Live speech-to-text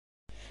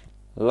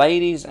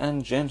Ladies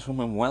and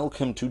gentlemen,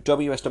 welcome to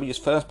WSW's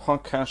first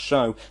podcast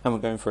show, and we're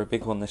going for a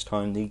big one this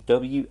time, the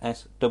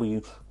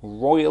WSW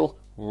Royal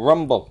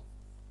Rumble,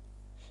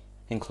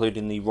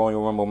 including the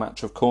Royal Rumble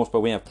match, of course,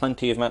 but we have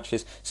plenty of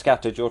matches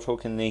scattered. You're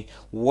talking the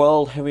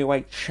World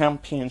Heavyweight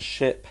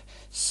Championship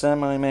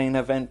semi-main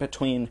event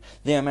between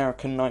the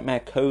American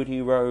Nightmare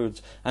Cody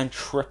Rhodes and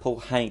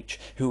Triple H.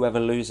 Whoever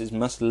loses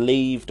must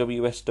leave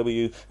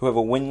WSW.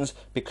 Whoever wins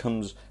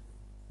becomes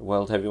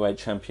World Heavyweight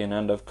Champion,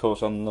 and of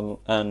course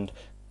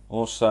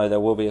also there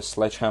will be a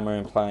sledgehammer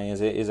in play,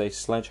 as it is a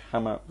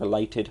sledgehammer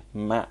related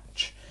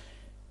match.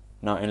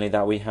 Not only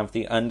that, we have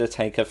The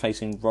Undertaker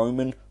facing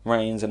Roman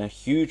Reigns in a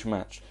huge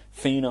match,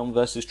 Phenom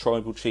versus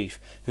Tribal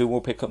Chief. Who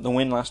will pick up the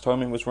win? Last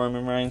time it was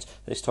Roman Reigns,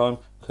 this time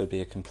could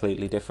be a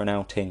completely different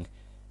outing.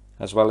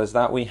 As well as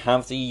that, we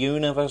have the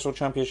Universal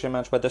Championship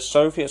match where the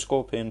Soviet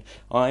Scorpion,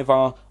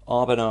 Ivar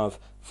Arbanov,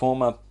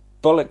 former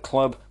Bullet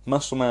Club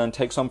Muscle Man,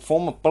 takes on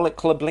former Bullet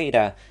Club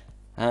leader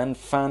and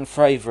fan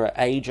favourite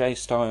AJ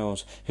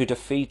Styles, who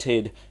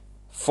defeated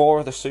 4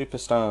 of the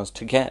superstars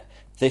to get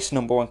this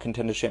number one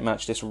contendership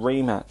match, this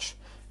rematch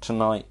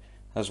tonight.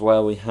 As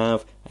well, we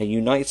have a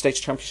United States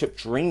Championship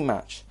dream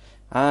match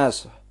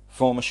as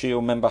former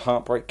Shield member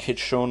Heartbreak Kid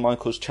Shawn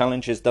Michaels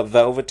challenges the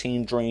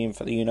Velveteen Dream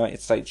for the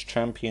United States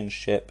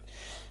Championship.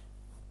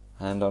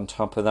 And on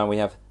top of that, we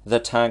have the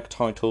tag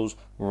titles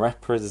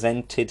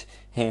represented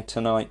here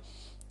tonight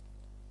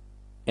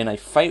in a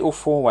fatal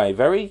four-way.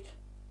 Very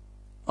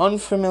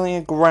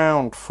unfamiliar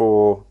ground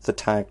for the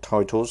tag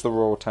titles, the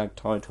Raw tag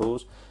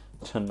titles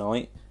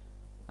tonight,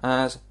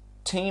 as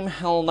Team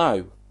Hell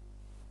No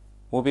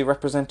will be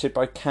represented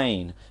by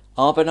Kane.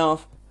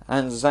 Arbanov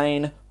and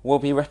Zayn will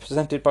be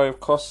represented by,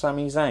 of course,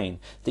 Sami Zayn.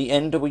 The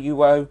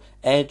NWO,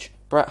 Edge,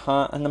 Bret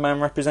Hart, and the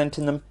man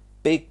representing them,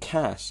 Big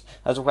Cass,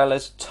 as well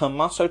as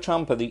Tommaso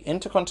Ciampa, the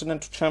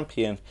Intercontinental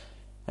Champion,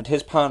 and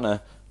his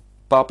partner,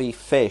 Bobby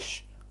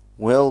Fish,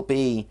 will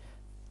be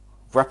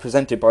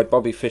represented by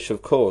Bobby Fish,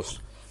 of course.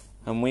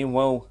 And we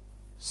will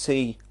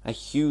see a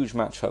huge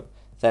matchup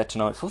there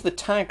tonight for the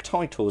tag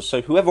titles.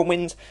 So whoever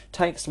wins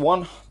takes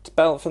one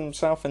belt for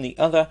themselves and the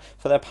other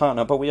for their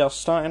partner. But we are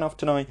starting off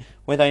tonight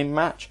with a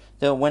match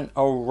that went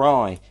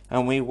awry,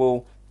 and we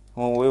will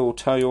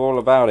tell you all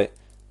about it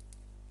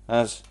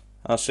as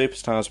our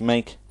superstars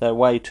make their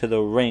way to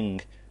the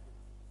ring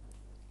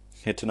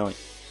here tonight.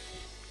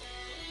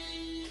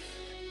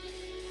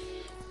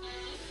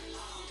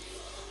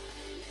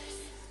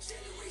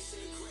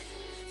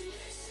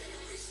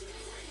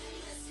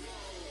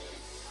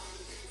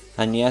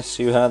 And yes,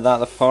 you heard that.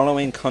 The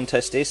following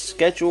contest is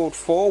scheduled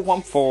for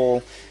one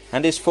fall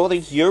and is for the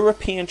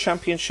European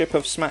Championship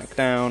of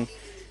SmackDown.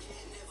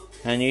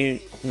 And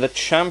the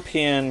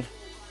champion,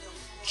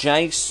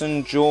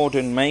 Jason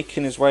Jordan,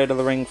 making his way to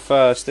the ring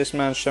first. This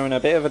man's showing a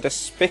bit of a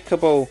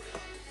despicable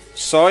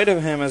side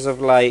of him as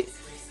of late.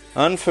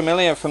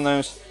 Unfamiliar from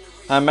those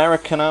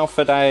American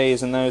Alpha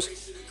days and those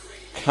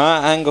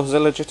Kurt Angle's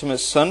Illegitimate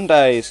Son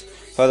days.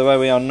 By the way,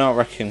 we are not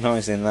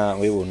recognising that.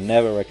 We will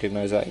never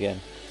recognise that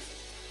again.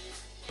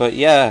 But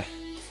yeah,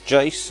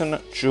 Jason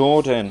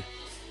Jordan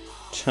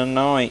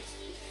tonight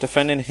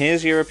defending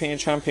his European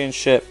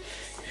Championship,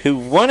 who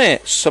won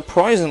it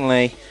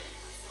surprisingly,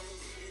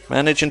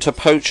 managing to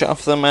poach it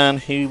off the man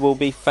he will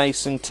be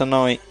facing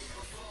tonight.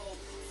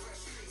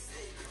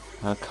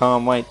 I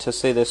can't wait to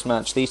see this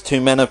match. These two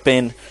men have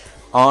been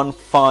on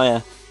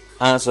fire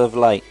as of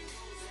late.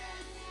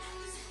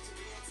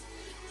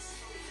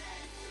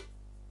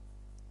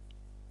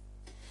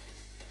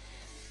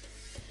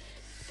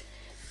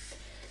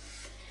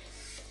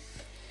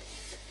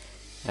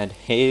 And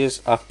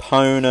his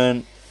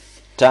opponent,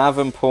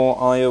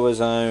 Davenport, Iowa's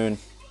own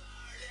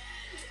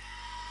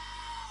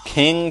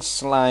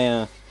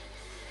Kingslayer,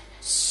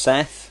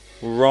 Seth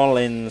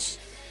Rollins,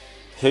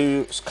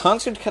 who can't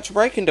seem to catch a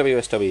break in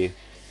WSW.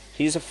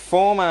 He's a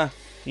former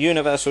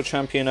Universal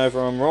Champion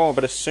over on Raw,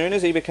 but as soon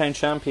as he became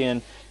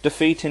champion,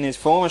 defeating his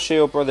former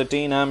Shield brother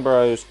Dean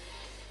Ambrose,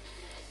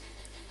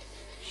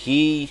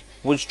 he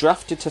was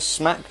drafted to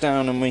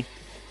SmackDown,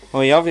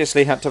 and he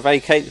obviously had to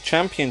vacate the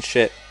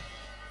championship.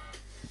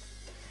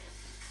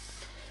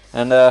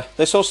 And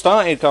this all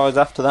started, guys,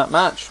 after that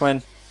match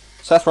when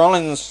Seth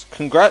Rollins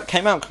came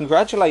out and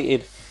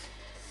congratulated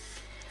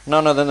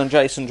none other than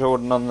Jason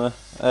Jordan on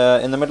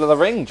in the middle of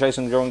the ring.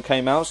 Jason Jordan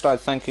came out,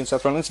 started thanking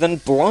Seth Rollins, then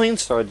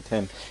blindsided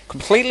him,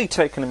 completely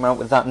taking him out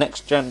with that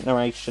next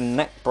generation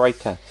neck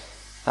breaker,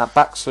 that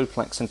back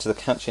suplex into the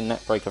catching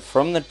neck breaker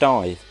from the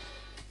dive.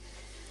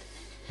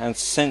 And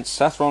since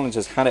Seth Rollins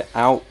has had it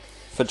out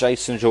for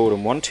Jason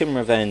Jordan, wanting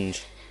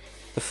revenge,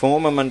 the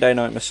former Monday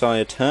Night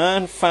Messiah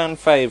turned fan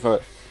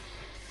favourite,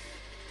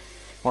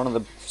 one of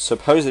the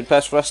supposed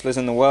best wrestlers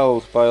in the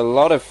world by a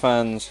lot of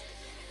fans.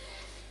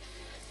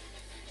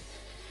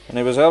 And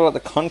it was all at the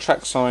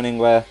contract signing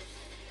where,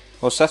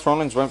 Seth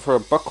Rollins went for a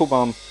buckle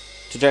bomb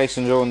to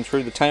Jason Jordan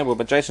through the table,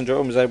 but Jason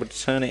Jordan was able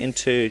to turn it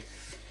into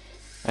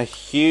a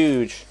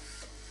huge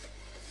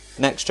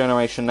next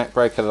generation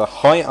neckbreaker. The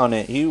height on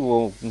it, you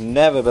will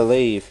never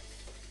believe.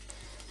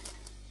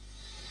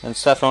 And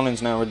Seth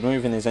Rollins now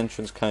removing his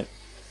entrance coat.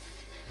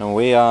 And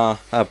we are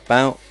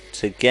about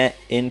to get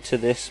into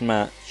this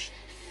match.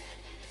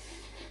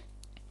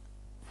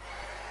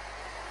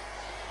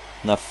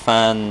 The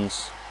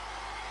fans,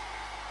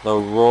 the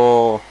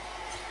roar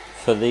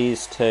for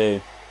these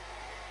two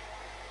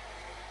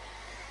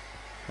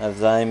as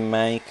they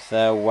make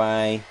their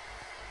way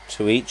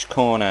to each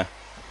corner,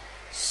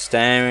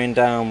 staring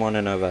down one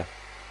another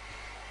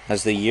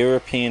as the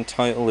European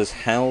title is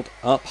held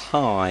up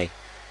high.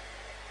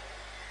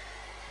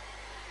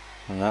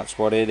 And that's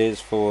what it is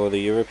for the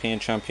European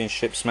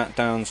Championship,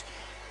 SmackDown's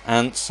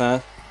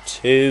answer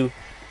to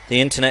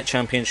the Internet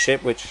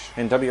Championship, which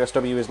in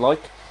WSW is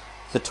like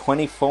the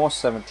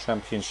 24/7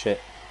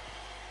 Championship,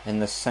 in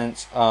the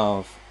sense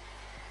of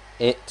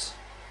it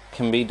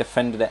can be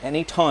defended at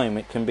any time,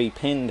 it can be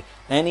pinned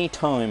any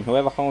time.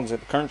 Whoever holds it,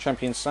 the current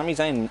champion Sami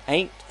Zayn,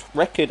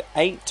 record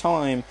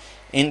 8-time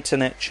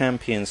Internet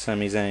champion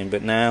Sami Zayn,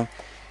 but now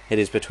it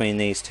is between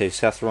these two,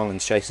 Seth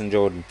Rollins, Jason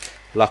Jordan,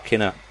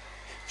 locking up.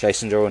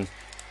 Jason Jordan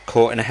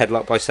caught in a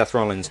headlock by Seth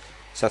Rollins.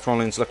 Seth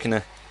Rollins looking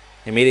to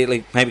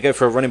immediately maybe go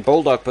for a running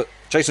bulldog, but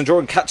Jason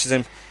Jordan catches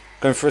him,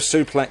 going for a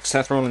suplex.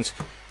 Seth Rollins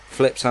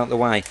flips out the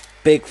way.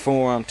 Big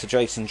forearm to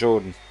Jason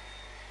Jordan.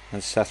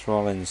 And Seth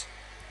Rollins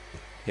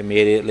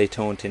immediately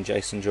taunting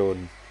Jason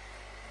Jordan,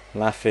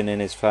 laughing in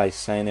his face,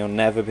 saying he'll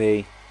never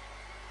be,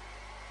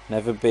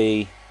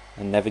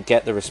 and never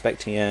get the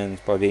respect he earns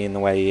by being the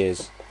way he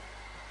is.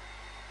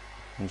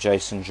 And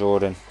Jason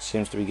Jordan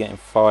seems to be getting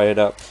fired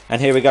up.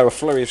 And here we go, a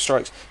flurry of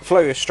strikes.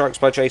 Flurry of strikes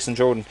by Jason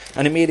Jordan.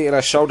 And immediately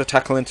a shoulder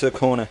tackle into the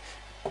corner.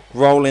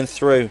 Rolling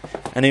through.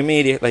 And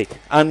immediately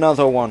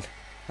another one.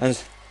 And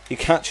he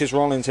catches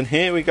Rollins. And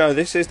here we go.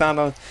 This is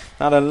that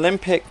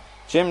Olympic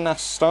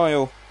gymnast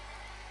style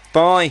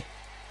by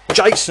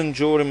Jason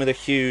Jordan with a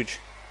huge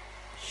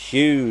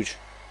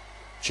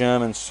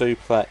German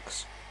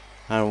suplex.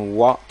 And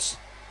what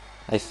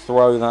a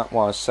throw that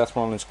was. Seth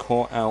Rollins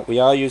caught out. We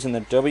are using the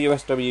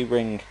WSW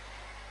ring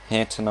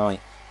here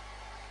tonight.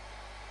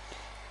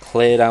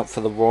 Cleared out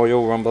for the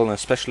Royal Rumble, and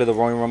especially the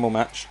Royal Rumble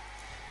match.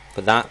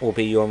 But that will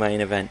be your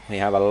main event. We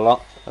have a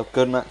lot of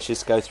good matches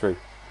to go through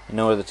in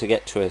order to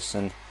get to us.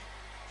 And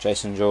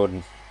Jason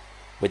Jordan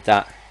with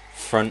that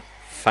front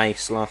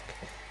face lock,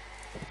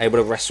 able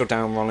to wrestle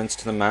down Rollins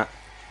to the mat,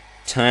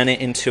 turn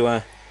it into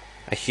a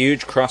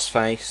huge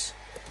crossface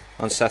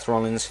on Seth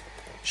Rollins,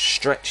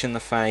 stretching the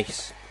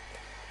face,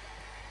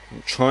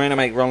 trying to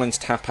make Rollins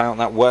tap out.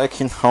 That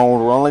working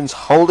hold, Rollins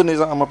holding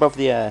his arm above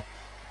the air,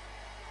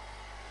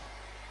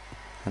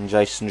 and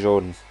Jason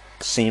Jordan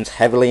seems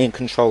heavily in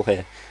control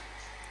here.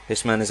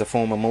 This man is a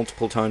former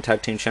multiple time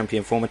tag team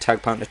champion, former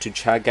tag partner to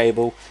Chad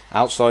Gable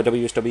outside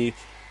WSW,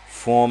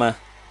 former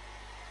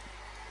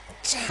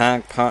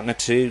tag partner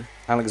to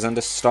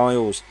Alexander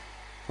Styles,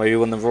 where he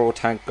won the Raw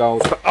Tag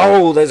Gold. But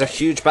oh, there's a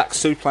huge back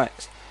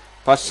suplex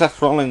by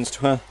Seth Rollins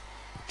to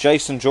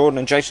Jason Jordan,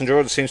 and Jason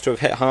Jordan seems to have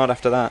hit hard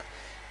after that.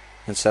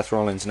 And Seth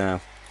Rollins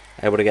now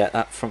able to get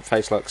that front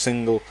face lock,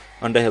 single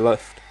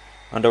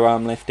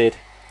underarm lifted,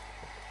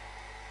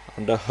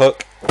 under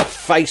hook,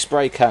 face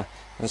breaker,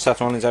 and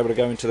Seth Rollins able to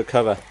go into the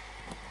cover.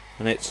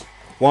 And it's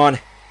 1,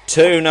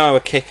 2, no,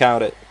 a kick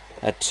out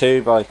at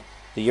 2 by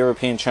the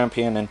European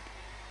champion, and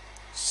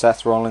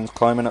Seth Rollins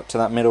climbing up to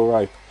that middle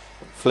rope,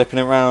 flipping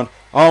it round.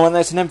 Oh, and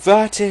there's an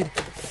inverted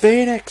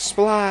Phoenix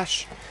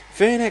Splash.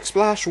 Phoenix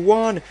Splash,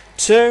 1,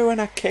 2, and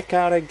a kick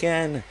out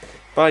again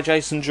by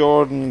Jason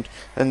Jordan.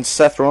 And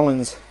Seth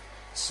Rollins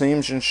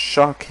seems in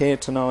shock here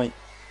tonight.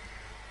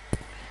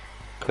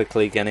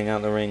 Quickly getting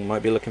out the ring,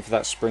 might be looking for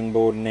that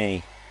springboard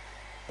knee.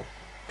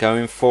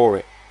 Going for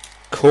it.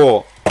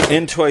 Caught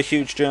into a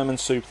huge German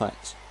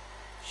suplex.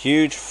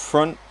 Huge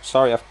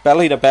a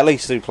belly to belly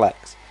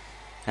suplex.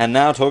 And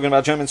now talking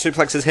about German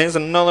suplexes, here's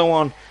another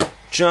one.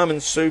 German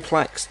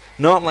suplex.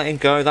 Not letting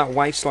go, that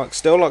waist lock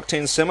still locked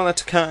in, similar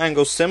to Kurt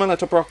Angle, similar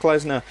to Brock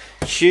Lesnar.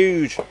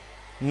 Huge.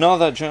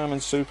 Another German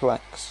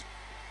suplex.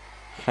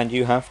 And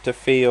you have to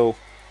feel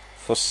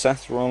for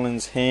Seth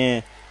Rollins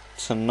here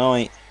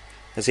tonight,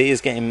 as he is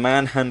getting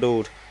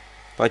manhandled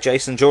by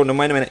Jason Jordan. And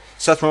wait a minute,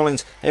 Seth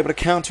Rollins able to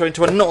counter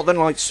into a Northern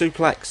Lights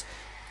suplex,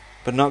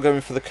 but not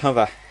going for the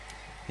cover.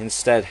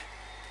 Instead,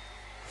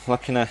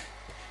 looking to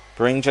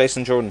bring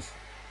Jason Jordan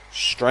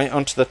straight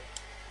onto the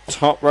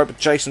top rope, but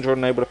Jason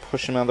Jordan able to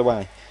push him out of the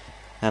way.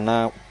 And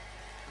now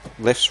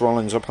lifts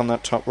Rollins up on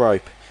that top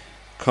rope.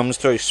 Comes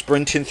through,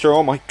 sprinting through,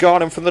 oh my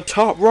god, and from the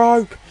top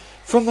rope!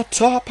 From the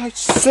top, a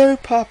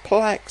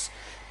superplex!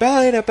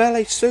 Belly to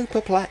belly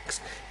superplex!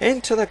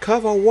 Into the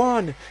cover,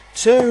 1,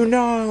 2,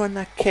 no, and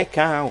the kick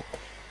out.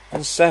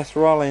 And Seth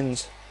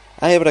Rollins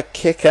able to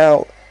kick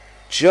out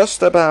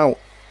just about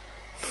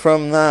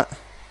from that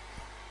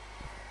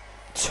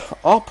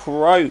top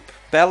rope,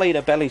 belly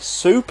to belly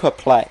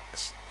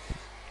superplex.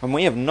 And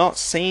we have not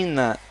seen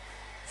that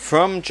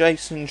from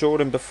Jason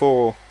Jordan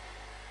before.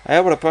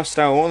 Able to bust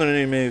out all the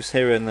new moves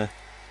here in the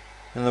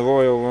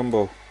Royal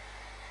Rumble.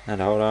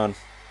 And hold on.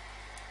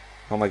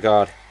 Oh my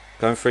god.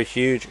 Going for a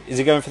huge... Is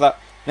he going for that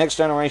next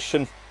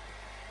generation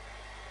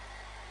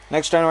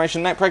Next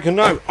Generation neckbreaker.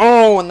 No.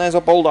 Oh, and there's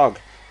a bulldog.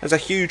 There's a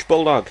huge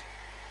bulldog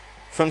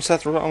from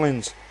Seth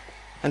Rollins.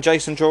 And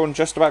Jason Jordan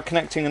just about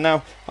connecting, and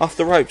now off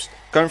the ropes.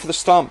 Going for the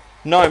stomp.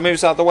 No, it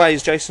moves out of the way.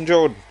 It's Jason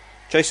Jordan.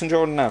 Jason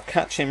Jordan now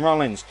catching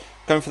Rollins.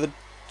 Going for the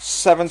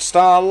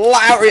 7-star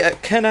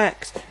lariat.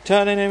 Connects.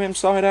 Turning him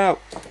inside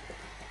out.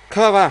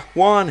 Cover.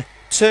 1,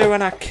 2,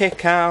 and a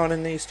kick out.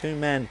 And these two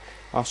men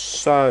are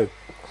so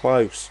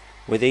close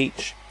with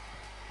each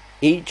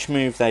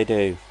move they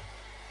do.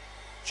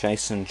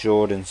 Jason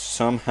Jordan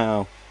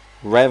somehow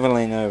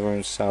reveling over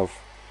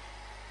himself,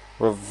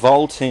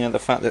 revolting at the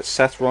fact that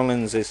Seth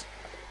Rollins is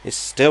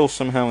still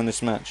somehow in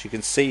this match. You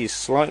can see he's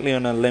slightly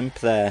on a limp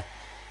there.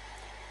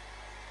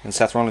 And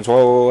Seth Rollins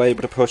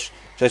able to push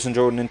Jason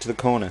Jordan into the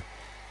corner.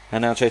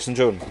 And now Jason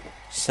Jordan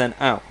sent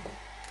out.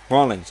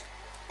 Rollins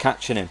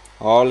catching him.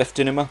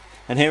 Lifting him up.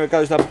 And here it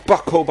goes, the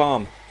buckle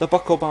bomb. The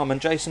buckle bomb.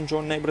 And Jason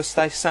Jordan able to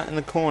stay sat in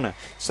the corner.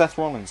 Seth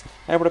Rollins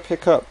able to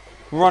pick up.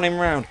 Running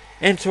round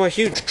into a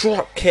huge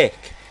drop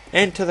kick.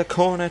 Into the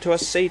corner to a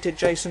seated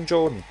Jason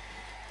Jordan.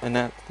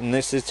 And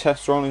this is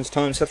Seth Rollins'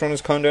 time. Seth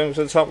Rollins coming down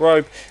to the top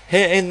rope,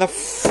 hitting the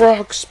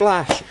frog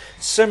splash,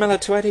 similar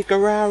to Eddie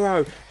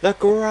Guerrero, the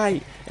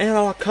Great, in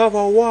a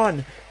cover.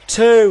 1,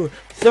 2,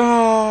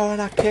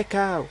 and a kick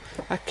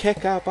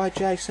out by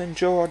Jason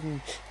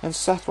Jordan, and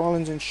Seth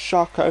Rollins in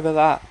shock over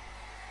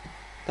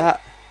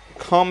that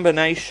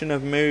combination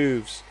of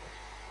moves,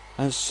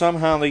 and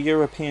somehow the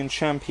European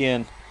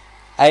champion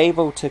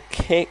able to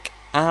kick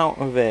out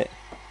of it,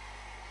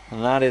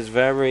 and that is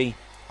very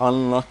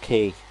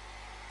unlucky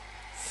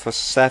for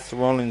Seth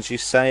Rollins. You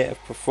say it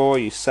before,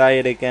 you say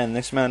it again.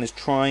 This man is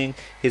trying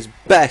his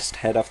best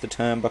head off the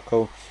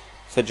turnbuckle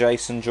for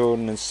Jason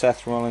Jordan, and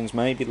Seth Rollins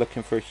may be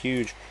looking for a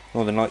huge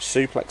Northern Light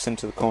suplex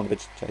into the corner,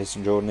 but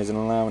Jason Jordan isn't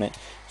allowing it.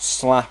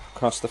 Slap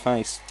across the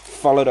face,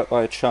 followed up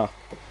by a chop.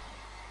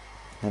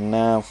 And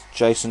now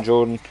Jason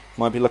Jordan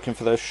might be looking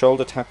for those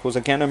shoulder tackles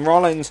again, and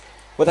Rollins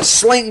with a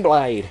sling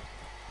blade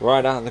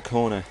right out of the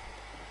corner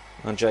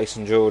on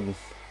Jason Jordan.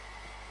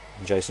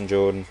 And Jason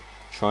Jordan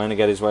trying to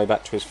get his way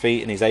back to his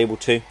feet, and he's able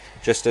to,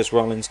 just as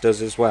Rollins does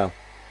as well.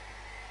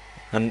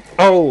 And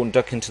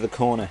duck into the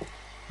corner,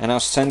 and now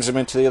sends him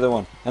into the other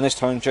one, and this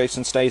time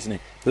Jason stays in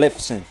it,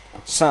 lifts him,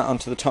 sat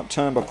onto the top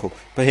turnbuckle,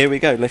 but here we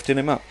go, lifting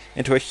him up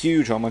into a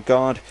huge, oh my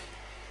god,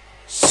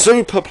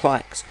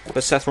 superplex,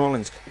 but Seth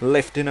Rollins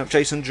lifting up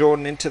Jason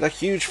Jordan into the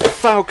huge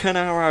Falcon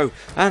Arrow,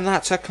 and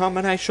that's a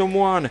combination.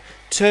 1,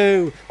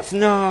 2,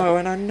 no,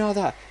 and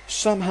another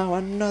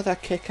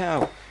kick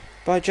out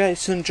by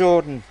Jason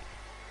Jordan.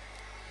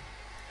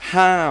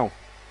 How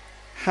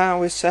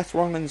is Seth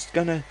Rollins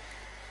gonna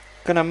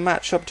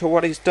match up to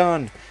what he's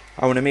done?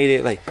 And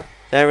immediately,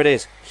 there it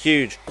is,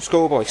 huge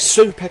schoolboy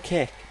super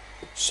kick,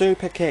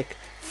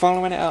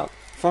 following it up.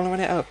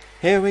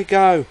 Here we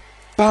go,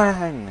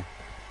 bang!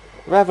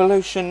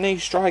 Revolution knee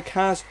strike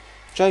has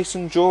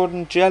Jason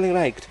Jordan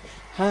jelly-legged.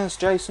 And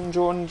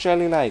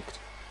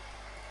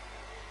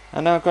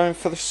now going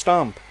for the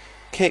stomp,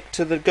 kick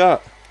to the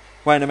gut.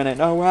 Wait a minute,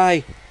 no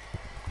way.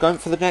 Going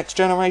for the Next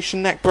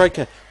Generation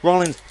neckbreaker.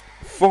 Rollins,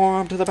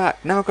 forearm to the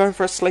back. Now going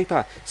for a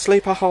sleeper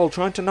hold,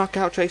 trying to knock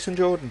out Jason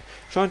Jordan.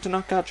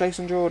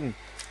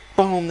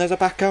 Boom, there's a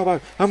back elbow.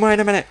 And wait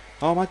a minute,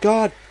 oh my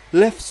god,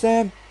 lifts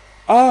him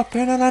up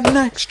into the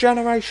Next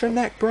Generation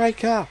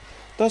neckbreaker.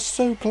 The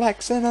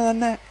suplex into the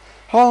neck,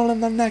 hole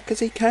in the neck as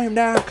he came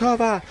down.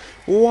 Cover.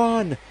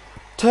 1,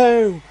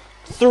 2,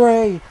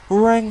 3.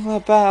 Ring the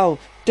bell.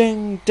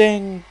 Ding,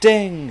 ding,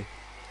 ding.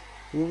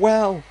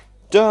 Well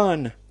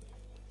done.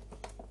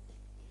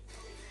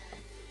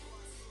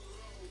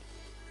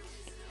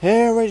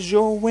 Here is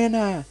your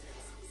winner,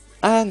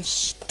 and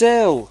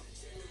still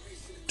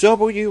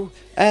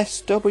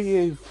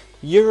WSW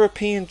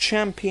European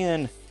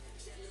Champion,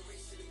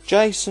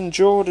 Jason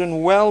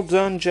Jordan. Well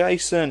done,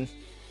 Jason.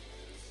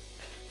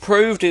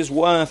 Proved his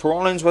worth.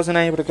 Rollins wasn't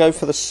able to go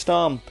for the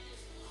stomp.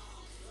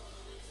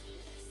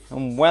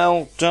 And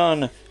well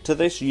done to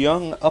this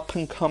young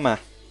up-and-comer,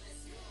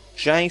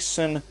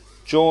 Jason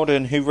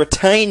Jordan, who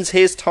retains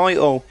his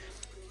title.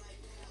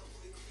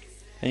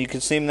 And you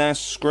can see him there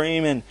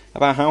screaming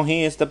about how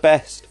he is the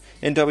best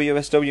in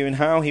WSW and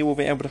how he will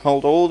be able to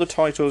hold all the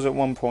titles at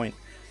one point.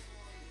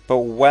 But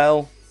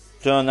well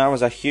done. That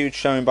was a huge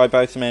showing by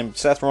both men.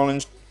 Seth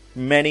Rollins,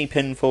 many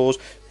pinfalls,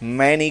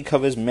 many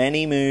covers,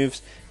 many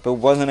moves, but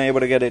wasn't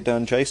able to get it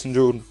done. Jason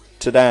Jordan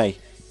today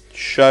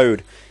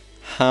showed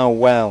how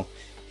well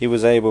he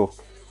was able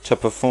to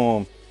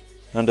perform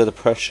under the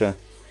pressure.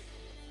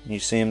 You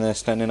see him there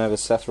standing over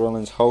Seth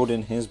Rollins,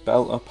 holding his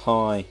belt up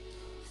high.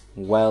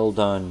 Well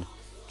done,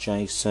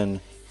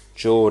 Jason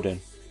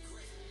Jordan.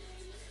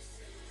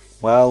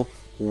 Well,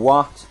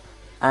 what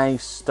a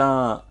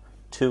start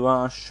to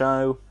our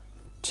show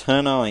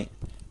tonight.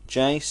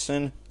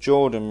 Jason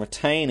Jordan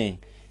retaining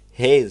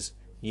his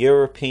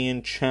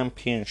European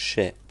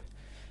Championship.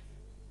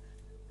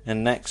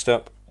 And next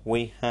up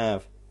we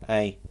have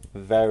a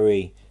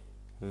very,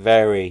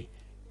 very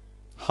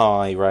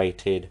high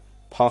rated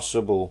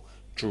possible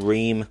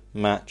dream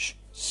match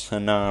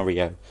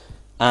scenario,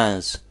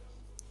 as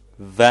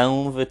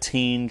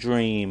Velveteen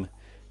Dream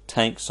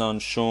takes on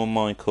Shawn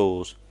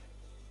Michaels.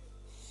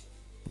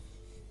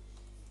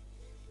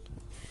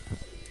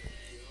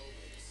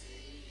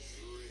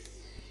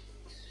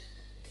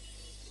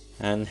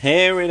 And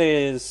here it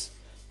is.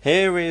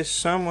 Here is,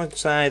 some would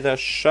say, the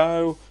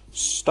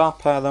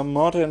showstopper, the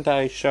modern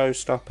day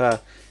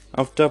showstopper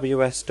of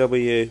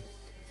WSW.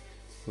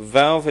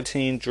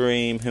 Velveteen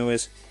Dream, who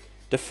has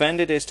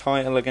defended his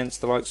title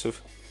against the likes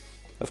of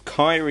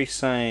Kairi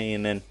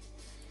Sane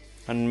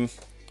and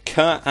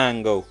Kurt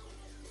Angle,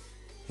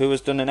 who has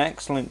done an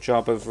excellent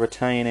job of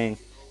retaining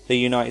the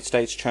United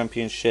States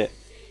Championship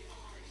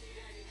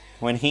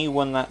when he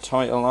won that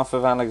title off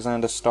of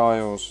Alexander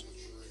Styles.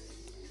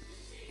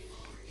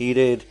 He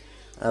did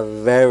a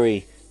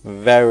very,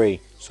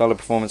 very solid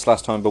performance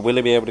last time, but will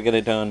he be able to get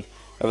it done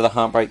over the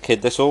Heartbreak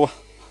Kid? This all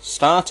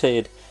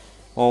started,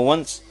 or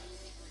once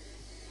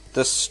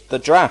the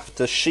draft,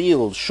 the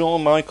Shield,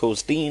 Shawn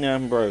Michaels, Dean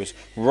Ambrose,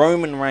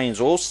 Roman Reigns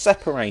all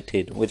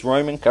separated, with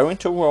Roman going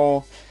to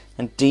Raw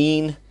and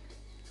Dean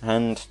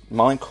and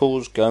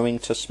Michaels going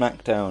to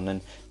SmackDown.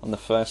 And on the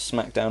first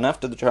SmackDown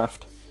after the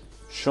draft,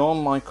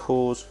 Shawn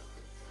Michaels,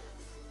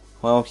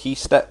 well, he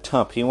stepped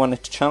up. He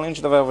wanted to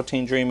challenge the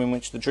Velveteen Dream, in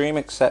which the Dream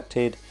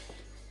accepted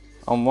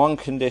on one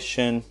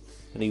condition,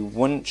 that he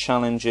wouldn't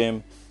challenge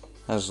him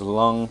as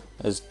long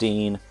as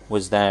Dean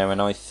was there.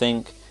 And I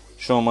think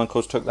Shawn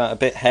Michaels took that a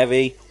bit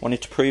heavy,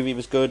 wanted to prove he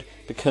was good,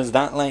 because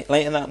that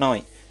later that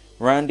night,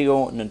 Randy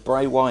Orton and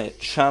Bray Wyatt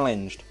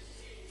challenged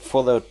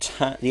for the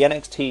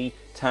NXT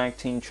Tag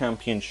Team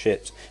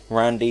Championships.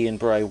 Randy and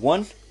Bray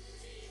won,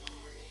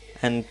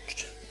 and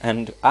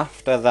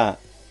after that,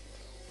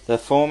 the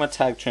former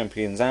tag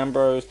champions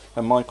Ambrose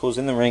and Michaels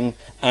in the ring.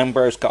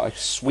 Ambrose got a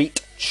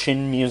sweet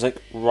chin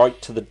music right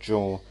to the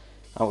jaw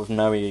out of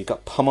nowhere. He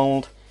got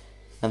pummeled,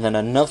 and then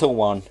another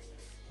one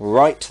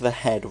right to the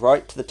head,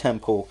 right to the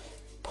temple,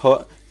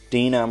 put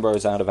Dean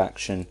Ambrose out of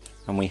action,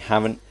 and we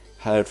haven't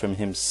heard from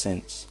him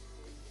since.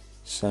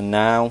 So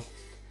now,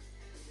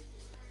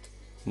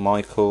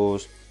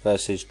 Michaels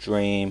versus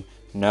Dream.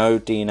 No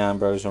Dean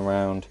Ambrose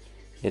around.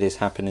 It is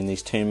happening.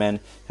 These two men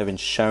have been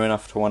showing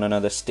off to one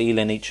another,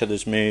 stealing each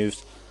other's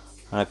moves.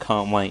 And I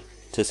can't wait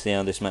to see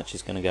how this match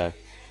is going to go.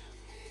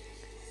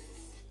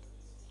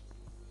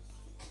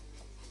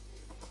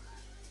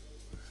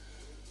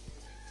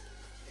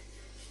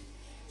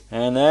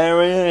 And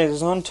there he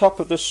is, on top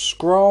of the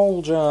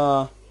scroll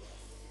jar,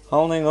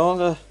 holding all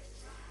the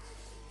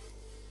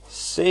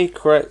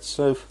secrets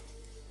of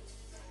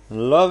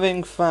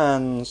loving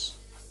fans.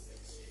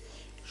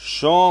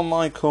 Shawn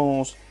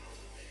Michaels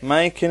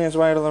making his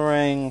way to the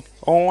ring,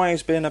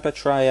 always been a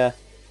betrayer.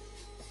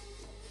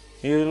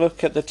 You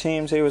look at the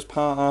teams he was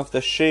part of,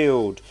 the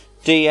Shield,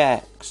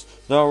 DX,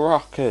 the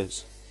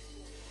Rockers.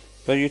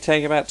 But you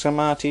take it back to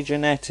Marty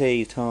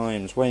Jannetty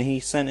times, when he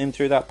sent him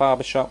through that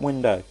barbershop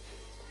window.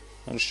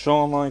 And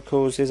Shawn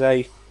Michaels is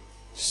a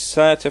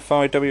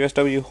certified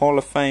WSW Hall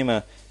of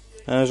Famer,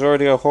 and is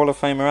already a Hall of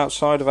Famer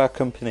outside of our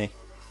company.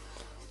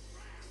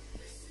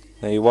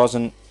 He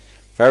wasn't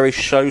very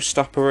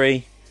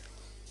showstoppery.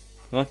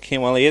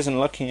 Well, he isn't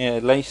looking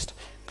at least.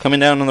 Coming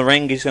down on the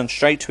ring, he's gone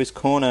straight to his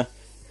corner.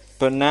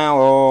 But now,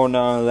 oh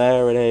no,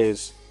 there it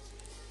is.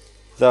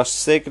 The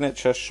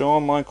signature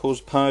Shawn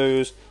Michaels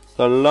pose.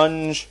 The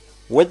lunge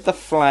with the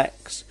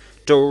flex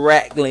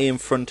directly in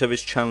front of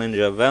his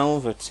challenger,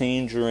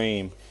 Velveteen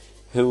Dream,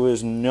 who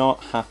was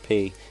not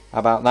happy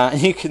about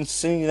that. You can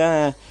see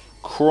there,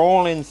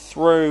 crawling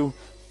through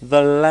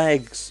the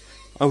legs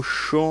of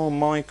Shawn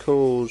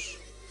Michaels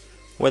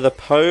with a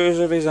pose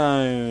of his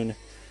own.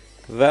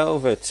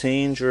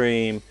 Velveteen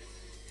Dream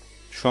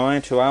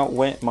trying to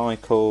outwit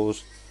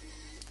Michaels,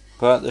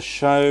 but the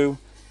show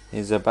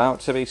is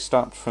about to be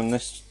stopped from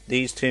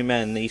these two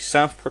men, the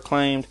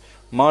self-proclaimed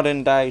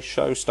modern day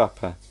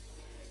showstopper,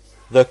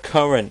 the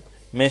current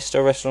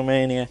Mr.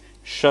 WrestleMania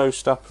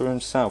showstopper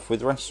himself.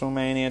 With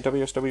WrestleMania,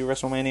 WSW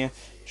WrestleMania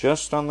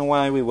just on the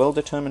way, we will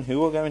determine who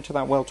will go into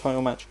that world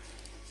title match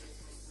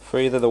for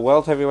either the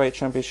World Heavyweight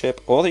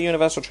Championship or the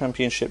Universal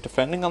Championship,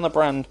 depending on the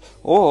brand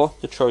or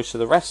the choice of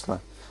the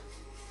wrestler.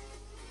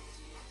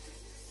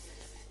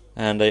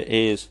 And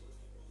it's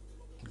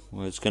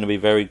going to be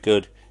very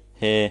good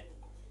here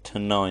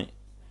tonight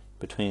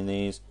between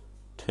these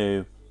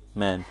two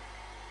men.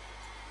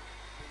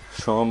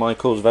 Shawn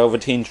Michaels,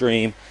 Velveteen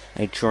Dream,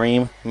 a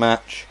dream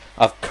match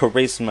of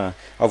charisma,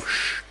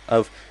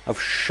 of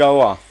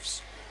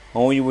show-offs.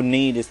 All you would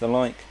need is the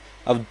like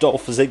of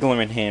Dolph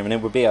Ziggler in here, and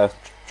it would be a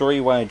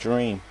three-way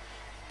dream.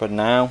 But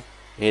now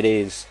it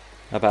is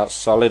about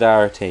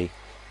solidarity,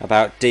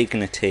 about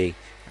dignity,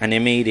 and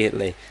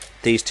immediately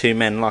these two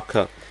men lock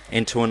up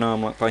into an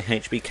arm lock by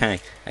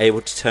HBK, able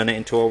to turn it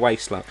into a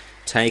waist lock,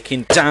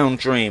 taking down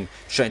Dream,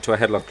 straight into a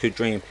headlock to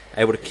Dream,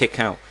 able to kick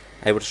out,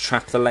 able to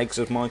trap the legs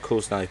of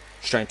Michaels though,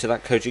 straight into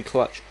that Koji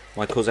clutch.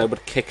 Michaels able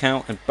to kick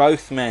out, and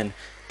both men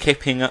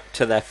kipping up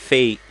to their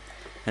feet,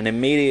 and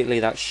immediately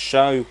that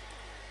show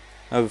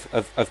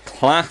of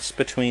class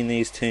between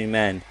these two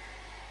men,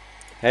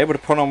 able to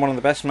put on one of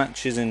the best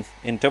matches in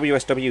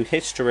WSW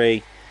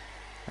history,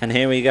 And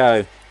here we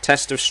go.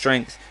 Test of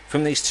strength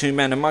from these two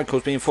men. And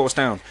Michaels being forced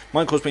down.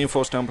 Michaels being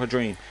forced down by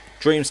Dream.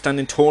 Dream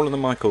standing taller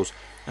than Michaels.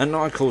 And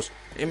Michaels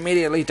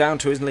immediately down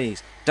to his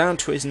knees. Down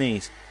to his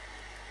knees.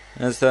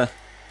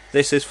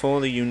 This is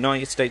for the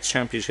United States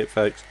Championship,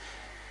 folks.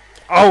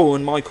 Oh,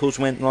 and Michaels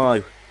went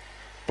low.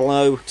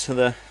 Blow to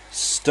the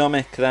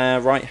stomach there.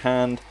 Right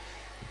hand.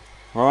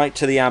 Right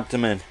to the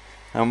abdomen.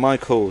 And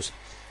Michaels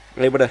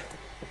able to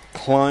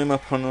climb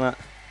up on that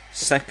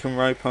second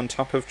rope on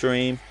top of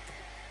Dream,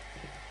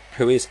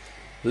 who is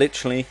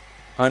literally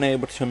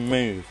unable to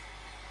move.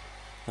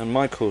 And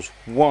Michaels,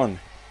 1,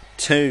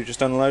 2,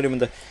 just unloading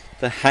with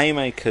the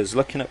haymakers,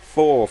 looking at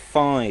 4,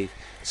 5,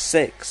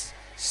 6,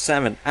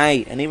 7,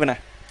 8, and even a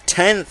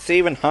 10th,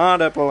 even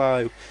harder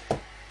blow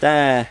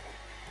there.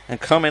 And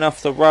coming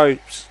off the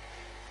ropes.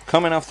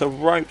 Coming off the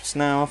ropes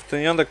now, off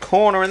the other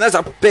corner, and there's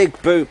a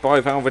big boot by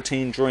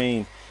Velveteen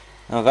Dream.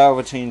 Now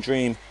Velveteen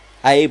Dream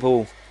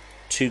able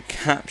to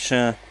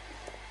capture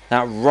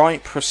that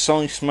right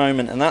precise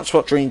moment, and that's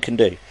what Dream can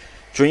do.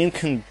 Dream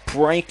can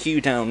break you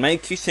down,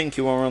 make you think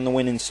you are on the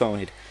winning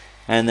side,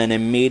 and then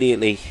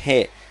immediately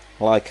hit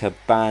like a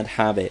bad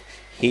habit.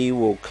 He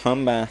will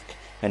come back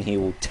and he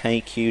will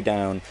take you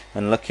down.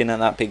 And looking at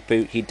that big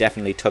boot, he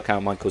definitely took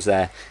out Michaels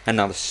there. And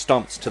now the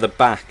stomps to the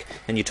back,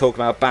 and you talk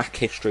about back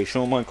history.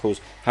 Shawn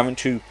Michaels having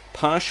to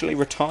partially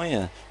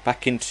retire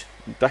back in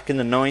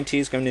the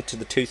 90s, going into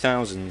the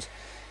 2000s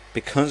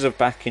because of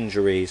back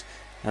injuries.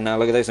 And now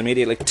look at this,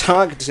 immediately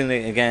targeting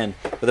it again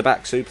with a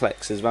back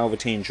suplex as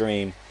Velveteen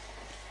Dream.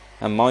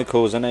 And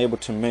Michaels unable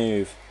to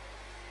move.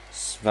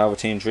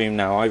 Velveteen Dream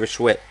now, Irish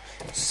whip,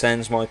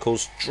 sends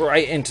Michaels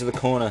straight into the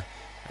corner.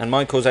 And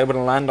Michaels able to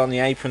land on the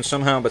apron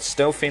somehow, but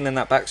still feeling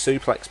that back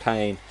suplex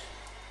pain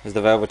as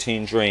the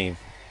Velveteen Dream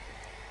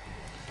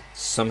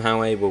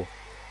somehow able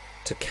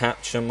to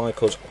capture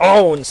Michaels.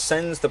 Oh, and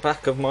sends the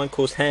back of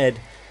Michaels' head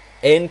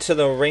into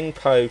the ring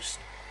post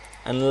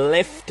and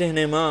lifting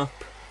him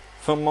up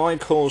for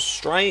Michaels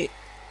straight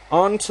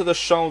onto the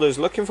shoulders,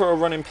 looking for a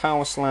running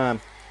power slam.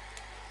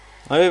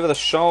 Over the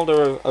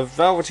shoulder of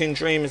Velveteen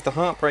Dream is the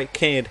Heartbreak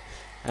Kid,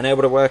 and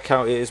able to work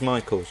out it is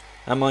Michaels.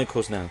 And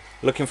Michaels now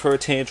looking for a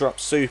teardrop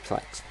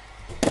suplex.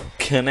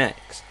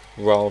 Connects,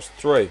 rolls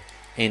through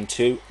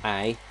into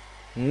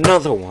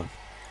another one.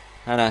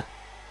 And a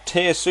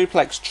tear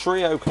suplex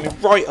trio coming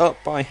right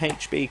up by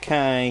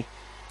HBK.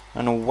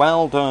 And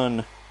well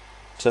done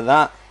to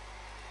that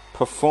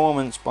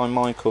performance by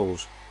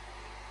Michaels,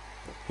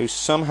 who's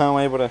somehow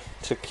able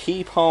to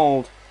keep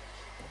hold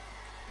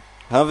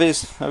of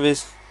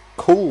his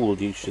cool,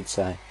 you should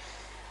say.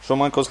 Shawn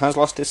Michaels has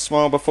lost his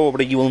smile before,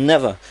 but he will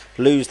never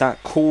lose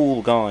that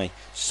cool guy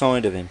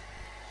side of him.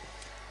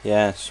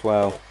 Yes,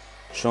 well,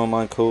 Shawn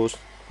Michaels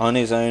on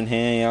his own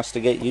here. He has to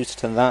get used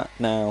to that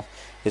now.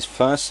 His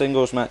first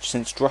singles match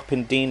since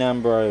dropping Dean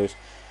Ambrose.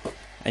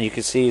 And you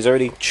can see he's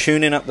already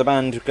tuning up the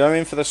band,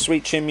 going for the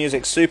Sweet Chin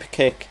Music super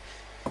kick.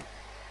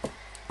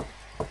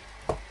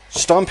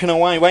 Stomping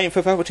away, waiting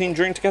for Velveteen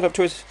Dream to get up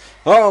to his...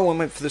 Oh, and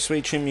went for the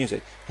Sweet Chin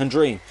Music. And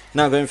Dream,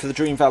 now going for the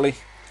Dream Valley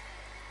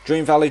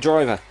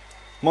driver.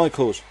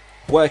 Michaels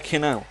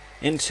working out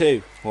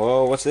into...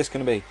 Whoa, what's this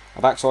going to be?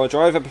 A backslide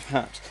driver,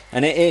 perhaps?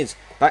 And it is.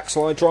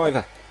 Backslide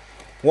driver.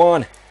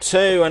 1,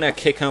 2, and a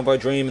kick out by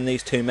Dream, and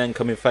these two men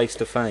coming face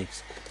to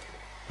face.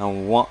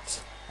 And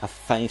what a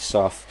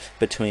face-off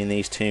between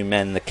these two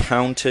men. The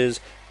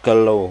counters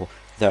galore.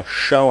 The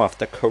show-off,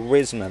 the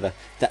charisma,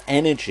 the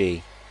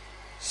energy.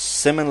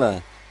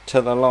 Similar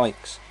to the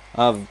likes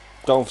of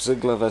Dolph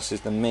Ziggler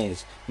versus The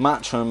Miz.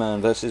 Macho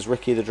Man versus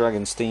Ricky the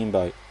Dragon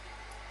Steamboat.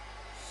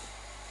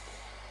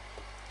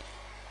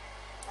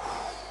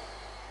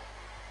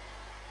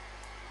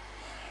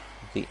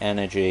 The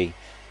energy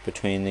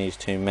between these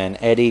two men.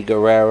 Eddie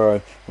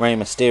Guerrero, Rey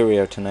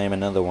Mysterio, to name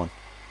another one.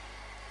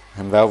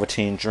 And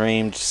Velveteen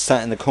Dream just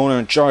sat in the corner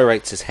and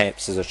gyrates his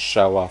hips as a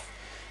show off,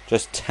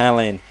 just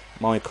telling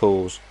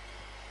Michaels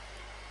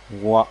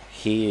what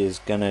he is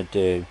gonna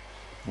do.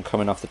 And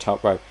coming off the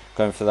top rope,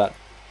 going for that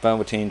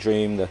Velveteen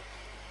Dream, the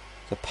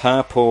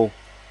purple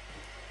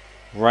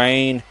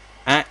rain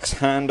axe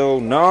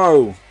handle.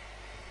 No,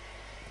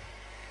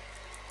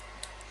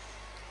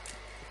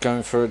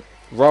 going for a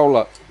roll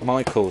up.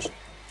 Michaels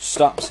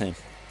stops him.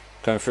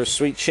 Going for a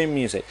Sweet Chin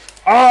Music.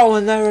 Oh,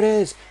 and there it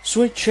is.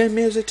 Sweet Chin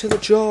Music to the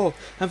jaw.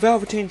 And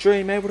Velveteen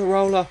Dream able to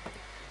roll up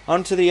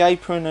onto the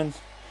apron.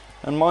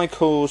 And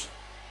Michaels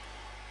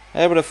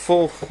able to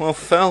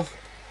fell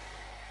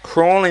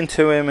crawling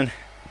to him. And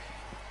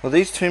well,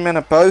 these two men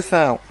are both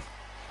out.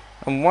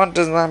 And what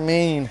does that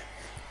mean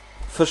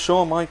for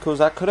Shawn Michaels?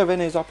 That could have been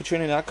his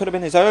opportunity. That could have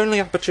been his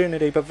only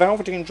opportunity. But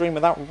Velveteen Dream,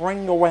 with that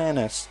ring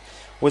awareness,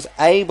 was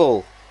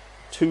able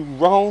to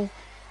roll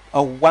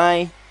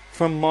away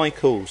from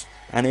Michaels,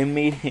 and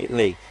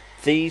immediately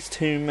these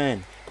two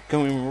men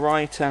going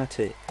right at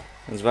it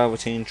as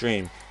Velveteen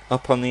Dream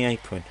up on the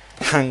apron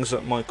hangs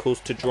up Michaels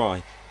to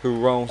dry, who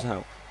rolls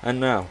out, and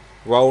now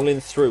rolling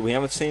through. We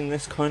haven't seen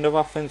this kind of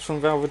offense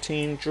from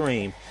Velveteen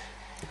Dream.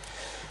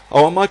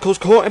 Oh, and Michaels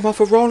caught him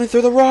off of rolling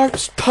through the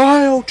ropes.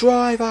 Pile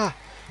driver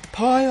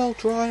Pile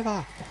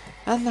driver.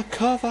 And the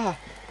cover.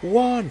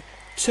 1,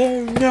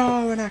 2,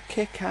 no, and a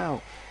kick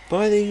out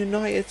by the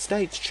United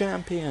States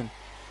champion.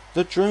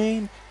 The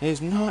dream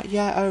is not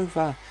yet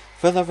over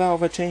for the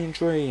Velveteen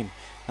Dream.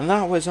 And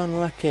that was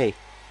unlucky.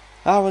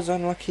 That was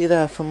unlucky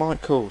there for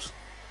Michaels,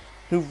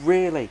 who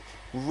really,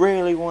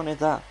 really wanted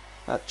that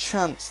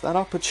chance, that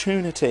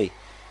opportunity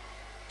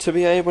to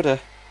be able to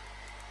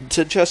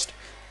just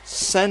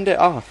send it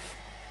off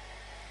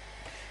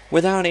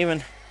without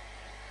even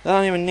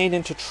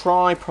needing to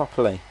try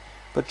properly.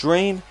 But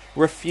Dream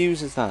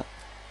refuses that.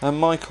 And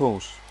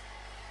Michaels,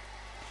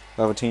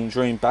 Velveteen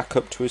Dream, back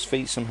up to his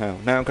feet somehow.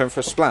 Now going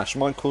for a splash.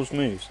 Michaels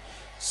moves.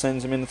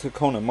 Sends him into the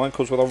corner.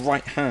 Michaels with a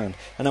right hand.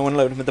 And now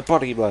unloading with the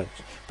body blows.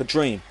 But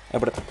Dream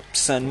able to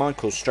send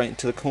Michaels straight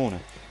into the corner.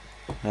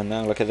 And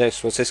now look at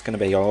this. What's this going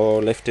to be? Oh,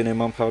 lifting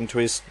him up onto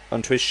his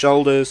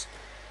shoulders.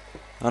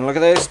 And look at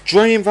this.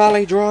 Dream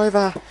Valley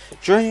Driver.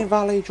 Dream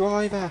Valley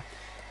Driver.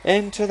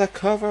 Into the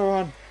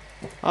cover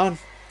on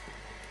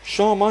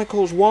Shawn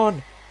Michaels.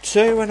 1,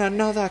 2, and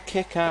another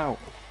kick out.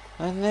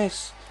 And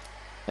this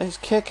is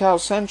kick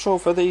out central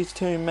for these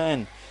two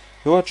men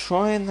who are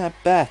trying their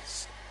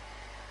best.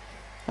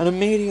 And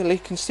immediately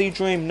can see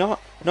Dream not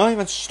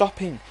even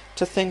stopping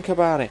to think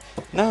about it.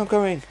 Now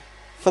going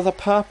for the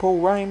purple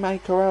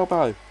Rainmaker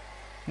elbow.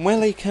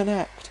 Will he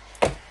connect?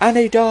 And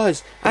he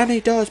does.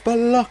 But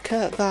look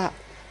at that.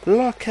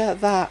 Look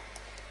at that.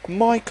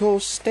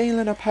 Michaels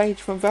stealing a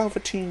page from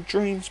Velveteen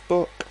Dream's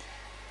book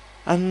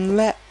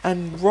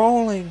and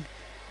rolling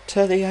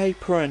to the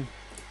apron.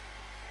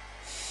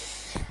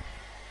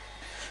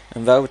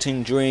 And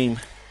Velveteen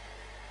Dream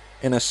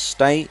in a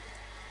state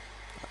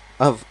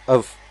of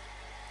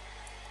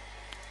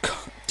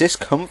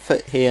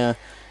discomfort here,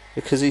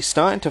 because he's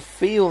starting to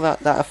feel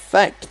that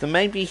effect that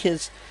maybe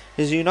his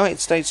United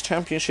States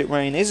Championship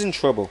reign is in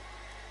trouble.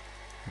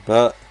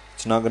 But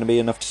it's not going to be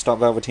enough to stop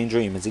Velveteen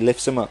Dream as he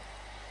lifts him up.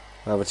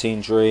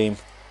 Velveteen Dream,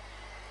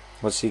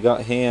 what's he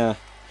got here?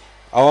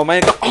 Oh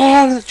my God!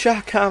 Oh, the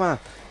jackhammer!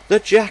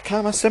 The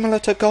jackhammer, similar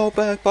to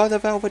Goldberg, by the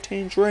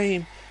Velveteen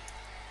Dream.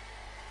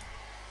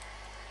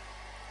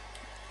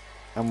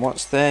 And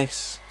what's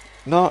this?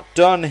 Not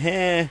done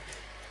here.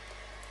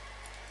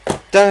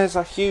 There's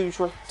a huge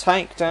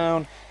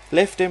takedown,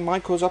 lifting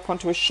Michaels up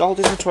onto his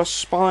shoulders into a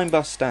spine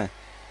buster.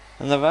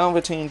 And the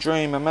Velveteen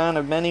Dream, a man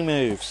of many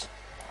moves.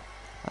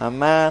 A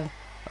man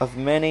of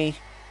many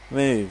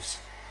moves.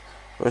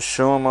 But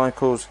Shawn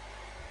Michaels,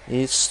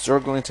 he's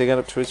struggling to get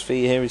up to his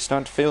feet here. He's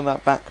starting to feel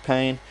that back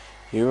pain.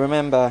 You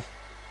remember.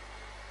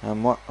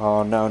 And what?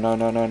 Oh,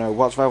 no.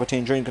 What's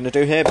Velveteen Dream going to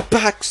do here?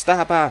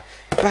 Backstabber!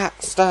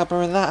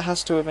 And that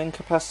has to have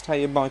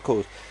incapacitated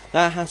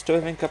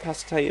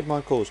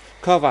Michaels.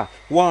 Cover.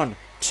 1,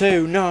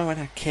 2, no, and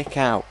a kick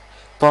out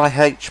by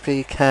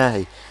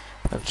HBK.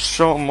 And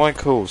Shawn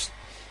Michaels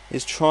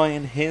is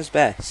trying his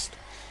best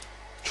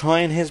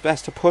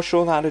to push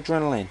all that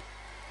adrenaline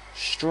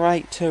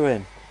straight to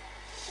him.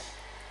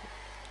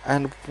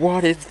 And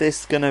what is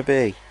this going to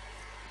be?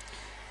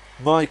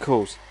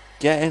 Michaels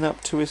getting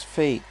up to his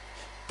feet.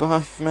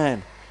 Both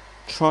men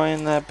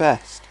trying their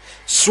best.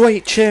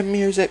 Sweet chin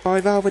music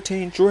by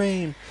Velveteen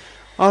Dream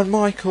on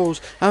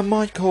Michaels. And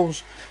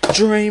Michaels,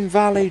 Dream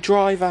Valley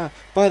Driver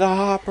by the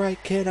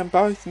Heartbreak Kid. And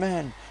both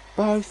men.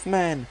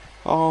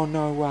 Oh,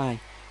 no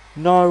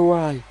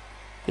way.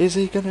 Is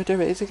he going to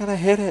do it? Is he going to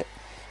hit it?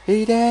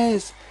 He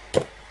does.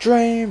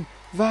 Dream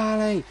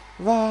Valley.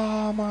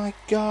 Oh my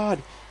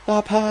God.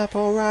 The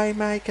Purple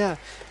Rainmaker.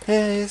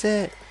 Here is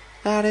it.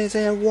 That is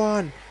it.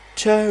 1,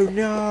 2,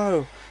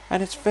 no.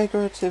 And it's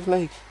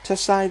figuratively to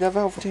say the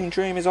Velveteen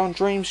Dream is on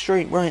Dream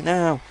Street right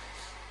now.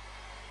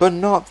 But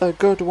not the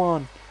good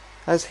one,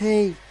 as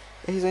he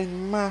is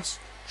in mass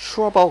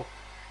trouble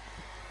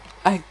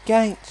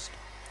against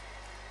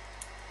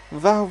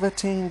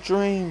Velveteen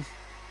Dream.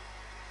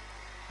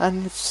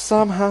 And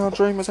somehow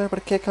Dream was able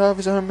to kick over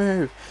his own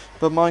move.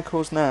 But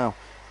Michaels now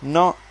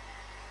not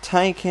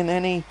taking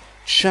any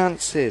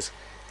chances,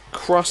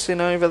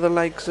 crossing over the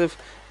legs of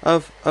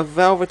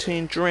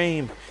Velveteen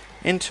Dream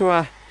into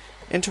a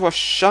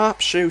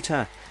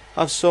sharpshooter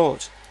of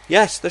sorts.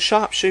 Yes, the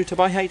sharpshooter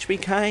by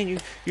HBK.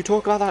 You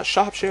talk about that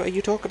sharpshooter,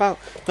 you talk about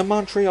the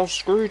Montreal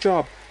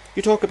Screwjob,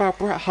 you talk about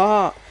Bret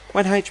Hart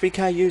when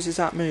HBK uses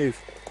that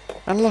move.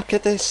 And look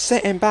at this,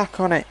 sitting back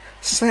on it.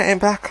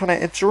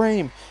 A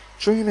Dream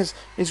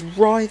is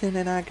writhing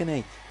in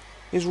agony.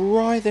 Is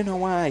writhing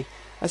away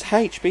as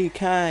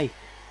HBK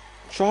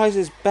tries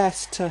his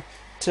best to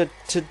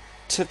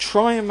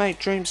try and make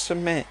Dream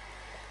submit.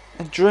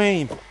 And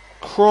Dream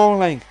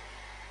crawling,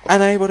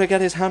 unable to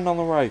get his hand on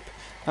the rope.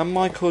 And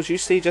Michaels, you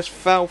see, just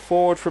fell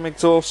forward from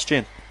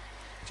exhaustion.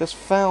 Just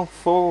fell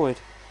forward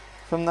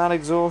from that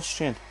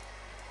exhaustion.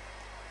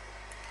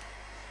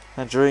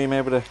 And Dream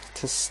able to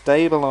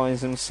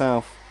stabilise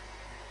himself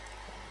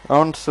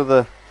onto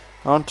the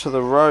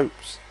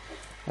ropes.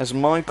 As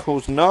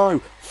Michaels,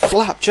 no!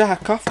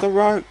 Flapjack off the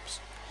ropes!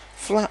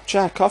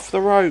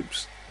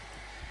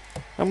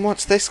 And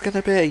what's this going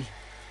to be?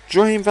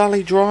 Dream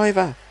Valley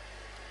Driver.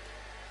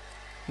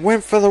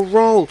 went for the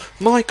roll.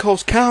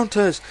 Michaels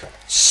counters.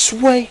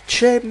 Sweet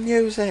chin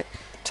music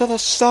to the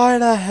side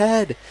of the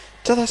head,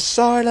 to the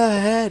side of the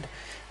head,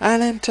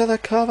 and into the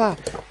cover.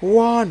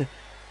 1,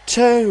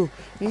 2,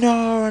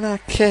 no, and a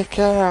kick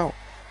out.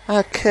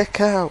 A kick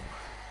out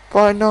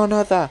by none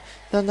other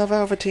than the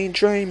Velveteen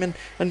Dream,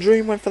 and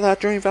Dream went for that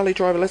Dream Valley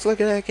Driver. Let's look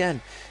at it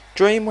again.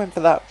 Dream went for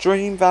that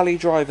Dream Valley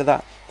Driver,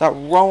 that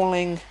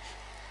rolling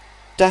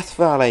Death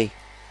Valley,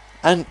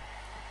 and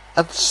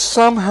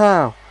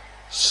somehow,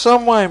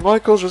 someway,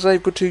 Michaels was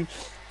able to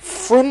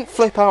front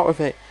flip out of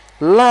it,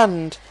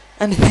 land,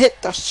 and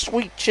hit the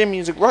sweet chin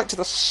music right to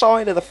the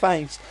side of the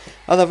face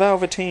of the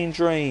Velveteen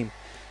Dream.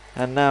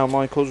 And now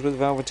Michaels with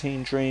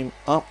Velveteen Dream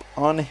up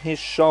on his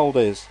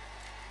shoulders,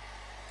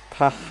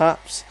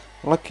 perhaps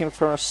looking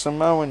for a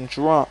Samoan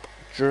drop.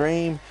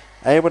 Dream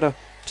able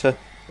to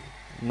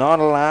not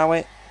allow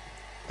it,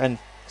 and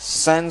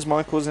sends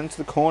Michaels into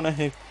the corner,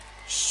 who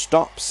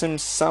stops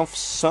himself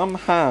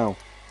somehow.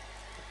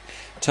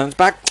 Turns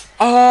back.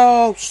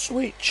 Oh,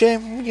 sweet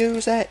chin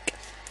music.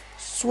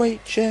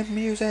 Sweet chin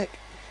music.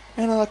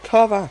 Into the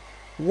cover.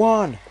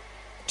 1,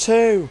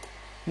 2.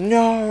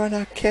 No, and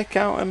a kick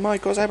out, and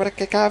Michaels able to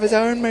kick out of his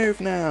own move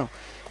now.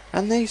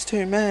 And these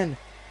two men,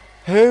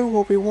 who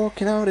will be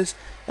walking out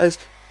as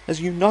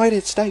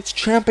United States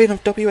Champion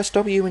of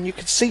WSW, and you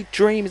can see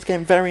Dream is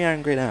getting very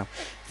angry now,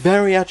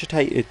 very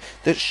agitated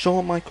that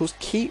Shawn Michaels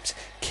keeps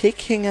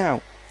kicking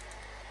out.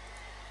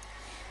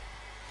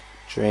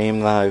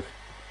 Dream, though,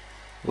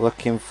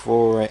 looking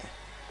for it.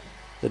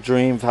 The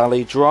Dream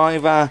Valley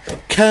Driver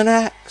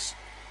connects.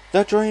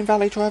 The Dream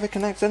Valley Driver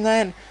connects, and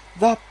then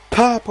the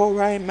Purple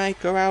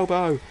Rainmaker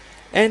elbow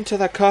into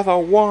the cover.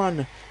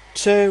 1,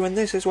 2, and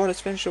this is what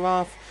it's finished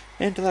off.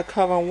 Into the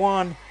cover.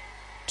 1,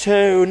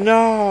 2,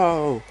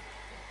 no!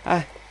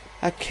 A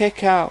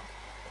kick out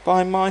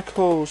by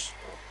Michaels,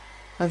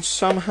 and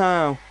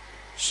somehow,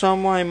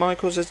 someway,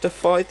 Michaels has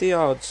defied the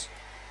odds.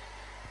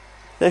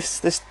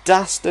 This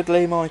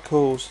dastardly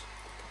Michaels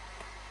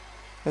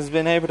has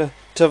been able to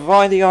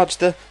defy the odds.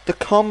 The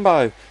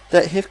combo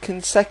that he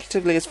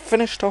consecutively has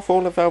finished off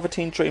all of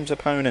Velveteen Dream's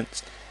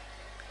opponents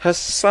has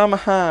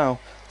somehow,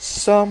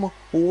 some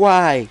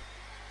way,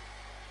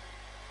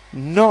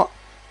 not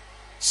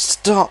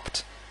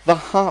stopped the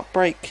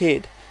Heartbreak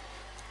Kid.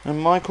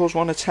 And Michaels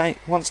wants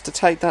to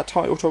take that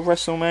title to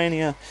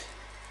WrestleMania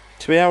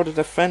to be able to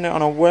defend it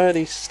on a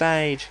worthy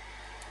stage.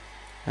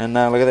 And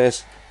now look at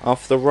this,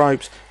 off the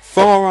ropes,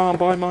 forearm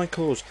by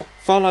Michaels,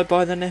 followed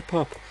by the nip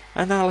up.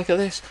 And now look at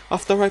this,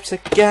 off the ropes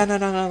again,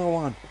 and another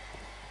one.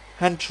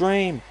 And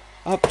Dream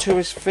up to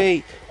his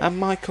feet, and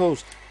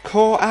Michaels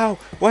caught out.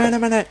 Wait a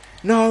minute,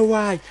 no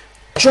way.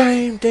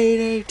 Dream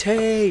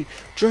DDT,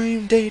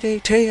 Dream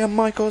DDT, and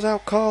Michaels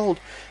out cold.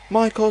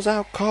 Michaels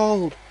out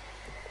cold.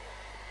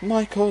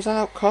 Michaels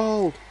out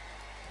cold.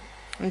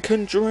 And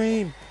can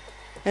Dream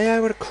be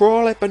able to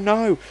crawl it? But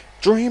no,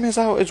 Dream is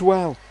out as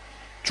well.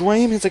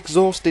 Dream is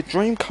exhausted.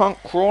 Dream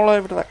can't crawl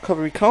over to that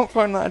cover. He can't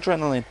find that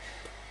adrenaline.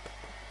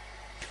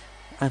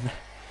 And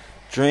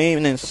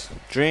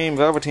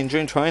Velveteen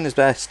Dream trying his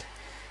best,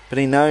 but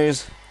he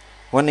knows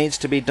what needs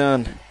to be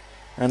done.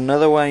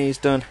 Another way he's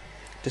done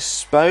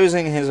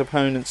disposing his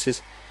opponents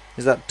is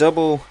that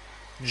double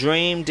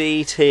Dream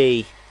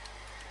DT.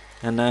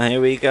 And now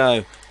here we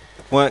go.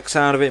 Works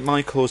out of it,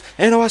 Michaels.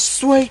 Into a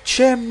sweet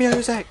chin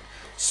music.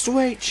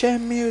 Sweet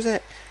chin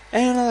music.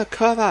 Into the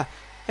cover.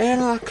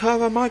 Into the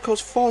cover.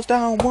 Michaels falls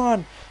down.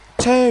 1,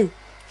 2,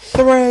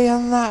 3,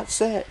 and that's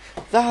it.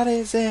 That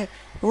is it.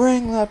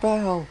 Ring the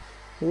bell.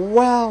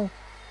 Well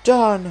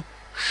done,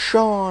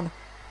 Shawn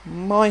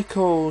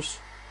Michaels.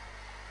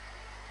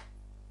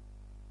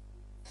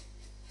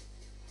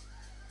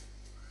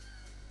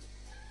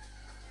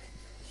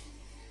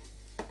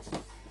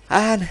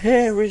 And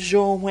here is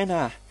your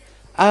winner,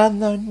 and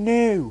the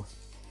new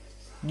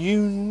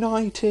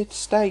United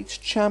States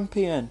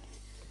Champion,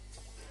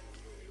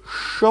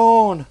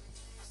 Shawn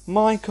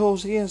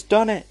Michaels. He has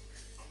done it.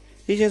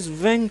 He has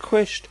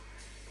vanquished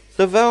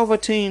the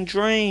Velveteen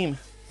Dream.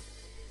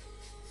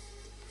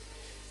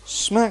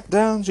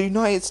 SmackDown's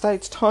United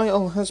States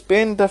title has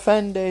been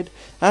defended,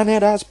 and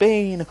it has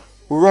been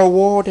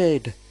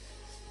rewarded.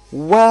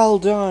 Well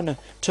done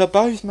to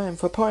both men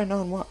for putting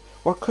on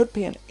what could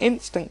be an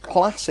instant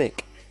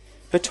classic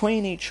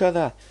between each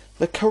other.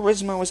 The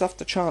charisma was off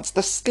the charts,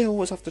 the skill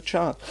was off the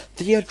charts,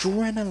 the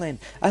adrenaline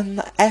and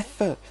the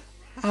effort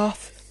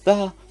off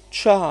the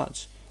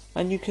charts.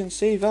 And you can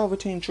see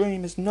Velveteen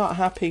Dream is not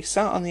happy,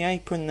 sat on the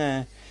apron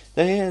there,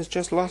 that he has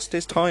just lost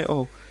his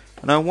title.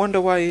 And I wonder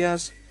what he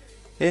has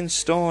in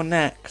store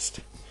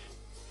next.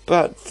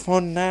 But for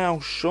now,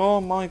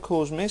 Shawn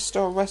Michaels,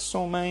 Mr.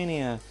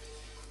 WrestleMania,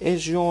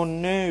 is your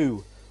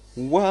new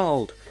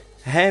World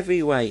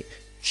Heavyweight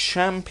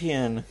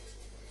Champion.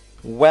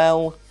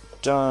 Well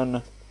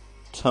done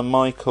to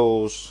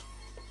Michaels,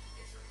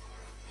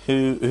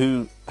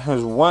 who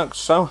has worked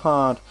so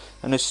hard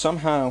and has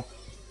somehow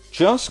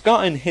just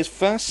gotten his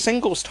first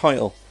singles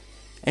title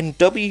in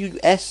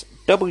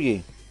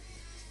WSW.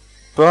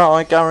 But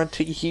I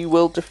guarantee he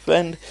will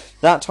defend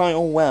that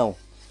title well.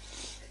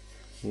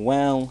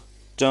 Well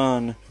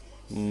done,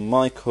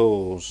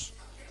 Michaels.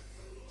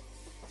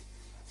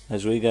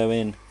 As we go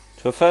in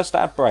to a first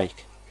ad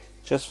break,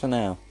 just for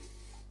now.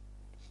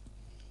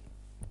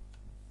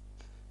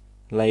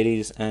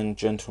 Ladies and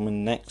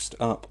gentlemen, next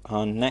up,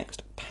 our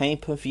next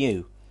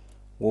pay-per-view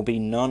will be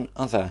none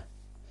other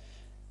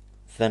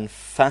than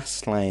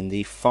Fastlane,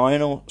 the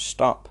final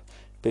stop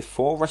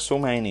before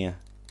WrestleMania.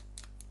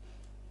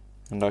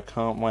 And I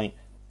can't wait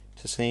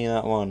to see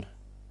that one.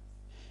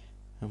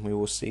 And we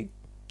will see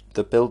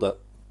the build-up.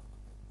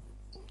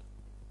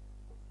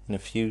 In a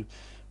few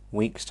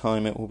weeks'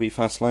 time it will be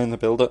Fastlane, the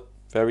build-up.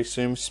 Very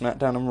soon,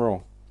 SmackDown and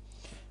Raw.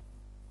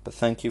 But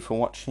thank you for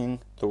watching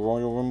the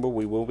Royal Rumble.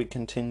 We will be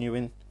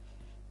continuing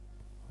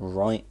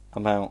right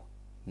about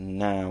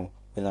now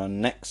with our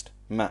next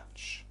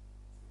match.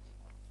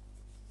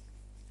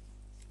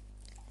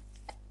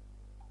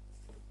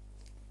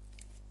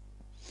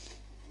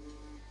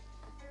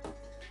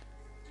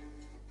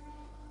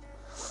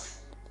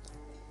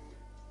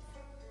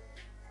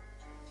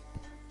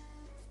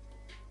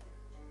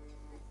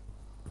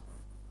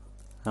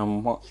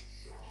 And what?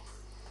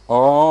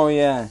 Oh,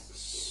 yes.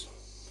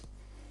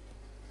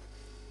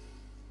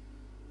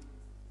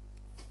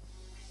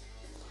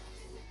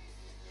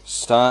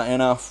 Starting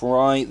off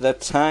right, the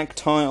tag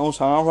titles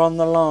are on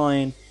the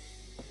line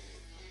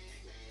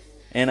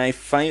in a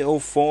fatal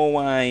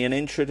four-way, and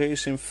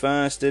introducing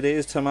first, it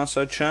is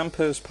Tommaso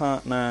Ciampa's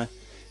partner,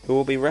 who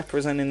will be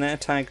representing their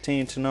tag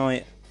team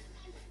tonight.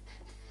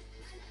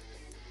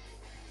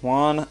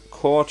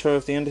 1/4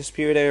 of the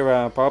Undisputed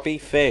Era, Bobby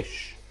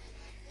Fish,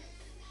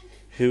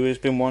 who has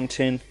been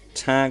wanting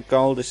tag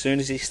gold as soon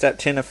as he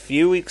stepped in a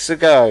few weeks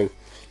ago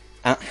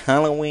at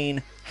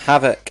Halloween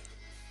Havoc,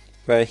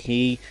 where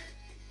he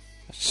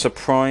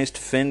surprised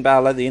Finn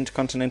Balor, the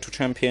Intercontinental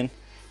Champion,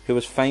 who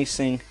was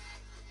facing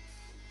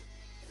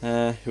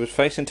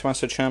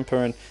Tommaso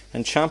Ciampa,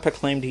 and Ciampa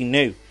claimed he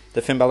knew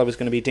that Finn Balor was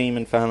going to be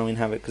Demon for Halloween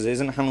Havoc, because it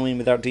isn't Halloween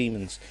without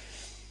demons.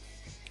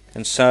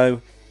 And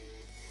so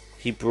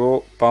he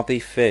brought Bobby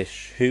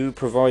Fish, who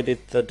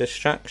provided the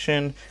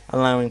distraction,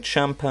 allowing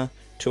Ciampa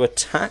to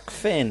attack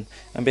Finn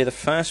and be the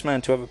first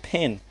man to ever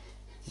pin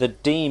the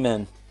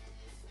Demon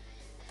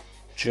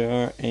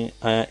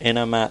in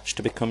a match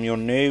to become your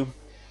new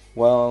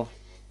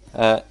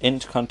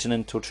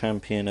Intercontinental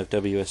Champion of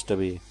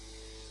WSW.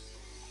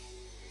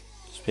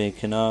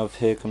 Speaking of,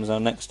 here comes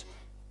our next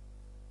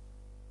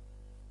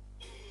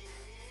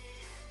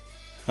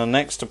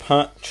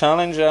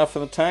challenger for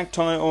the tag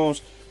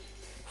titles.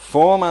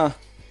 Former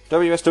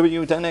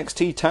WSW and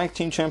NXT Tag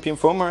Team Champion,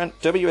 former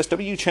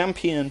WSW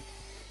Champion,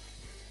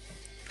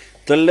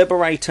 the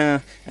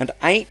Liberator, and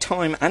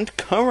 8-time and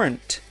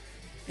current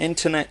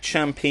Internet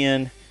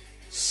Champion,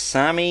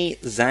 Sami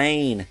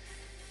Zayn,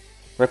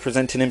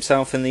 representing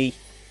himself in the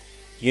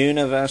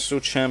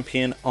Universal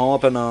Champion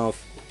Arbanov.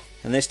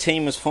 And this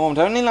team was formed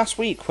only last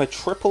week, where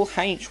Triple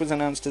H was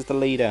announced as the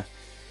leader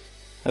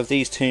of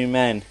these two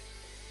men.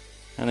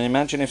 And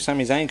imagine if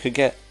Sami Zayn could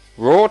get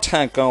Raw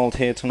Tag Gold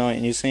here tonight,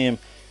 and you see him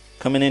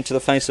coming into the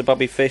face of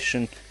Bobby Fish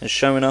and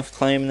showing off,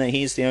 claiming that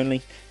he's the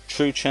only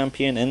true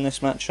champion in this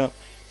matchup,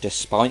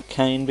 despite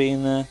Kane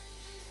being there.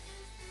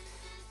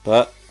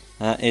 But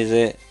that is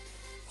it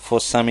for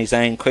Sami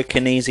Zayn. Quick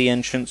and easy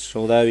entrance,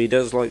 although he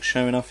does like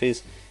showing off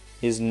his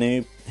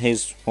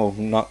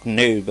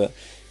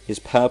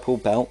purple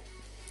belt.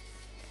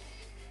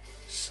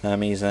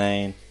 Sami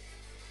Zayn,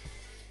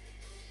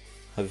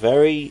 a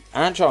very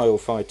agile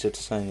fighter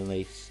to say the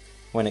least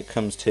when it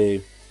comes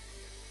to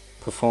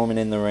performing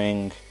in the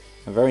ring,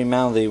 and very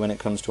mouthy when it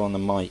comes to on the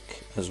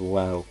mic as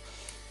well.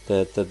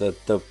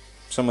 The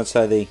some would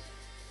say the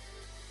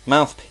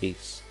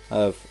mouthpiece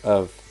of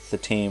the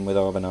team with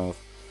Arbanov.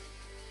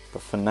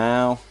 But for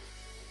now,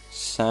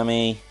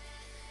 Sami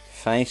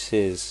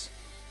faces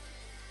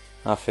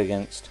off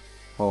against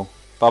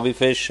Bobby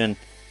Fish and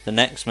the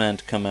next man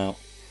to come out,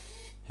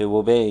 who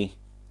will be,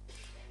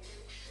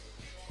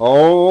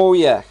 oh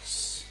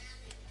yes,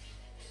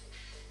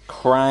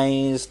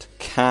 Crazed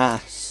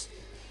Cass,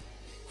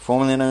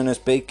 formerly known as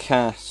Big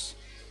Cass,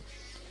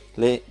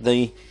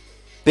 the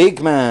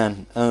big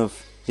man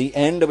of the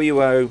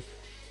NWO,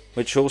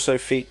 which also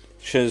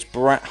features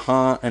Bret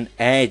Hart and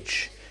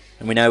Edge.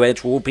 And we know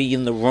Edge will be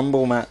in the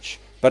Rumble match,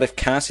 but if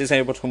Cass is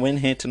able to win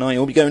here tonight,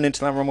 he'll be going into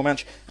that Rumble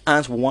match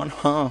as one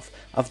half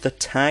of the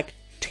Tag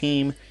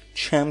Team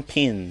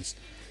Champions.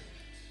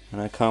 And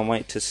I can't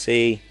wait to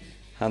see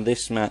how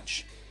this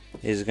match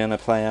is going to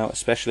play out,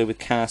 especially with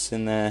Cass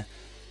in there.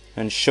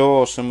 And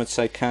sure, some would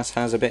say Cass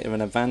has a bit of an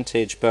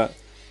advantage, but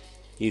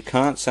you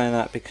can't say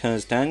that,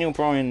 because Daniel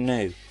Bryan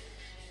knew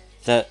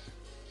that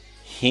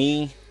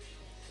he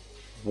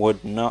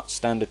would not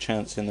stand a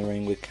chance in the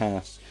ring with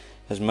Cass.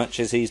 As much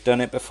as he's done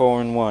it before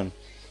and won,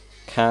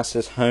 Cass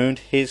has honed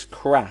his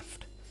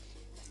craft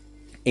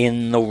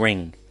in the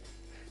ring.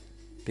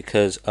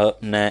 Because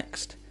up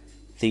next,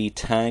 the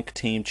Tag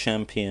Team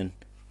Champion,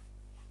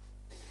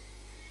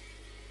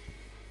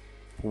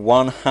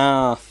 one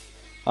half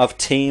of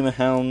Team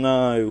Hell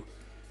No,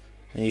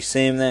 and you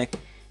see him there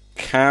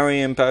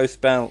carrying both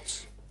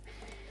belts,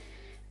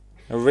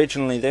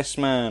 Originally, this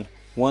man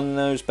won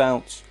those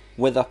belts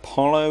with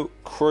Apollo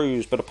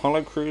Crews, but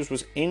Apollo Crews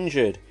was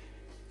injured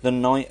the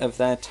night of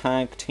their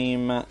tag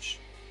team match.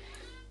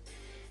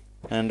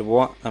 And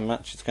what a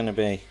match it's going to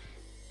be.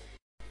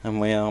 And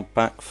we are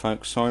back,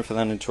 folks. Sorry for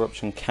that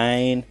interruption.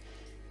 Kane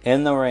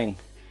in the ring.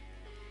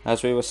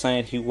 As we were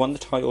saying, he won the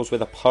titles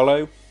with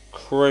Apollo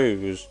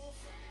Crews.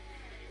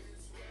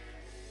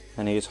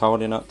 And he's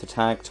holding up the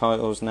tag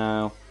titles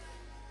now.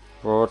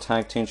 Raw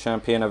Tag Team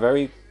Champion. A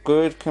very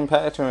good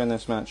competitor in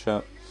this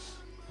matchup.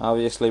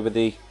 Obviously with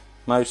the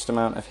most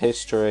amount of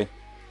history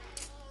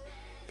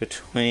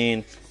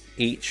between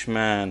each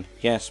man.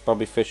 Yes,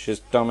 Bobby Fish has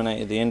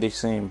dominated the indie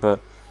scene,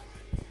 but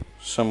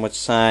some would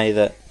say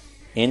that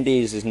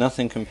indies is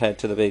nothing compared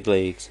to the big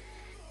leagues.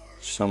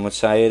 Some would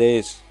say it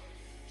is.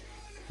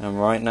 And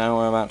right now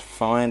we're about to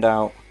find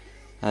out.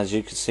 As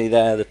you can see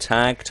there, the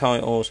tag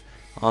titles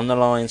on the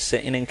line,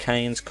 sitting in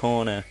Kane's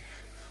corner.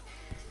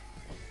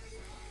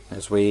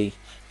 As we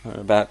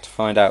are about to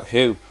find out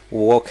who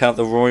will walk out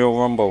the Royal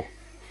Rumble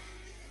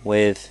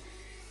with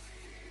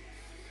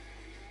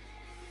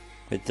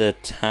the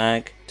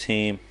tag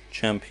team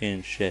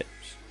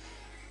championships.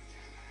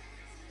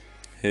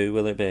 Who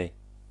will it be?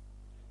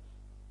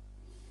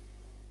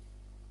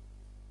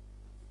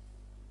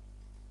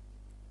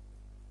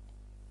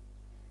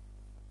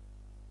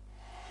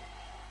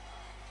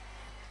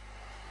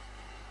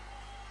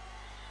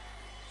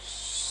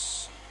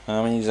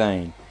 Sami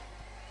Zayn,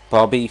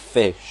 Bobby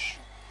Fish,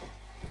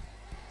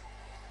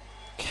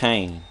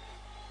 Kane,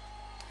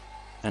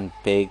 and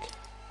Big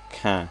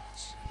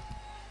Cass.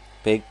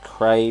 Big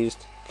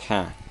crazed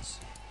Cass.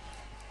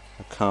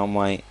 I can't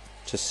wait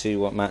to see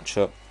what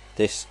matchup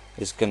this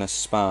is going to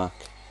spark.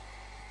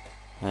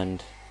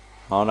 And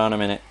hold on a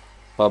minute.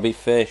 Bobby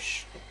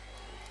Fish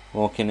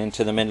walking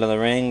into the middle of the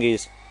ring.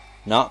 He's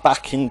not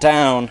backing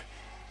down.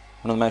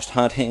 One of the most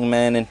hard-hitting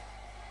men in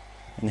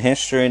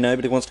history.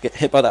 Nobody wants to get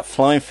hit by that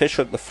flying fish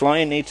hook, the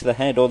flying knee to the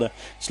head, or the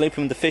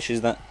sleeping with the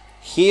fishes, that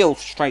heel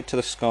straight to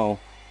the skull,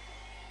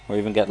 or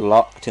even get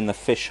locked in the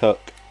fish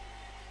hook.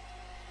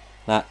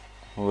 That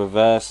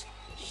reverse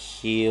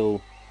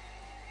heel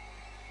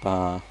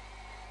bar.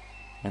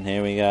 And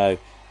here we go.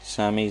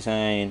 Sami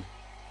Zayn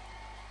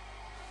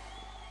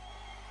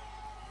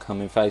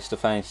coming face to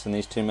face, and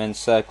these two men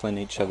circling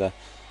each other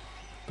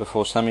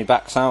before Sami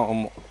backs out.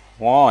 And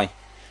why?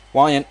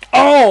 And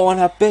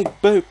a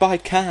big boot by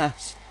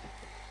Cass.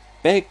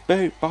 Big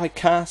boot by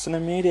Cass, and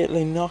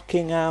immediately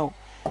knocking out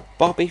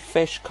Bobby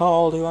Fish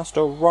cold, who has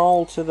to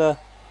roll to the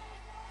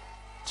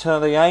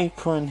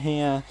apron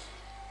here.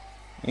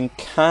 And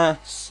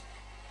Cass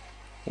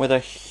with a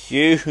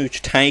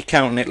huge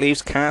takeout, and it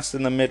leaves Cass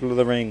in the middle of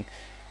the ring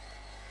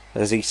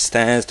as he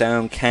stares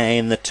down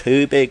Kane. The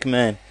two big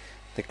men,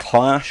 the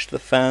clash the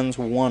fans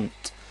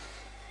want,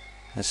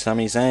 as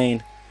Sami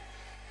Zayn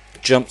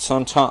jumps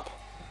on top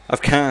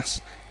of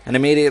Cass, and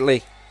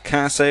immediately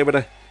Cass able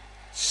to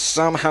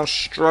somehow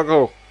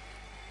struggle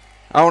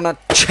on a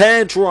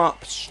chair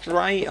drop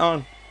straight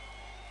on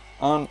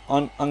Sami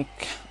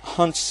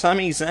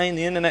Zayn,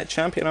 the internet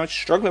champion. I was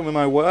struggling with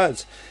my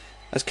words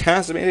as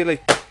Cass immediately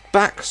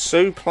back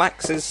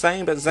suplexes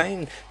Zayn, but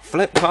Zayn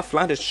flipped off,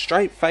 landed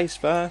straight face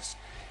first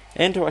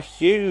into a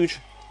huge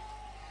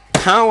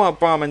power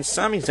bomb, and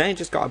Sami Zayn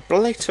just got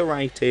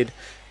obliterated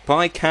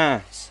by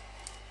Cass.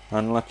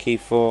 Unlucky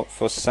for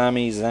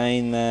Sami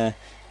Zayn there,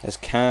 as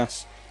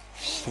Cass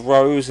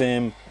throws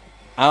him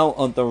out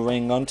of the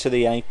ring onto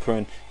the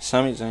apron.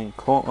 Sami Zayn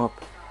caught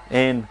up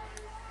in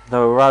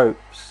the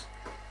ropes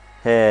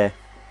here.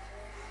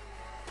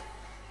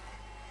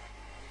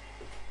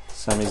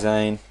 Sami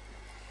Zayn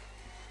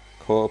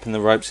caught up in the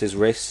ropes, his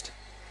wrist,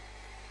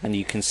 and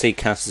you can see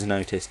Cass has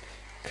noticed.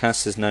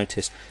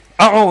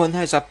 Oh, and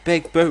there's a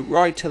big boot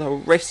right to the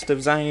wrist of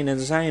Zayn, and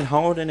Zayn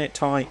holding it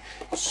tight,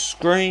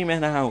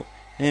 screaming out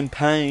in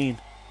pain,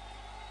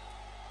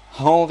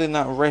 holding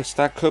that wrist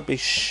that could be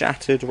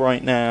shattered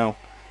right now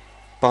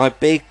by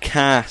Big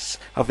Cass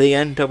of the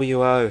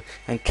NWO.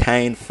 And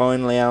Kane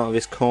finally out of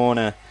his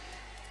corner.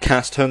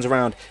 Cass turns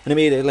around and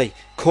immediately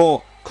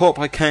caught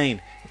by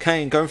Kane.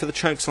 Kane going for the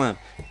chokeslam.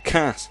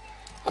 Cass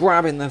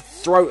grabbing the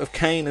throat of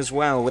Kane as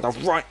well with a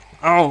right.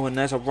 Oh, and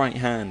there's a right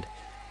hand.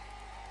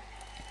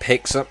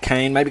 Picks up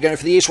Kane, maybe going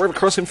for the East River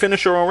Crossing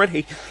finisher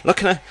already.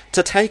 Looking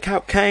to take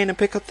out Kane and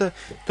pick up the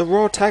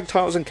Raw Tag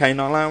titles, and Kane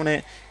not allowing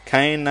it.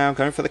 Kane now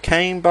going for the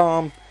Kane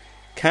Bomb.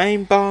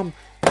 Kane Bomb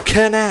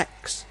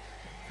connects.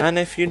 And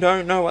if you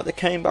don't know what the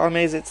Kane Bomb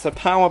is, it's a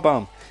power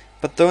bomb.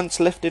 But once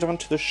lifted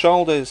onto the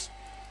shoulders,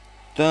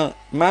 the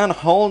man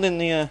holding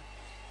the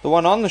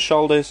one on the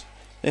shoulders,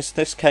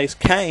 this case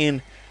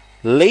Kane,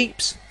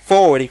 leaps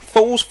forward. He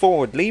falls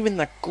forward, leaving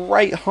the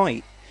great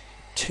height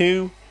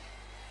to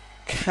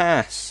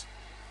Cass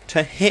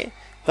to hit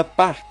the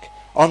back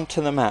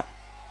onto the mat.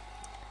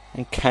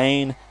 And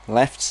Kane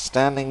left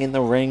standing in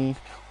the ring,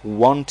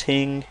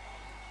 wanting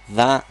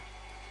that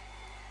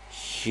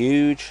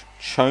huge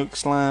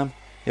chokeslam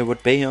it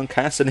would be on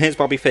Cass. And here's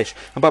Bobby Fish,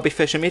 and Bobby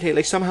Fish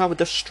immediately somehow with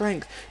the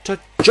strength to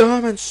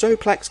German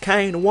suplex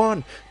Kane.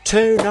 1,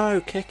 2,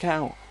 no, kick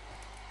out.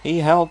 He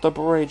held the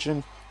bridge,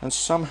 and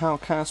somehow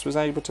Cass was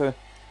able to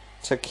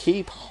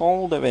keep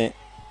hold of it.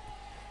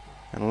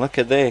 And look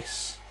at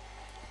this.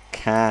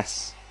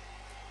 Cass.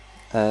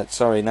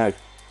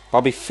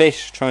 Bobby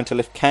Fish trying to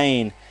lift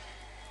Kane.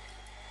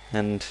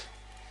 And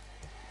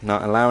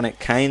not allowing it.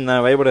 Kane,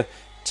 though, able to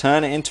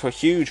turn it into a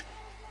huge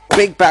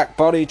big back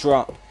body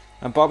drop.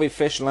 And Bobby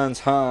Fish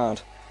lands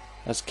hard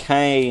as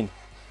Kane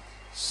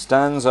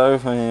stands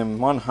over him.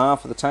 One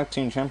half of the tag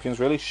team champions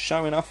really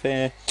showing off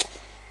here.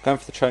 Going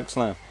for the choke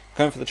slam.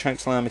 Going for the choke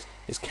slam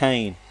is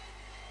Kane.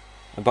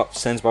 And Bob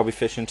sends Bobby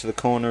Fish into the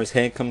corner as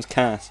here comes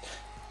Cass.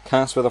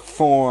 Cass with a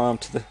forearm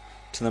to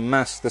the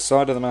mask, the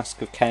side of the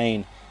mask of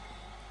Kane.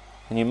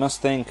 And you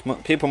must think,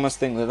 people must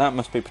think that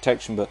must be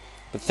protection, but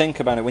think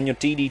about it. When you're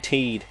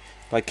DDT'd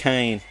by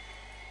Kane,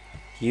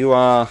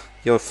 you're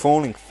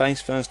falling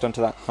face first onto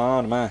that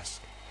hard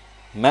mask,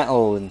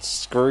 metal and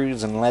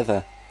screws and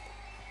leather.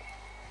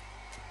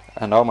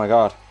 And oh my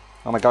god,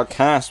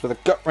 Cass with a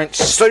gut wrench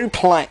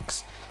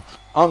suplex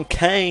on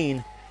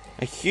Kane,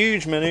 a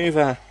huge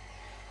maneuver,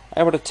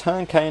 able to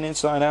turn Kane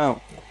inside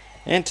out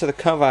into the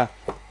cover.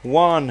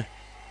 1,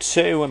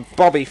 2, and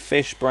Bobby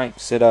Fish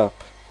breaks it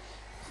up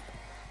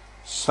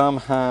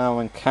somehow,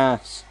 and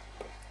Cass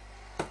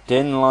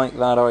didn't like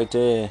that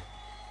idea.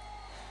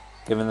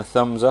 Giving the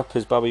thumbs up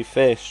is Bobby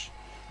Fish.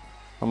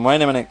 And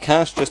wait a minute,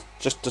 Cass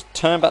just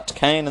turn back to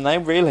Kane, and they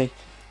really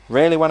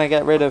want to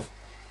get rid of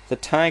the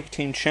tag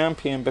team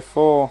champion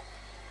before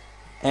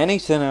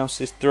anything else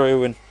is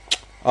through. And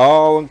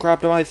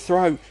grabbed by the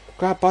throat.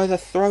 Grabbed by the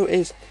throat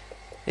is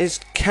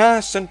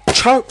Cass, and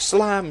choke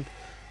slam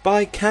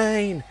by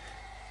Kane.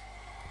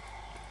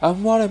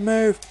 And what a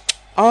move.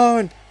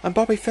 And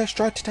Bobby Fish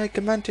tried to take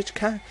advantage.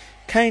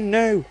 Kane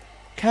knew.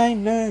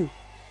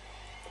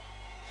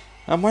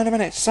 And wait a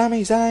minute,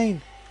 Sami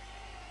Zayn.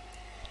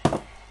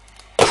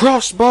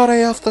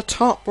 Crossbody off the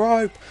top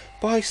rope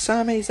by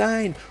Sami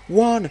Zayn.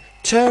 1,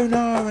 2,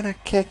 no, and a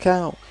kick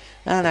out.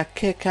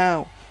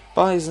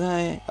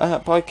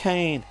 By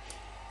Kane.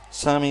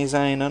 Sami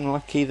Zayn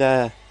unlucky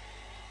there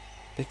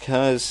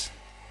because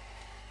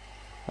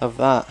of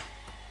that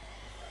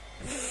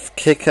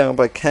kick out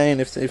by Kane.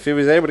 If he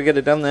was able to get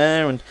it done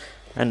there,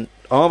 and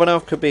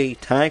Arbanov could be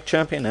tag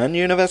champion and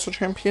universal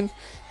champion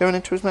going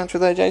into his match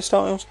with AJ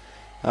Styles,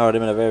 that would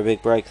have been a very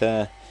big break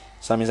there.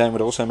 Sami Zayn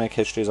would also make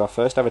history as our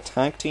first ever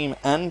tag team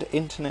and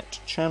internet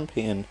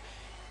champion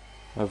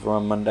over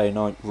on Monday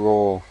Night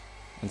Raw.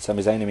 And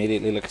Sami Zayn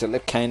immediately looked to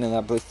lift Kane in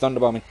that blue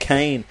thunderbomb, and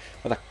Kane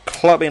with a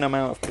clubbing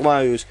amount of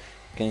blows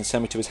getting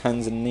Sami to his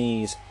hands and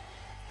knees.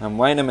 And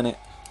wait a minute,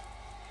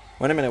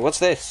 what's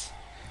this?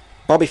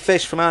 Bobby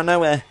Fish from out of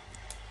nowhere.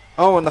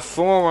 And the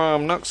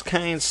forearm knocks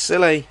Kane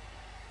silly.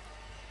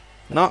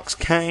 And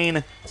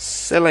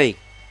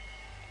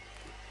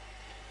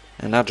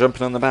now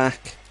jumping on the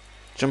back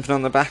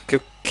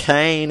of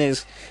Kane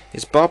is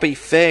Bobby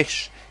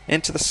Fish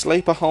into the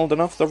sleeper hold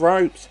and off the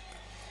ropes.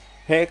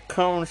 Here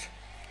comes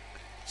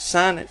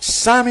Sami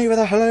with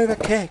a helluva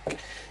kick,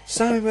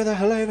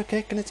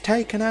 and it's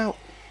taken out.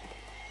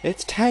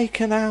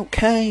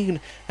 Kane,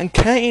 and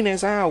Kane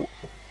is out.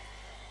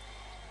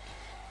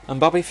 And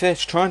Bobby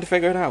Fish trying to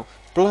figure it out.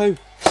 Blue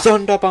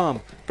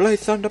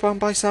thunderbomb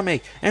by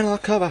Sami in the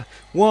cover.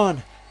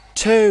 1,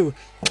 2.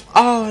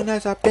 And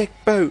there's a big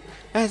boot.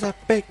 By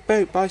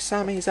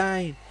Sami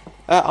Zayn.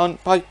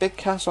 By Big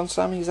Cass on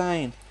Sami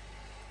Zayn.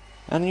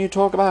 And you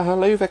talk about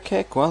helluva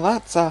kick. Well,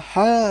 that's a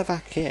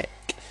helluva kick.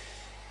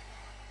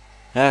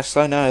 Yes,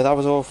 I know, that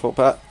was awful,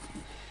 but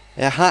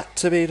it had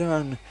to be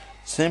done.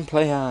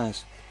 Simply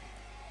as.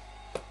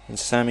 And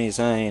Sami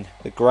Zayn,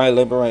 the Grey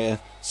Liberator,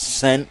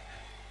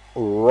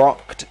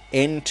 rocked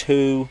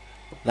into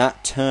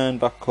that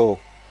turnbuckle.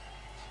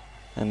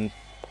 And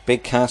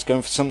Big Cass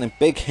going for something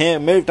big here,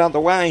 moved out the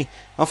way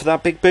off of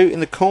that big boot in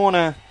the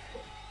corner.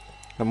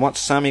 And what's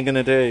Sami going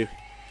to do?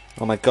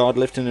 Oh my god,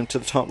 lifting him to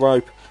the top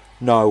rope.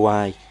 No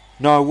way,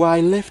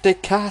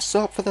 lifted Cass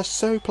up for the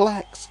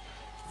suplex.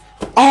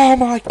 Oh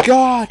my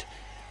god!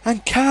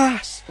 And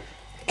Cass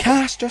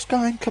just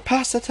got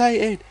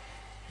incapacitated,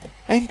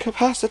 and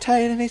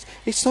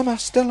he's somehow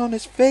still on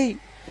his feet,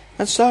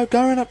 and so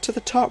going up to the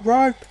top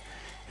rope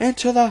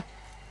into the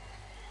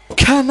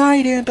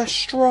Canadian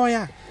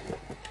Destroyer,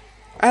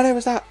 and it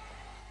was that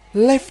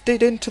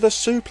lifted into the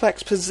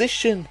suplex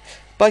position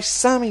by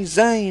Sami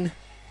Zayn,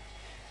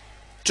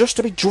 just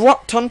to be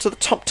dropped onto the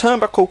top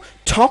turnbuckle,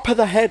 top of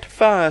the head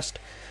first,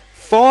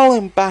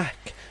 falling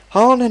back,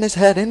 holding his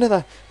head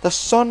into the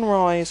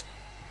sunrise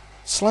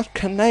 /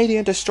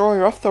 Canadian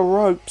Destroyer off the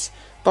ropes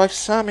by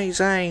Sami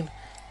Zayn.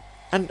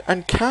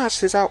 And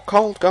Cass is out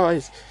cold,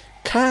 guys.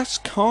 Cass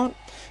can't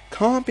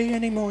be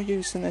any more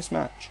use in this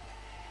match.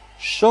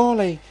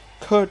 Surely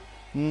could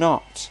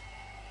not.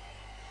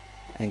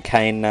 And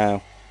Kane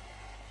now.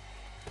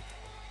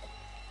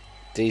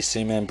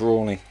 DC men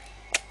brawling.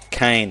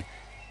 Kane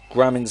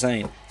grabbing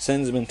Zayn,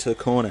 sends him into the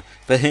corner.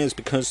 But here's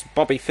because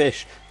Bobby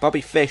Fish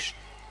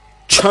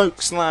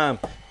choke slam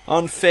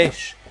on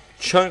Fish.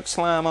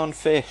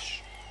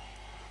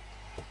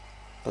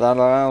 But that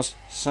allows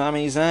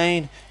Sami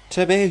Zayn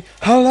to be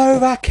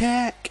Helova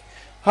kick,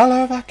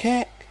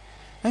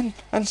 and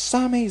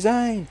Sami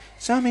Zayn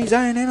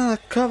into the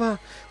cover.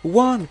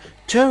 1,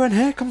 2, and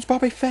here comes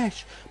Bobby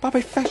Fish.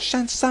 Bobby Fish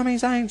and Sami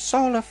Zayn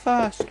solo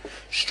first,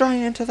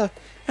 straight into the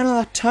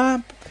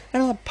turn,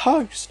 into the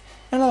post,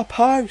 and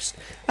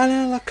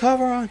into the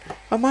cover on.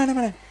 And wait a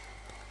minute,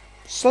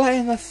 slit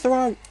in the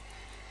throat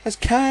as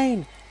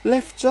Kane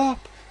lifts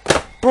up,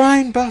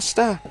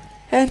 brainbuster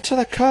into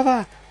the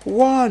cover.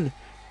 1,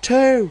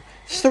 2,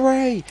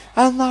 3,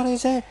 and that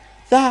is it.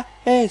 That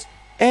is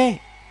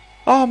it.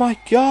 Oh my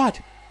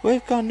God,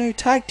 we've got new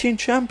tag team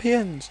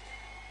champions.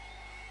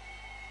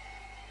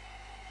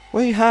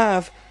 We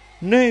have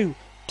new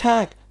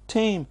tag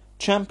team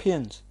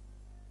champions.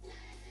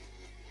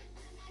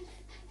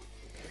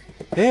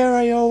 Here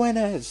are your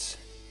winners.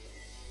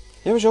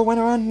 Here is your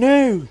winner and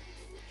new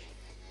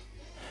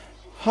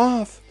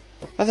half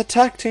of the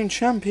tag team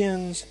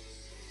champions,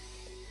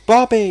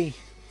 Bobby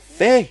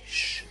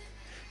Fish.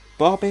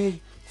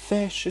 Bobby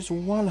Fish is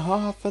one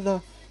half of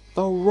the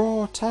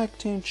Raw tag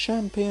team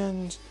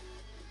champions.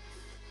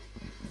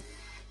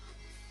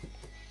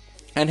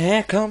 And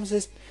here comes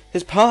his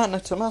partner,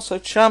 Tommaso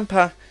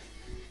Ciampa.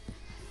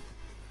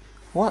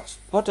 What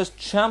does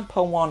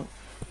Ciampa want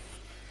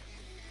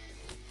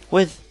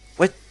with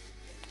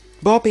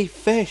Bobby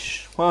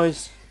Fish? Well,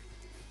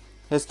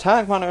 his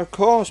tag winner, of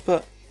course,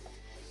 but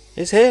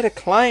he's here to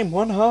claim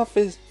one half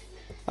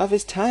of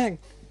his tag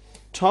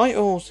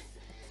titles.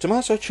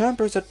 Tommaso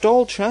Ciampa is a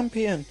dual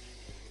champion,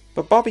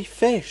 but Bobby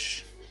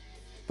Fish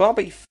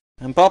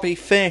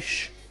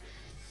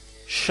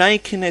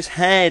shaking his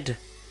head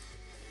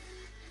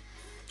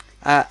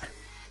at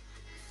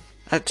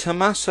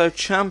Tommaso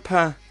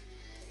Ciampa.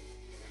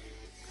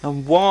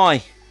 And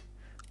why?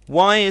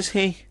 Why is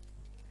he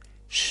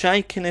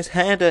shaking his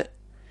head at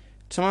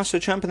Tommaso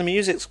Ciampa? The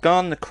music's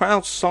gone, the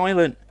crowd's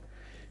silent.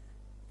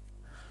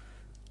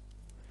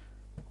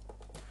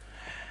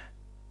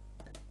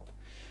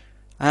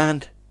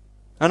 And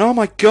oh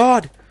my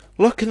God,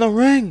 look in the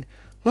ring.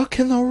 Look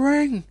in the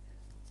ring.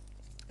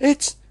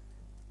 It's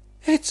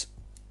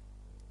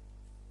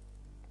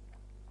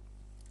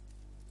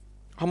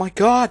oh my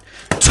God,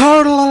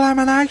 total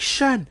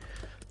elimination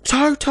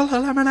to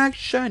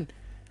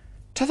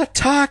the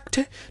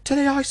to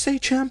the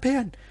IC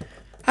champion.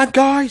 And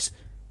guys,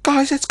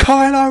 it's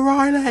Kyle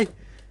O'Reilly.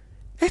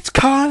 It's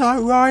Kyle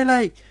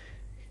O'Reilly.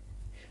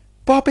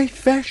 Bobby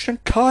Fish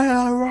and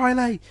Kyle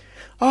O'Reilly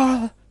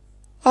are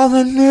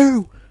the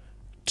new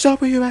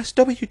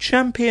WSW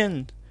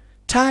champions,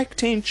 tag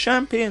team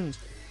champions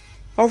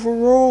of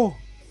Raw.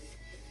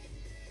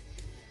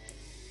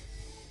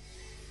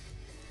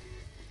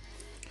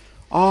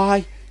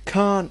 I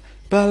can't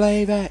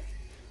believe it.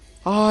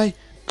 I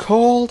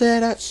called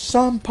it at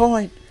some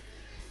point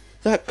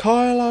that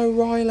Kyle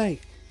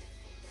O'Reilly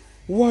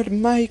would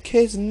make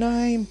his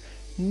name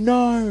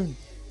known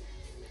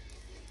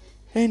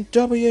in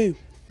WSW,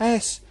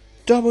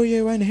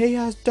 and he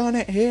has done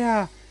it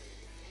here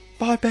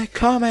by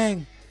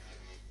becoming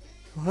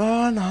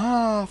one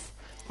half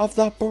of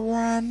the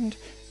brand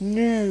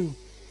new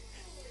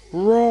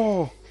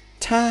Raw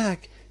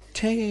Tag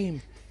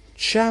Team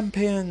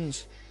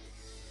Champions.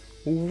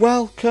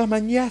 Welcome,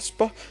 and yes,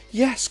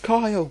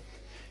 Kyle,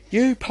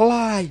 you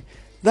play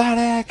that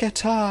air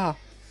guitar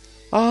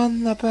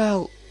on the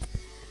belt.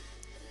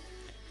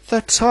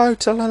 The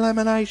total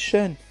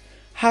elimination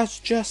has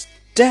just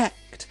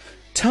decked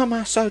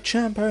Tommaso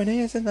Ciampa, and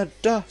he is in the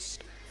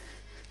dust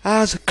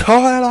as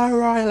Kyle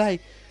O'Reilly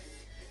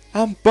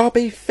and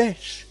Bobby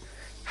Fish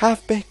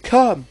have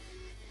become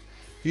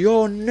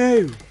your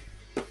new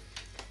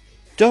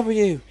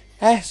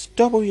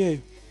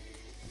WSW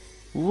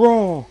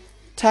Raw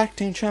Tag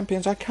Team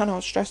Champions. I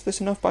cannot stress this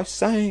enough by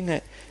saying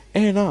it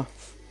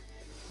enough.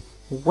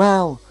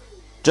 Well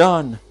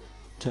done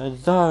to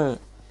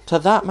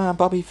that man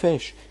Bobby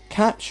Fish,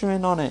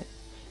 capturing on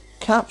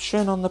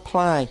the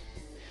play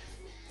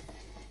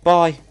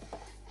by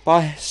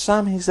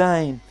Sami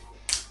Zayn.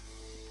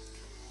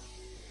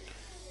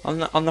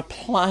 On the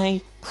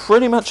play,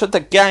 pretty much at the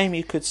game,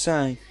 you could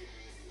say,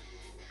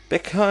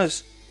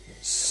 because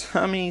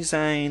Sami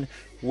Zayn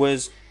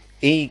was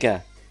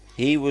eager,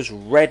 he was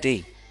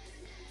ready,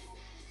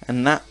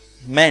 and that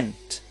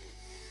meant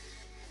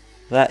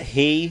that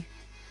he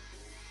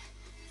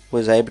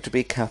was able to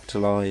be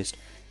capitalised.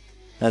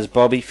 As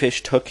Bobby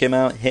Fish took him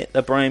out, hit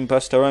the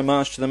brainbuster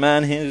homage to the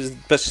man who's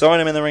beside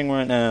him in the ring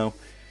right now,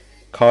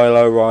 Kyle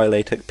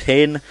O'Reilly, to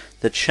pin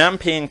the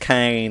champion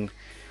Kane.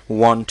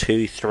 1,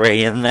 2,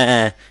 3, and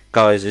there,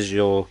 guys, is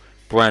your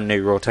brand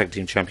new Raw Tag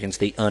Team Champions,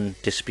 the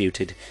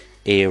Undisputed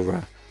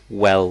Era.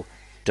 Well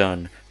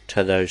done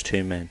to those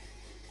two men.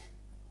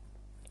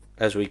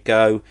 As we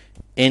go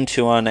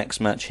into our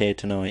next match here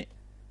tonight,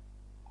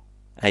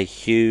 a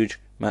huge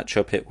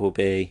matchup it will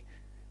be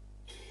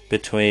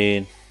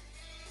between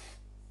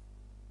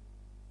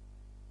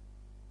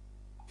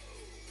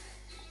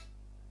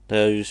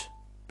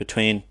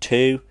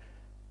two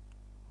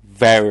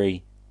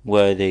very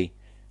worthy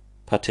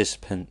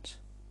participants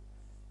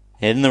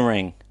in the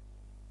ring.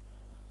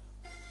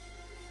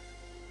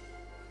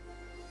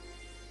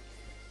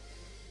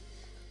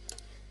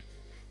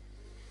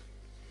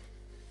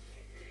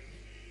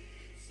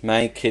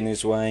 making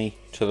his way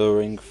to the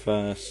ring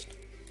first.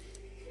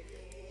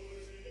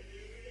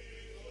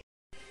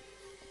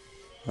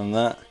 And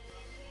that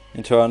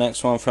into our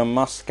next one from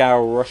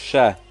Moscow,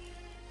 Russia.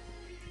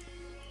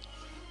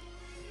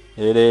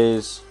 It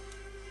is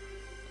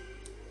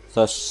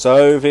the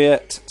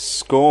Soviet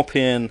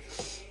Scorpion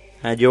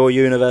and your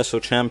Universal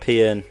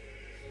Champion.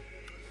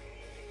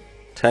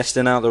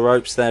 Testing out the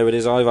ropes there, it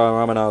is Ivar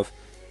Romanov,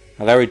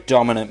 a very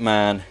dominant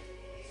man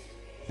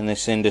in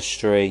this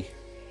industry.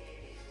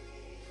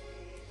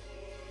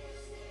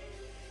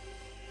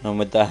 And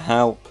with the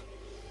help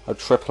of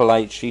Triple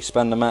H, he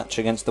spent a match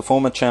against the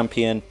former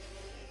champion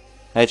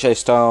AJ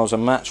Styles, a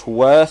match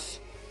worth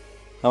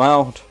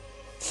around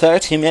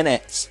 30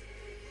 minutes.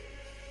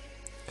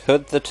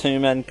 Could the two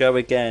men go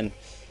again?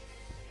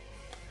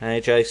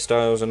 AJ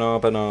Styles and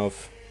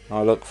Arbanov.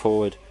 I look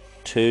forward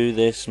to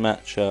this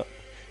matchup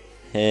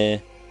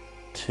here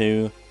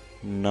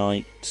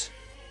tonight.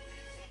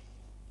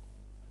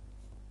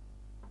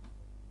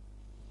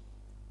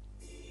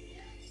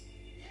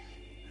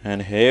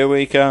 And here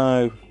we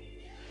go.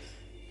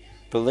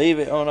 Believe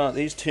it or not,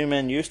 these two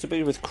men used to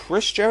be with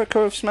Chris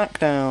Jericho of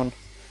SmackDown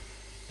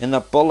in the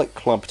Bullet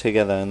Club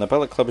together. And the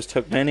Bullet Club has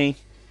took many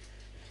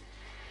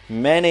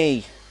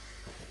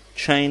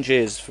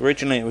changes.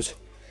 Originally it was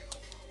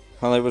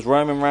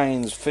Roman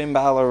Reigns, Finn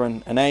Balor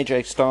and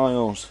AJ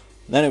Styles.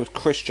 Then it was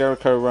Chris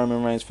Jericho,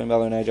 Roman Reigns, Finn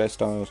Balor and AJ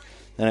Styles.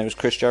 Then it was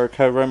Chris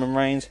Jericho, Roman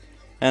Reigns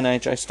and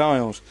AJ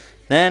Styles.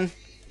 Then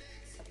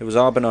it was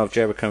Arbanov,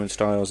 Jericho and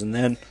Styles. And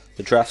then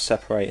the draft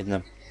separated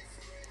them.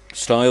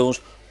 Styles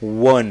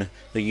won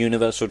the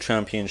Universal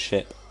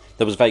Championship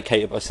that was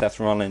vacated by Seth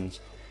Rollins.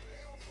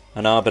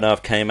 And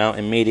Arbanov came out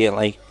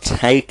immediately,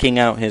 taking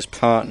out his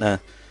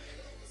partner,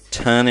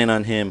 turning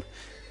on him.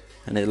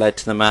 And it led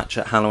to the match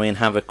at Halloween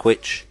Havoc,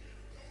 which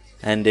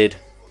ended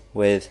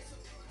with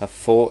a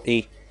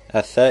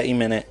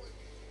 30-minute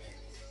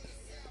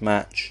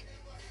match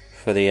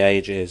for the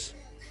ages.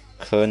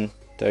 Couldn't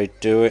they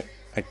do it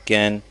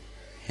again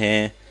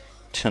here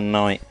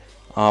tonight?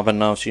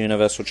 Arbanov's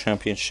Universal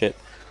Championship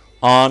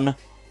on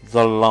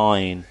the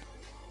line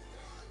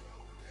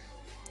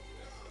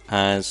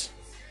as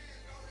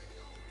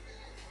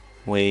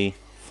we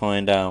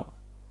find out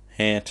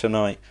here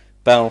tonight.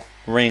 Bell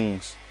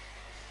rings.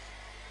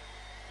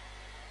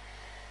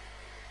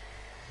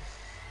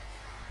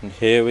 And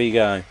here we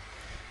go.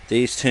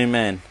 These two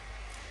men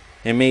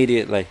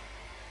immediately.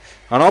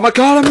 And oh my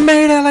god,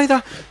 immediately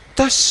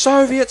the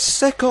Soviet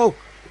sickle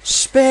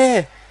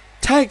spear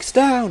takes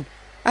down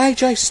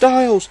AJ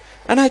Styles.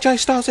 And AJ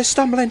Styles is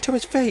stumbling to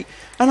his feet.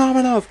 And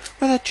Armanov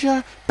with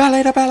a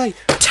belly to belly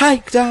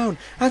takedown.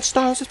 And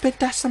Styles has been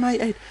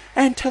decimated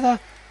into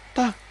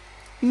the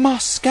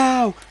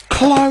Moscow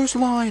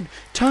clothesline.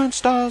 Turn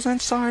Styles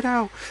inside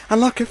out.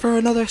 And looking for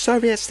another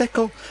Soviet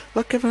sickle.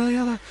 Looking for the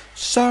other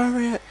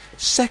Soviet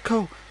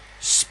sickle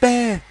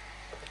spear.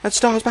 And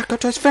Styles back up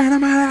to his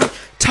phenomenal.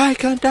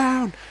 Taken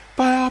down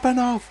by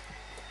Arbanov.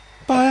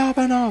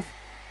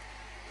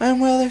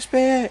 And will this be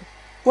it?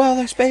 Will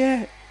this be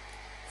it?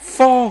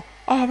 For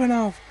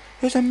Arbanov,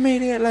 who's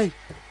immediately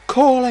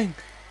calling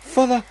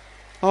for the...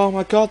 Oh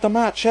my god, the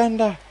match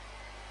ender.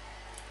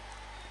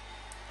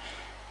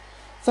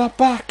 The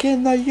back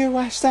in the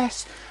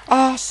USS.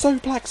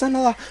 Suplex,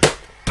 another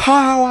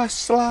power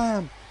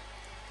slam.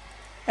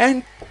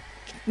 And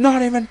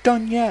not even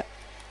done yet.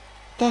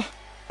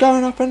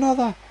 Going up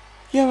another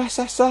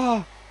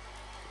USSR.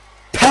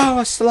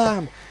 Power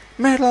slam.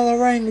 Middle of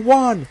the ring.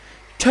 1,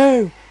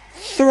 2,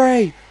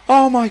 3.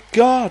 Oh my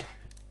god.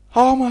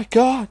 Oh my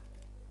god.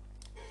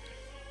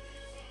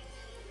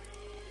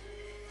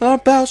 The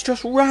bells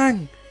just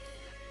rang.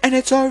 And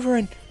it's over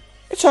in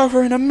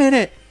a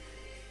minute.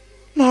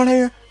 Not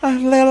even a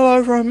little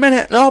over a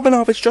minute. And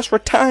Arbanov has just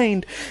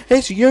retained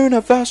his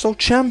Universal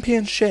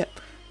Championship.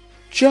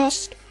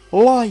 Just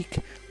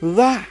like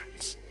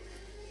that.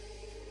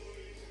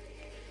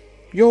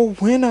 Your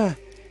winner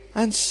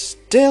and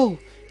still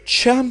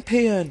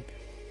champion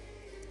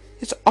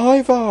is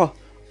Ivar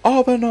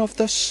Arbanov.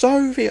 The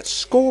Soviet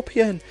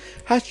Scorpion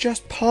has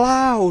just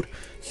ploughed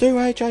through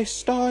AJ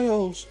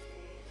Styles.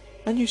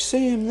 And you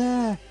see him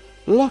there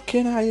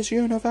looking at his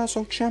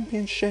Universal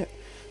Championship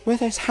with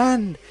his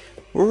hand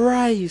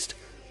raised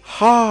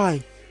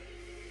high.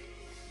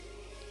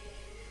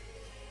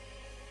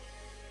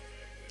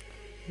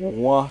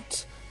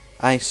 What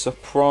a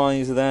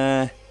surprise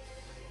there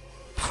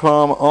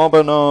from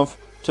Arbanov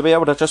to be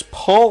able to just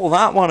pull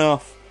that one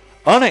off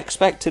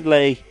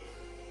unexpectedly.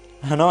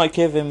 And I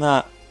give him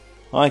that.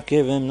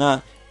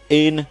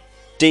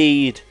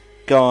 Indeed,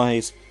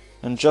 guys.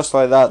 And just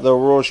like that, the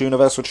Raw's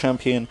Universal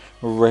Champion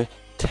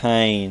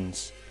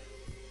retains.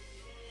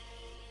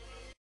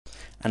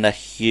 And a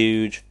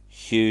huge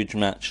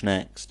match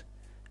next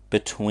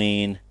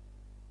between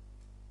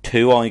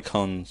two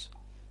icons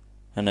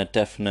and a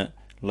definite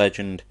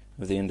legend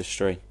of the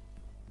industry.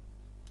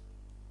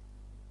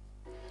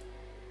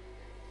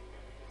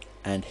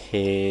 And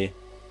here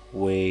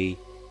we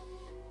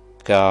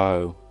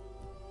go.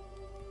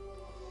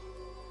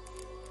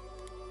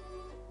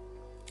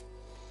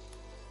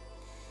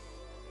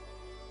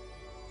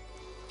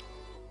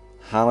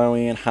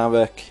 Halloween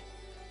Havoc,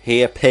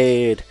 he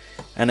appeared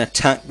and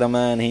attacked the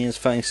man he is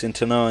facing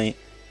tonight.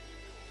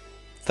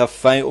 The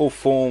fatal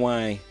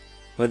 4-way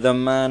with the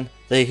man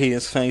that he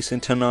is facing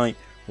tonight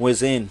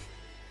was in.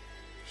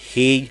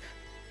 He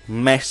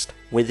messed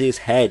with his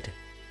head.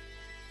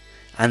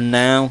 And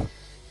now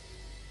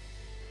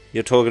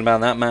you're talking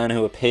about that man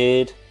who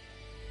appeared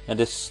and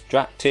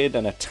distracted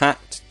and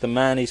attacked the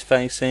man he's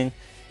facing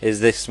is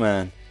this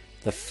man,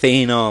 the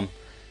Phenom,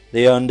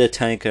 The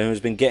Undertaker, who's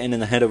been getting in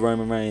the head of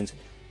Roman Reigns.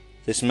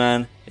 This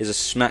man is a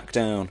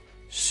SmackDown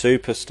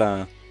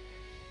superstar.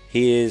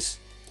 He is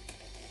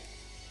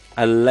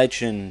a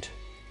legend.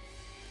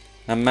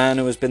 A man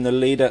who has been the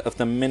leader of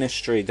the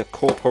ministry, the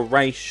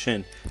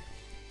corporation,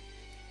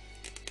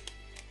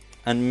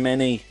 and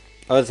many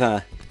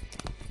other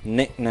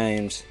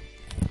nicknames.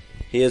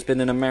 He has been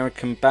an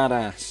American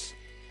badass.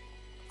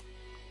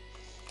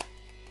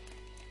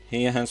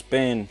 He has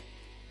been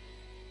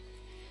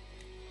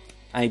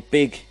a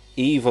big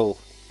evil.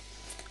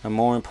 And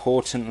more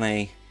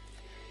importantly,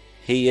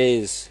 he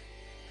is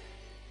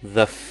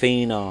the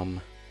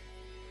Phenom.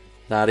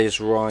 That is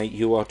right,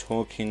 you are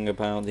talking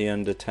about The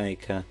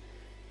Undertaker.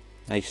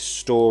 A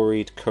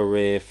storied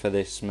career for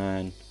this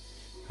man,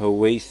 who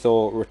we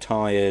thought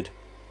retired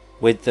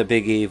with the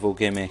big evil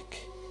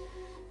gimmick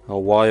a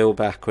while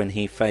back when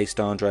he faced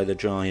Andre the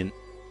Giant.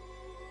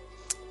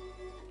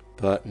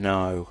 But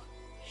no,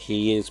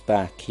 he is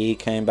back. He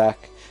came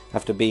back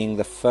after being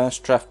the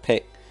first draft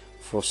pick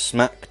for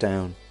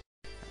SmackDown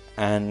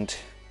and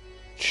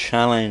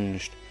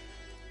challenged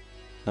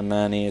the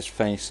man he is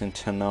facing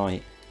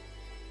tonight.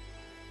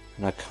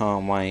 And I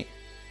can't wait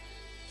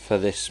for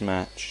this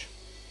match.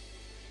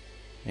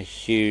 A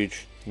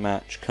huge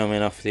match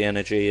coming off the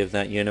energy of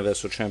that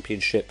Universal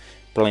Championship.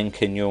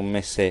 Blink and you'll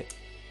miss it.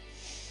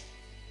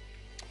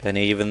 And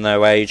even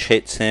though age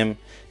hits him,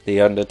 The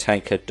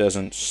Undertaker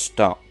doesn't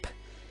stop.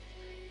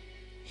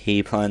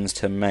 He plans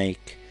to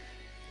make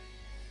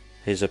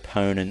his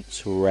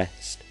opponents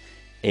rest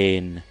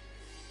in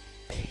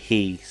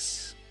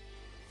peace.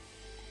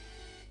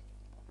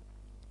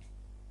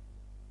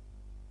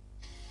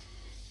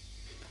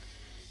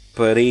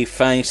 But he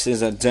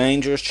faces a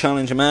dangerous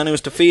challenger, man who has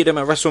defeated him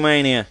at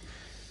WrestleMania.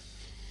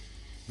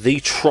 The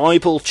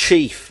Tribal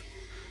Chief,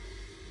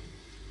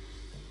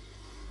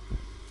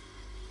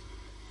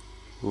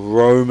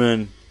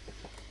 Roman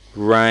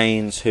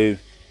Reigns, who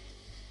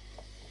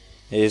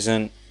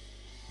isn't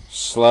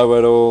slow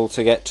at all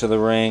to get to the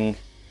ring.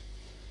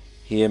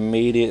 He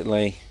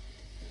immediately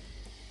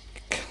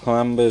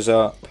clambers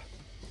up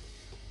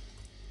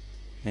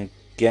and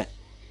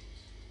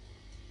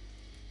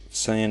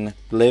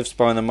lives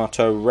by the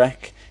motto,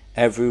 wreck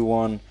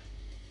everyone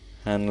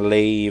and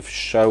leave,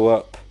 show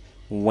up,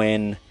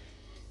 win,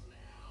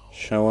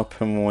 show up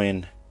and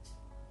win.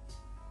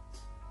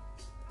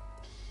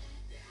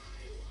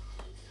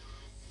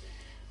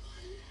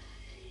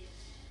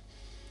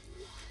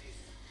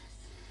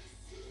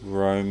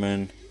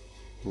 Roman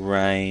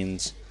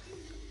Reigns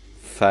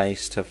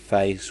face to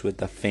face with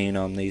the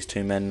Phenom. These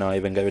two men not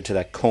even going to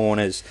their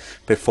corners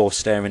before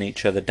staring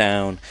each other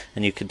down,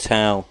 and you can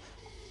tell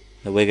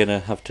that we're going to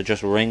have to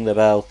just ring the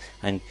bell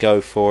and go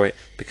for it,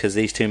 because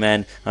these two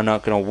men are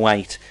not going to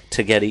wait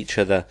to get each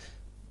other.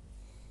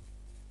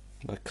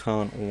 I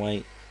can't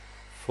wait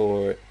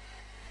for it.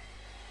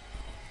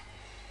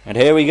 And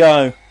here we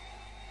go.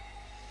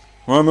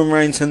 Roman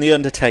Reigns and The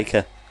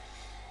Undertaker.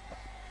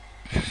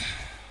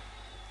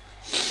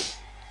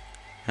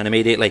 And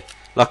immediately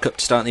lock up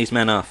to start these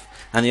men off.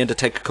 And The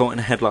Undertaker caught in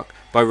a headlock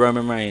by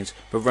Roman Reigns.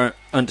 But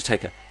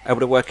Undertaker able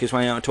to work his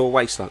way out into a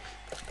waistlock.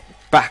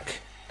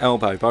 Back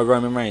elbow by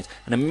Roman Reigns.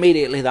 And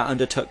immediately that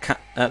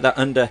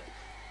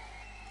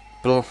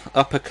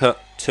uppercut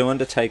to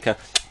Undertaker.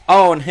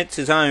 Oh, and hits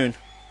his own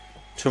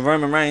to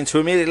Roman Reigns, who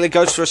immediately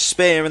goes for a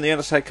spear, and The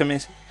Undertaker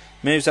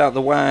moves out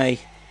the way.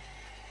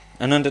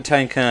 And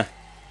Undertaker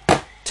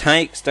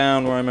takes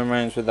down Roman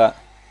Reigns with that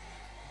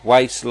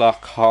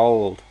waistlock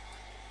hold.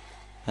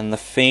 And the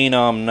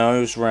Phenom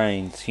knows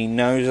Reigns. He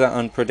knows that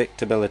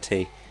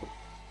unpredictability.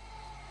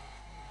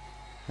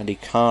 And he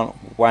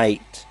can't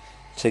wait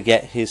to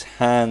get his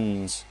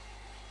hands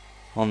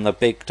on the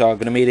big dog.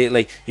 And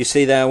immediately, you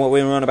see there what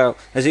we were on about,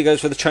 as he goes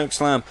for the choke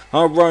slam.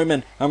 Oh,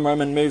 Roman. And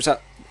Roman moves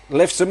up,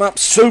 lifts him up.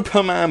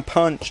 Superman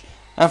punch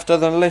after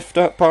the lift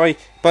up by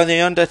The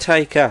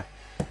Undertaker.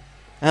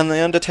 And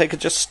The Undertaker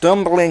just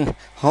stumbling,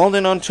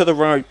 holding on to the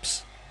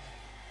ropes.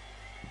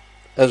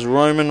 As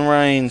Roman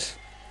Reigns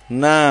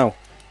now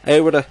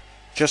able to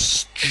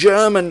just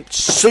German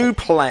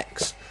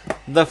suplex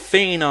the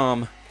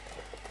Phenom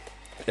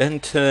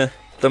into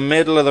the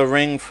middle of the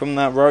ring from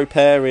that rope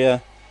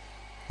area.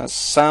 That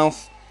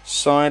south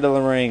side of the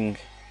ring.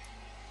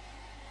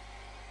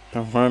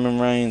 And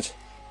Roman Reigns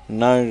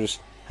knows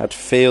how to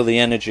feel the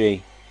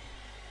energy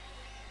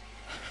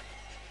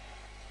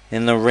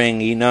in the ring.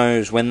 He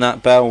knows when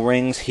that bell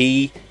rings,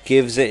 he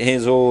gives it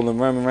his all. And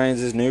Roman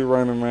Reigns is new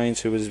Roman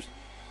Reigns, who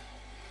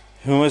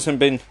hasn't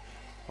been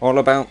all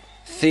about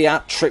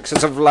theatrics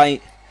as of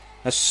late.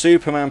 A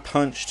Superman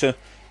punch to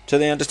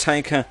The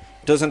Undertaker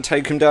Doesn't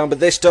take him down, but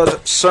this does.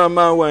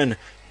 Samoan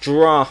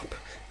drop.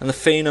 And the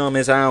Phenom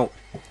is out.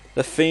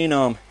 The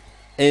Phenom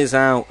is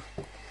out.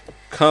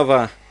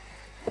 Cover.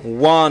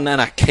 1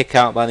 and a kick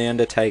out by The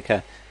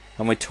Undertaker.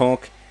 And we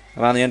talk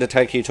about The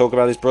Undertaker. You talk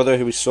about his brother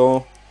who we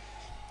saw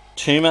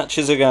 2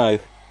 matches ago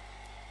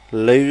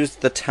lose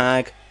the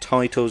tag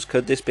titles.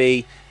 Could this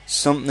be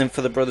something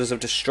for the Brothers of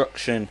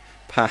Destruction?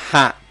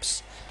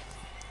 Perhaps.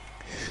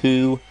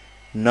 Who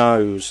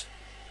knows?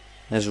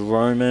 There's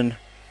Roman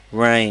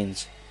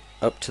Reigns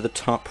up to the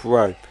top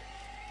rope.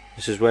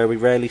 This is where we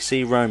rarely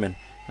see Roman.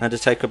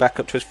 Undertaker back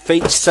up to his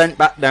feet, sent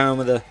back down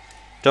with a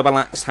double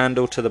axe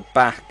handle to the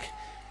back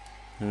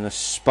and the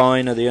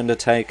spine of the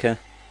Undertaker.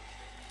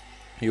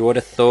 You would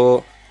have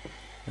thought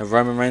that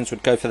Roman Reigns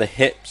would go for the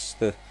hips,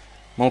 the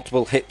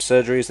multiple hip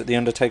surgeries that the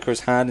Undertaker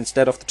has had.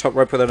 Instead, off the top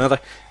rope with another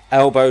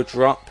elbow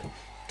drop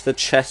to the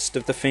chest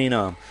of the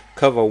Phenom.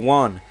 Cover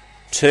 1,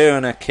 2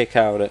 and a kick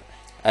out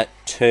at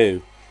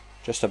 2,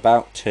 just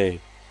about 2.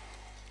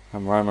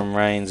 And Roman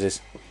Reigns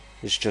is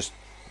just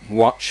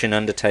watching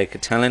Undertaker,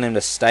 telling him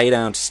to stay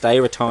down, to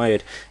stay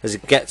retired, as he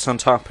gets on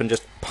top and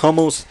just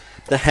pummels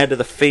the head of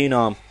the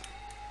Phenom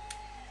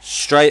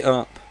straight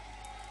up.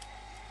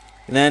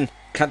 And then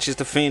catches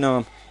the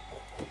Phenom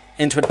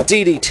into a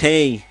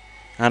DDT,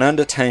 and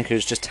Undertaker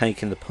is just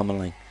taking the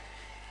pummeling.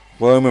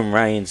 Roman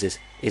Reigns is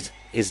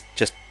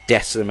just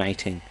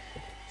decimating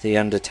the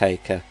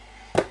Undertaker.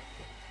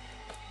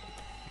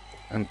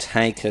 And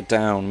Taker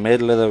down,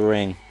 middle of the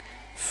ring,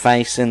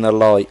 facing the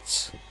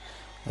lights,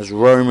 as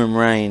Roman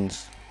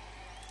Reigns,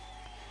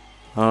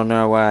 oh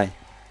no way,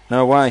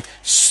 no way,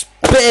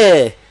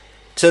 spear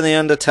to the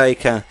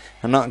Undertaker,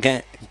 and not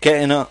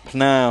getting up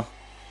now,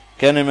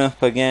 getting him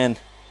up again.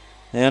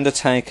 The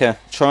Undertaker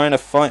trying to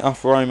fight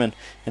off Roman,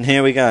 and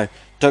here we go,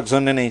 ducks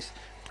underneath,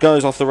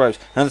 goes off the ropes,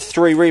 and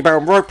 3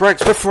 rebound rope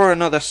breaks before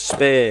another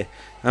spear,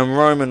 and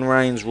Roman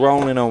Reigns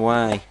rolling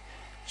away,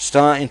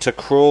 starting to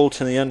crawl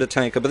to the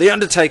Undertaker, but the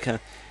Undertaker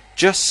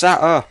just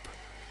sat up,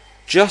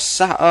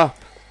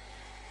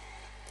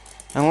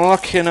 and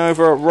looking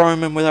over at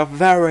Roman with a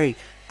very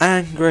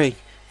angry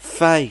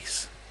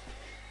face.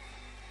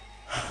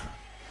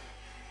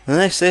 And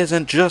this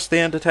isn't just The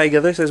Undertaker,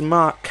 this is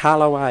Mark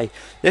Calloway.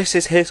 This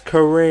is his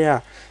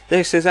career.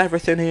 This is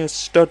everything he has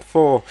stood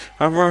for.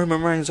 And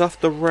Roman Reigns off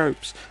the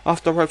ropes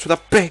with a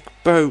big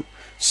boot,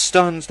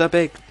 stuns the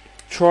big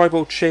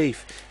tribal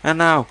chief. And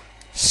now,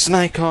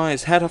 Snake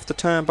Eyes, head off the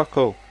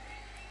turnbuckle.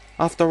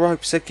 Off the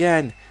ropes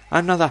again.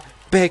 Another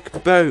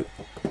big boot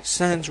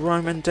sends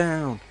Roman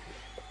down.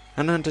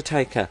 And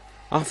Undertaker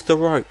off the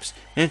ropes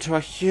into a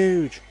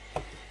huge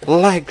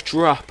leg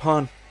drop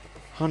on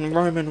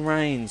Roman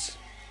Reigns.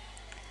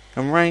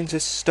 And Reigns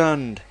is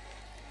stunned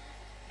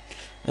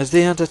as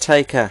the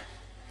Undertaker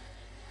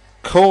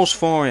calls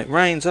for it.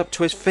 Reigns up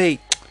to his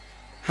feet,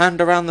 hand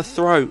around the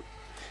throat,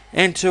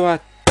 into a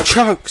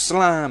choke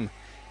slam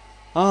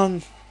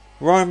on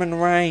Roman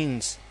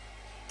Reigns.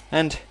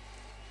 And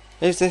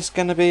is this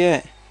going to be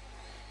it?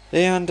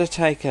 The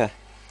Undertaker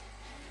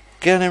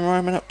getting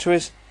Roman up to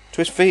his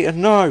feet,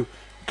 and no,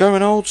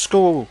 going old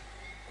school.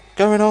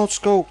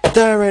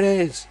 There it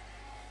is.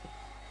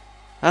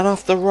 And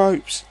off the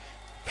ropes,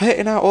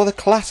 hitting out all the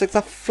classics,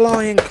 the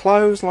flying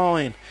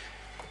clothesline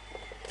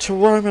to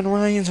Roman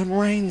Reigns, and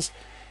Reigns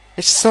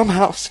is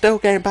somehow still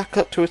getting back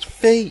up to his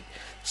feet.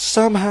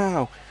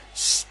 Somehow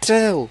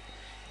still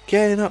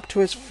getting up to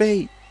his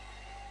feet.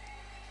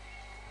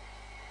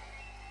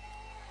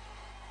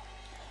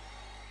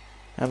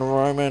 And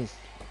Roman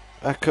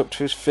back up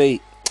to his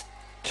feet.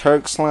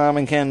 Choke slam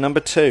again, number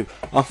 2,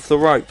 off the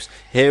ropes.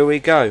 Here we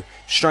go,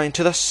 straight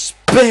into the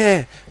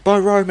spear by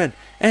Roman,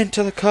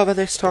 into the cover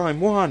this time.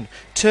 1,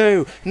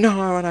 2,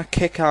 no, and a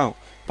kick out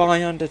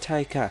by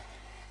Undertaker.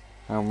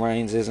 And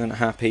Reigns isn't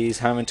happy. He's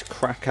having to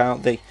crack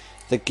out the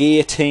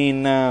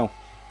guillotine now,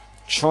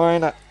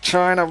 trying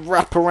to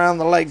wrap around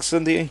the legs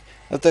of the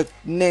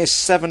near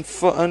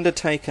 7-foot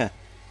Undertaker.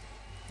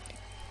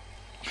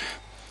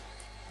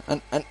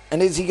 And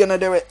is he gonna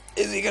do it?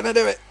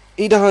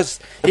 He does.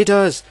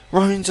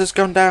 Reigns has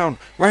gone down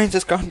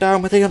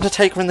with the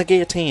Undertaker in the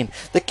guillotine.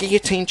 The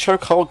guillotine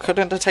chokehold. Could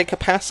Undertaker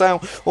pass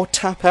out or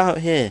tap out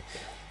here?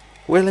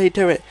 Will he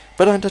do it?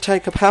 But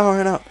Undertaker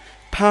powering up,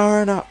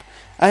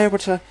 able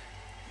to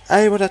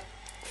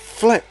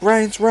flip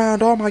Reigns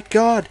round. Oh my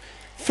God,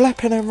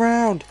 flipping him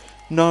round.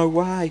 No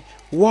way.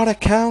 What a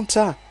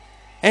counter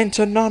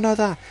into none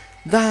other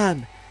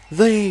than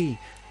the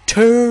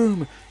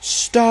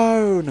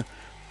Tombstone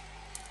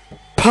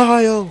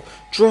Pile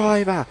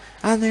Driver,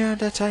 and the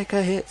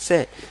Undertaker hits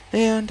it.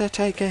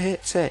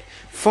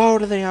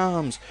 Fold of the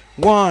arms.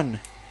 1,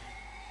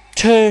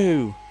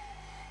 2,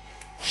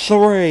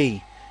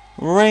 3.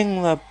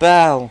 Ring the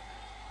bell.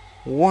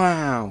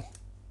 Wow.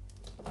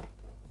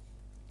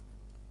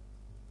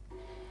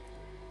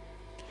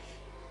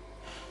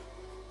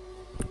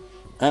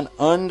 And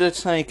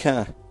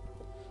Undertaker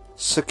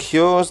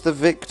secures the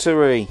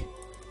victory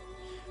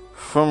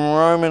from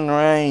Roman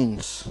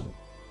Reigns.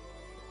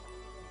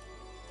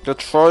 The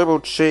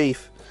Tribal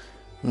Chief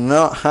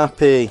not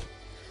happy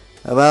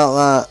about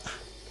that.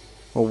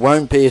 Or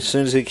won't be as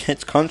soon as he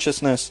gets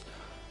consciousness.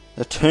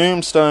 The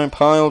Tombstone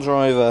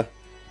Piledriver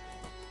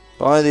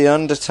by The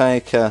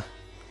Undertaker.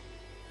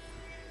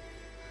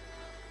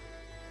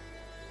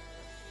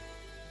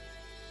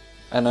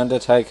 And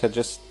Undertaker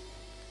just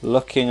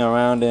looking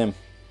around him.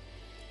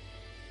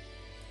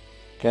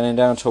 Getting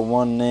down to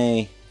one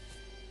knee.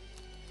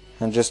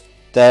 And just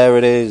there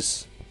it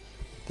is.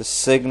 The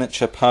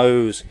signature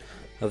pose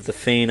of the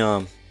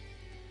Phenom.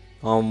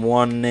 On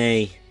one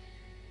knee.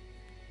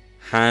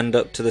 Hand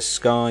up to the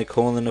sky,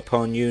 calling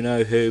upon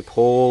you-know-who,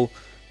 Paul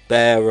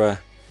Bearer.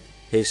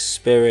 His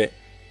spirit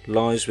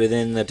lies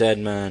within the dead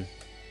man.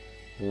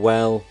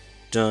 Well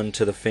done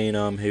to the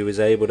Phenom, who was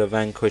able to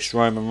vanquish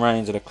Roman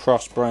Reigns in a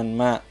cross-brand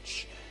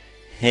match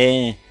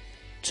here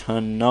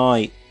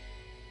tonight.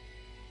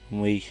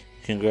 And we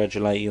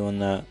congratulate you on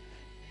that.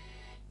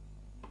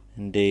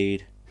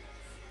 Indeed.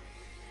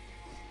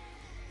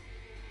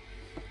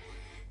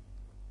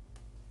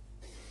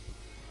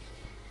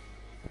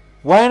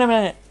 Wait a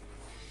minute.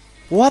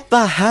 What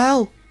the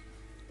hell?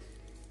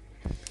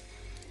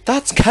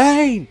 That's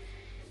Kane!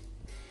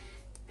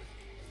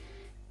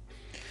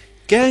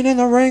 Getting in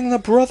the ring, the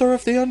brother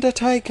of The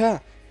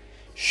Undertaker.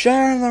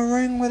 Sharing the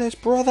ring with his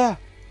brother.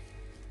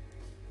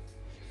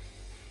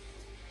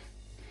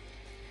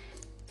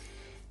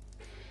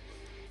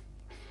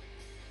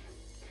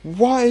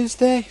 What is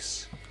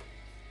this?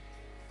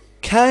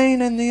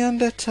 Kane and The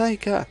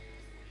Undertaker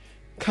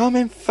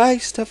coming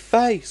face to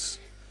face.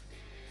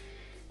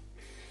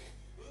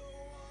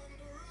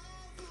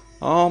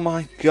 Oh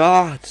my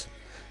God.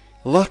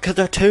 Look at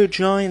the two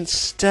giants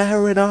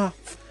staring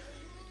off.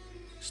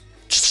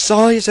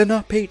 Sizing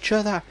up each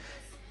other.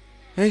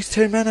 These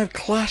two men have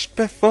clashed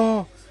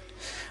before.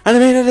 And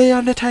immediately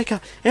The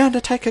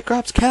Undertaker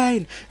grabs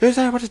Kane, who's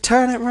able to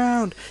turn it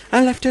round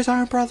and lift his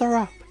own brother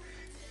up.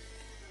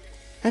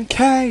 And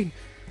Kane,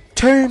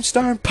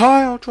 Tombstone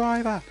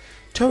Piledriver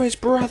to his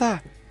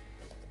brother.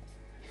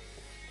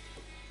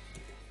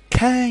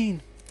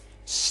 Kane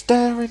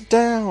staring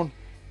down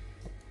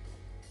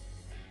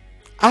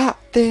at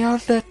The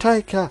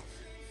Undertaker.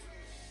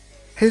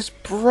 His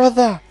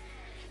brother,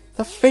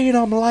 the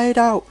Phenom, laid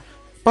out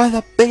by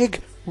the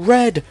big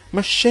red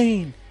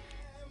machine.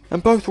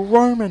 And both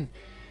Roman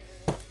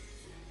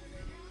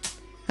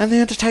and The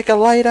Undertaker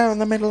laid out in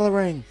the middle of the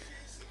ring.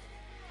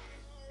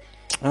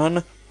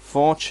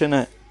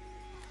 Unfortunate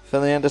for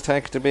The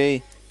Undertaker to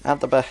be at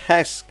the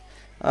behest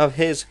of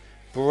his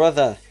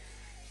brother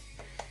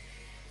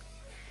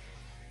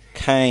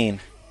Kane.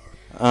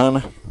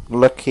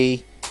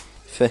 Unlucky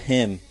for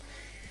him.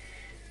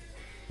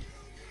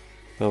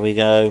 But we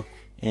go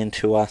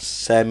into our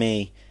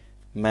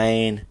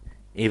semi-main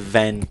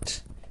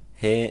event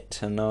here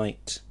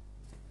tonight.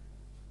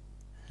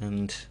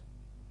 And,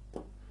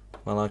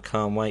 well, I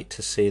can't wait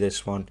to see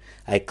this one.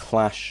 A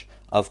clash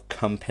of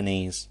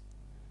companies.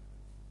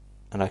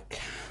 And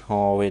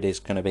it is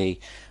going to be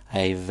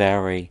a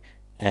very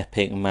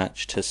epic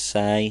match, to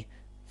say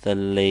the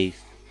least,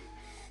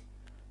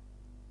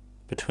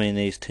 between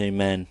these two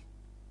men.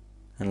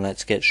 And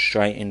let's get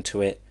straight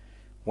into it.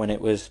 When it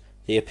was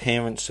the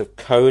appearance of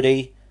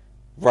Cody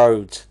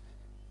Rhodes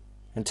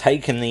and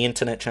taking the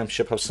Internet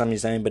Championship off Sami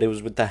Zayn, but it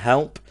was with the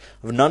help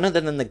of none other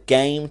than the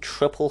Game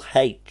Triple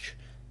H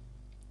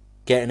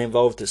getting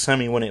involved, that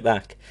Sami won it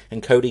back,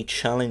 and Cody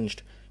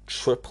challenged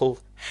Triple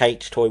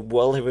H to a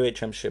World Heavyweight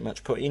Championship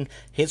match, putting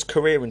his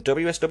career in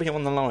WSW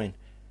on the line,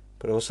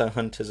 but also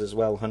Hunter's as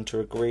well. Hunter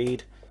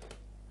agreed,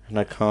 and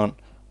I can't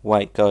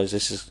wait, guys.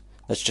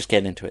 Let's just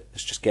get into it.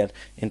 Let's just get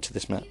into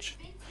this match.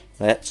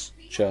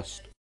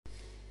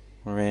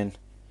 We're in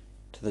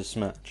to this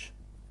match.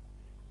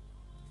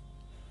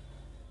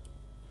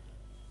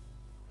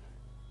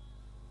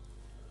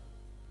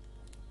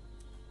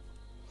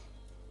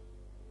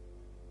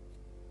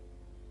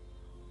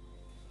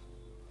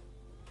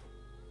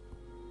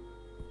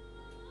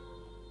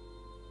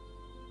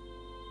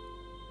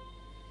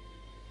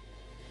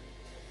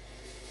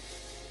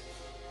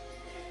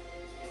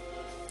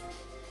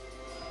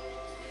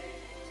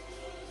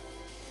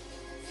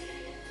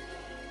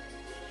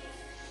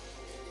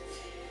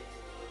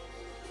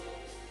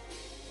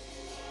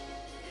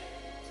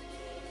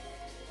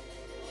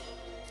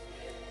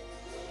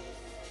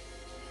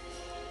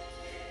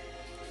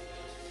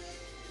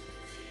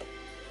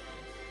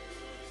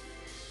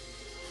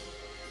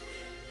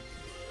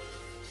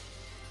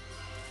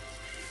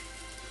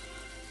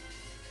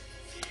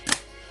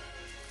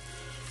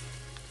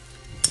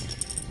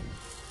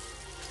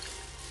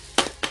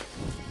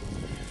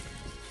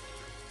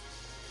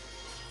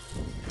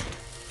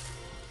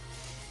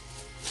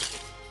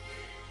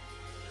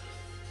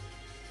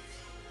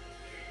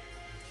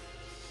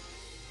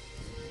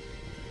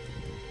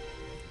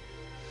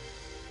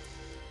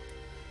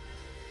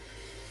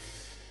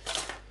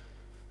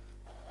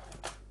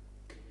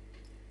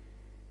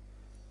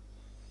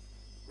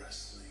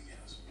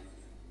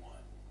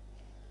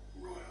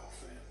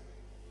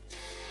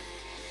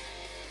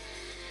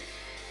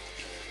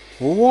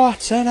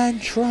 What an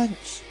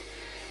entrance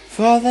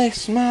for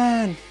this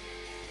man!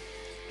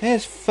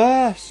 his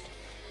first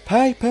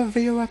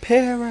pay-per-view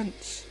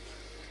appearance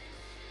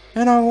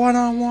in a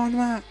one-on-one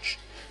match,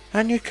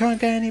 and you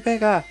can't get any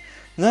bigger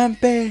than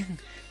being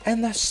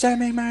in the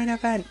semi-main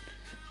event.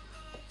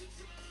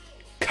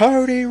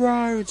 Cody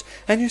Rhodes,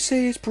 and you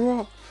see he's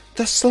brought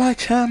the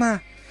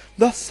sledgehammer,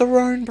 the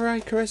throne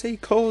breaker as he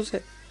calls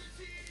it.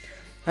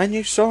 And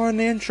you saw in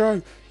the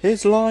intro,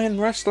 his Lion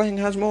Wrestling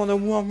has more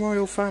than one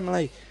royal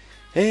family.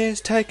 He is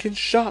taking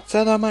shots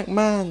at the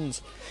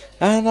McMahons,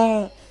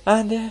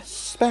 and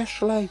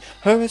especially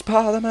who is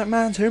part of the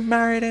McMahons who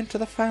married into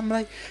the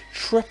family,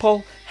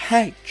 Triple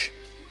H.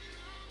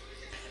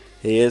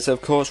 He is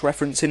of course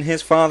referencing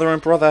his father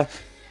and brother,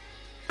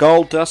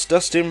 Goldust,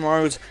 Dustin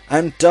Rhodes,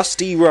 and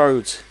Dusty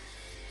Rhodes.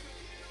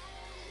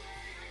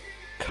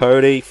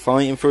 Cody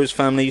fighting for his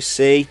family. You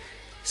see,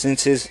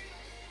 since his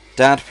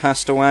dad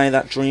passed away,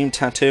 that dream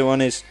tattoo on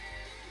his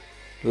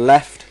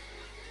left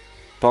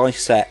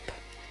bicep.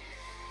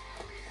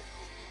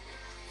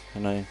 I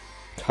know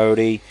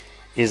Cody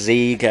is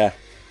eager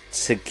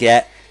to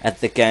get at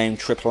the game.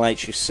 Triple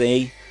H, you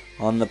see,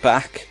 on the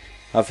back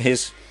of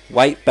his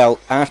weight belt,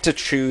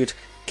 Attitude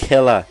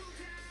Killer.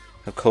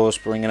 Of course,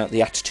 bringing up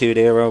the Attitude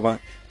Era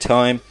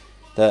time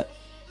that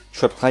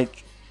Triple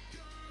H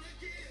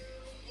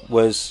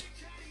was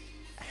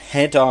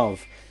head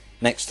of,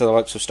 next to the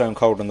likes of Stone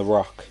Cold and The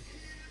Rock.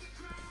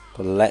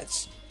 But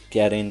let's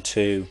get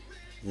into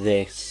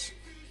this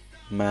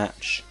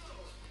match.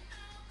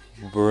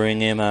 Bring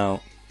him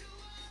out.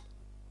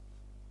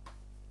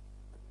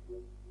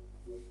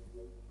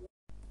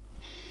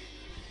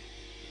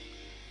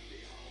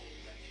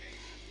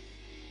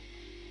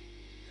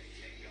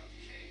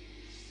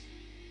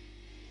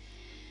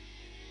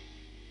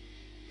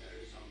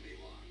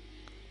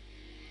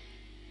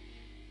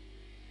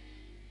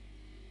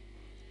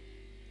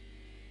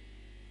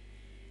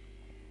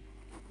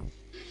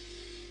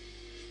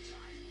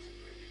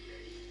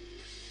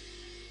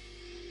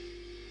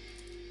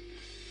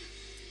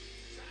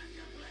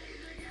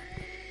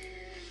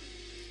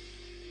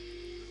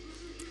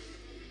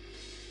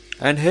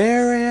 And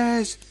here he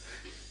is,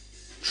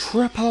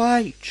 Triple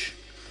H,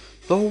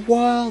 the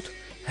World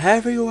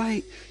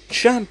Heavyweight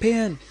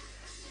Champion.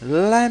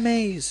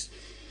 Lemmy's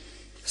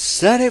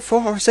said it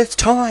for us, it's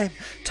time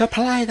to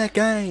play the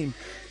game.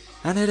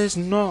 And it is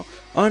not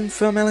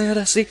unfamiliar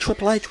to see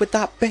Triple H with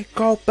that big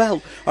gold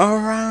belt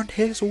around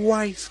his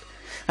waist,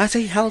 as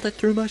he held it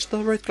through most of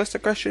the Ruthless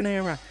Aggression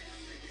era.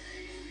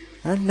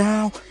 And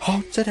now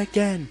holds it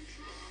again.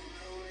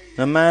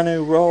 The man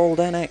who rolled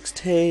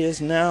NXT is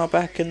now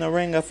back in the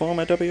ring, a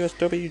former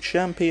WSW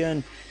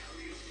champion.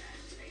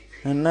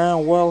 And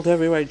now World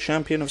Heavyweight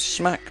Champion of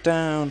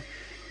SmackDown.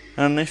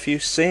 And if you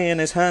see in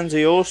his hands,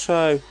 he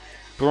also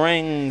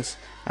brings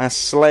a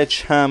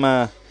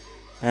sledgehammer.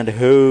 And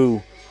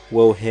who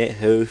will hit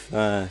who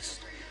first?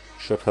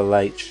 Triple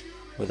H,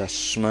 with a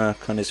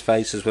smirk on his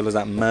face, as well as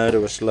that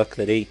murderous look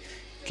that he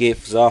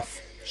gives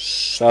off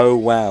so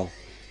well.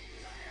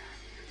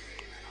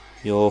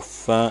 Your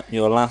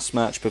last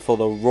match before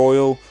the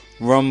Royal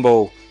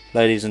Rumble,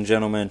 ladies and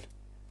gentlemen,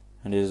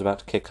 and it is about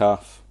to kick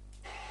off.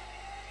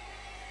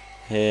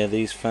 Here,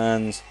 these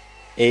fans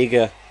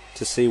eager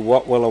to see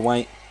what will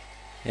await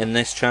in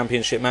this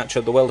championship match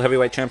of the World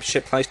Heavyweight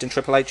Championship, placed in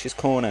Triple H's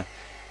corner.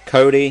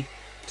 Cody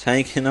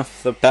taking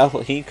off the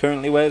belt he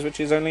currently wears, which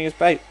is only his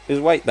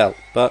weight belt,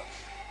 but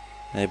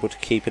able to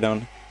keep it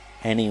on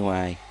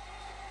anyway.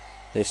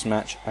 This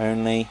match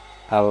only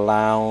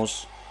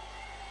allows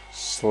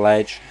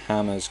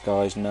sledgehammers,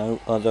 guys. No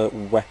other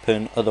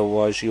weapon,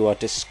 otherwise you are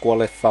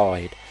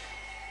disqualified.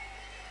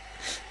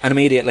 And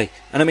immediately,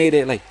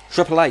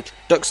 Triple H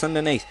ducks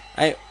underneath.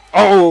 A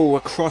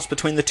cross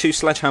between the two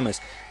sledgehammers.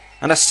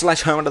 And a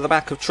sledgehammer to the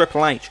back of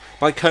Triple H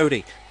by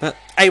Cody. But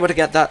able to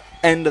get that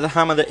end of the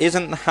hammer that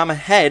isn't the hammer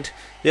head,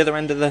 the other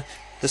end of the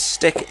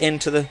stick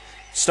into the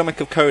stomach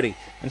of Cody.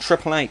 And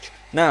Triple H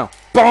now,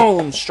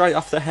 boom, straight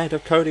off the head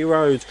of Cody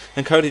Rhodes.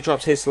 And Cody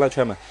drops his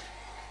sledgehammer.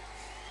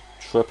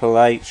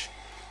 Triple H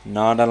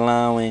not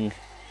allowing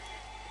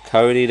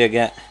Cody to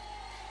get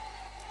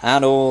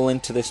at all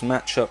into this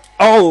matchup.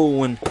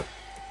 Oh, and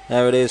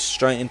there it is,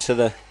 straight into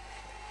the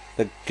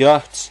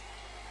gut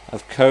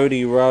of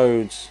Cody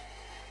Rhodes,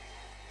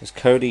 as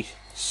Cody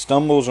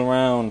stumbles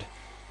around,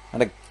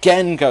 and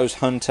again goes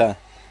Hunter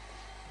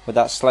with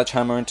that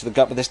sledgehammer into the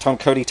gut, but this time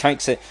Cody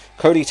takes it,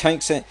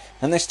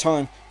 and this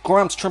time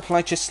grabs Triple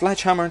H's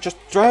sledgehammer and just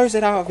throws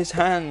it out of his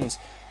hands.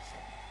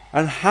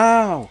 And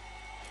how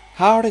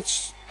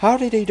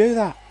did he do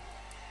that?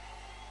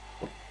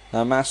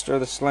 The master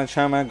of the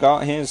sledgehammer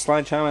got his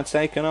sledgehammer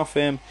taken off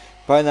him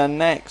by the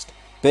next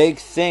big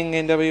thing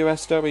in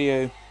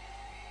WSW.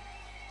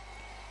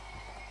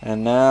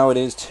 And now it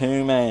is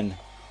two men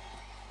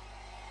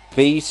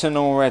beaten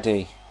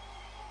already.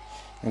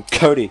 And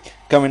Cody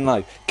going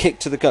low, kick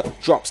to the gut,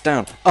 drops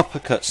down,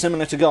 uppercut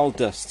similar to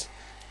Goldust.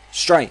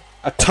 Straight,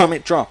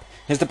 atomic drop.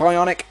 Here's the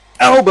bionic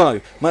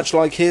elbow, much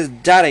like his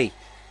daddy.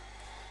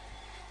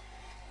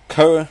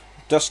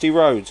 Dusty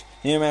Rhodes,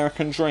 the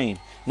American Dream.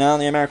 Now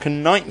the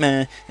American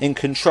Nightmare in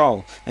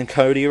control. And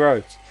Cody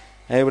Rhodes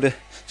able to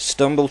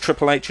stumble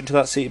Triple H into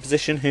that seated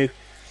position, who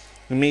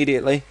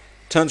immediately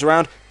turns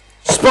around,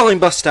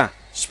 Spinebuster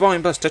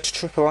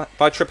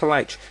by Triple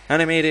H,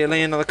 and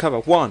immediately into the cover.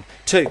 1,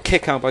 2,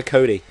 kick out by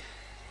Cody,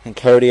 and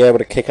Cody able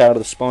to kick out of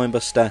the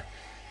Spinebuster,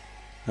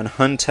 and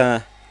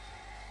Hunter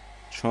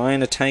trying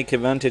to take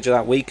advantage of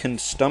that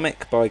weakened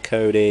stomach by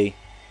Cody,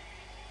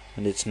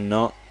 and it's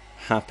not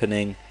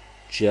happening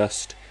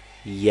just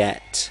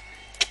yet.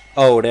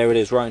 Oh, there it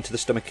is, right into the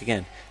stomach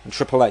again, and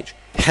Triple H,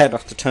 head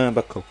off the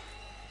turnbuckle,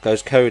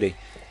 goes Cody,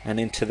 and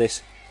into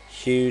this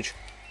huge,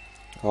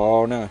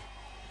 oh no,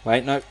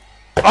 wait, no,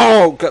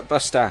 oh,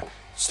 gutbuster,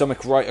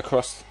 stomach right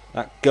across,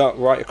 that gut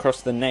right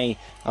across the knee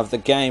of the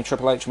game.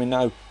 Triple H, we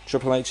know,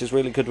 Triple H is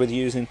really good with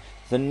using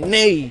the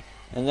knee,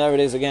 and there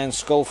it is again,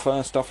 skull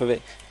first off of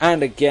it,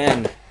 and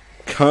again,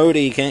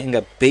 Cody getting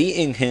a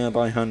beating here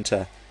by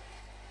Hunter.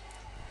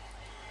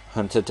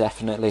 Hunter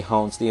definitely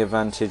holds the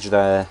advantage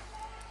there.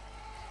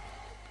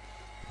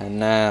 And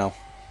now,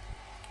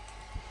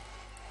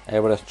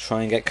 able to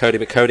try and get Cody,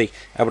 but Cody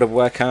able to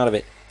work out of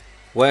it,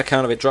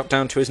 drop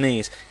down to his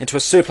knees, into a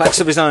suplex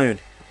of his own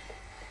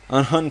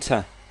on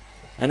Hunter,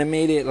 and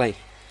immediately,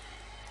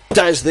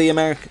 there's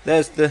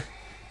the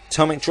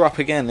atomic drop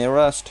again, the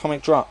reverse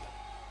atomic drop.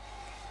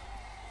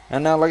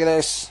 And now look at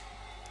this,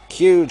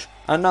 huge,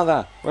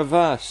 another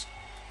reverse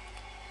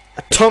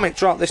atomic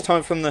drop, this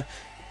time from the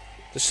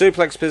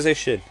suplex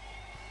position.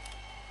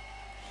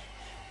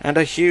 And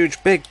a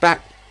huge big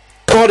back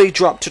body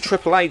drop to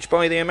Triple H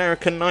by the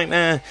American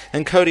Nightmare,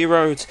 and Cody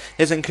Rhodes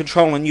is in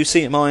control, and you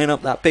see him eyeing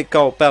up that big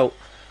gold belt,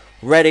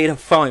 ready to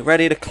fight,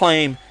 ready to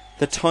claim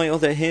the title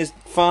that his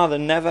father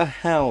never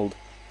held.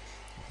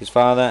 His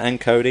father and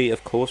Cody,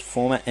 of course,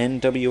 former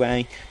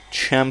NWA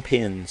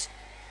champions.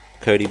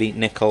 Cody beat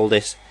Nick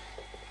Aldis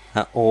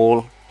at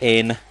All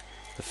In,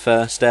 the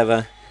first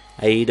ever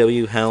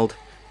AEW held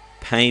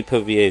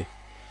pay-per-view.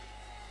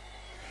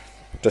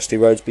 Dusty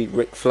Rhodes beat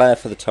Ric Flair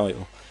for the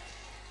title.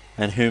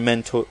 And who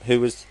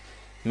was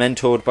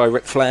mentored by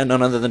Ric Flair,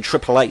 none other than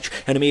Triple H.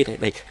 And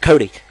immediately,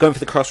 Cody going for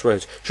the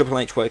crossroads. Triple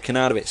H working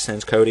out of it,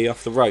 sends Cody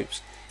off the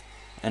ropes.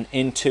 And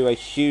into a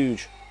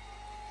huge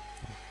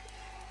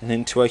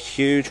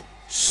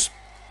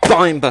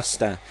spine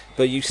buster.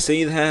 But you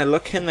see there,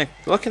 look in the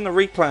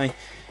replay,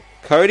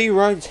 Cody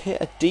Rhodes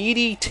hit a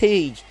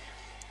DDT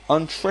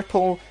on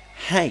Triple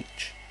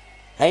H,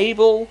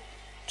 able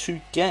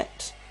to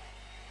get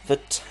the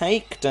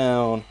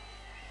takedown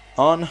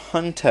on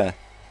Hunter.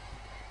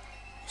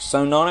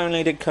 So not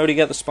only did Cody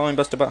get the spine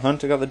buster, but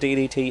Hunter got the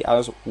DDT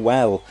as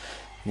well.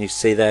 And you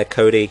see there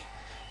Cody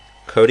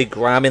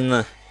grabbing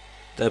the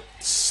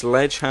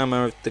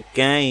sledgehammer of the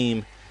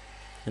game.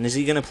 And is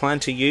he going to plan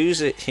to use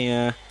it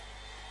here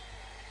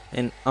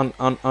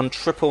on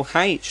Triple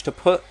H, to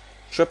put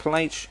Triple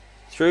H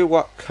through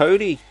what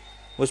Cody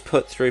was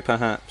put through,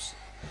 perhaps?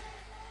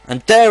 And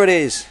there it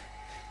is,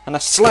 and a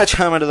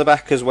sledgehammer to the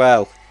back as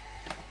well.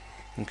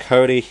 And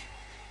Cody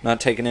not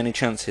taking any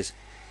chances.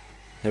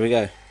 There we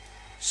go.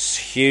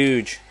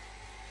 Huge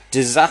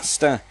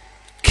disaster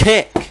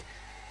kick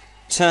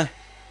to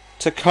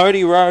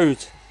Cody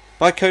Rhodes,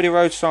 by Cody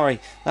Rhodes, sorry.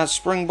 That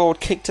springboard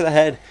kick to the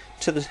head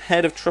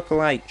of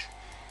Triple H.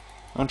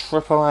 And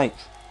Triple H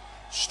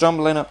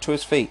stumbling up to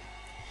his feet.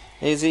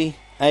 Is he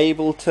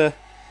able to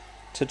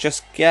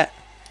just get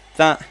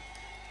that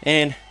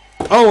in?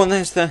 Oh, and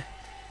there's the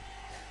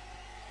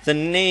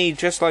knee,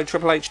 just like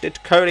Triple H did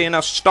to Cody, and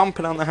now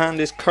stomping on the hand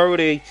is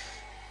Cody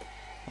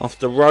off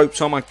the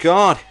ropes. Oh my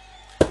god.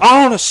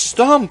 Oh, and a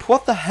stomp.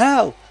 What the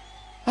hell?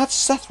 That's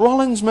Seth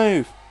Rollins'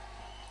 move.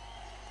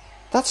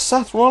 That's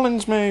Seth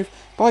Rollins' move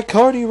by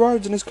Cody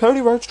Rhodes. And is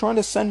Cody Rhodes trying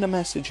to send a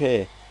message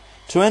here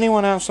to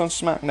anyone else on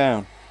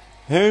SmackDown?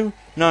 Who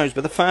knows?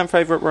 But the fan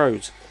favourite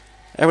Rhodes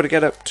able to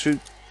get up to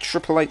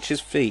Triple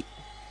H's feet.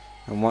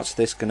 And what's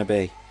this going to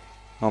be?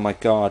 Oh my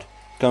god.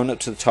 Going up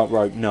to the top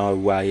rope. No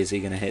way is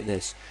he going to hit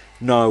this.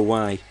 No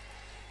way.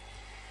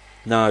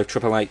 No,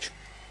 Triple H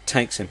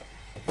takes him.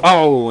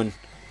 Oh, and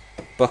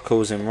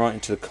buckles him right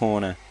into the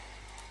corner.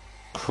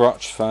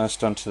 Crotch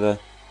first onto the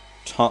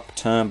top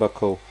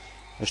turnbuckle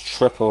as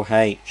Triple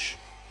H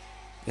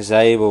is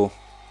able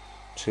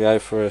to go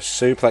for a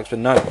suplex, but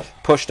no,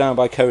 pushed down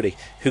by Cody,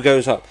 who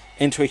goes up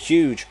into a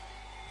huge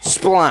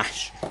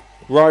splash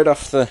right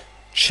off the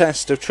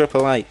chest of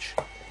Triple H.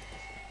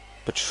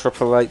 But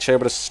Triple H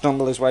able to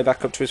stumble his way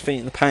back up to his feet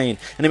in the pain.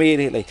 And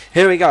immediately,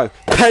 here we go.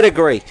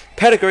 Pedigree.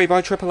 Pedigree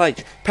by Triple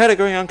H.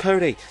 Pedigree on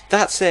Cody.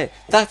 That's it.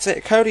 That's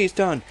it. Cody's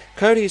done.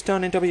 Cody's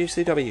done in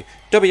WCW.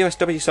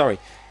 WSW, sorry.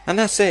 And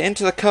that's it.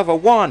 Into the cover.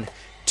 1,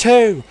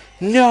 2.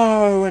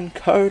 No. And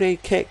Cody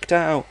kicked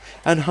out.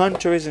 And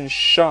Hunter is in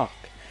shock.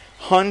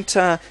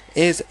 Hunter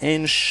is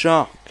in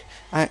shock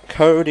at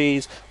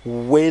Cody's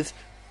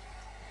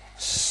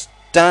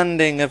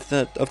withstanding of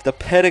the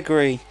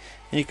pedigree.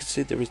 And you can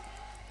see there is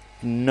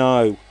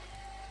no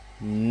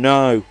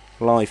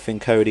life in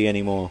Cody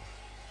anymore,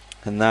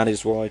 and that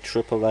is why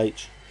Triple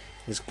H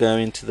is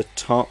going to the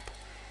top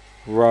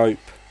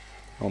rope.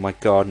 Oh my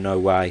god, no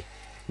way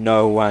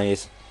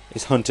is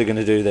Hunter going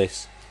to do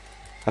this.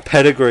 A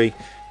pedigree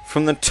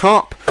from the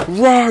top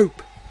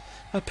rope.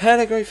 A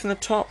pedigree from the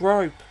top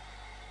rope.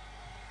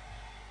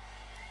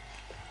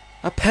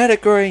 A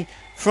pedigree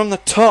from the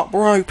top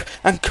rope.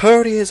 And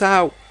Cody is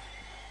out.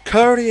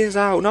 Cody is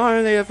out. Not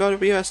only of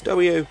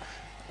WSW,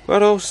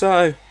 but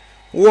also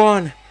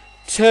 1,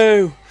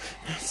 2,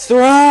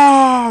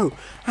 throw.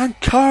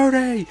 And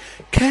Cody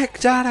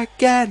kicked out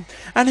again.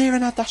 And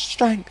even had the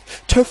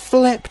strength to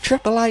flip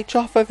Triple H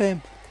off of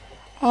him.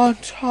 On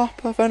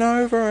top of and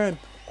over him.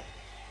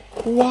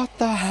 What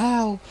the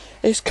hell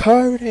is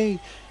Cody?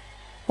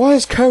 Why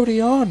is Cody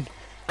on?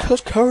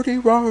 Because Cody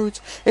Rhodes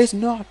is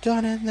not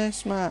done in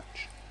this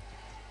match.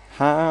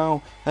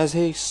 How has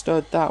he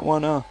stood that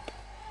one up?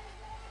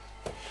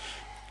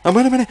 And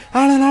wait a minute,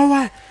 out of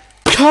nowhere,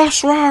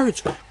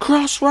 Crossroads,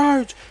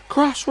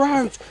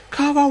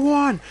 cover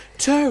 1,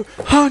 2,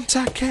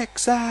 Hunter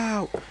kicks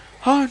out.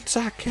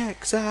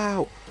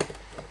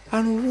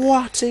 And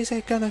what is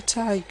it going to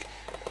take?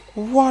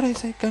 What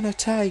is it going to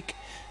take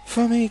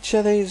from each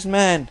of these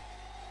men?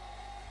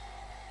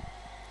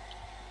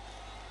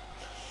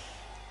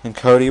 And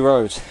Cody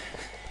Rhodes,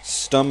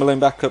 stumbling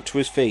back up to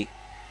his feet,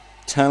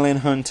 telling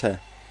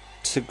Hunter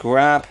to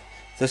grab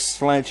the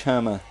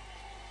sledgehammer.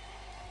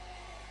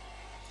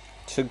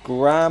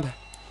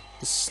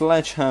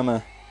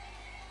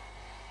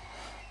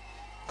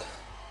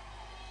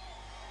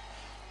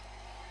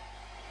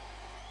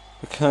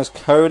 Because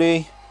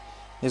Cody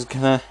is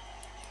gonna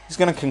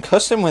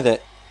concuss him with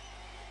it.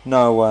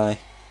 No way.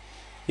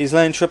 He's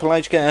letting Triple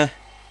H get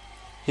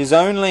his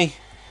only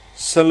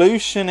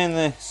solution in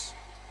this.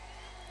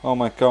 Oh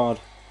my god,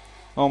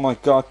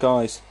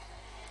 guys.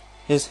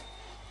 Is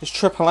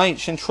Triple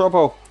H in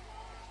trouble?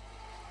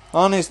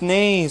 On his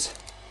knees.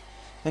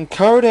 And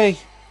Cody,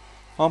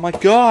 oh my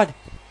god.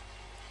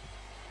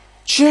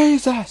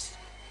 Jesus.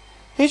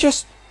 He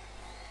just,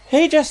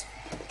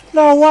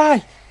 no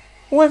way.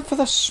 Went for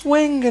the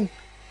swing and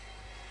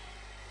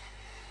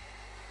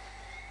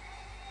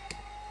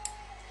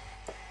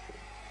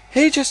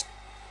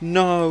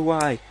no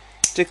way.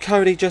 Did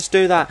Cody just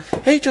do that?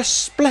 He just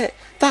split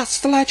that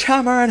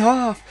sledgehammer in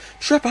half.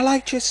 Triple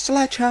H's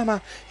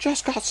sledgehammer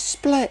just got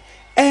split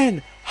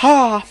in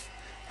half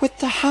with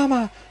the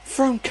hammer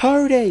from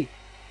Cody.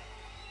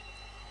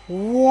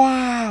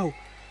 Wow.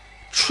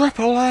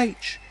 Triple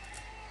H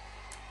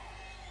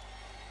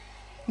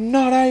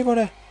not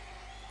able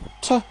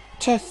to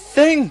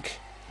think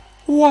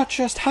what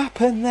just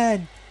happened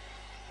then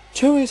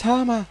to his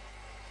hammer.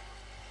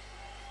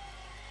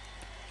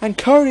 And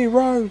Cody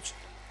Rhodes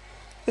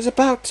is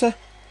about to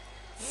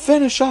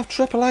finish off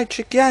Triple H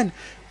again.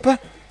 But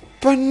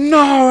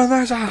no, and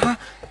there's the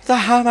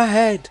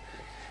hammerhead.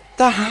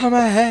 The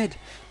hammerhead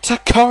to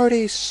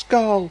Cody's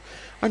skull.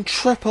 And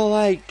Triple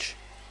H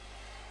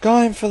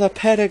going for the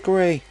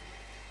pedigree.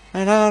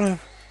 And out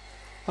of,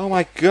 oh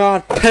my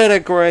god,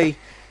 pedigree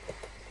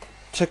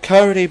to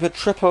Cody. But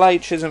Triple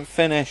H isn't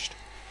finished.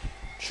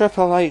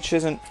 Triple H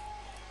isn't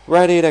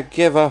ready to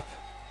give up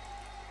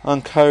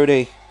on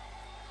Cody.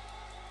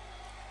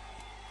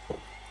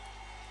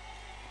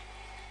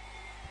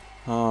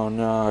 Oh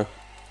no.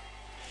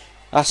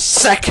 A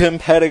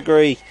second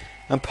pedigree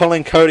and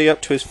pulling Cody up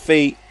to his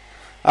feet.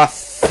 A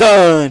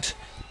third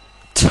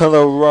to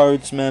the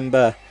Rhodes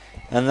member.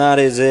 And that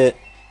is it.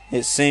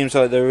 It seems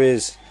like there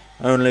is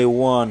only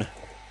one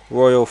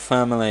royal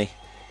family.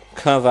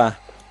 Cover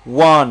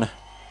 1,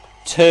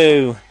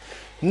 2.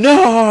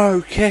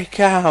 No! Kick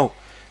out.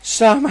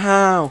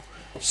 Somehow.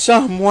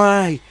 Some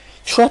way.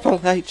 Triple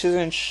H is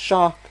in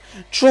shock.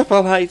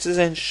 Triple H is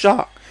in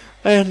shock.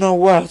 In the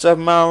words of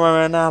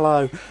Mauro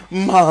Ranallo,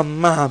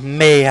 Mamma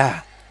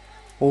Mia!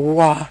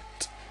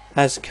 What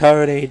has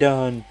Cody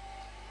done?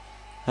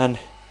 And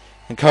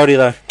Cody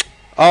though,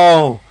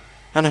 oh,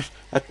 and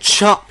a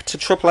chop to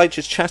Triple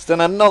H's chest,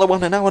 and another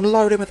one, and now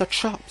unload him with the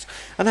chops.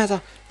 And there's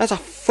a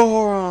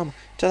forearm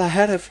to the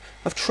head of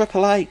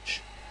Triple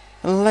H,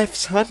 and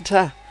lifts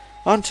Hunter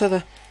onto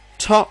the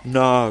top.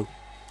 No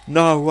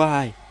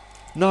way,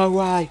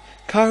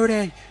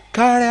 Cody,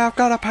 I've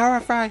got to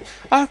paraphrase.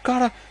 I've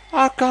got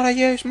to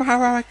use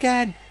Mauro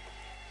again.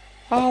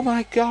 Oh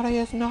my god, he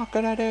is not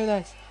gonna do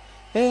this.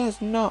 He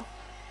is not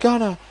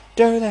gonna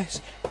do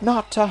this.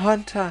 Not to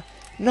Hunter.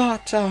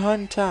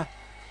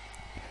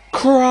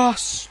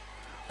 Crossroads!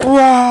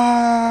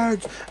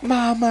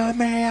 Mamma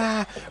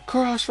Mia!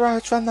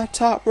 Crossroads from the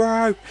top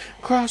rope.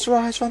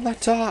 Crossroads from the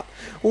top.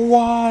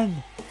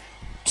 1,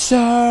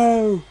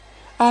 2.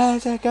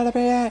 Is it gonna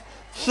be it?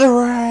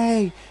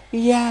 3.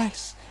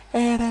 Yes,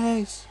 it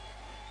is.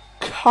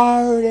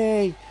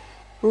 Cody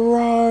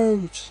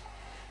Rhodes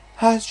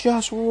has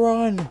just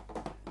run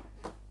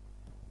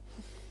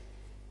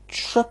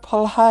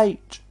Triple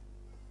H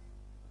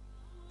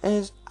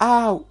is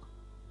out.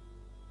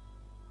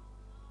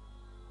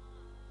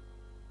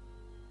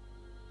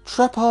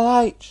 Triple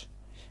H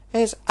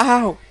is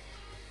out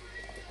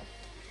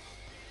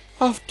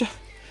of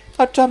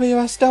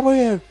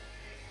WSW.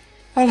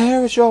 And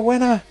here is your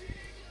winner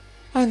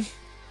and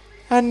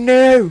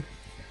new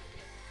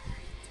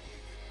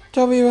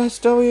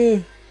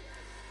WSW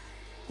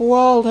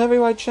World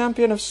Heavyweight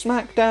Champion of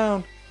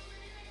SmackDown.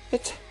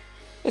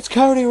 It's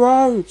Cody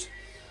Rhodes.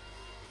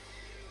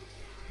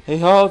 He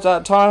holds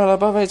that title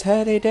above his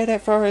head. He did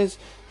it for his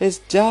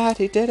dad.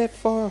 He did it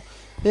for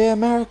the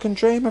American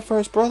Dreamer, for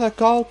his brother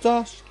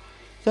Goldust,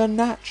 the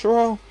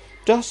Natural,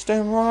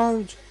 Dustin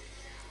Rhodes.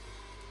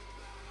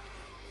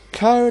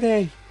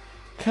 Cody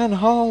can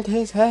hold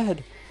his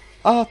head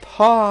up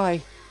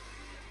high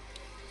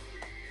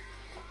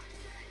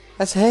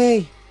as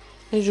he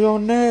is your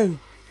new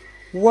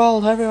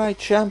World Heavyweight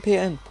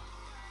Champion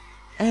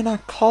in a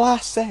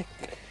classic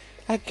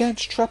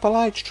against Triple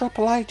H.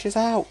 Triple H is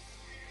out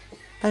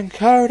and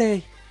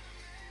Cody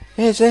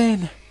is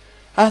in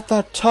at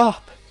the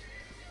top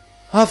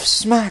of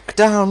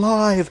SmackDown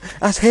Live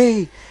as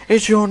he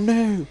is your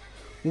new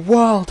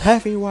World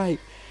Heavyweight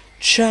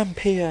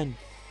Champion.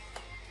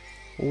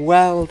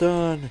 Well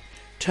done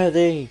to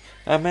the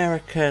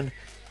American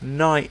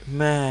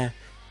Nightmare,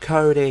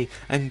 Cody.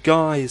 And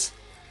guys,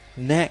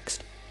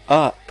 next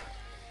up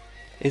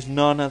is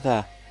none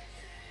other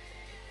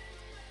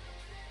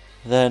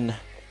than,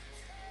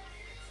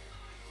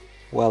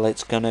 well,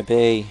 it's gonna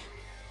be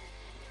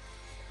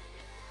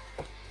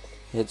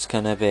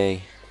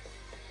the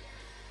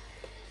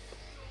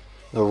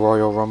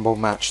Royal Rumble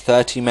match.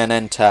 30 men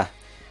enter.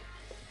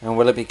 And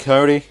will it be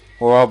Cody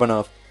or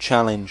Obanov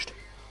challenged?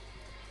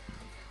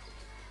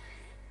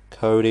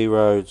 Cody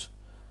Rhodes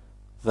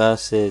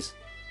versus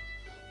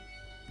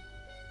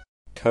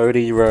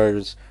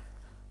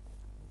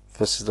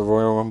the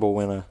Royal Rumble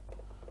winner.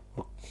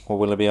 Or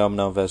will it be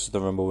Obanov versus the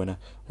Rumble winner?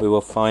 We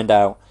will find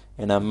out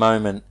in a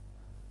moment,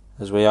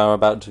 as we are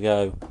about to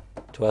go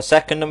to our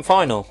second and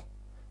final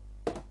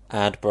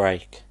ad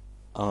break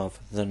of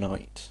the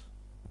night.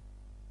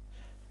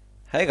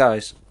 Hey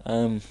guys,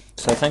 so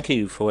thank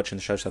you for watching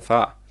the show so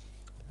far.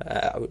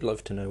 I would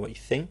love to know what you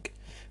think,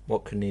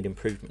 what could need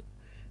improvement.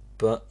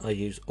 But I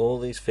use all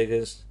these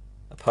figures,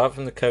 apart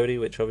from the Cody,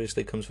 which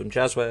obviously comes from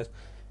Jazzwares.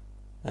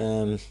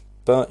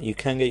 But you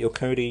can get your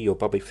Cody, your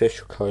Bobby Fish,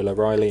 your Kyle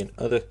O'Reilly, and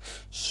other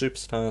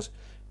superstars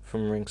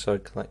from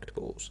Ringside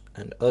Collectibles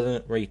and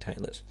other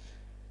retailers.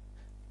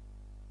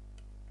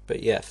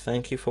 But yeah,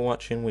 thank you for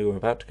watching. We were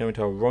about to go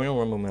into our Royal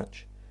Rumble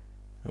match,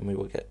 and we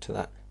will get to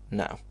that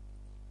now.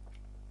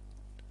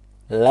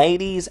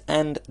 Ladies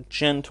and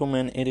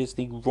gentlemen, it is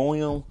the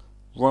Royal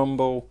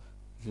Rumble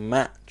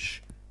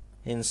match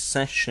in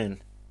session,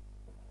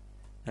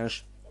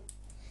 as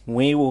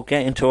we will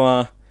get into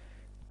our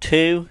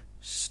two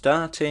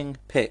starting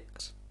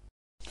picks.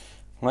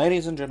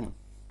 Ladies and gentlemen,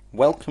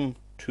 welcome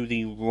to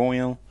the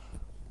Royal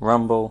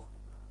Rumble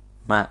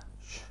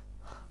match.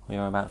 We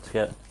are about to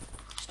get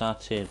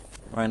started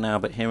right now,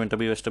 but here in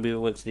WSW it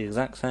works the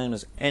exact same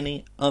as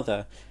any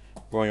other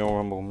Royal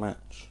Rumble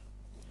match.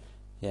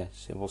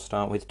 Yes, it will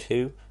start with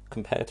two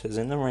competitors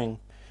in the ring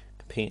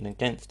competing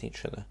against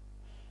each other.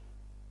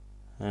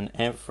 And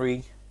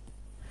every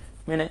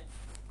minute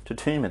to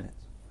 2 minutes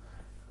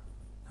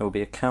there will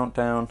be a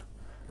countdown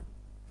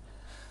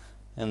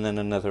and then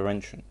another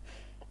entrant.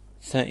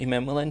 30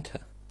 men will enter.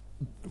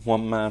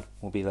 One man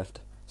will be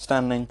left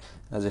standing,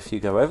 as if you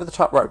go over the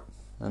top rope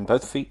and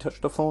both feet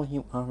touch the floor,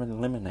 you are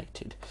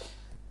eliminated.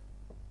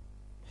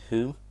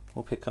 Who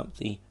will pick up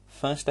the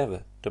first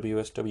ever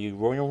WSW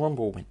Royal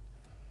Rumble win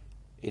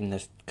in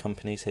this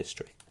company's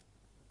history?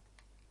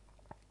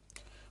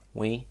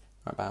 We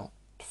are about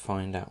to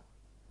find out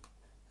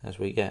as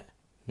we get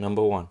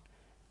number one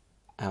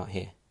out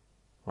here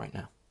right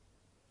now.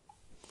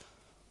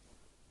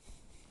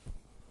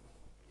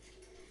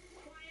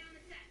 Quiet on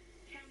the set.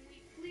 Can we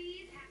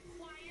please have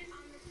quiet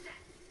on the set?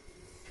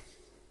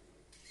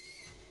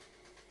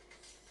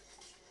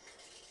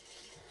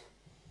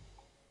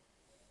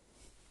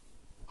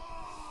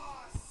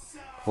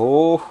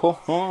 Oh ho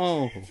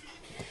ho!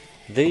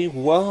 The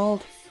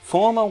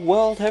former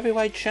World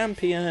Heavyweight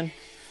Champion,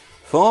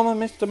 former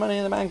Mr. Money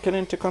in the Bank and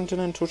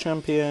Intercontinental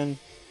Champion,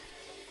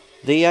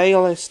 the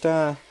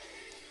A-lister,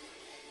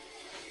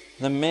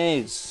 The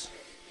Miz,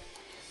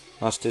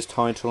 lost his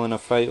title in a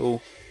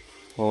triple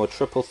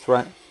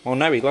threat. Well,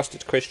 no, he lost it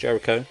to Chris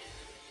Jericho,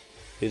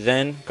 who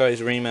then got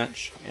his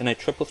rematch in a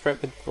triple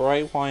threat with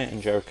Bray Wyatt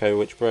and Jericho,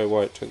 which Bray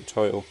Wyatt took the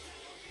title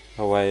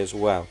away as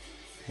well.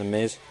 The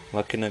Miz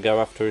looking to go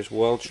after his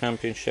World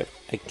Championship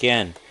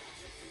again.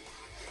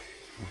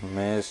 The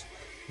Miz,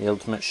 the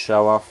ultimate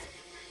show-off,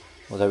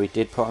 although he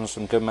did put on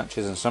some good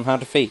matches and somehow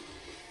defeat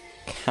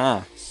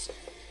Cass.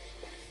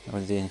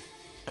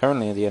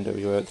 Currently at the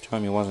NWO, at the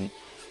time he wasn't,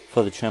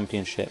 for the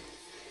championship.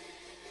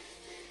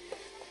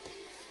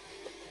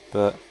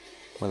 But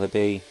will it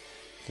be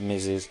The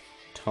Miz's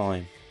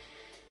time?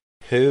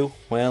 Who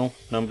will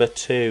number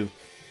two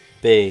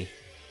be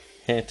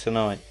here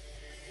tonight?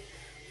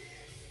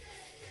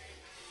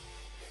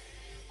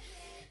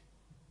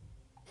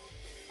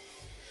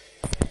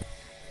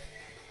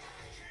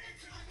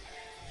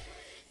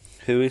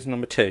 Who is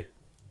number two?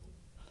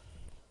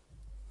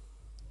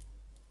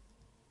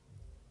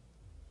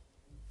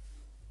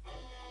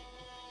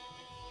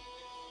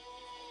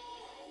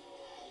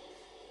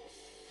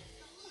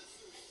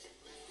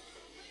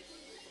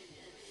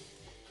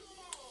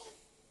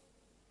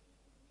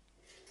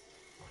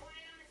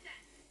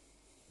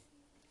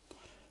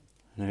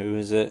 And who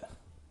is it?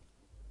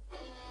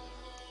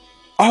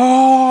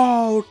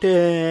 Oh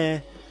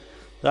dear!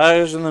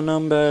 Those are the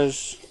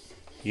numbers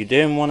you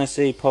didn't want to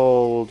see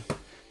pulled.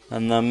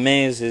 And the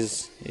Miz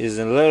is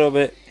a little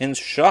bit in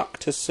shock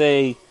to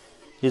see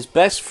his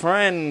best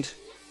friend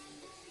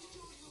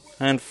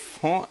and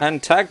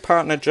tag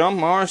partner John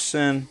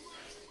Morrison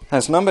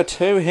as number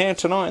 2 here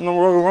tonight in the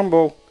Royal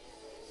Rumble.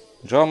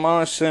 John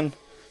Morrison,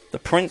 the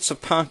Prince of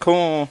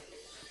Parkour,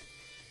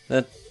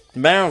 the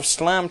Mayor of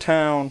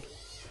Slamtown,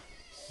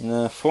 and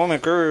the former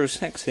Guru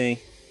Sexy.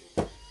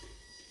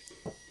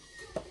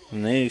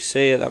 And there you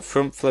see it, that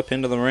front flip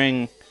into the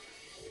ring,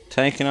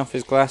 taking off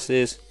his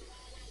glasses,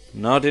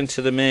 nodding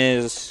to the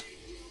Miz.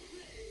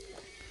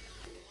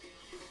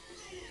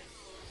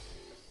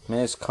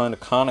 Miz kind of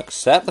can't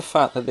accept the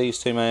fact that these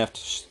two may have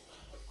to...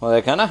 well,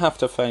 they're going to have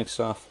to face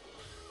off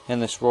in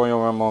this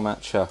Royal Rumble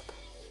matchup.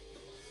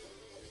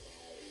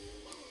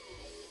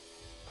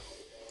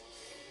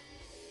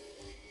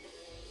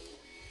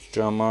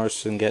 John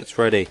Morrison gets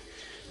ready.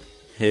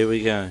 Here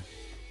we go.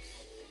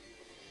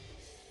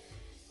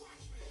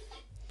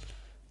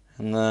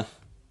 And the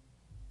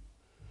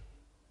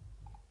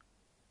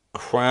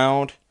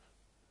crowd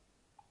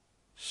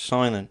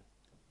silent,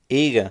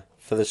 eager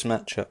for this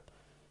matchup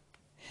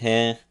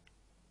here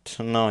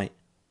tonight.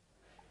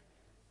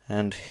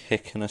 And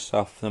kicking us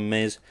off, the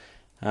Miz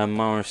and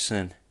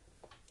Morrison.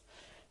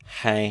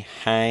 Hey,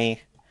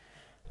 hey,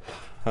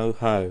 ho,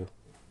 ho.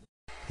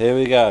 Here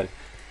we go.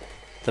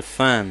 The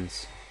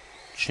fans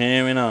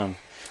cheering on.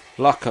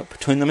 Lock up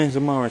between the Miz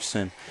and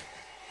Morrison.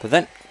 But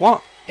then,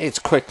 what? It's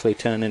quickly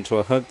turned into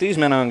a hug. These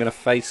men aren't going to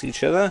face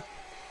each other,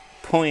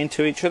 pointing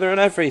to each other and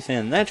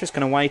everything. They're just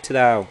going to wait it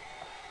out.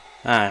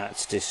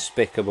 That's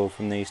despicable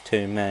from these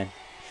two men.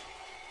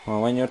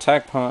 Well, when you're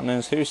tag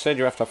partners, who said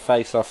you have to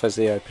face off as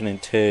the opening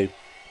two?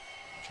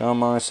 John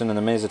Morrison and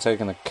the Miz are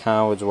taking the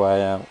coward's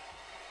way out.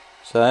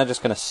 So they're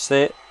just going to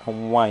sit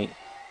and wait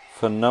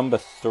for number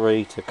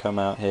 3 to come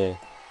out here.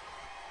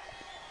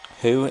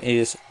 Who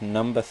is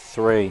number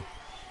 3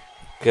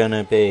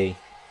 gonna be?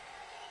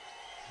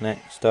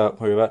 Next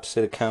up, we're about to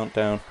see the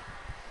countdown.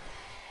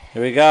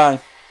 Here we go.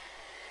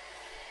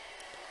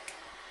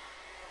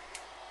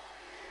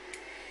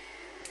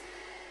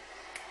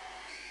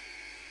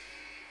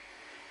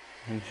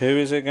 And who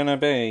is it gonna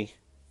be?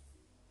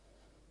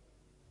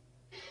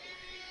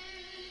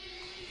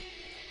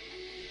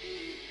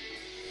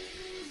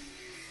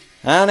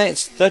 And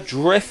it's the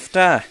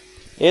Drifter.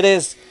 It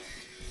is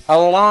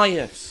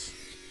Elias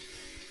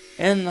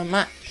in the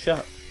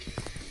matchup,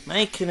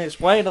 making his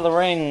way to the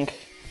ring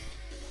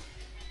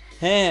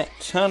here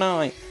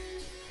tonight.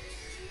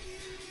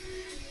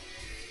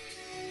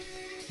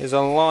 Is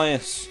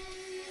Elias,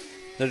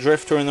 the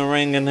Drifter, in the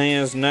ring, and he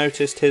has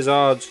noticed his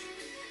odds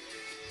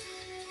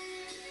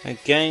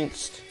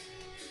against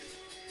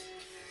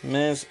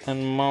Miz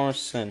and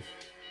Morrison.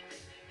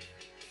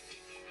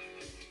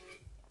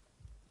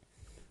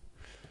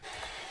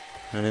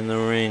 And in the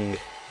ring,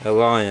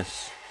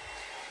 Elias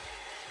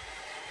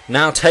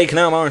now taking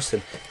out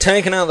Morrison,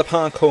 taking out the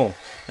parkour,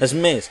 as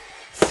Miz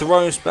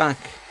throws back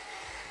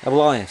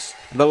Elias.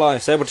 And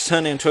Elias able to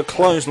turn it into a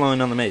clothesline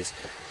on the Miz.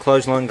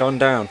 Clothesline gone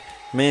down.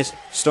 Miz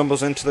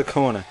stumbles into the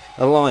corner.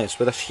 Elias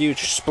with a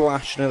huge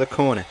splash into the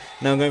corner.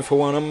 Now going for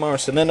one on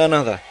Morrison and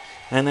another.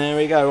 And there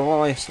we go,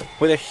 Elias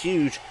with a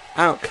huge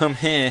outcome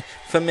here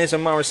for Miz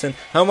and Morrison.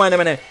 And wait a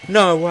minute,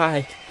 no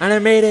way. And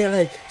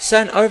immediately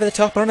sent over the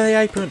top onto the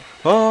apron.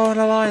 Oh, and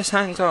Elias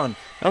hangs on.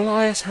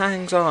 Elias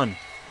hangs on.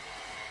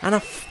 And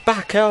a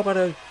back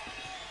elbow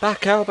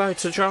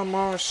to John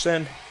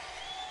Morrison.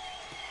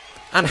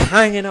 And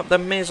hanging up the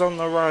Miz on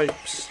the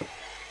ropes.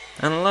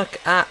 And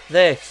look at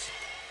this.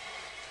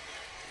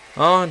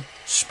 On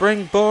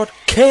springboard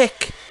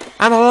kick.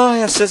 And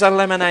Elias is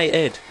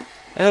eliminated.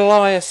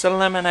 Elias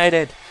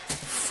eliminated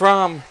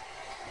from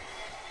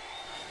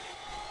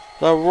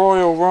the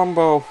Royal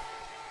Rumble.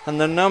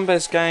 And the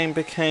numbers game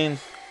became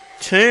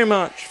too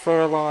much for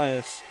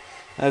Elias,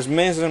 as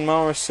Miz and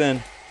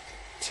Morrison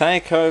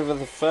take over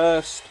the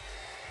first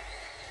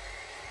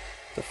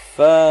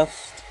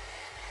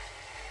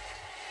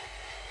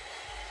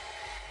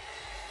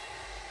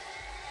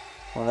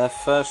their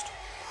first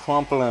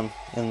problem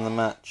in the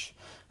match,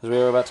 as we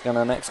are about to go on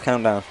the next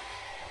countdown.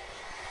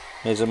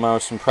 Miz and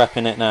Morrison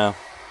prepping it now,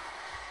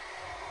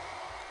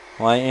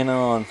 waiting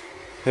on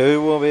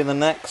who will be the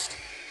next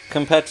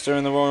competitor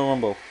in the Royal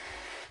Rumble.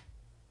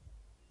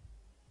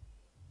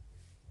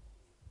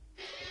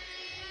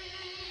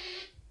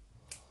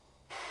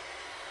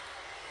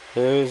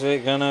 Who's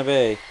it gonna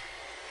be?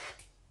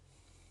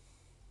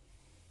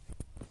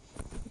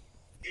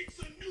 It's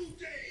a new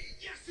day.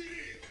 Yes, it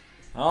is.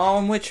 Oh,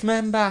 and which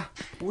member?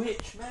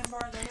 Which member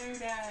of the New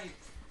Day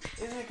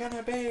is it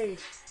gonna be?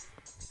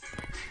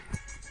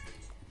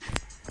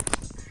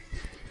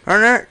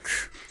 And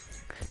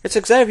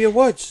it's Xavier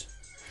Woods.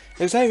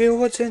 Xavier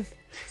Woods in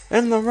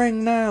the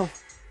ring now.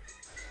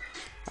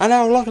 And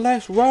now look at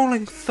this,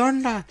 Rolling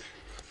Thunder.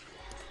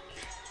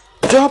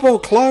 Double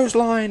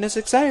clothesline as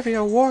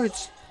Xavier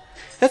Woods.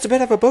 That's a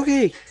bit of a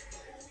boogie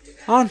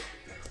on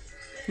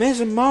Miz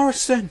and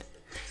Morrison.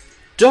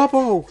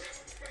 Double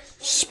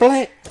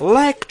split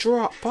leg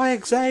drop by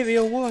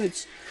Xavier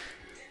Woods.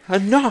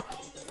 And no.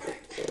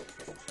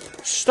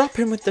 Stop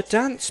him with the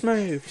dance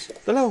moves.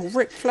 The little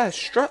Ric Flair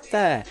strut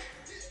there.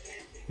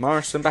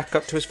 Morrison back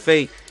up to his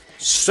feet.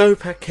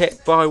 Super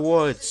kick by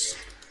Woods.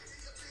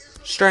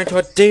 Straight to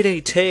a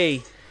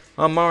DDT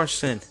on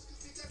Morrison.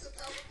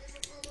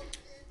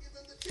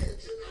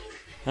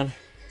 And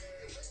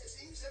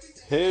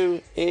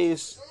who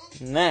is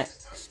next?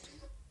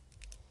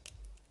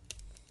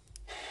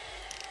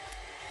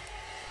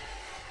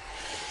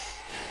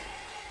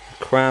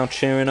 Crowd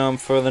cheering on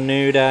for the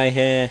New Day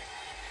here.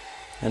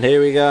 And here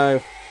we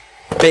go.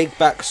 Big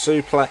back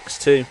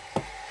suplex to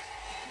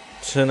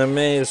The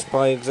Miz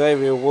by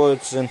Xavier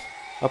Woods. And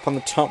up on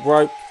the top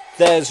rope,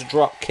 there's a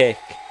drop kick.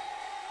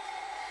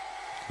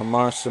 And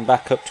Morrison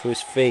back up to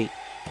his feet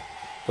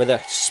with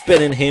a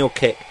spinning heel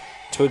kick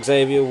to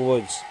Xavier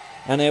Woods.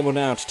 Unable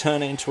now to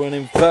turn it into an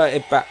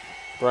inverted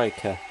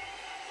backbreaker.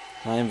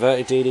 An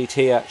inverted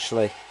DDT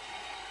actually.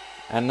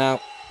 And now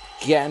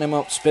getting him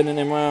up, spinning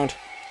him round.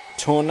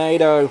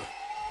 Tornado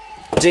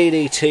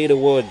DDT to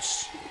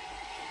Woods.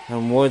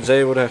 And Woods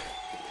able to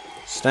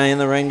stay in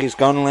the ring. He's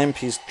gone limp.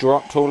 He's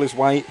dropped all his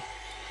weight.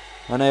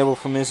 Unable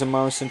for Miz and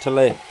Morrison to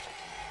lift.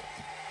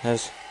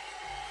 As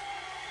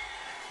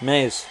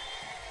Miz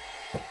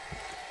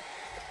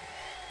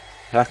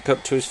back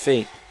up to his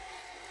feet.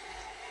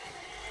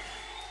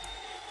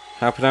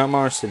 Helping out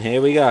Morrison.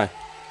 Here we go.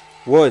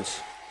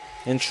 Woods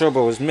in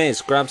trouble as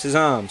Miz grabs his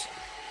arms.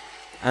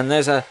 And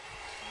there's a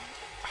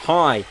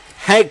high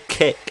head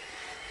kick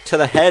to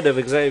the head of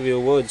Xavier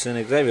Woods.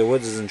 And Xavier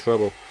Woods is in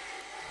trouble.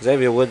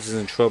 Xavier Woods is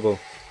in trouble.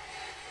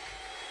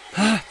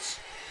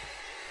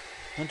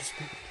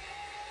 Undisputed.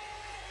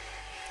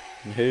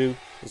 And who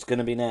is going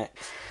to be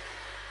next?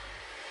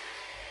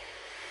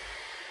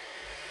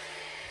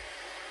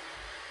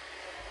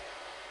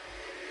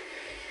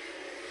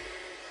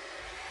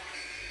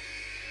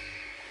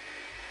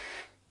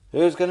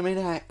 Who's going to be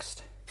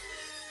next?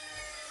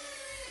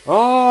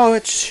 Oh,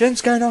 it's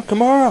Shinsuke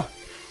Nakamura.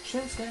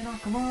 Shinsuke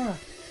Nakamura.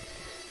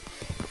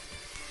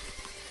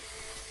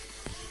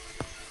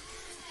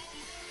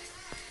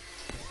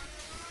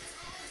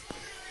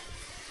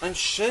 And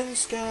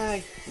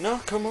Shinsuke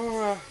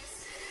Nakamura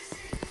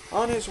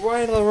on his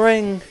way to the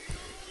ring.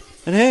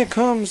 And here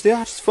comes the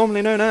artist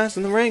formerly known as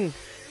in the ring.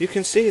 You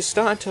can see he's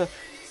starting to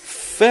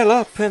fill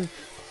up in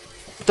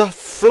the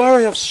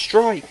flurry of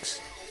strikes.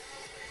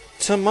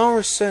 To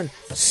Morrison,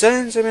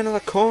 sends him into the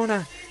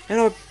corner in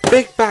a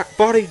big back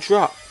body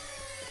drop.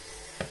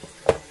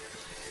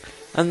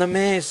 And The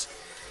Miz,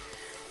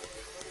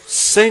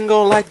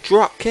 single leg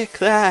drop kick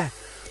there,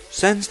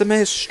 sends The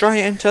Miz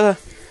straight into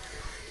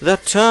the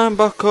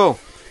turnbuckle.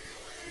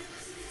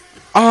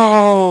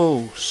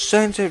 Oh,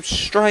 sends him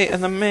straight,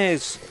 and The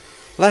Miz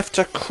left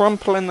to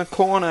crumple in the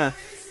corner.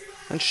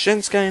 And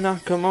Shinsuke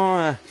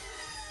Nakamura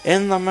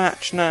in the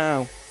match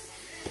now.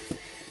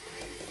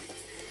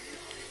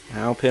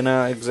 Helping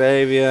out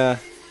Xavier.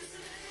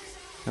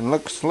 And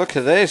look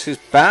at this, he's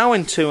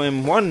bowing to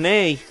him, one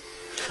knee.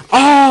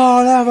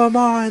 Oh, never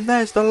mind,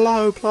 there's the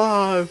low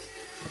blow.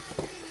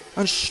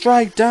 And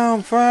straight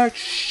down for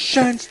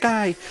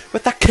Shinsuke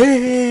with the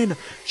King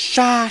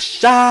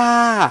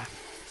Shasha.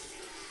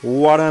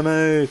 What a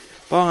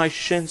move by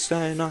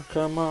Shinsuke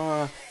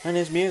Nakamura. And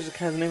his music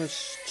hasn't even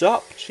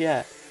stopped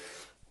yet.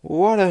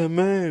 What a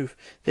move.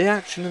 The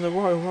action in the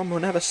Royal Rumble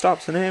never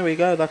stops. And here we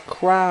go, the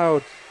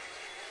crowd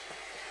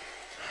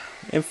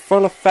in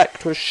full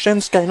effect with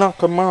Shinsuke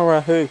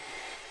Nakamura, who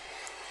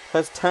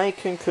has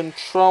taken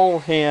control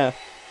here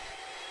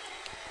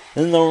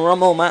in the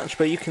Rumble match.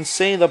 But you can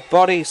see the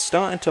body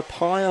starting to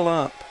pile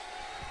up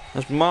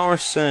as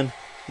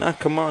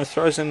Nakamura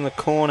throws him in the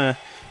corner,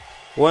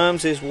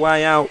 worms his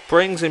way out,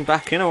 brings him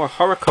back into a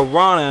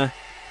Hurricanrana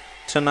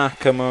to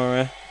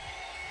Nakamura.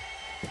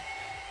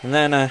 And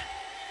then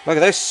look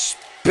at this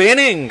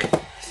spinning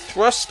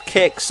thrust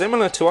kick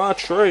similar to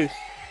R-Truth.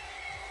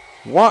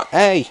 What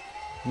a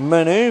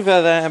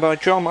maneuver there by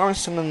John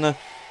Morrison, and the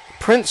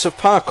Prince of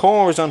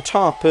Parkour is on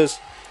top as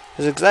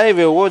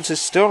Xavier Woods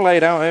is still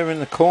laid out here in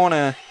the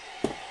corner.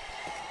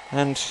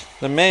 And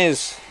The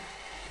Miz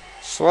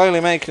slowly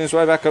making his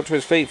way back up to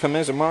his feet for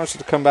Miz and Morrison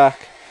to come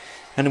back.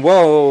 And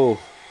whoa!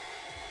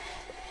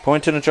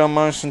 Pointing at John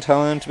Morrison,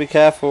 telling him to be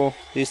careful.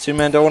 These two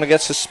men don't want to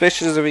get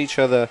suspicious of each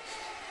other.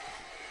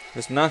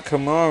 There's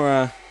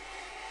Nakamura.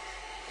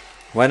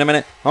 Wait a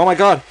minute. Oh my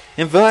god.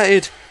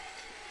 Inverted.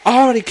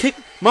 Oh, and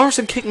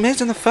Morrison kicked Miz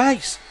in the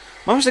face.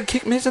 Morrison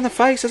kicked Miz in the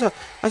face as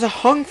a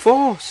hung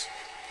force.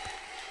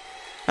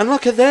 And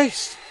look at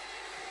this.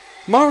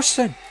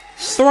 Morrison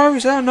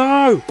throws her.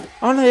 No.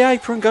 On the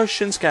apron goes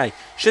Shinsuke.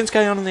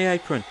 Shinsuke on the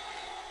apron.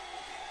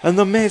 And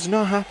The Miz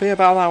not happy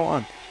about that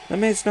one. The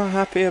Miz not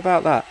happy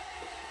about that.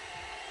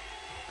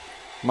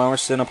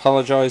 Morrison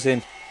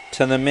apologising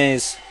to The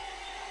Miz,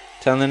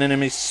 telling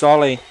him he's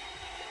sorry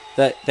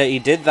that he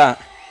did that.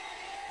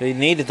 That he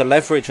needed the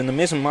leverage. And The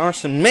Miz and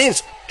Morrison.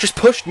 Miz just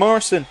pushed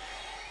Morrison.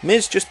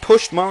 Miz just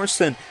pushed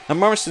Morrison. And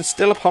Morrison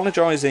still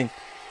apologising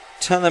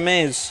to The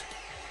Miz.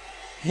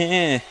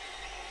 Here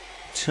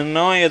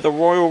tonight at the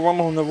Royal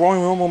Rumble and the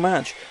Royal Rumble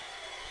match.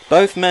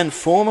 Both men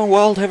former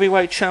World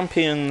Heavyweight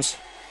Champions,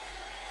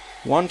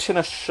 wanting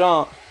a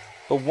shot,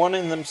 but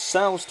wanting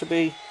themselves to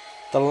be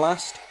the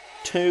last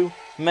two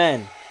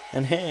men.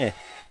 And here,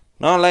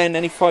 not letting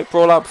any fight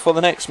brawl out before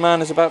the next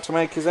man is about to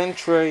make his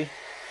entry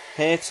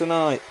here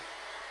tonight.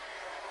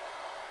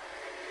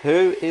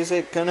 Who is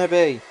it gonna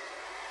be?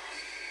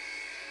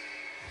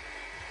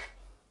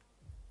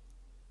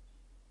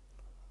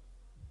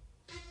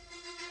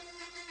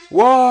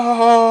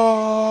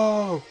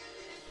 Whoa!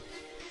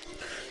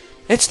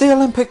 It's the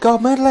Olympic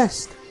gold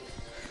medalist.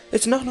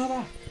 It's none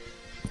other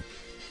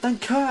than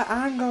Kurt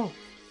Angle.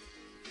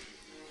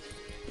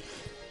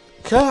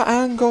 Kurt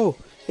Angle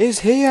is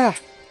here.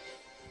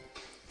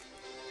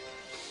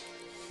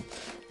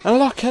 And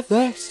look at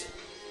this.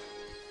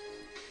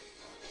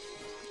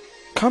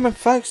 Coming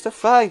face to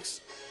face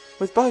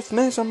with both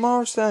Miz and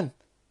Morrison.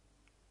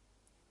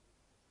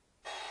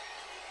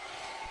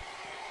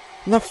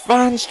 And the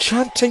fans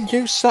chanting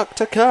 "You suck"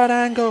 to Kurt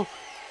Angle.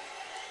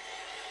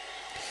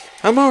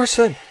 And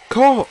Morrison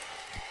caught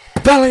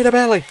belly to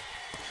belly.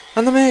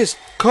 And The Miz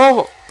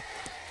caught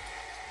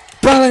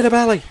belly to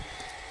belly.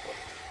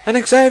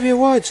 And Xavier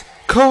Woods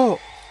caught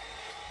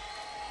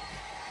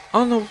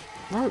on the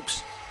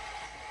ropes.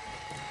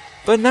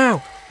 But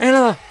now,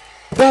 another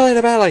belly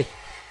to belly.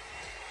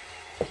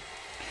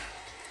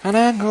 And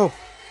Angle.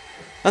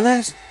 And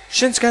there's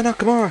Shinsuke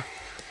Nakamura.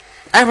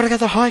 Able to get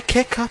the high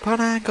kick up on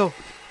Angle.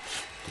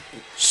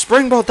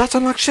 Springboard, that's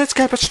unlike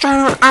Shinsuke, but straight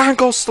on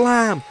Angle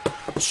slam.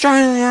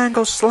 Straight on the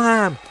Angle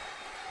slam.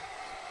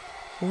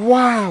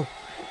 Wow.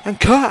 And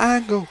Kurt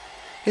Angle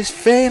is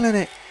feeling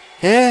it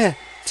here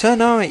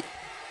tonight.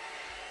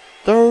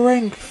 The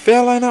ring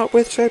filling up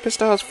with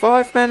superstars.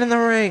 5 men in the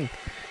ring.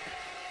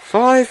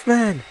 5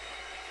 men.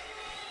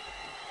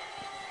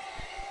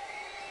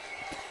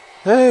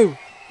 Who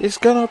is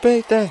gonna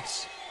beat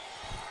this?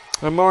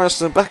 And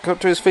Morrison back up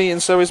to his feet,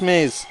 and so is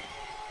Miz.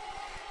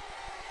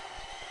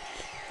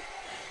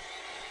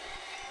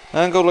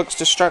 Angle looks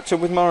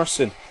distracted with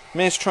Morrison.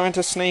 Miz trying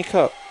to sneak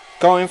up,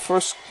 going for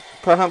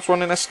perhaps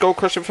wanting a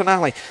skull-crushing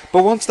finale.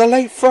 But once the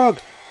late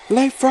frog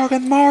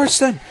and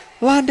Morrison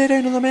landed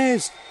into The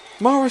Miz.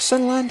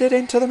 Morrison landed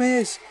into The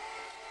Miz.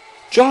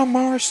 John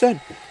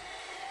Morrison,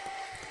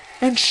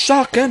 in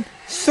shotgun,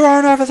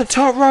 thrown over the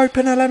top rope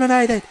and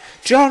eliminated.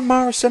 John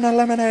Morrison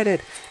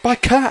eliminated by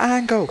Kurt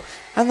Angle.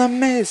 And The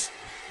Miz.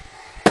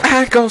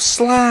 Angle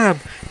slam,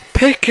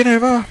 picking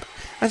him up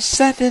and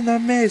sending The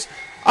Miz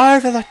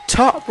over the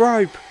top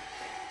rope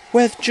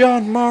with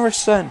John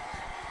Morrison.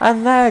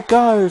 And there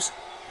goes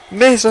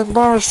Miz and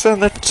Morrison,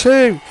 the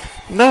 2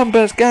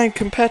 numbers game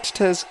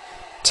competitors,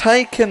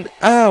 taken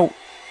out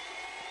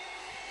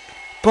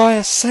by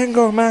a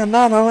single man,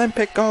 that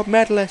Olympic gold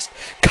medalist,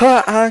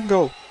 Kurt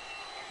Angle.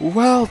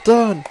 Well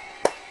done.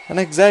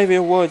 And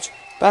Xavier Woods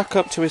back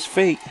up to his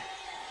feet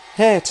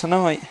here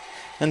tonight.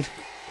 And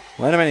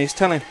wait a minute, he's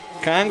telling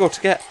Kurt Angle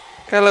to get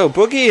a little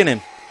boogie in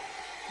him.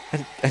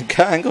 And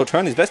Kurt Angle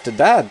trying his best to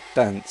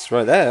dance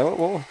right there.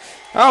 Oh,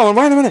 and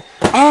wait a minute.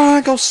 Oh,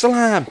 Angle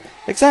slam.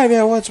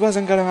 Xavier Woods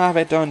wasn't going to have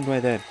it done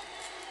with him.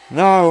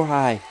 No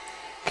way.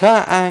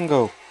 Kurt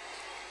Angle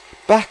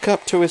back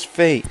up to his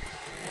feet.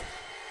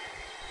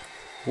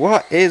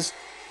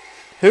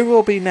 Who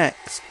will be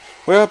next?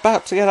 We're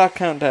about to get our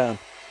countdown.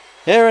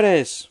 Here it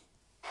is.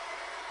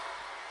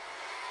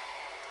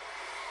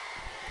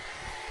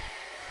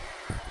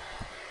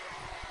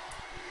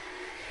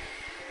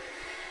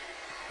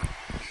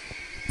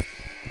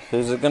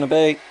 Who's it going to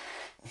be?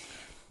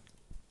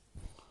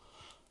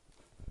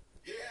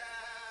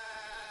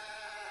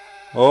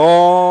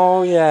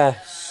 Oh,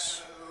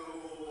 yes.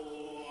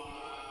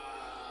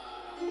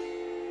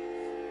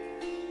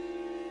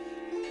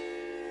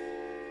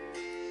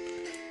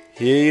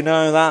 You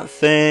know that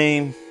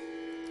theme.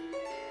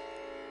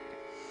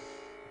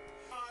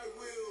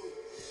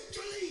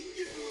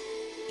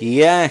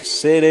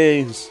 Yes, it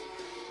is.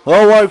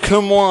 Oh,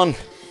 welcome one.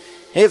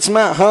 It's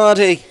Matt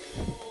Hardy.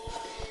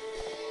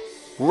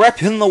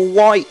 Repping the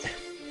white.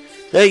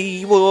 There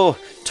you were.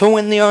 To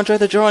win the Andre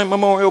the Giant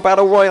Memorial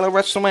Battle Royal at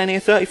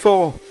WrestleMania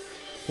 34.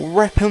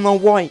 Repping the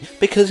white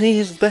because he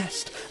is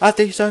best at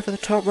these over the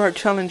top rope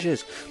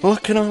challenges.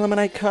 Looking to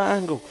eliminate Kurt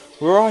Angle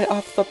right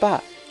off the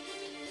bat.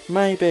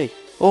 Maybe.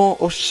 Or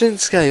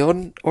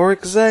Shinsuke or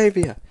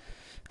Xavier.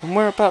 And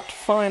we're about to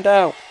find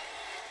out.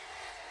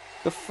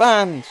 The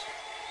fans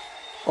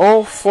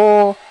all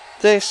for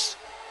this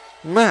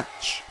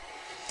match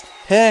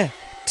here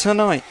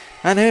tonight.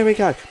 And here we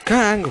go. Kurt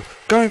Angle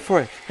going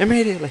for it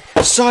immediately.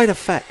 Side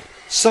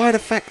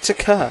effect to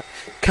Kurt.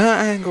 Kurt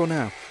Angle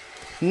now.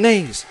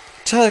 Knees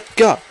to the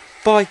gut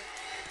by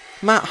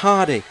Matt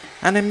Hardy.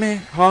 And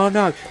then oh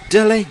no,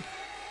 delete.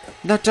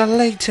 The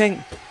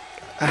deleting.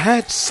 A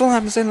head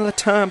slams into the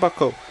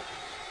turnbuckle.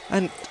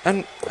 And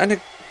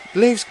it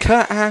leaves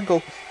Kurt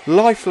Angle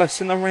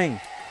lifeless in the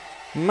ring.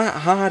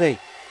 Matt Hardy.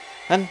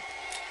 And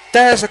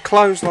there's a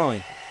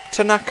clothesline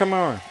to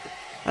Nakamura.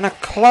 And a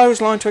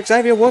clothesline to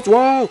Xavier Woods.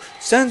 Whoa!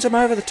 Sends him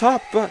over the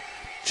top, but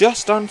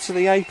just onto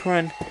the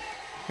apron.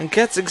 And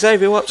gets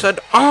Xavier Woods. And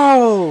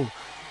oh!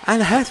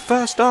 And head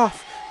first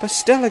off. But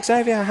still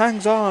Xavier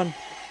hangs on.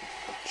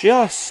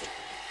 Just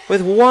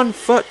with 1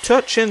 foot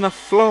touching the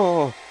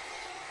floor.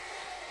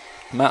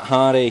 Matt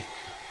Hardy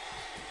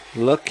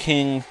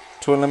looking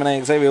to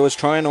eliminate Xavier Woods.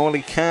 Trying all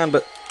he can.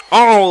 But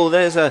oh!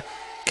 There's a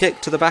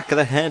kick to the back of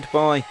the head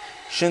by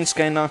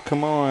Shinsuke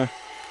Nakamura.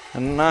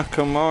 And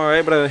Nakamura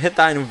able to hit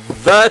that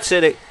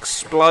inverted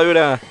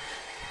exploder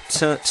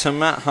to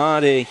Matt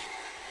Hardy.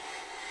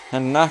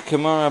 And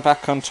Nakamura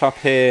back on top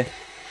here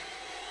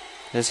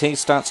as he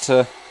starts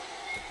to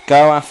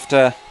go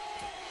after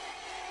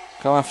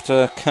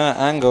Kurt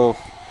Angle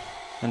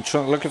and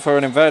looking for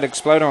an inverted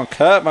exploder on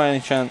Kurt by any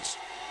chance.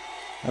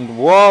 And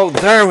whoa,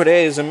 there it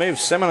is, a move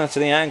similar to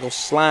the Angle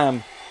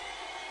Slam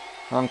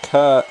on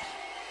Kurt.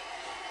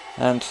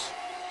 And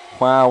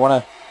wow,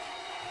 what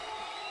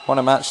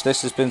a match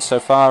this has been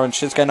so far. And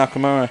Shinsuke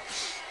Nakamura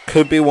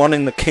could be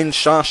wanting the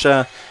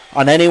Kinshasa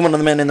on any one of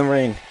the men in the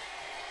ring.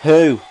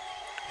 Who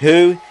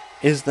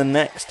is the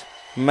next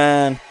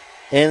man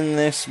in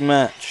this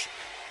match?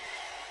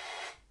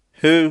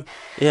 Who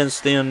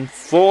is the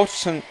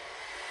unfortunate...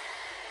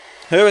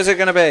 Who is it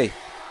going to be?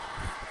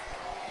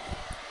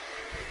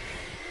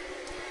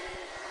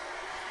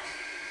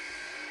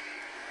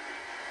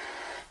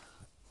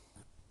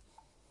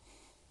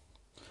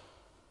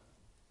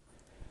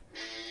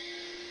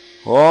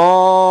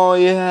 Oh,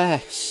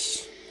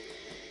 yes.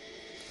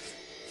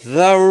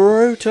 The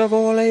root of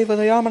all evil,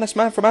 the ominous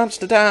man from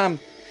Amsterdam.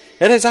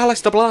 It is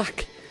Aleister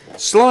Black,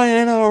 sliding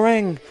into the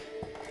ring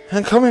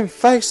and coming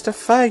face to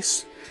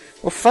face,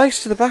 or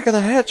face to the back of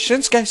the head.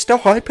 Shinsuke still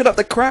hyping up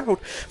the crowd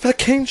for the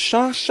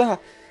Kinshasa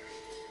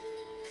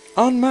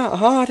on Matt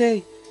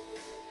Hardy.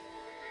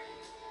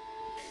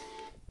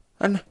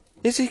 And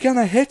is he going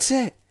to hit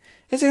it?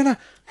 Is he going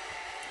to...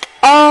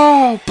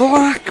 Oh,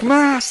 Black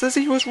Mass as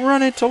he was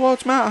running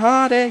towards Matt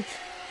Hardy.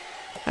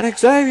 And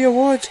Xavier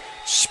Woods,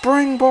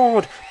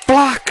 springboard,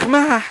 Black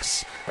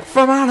Mass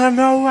from out of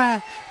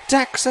nowhere.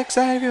 Decks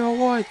Xavier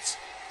Woods.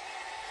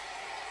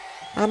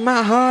 And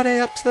Matt Hardy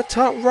up to the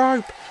top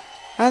rope.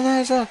 And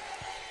there's a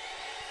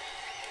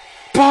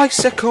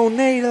bicycle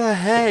knee to the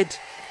head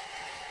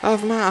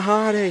of Matt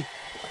Hardy,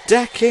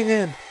 decking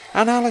him.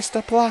 And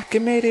Aleister Black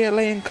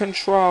immediately in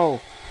control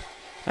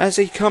as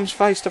he comes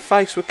face to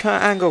face with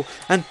Kurt Angle.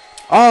 And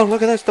oh,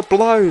 look at this, the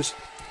blows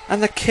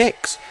and the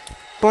kicks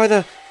by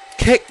the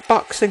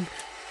kickboxing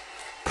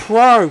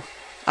pro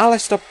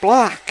Aleister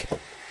Black.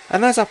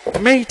 And there's a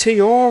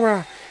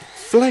Meteora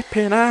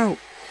flipping out.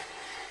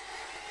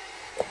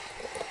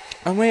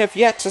 And we have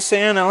yet to see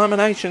an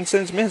elimination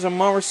since Miz and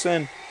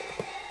Morrison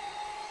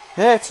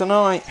here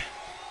tonight.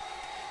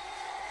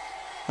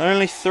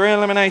 Only 3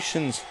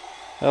 eliminations.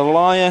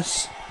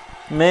 Elias,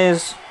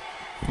 Miz,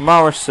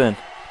 Morrison.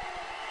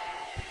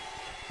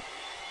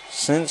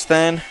 Since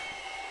then,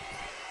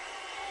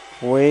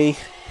 we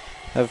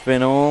have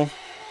been all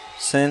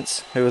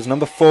since, who was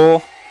number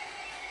 4?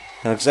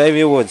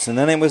 Xavier Woods, and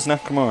then it was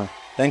Nakamura,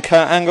 then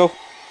Kurt Angle,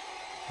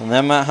 and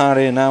then Matt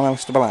Hardy, and now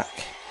Aleister Black.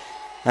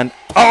 And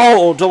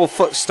oh, double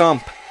foot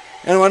stomp,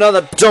 and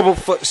another double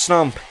foot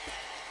stomp.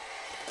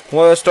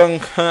 Worst on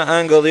Kurt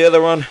Angle, the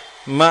other on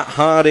Matt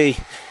Hardy.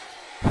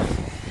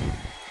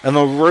 And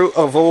the root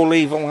of all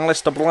evil,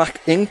 Aleister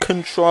Black in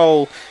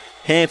control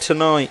here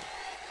tonight.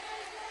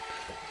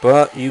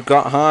 But you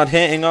got hard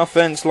hitting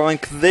offense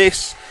like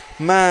this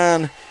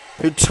man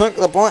who took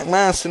the Black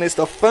Mass and is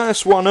the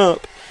first one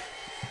up.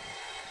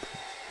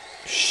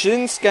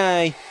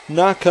 Shinsuke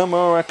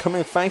Nakamura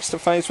coming face to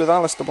face with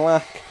Aleister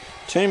Black.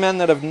 2 men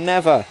that have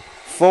never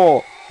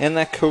fought in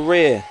their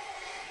career.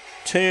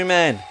 2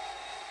 men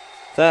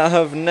that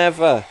have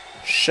never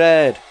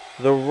shared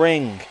the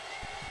ring.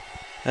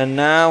 And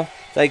now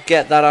they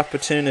get that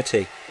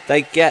opportunity.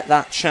 They get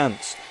that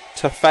chance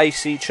to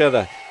face each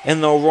other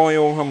in the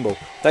Royal Rumble.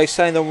 They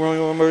say the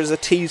Royal Rumble is a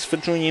tease for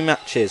dream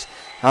matches,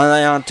 and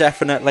they are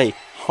definitely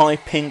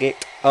hyping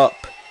it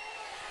up.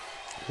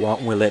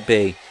 What will it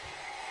be?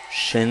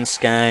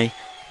 Shinsuke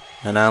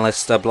and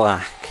Aleister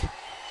Black.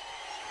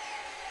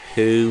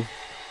 Who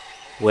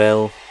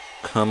will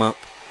come up?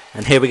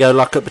 And here we go,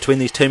 lock up between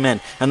these 2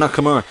 men. And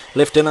Nakamura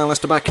lifting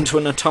Aleister Black into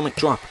an atomic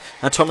drop.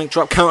 Atomic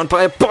drop countered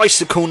by a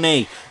bicycle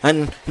knee.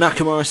 And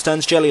Nakamura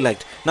stands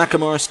jelly-legged.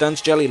 Nakamura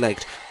stands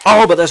jelly-legged.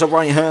 Oh, but there's a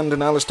right hand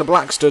and Aleister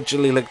Black stood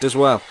jelly-legged as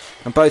well.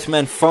 And both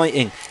men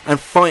fighting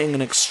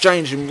and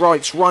exchanging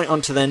rights right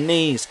onto their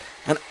knees.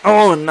 And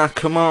oh, and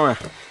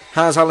Nakamura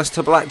has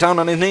Aleister Black down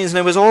on his knees, and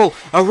it was all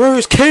a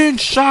ruse.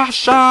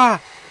 Kinshasa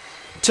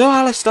to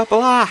Aleister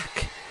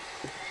Black.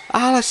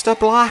 Aleister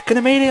Black, and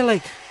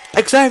immediately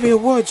Xavier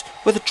Woods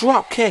with a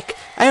drop kick,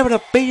 able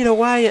to beat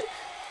away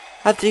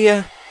at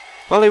the,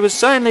 well, he was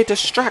certainly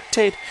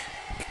distracted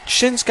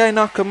Shinsuke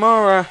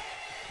Nakamura.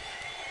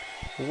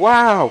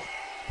 Wow.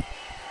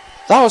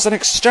 That was an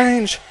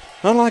exchange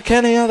unlike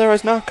any other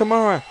as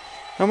Nakamura.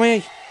 And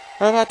we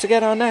are about to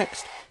get our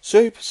next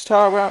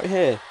superstar out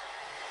here.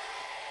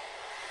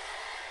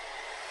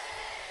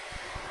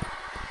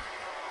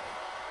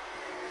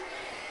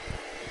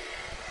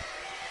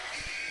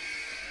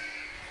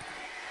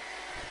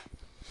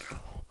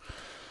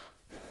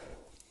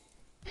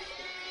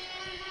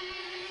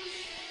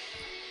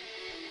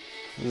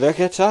 The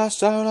guitar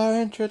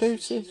solo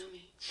introduces.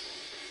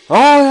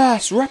 Oh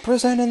yes,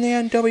 representing the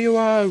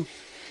NWO.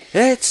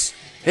 It's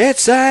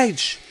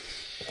Edge.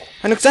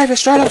 And Xavier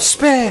straight up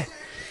spear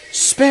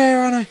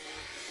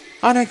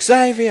on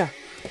Xavier.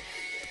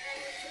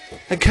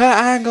 And Kurt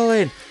Angle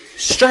in,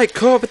 straight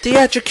caught with the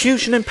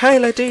execution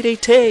impaler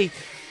DDT.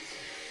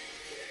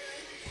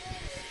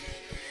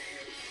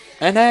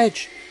 And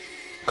Edge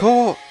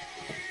caught.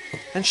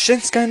 And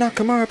Shinsuke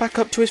Nakamura back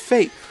up to his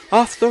feet.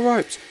 Off the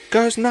ropes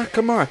goes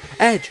Nakamura.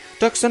 Edge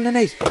ducks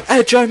underneath.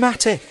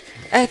 Edge-o-matic.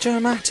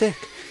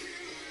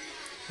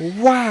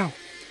 Wow.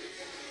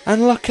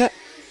 And look at...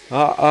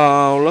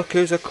 look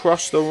who's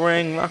across the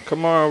ring.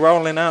 Nakamura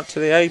rolling out to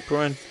the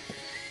apron.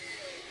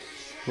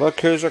 Look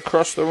who's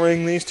across the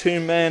ring. These two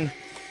men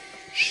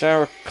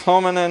share a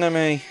common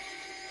enemy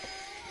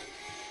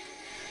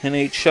in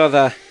each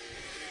other.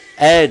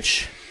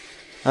 Edge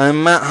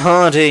and Matt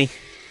Hardy.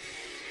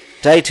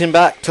 Dating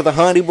back to the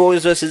Hardy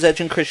Boys versus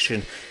Edge and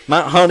Christian.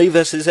 Matt Hardy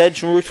versus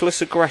Edge and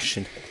Ruthless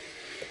Aggression.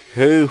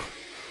 Who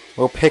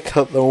will pick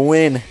up the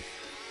win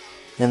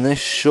in this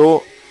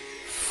short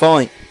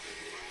fight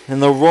in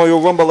the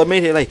Royal Rumble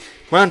immediately.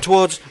 Round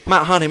towards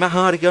Matt Hardy. Matt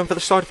Hardy going for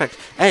the side effect.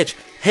 Edge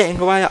hitting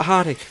away at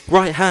Hardy.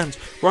 Right hands.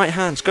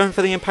 Going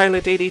for the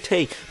Impaler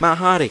DDT. Matt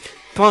Hardy.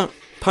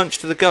 Punch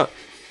to the gut.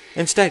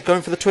 Instead,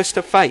 going for the Twist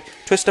of Fate.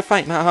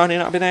 Matt Hardy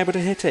not being able to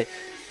hit it.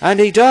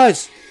 And he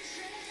does.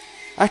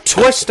 A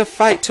Twist of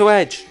Fate to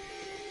Edge.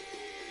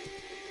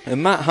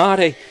 And Matt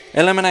Hardy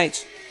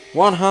eliminates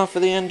one half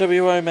of the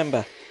NWO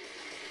member.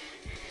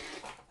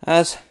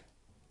 As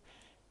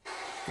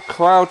the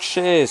crowd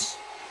cheers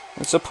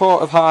in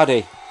support of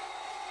Hardy.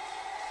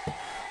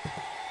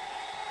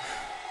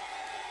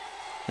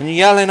 And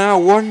yelling how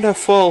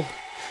wonderful.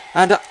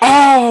 And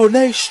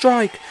knee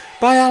strike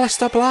by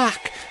Aleister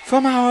Black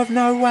from out of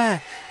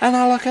nowhere. And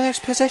now look at this,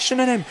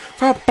 positioning him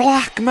for a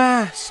Black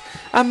Mass.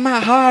 And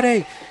Matt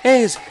Hardy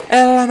is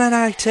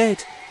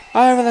eliminated.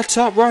 Over the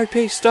top rope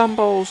he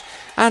stumbles.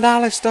 And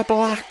Aleister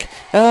Black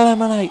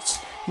eliminates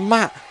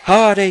Matt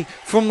Hardy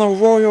from the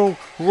Royal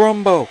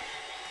Rumble.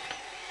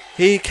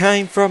 He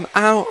came from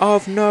out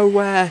of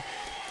nowhere.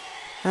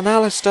 And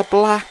Aleister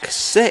Black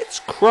sits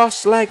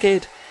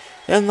cross-legged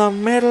in the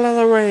middle of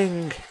the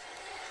ring.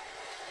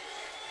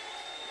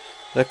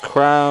 The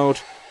crowd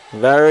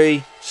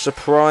very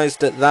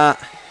surprised at that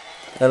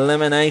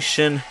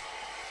elimination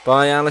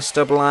by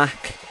Aleister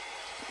Black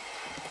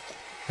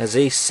as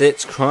he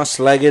sits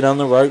cross-legged on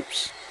the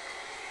ropes.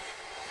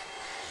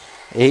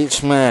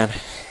 Each man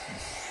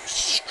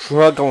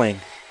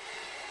struggling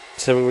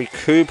to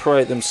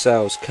recuperate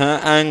themselves.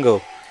 Kurt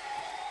Angle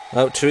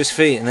up to his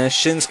feet, and there's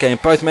Shinsuke,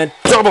 and both men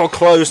double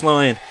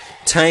clothesline,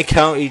 take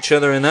out each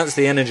other, and that's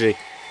the energy.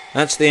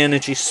 That's the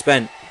energy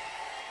spent.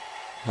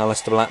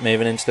 Aleister Black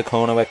moving into the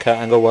corner where Kurt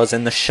Angle was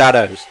in the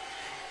shadows.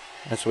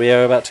 As we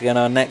are about to get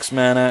our next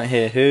man out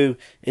here. Who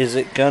is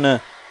it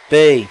gonna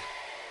be?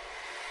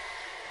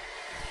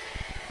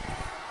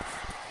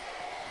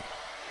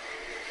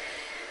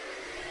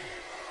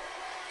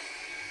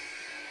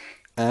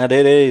 And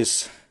it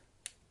is.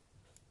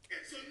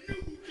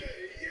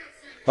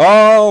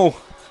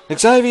 Oh,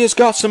 Xavier's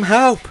got some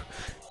help.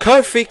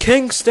 Kofi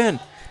Kingston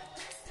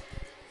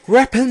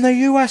repping the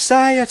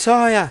USA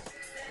attire.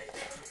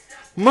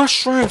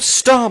 Mushroom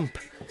stomp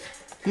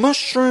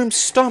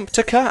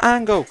to Kurt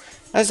Angle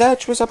as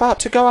Edge was about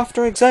to go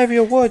after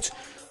Xavier Woods.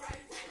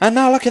 And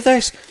now look at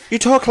this. You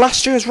talk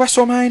last year's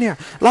WrestleMania.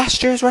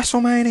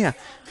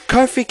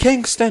 Kofi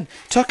Kingston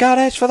took out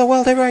Edge for the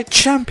World Heavyweight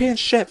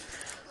Championship.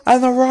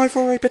 And the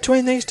rivalry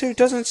between these two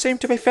doesn't seem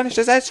to be finished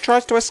as Edge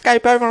tries to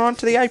escape over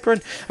onto the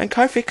apron and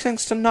Kofi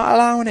Kingston not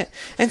allowing it.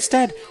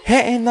 Instead,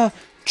 hitting the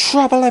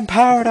Trouble in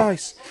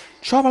Paradise.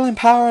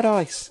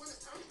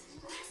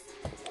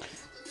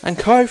 And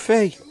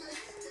Kofi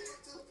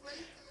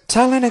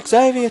telling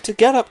Xavier to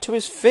get up to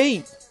his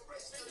feet.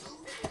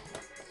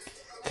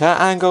 Kurt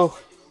Angle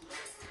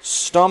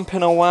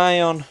stomping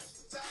away on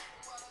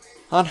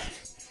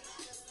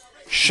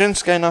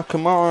Shinsuke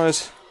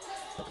Nakamura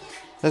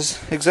as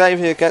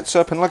Xavier gets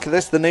up, and look at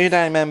this, the New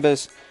Day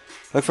members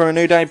look for a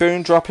New Day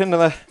boom drop into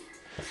the...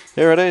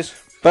 Here it is.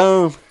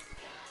 Boom.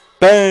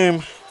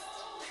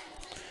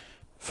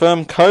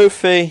 From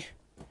Kofi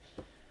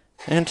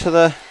into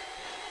the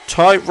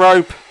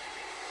tightrope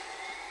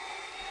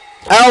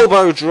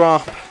elbow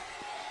drop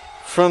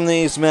from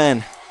these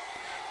men.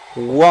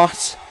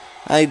 What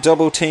a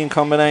double team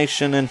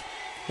combination, and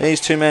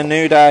these two men,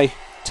 New Day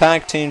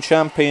tag team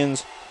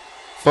champions,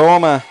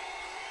 former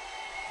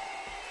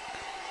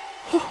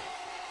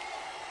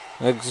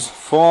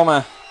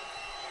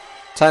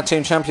tag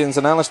team champions,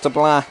 and Aleister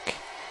Black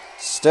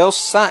still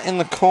sat in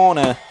the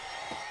corner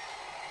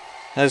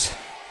as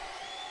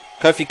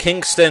Kofi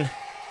Kingston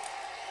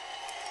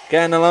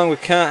getting along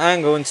with Kurt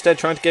Angle, instead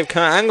trying to give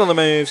Kurt Angle the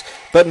moves,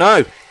 but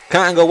no,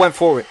 Kurt Angle went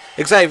for it.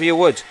 Xavier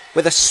Woods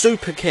with a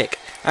super kick,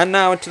 and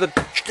now into the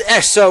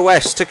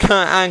SOS to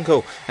Kurt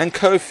Angle, and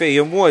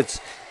Kofi and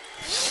Woods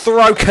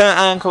throw Kurt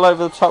Angle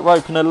over the top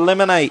rope and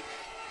eliminate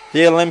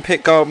the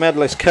Olympic gold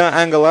medalist Kurt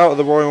Angle out of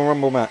the Royal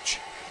Rumble match.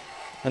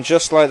 And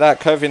just like that,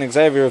 Kofi and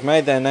Xavier have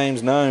made their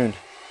names known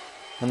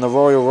in the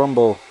Royal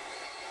Rumble.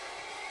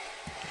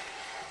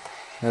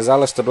 There's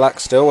Aleister Black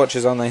still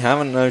watches on, they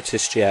haven't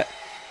noticed yet.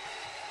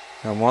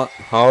 And what?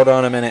 Hold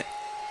on a minute.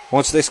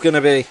 What's this going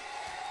to be?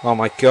 Oh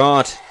my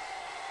god.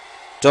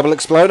 Double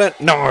exploder?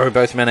 No,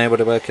 both men able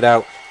to work it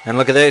out. And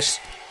look at this.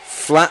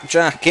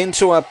 Flapjack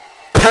into a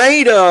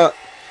pay dirt.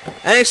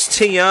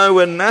 STO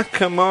and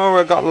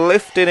Nakamura got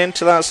lifted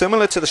into that,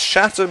 similar to the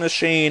Shatter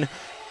Machine,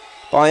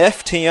 by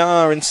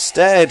FTR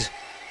instead.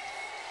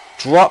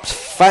 Dropped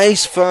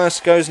face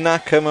first goes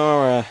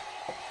Nakamura.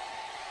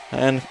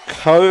 And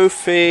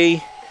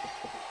Kofi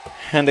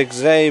and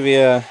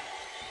Xavier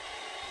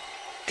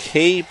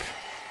keep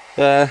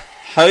their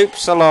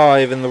hopes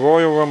alive in the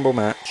Royal Rumble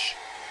match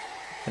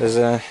as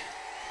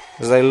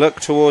they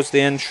look towards the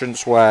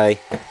entranceway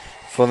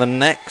for the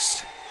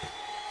next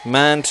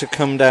man to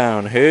come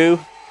down. Who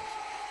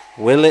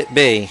will it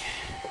be?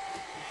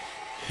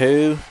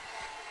 Who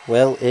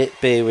will it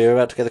be? We're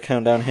about to get the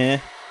countdown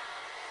here.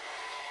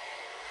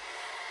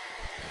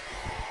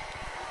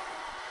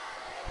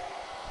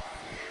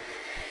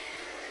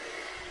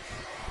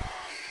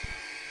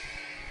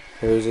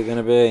 Who's it going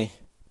to be?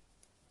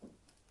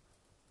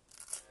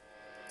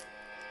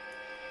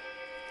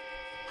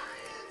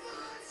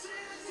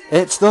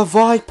 It's the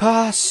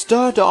Viper,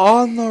 stood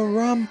on the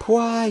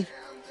rampway,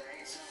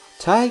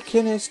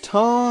 taking his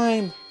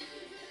time.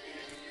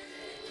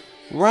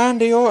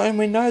 Randy Orton,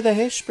 we know the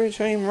history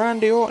between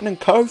Randy Orton and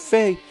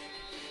Kofi,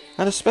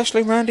 and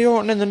especially Randy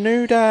Orton in the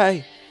New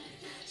Day.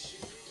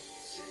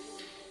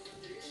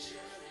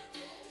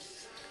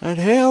 And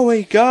here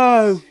we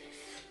go.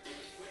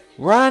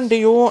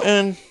 Randy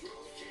Orton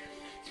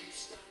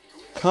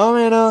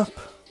coming up,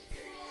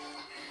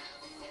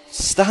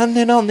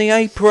 standing on the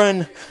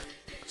apron,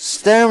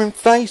 staring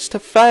face to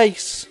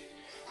face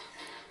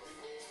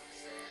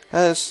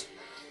as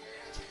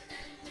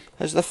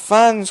the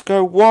fans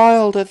go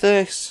wild at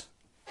this.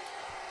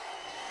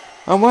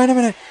 And wait a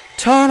minute,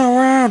 turn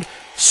around,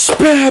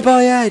 spear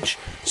by Edge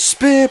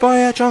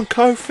on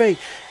Kofi,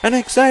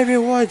 and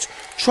Xavier Woods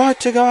tried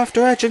to go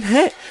after Edge and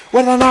hit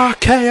with an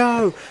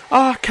RKO.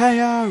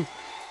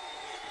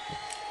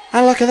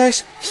 And look at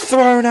this,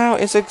 thrown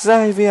out is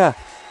Xavier.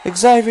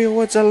 Xavier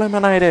Woods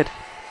eliminated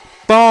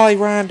by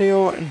Randy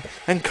Orton,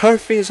 and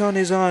Kofi is on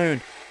his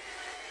own.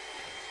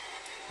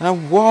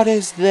 And what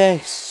is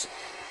this?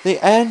 The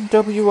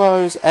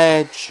NWO's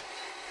Edge.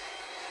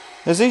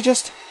 Is he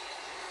just...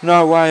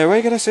 No way, are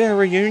we going to see a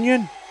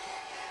reunion?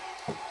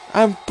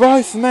 And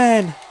both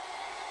men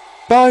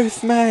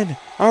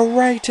are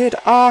rated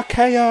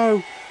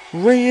RKO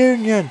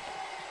reunion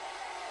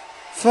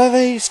for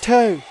these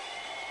two.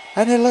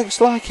 And it looks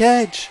like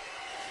Edge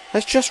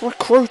has just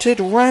recruited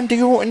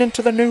Randy Orton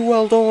into the New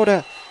World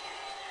Order.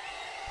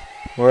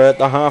 We're at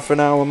the half an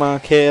hour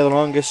mark here. The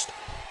longest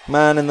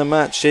man in the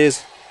match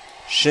is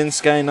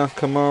Shinsuke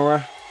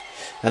Nakamura.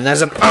 And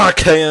there's an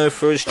RKO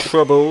for his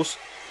troubles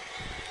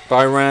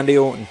by Randy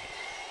Orton.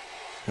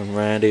 And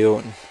Randy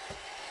Orton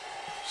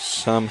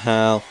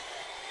somehow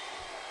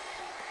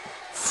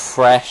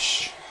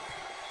fresher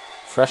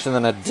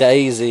than a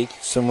daisy,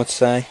 some would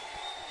say.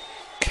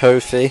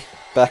 Kofi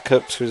back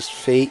up to his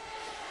feet.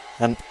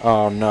 And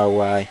oh, no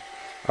way.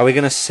 Are we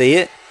going to see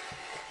it?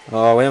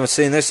 Oh, we haven't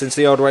seen this since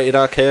the old rated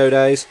RKO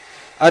days.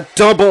 A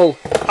double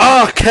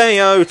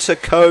RKO to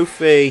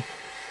Kofi.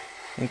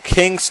 And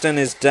Kingston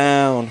is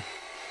down.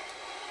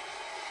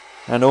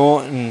 And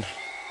Orton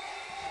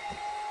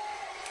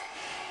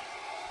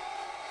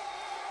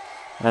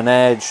and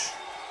Edge,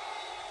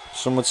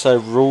 some would say,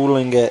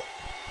 ruling it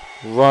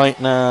right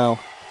now.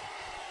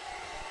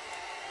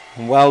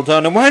 And well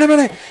done. And wait a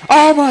minute.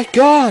 Oh my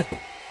god.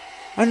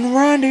 And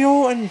Randy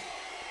Orton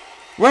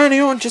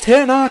just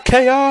hit an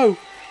RKO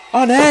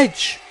on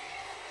Edge.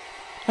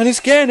 And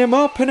he's getting him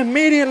up and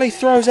immediately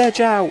throws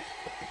Edge out.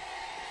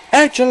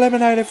 Edge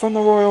eliminated from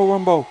the Royal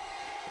Rumble.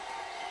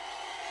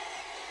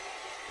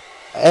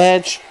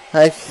 Edge,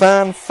 a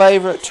fan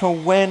favourite to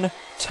win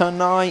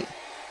tonight,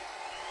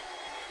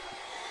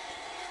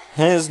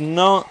 has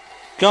not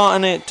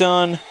gotten it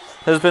done.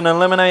 Has been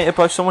eliminated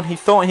by someone he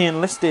thought he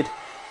enlisted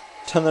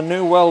to the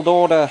New World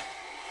Order,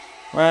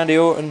 Randy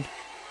Orton.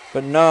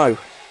 But no,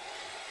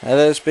 it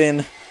has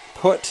been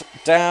put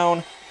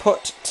down,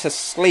 put to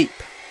sleep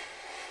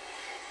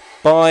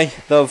by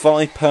the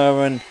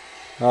Viper. And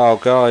oh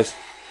guys,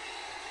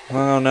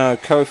 oh no,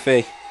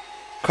 Kofi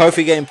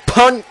getting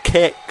punt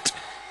kicked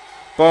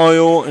by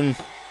Orton,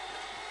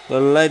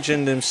 the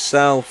legend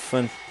himself,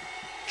 and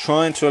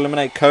trying to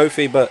eliminate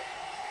Kofi, but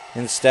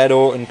instead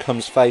Orton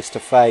comes face to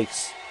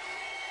face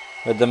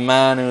with the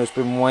man who has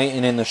been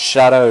waiting in the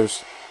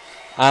shadows,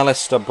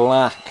 Aleister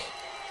Black.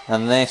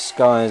 And this,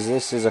 guys,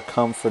 this is a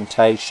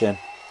confrontation.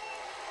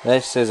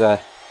 This is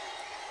a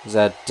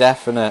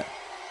definite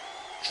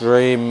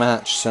dream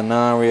match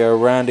scenario.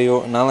 Randy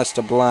Orton,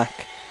 Aleister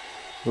Black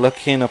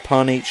looking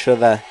upon each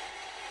other,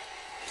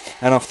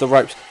 and off the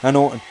ropes, and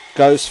Orton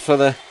goes for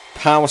the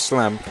power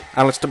slam.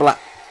 Aleister Black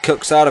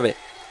cooks out of it.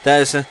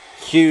 There's a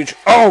Huge.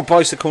 Oh,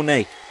 bicycle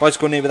knee.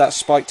 Bicycle knee with that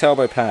spiked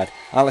elbow pad.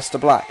 Aleister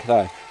Black,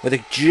 though, with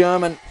a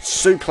German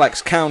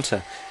suplex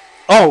counter.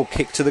 Oh,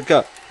 kick to the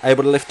gut.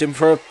 Able to lift him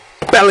for a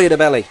belly to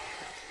belly.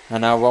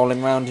 And now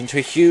rolling round into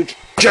a huge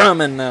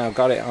German now.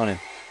 Got it on him.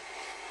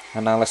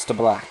 And Aleister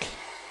Black.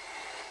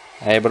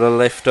 Able to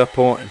lift up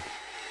Orton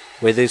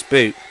with his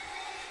boot.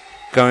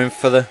 Going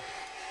for the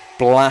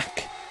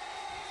Black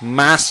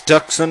mass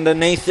ducks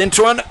underneath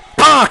into an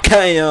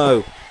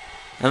RKO.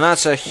 And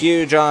that's a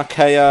huge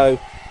RKO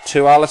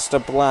to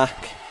Aleister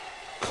Black.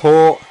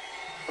 Caught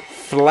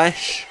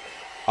flesh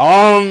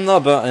on the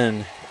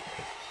button.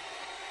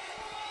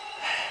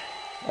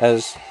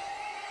 As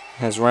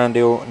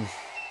Randy Orton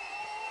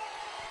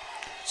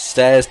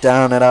stares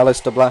down at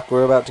Aleister Black.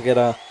 We're about to get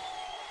our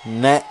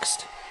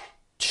next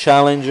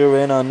challenger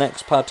in, our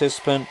next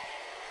participant.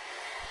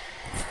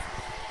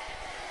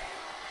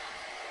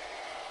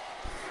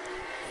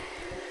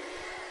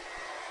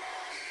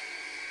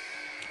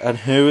 And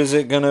who is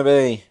it going to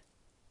be?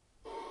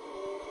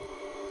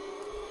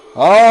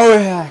 Oh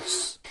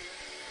yes!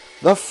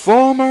 The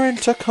former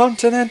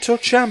Intercontinental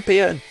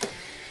Champion,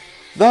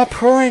 the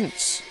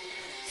Prince,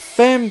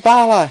 Finn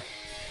Balor,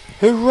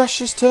 who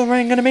rushes to the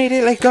ring and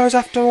immediately goes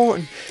after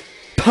Orton,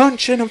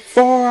 punching and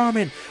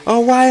forearming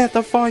away at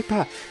the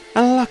Viper.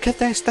 And look at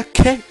this, the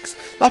kicks,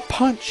 the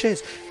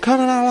punches,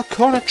 coming out of the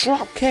corner,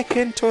 drop kick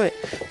into it,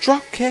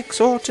 drop kicks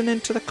Orton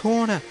into the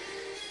corner.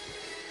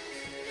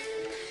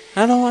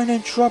 And Orton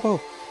in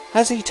trouble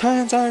as he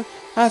turns out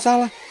as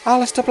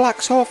Aleister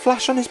Black saw a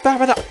flash on his back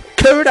with a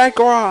coup de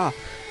grace.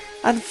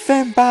 And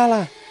Finn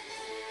Balor,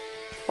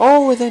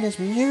 all within his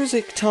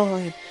music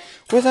time,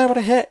 was able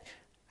to hit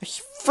a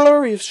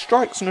flurry of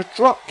strikes and a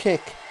drop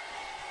kick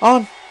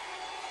onto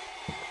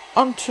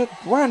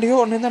Randy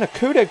Orton, and then a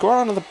coup de grace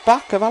onto the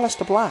back of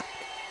Aleister Black.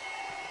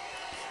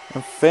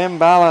 And Finn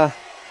Balor,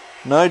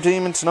 no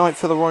demon tonight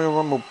for the Royal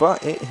Rumble,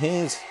 but it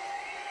is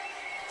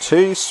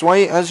too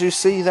sweet, as you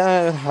see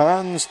there,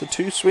 hands, the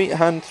too sweet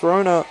hand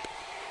thrown up.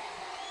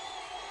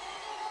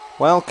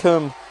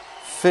 Welcome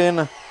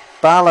Finn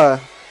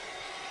Balor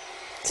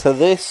to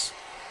this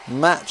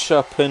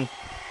matchup, and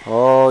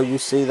oh, you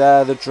see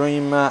there the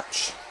dream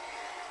match.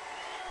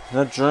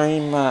 The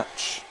dream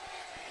match.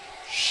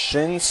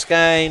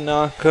 Shinsuke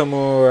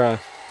Nakamura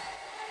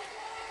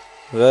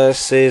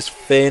versus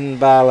Finn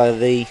Balor,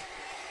 the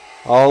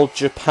old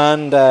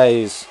Japan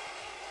days,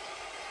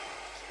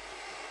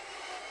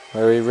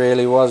 where he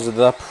really was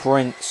the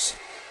Prince.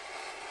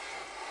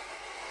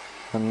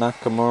 And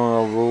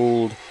Nakamura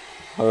ruled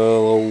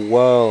the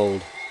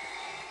world.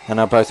 And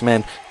now both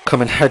men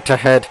coming head to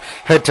head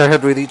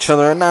with each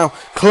other, and now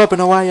clubbing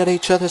away at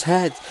each other's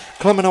heads,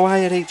 clubbing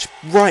away at each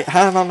right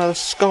hand on the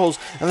skulls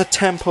and the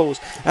temples.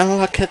 And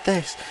look at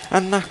this,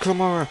 and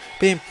Nakamura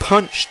being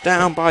punched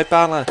down by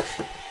Balor.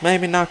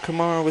 Maybe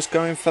Nakamura was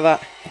going for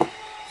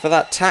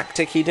that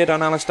tactic he did on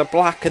Aleister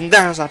Black, and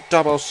there's a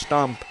double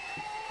stomp.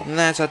 And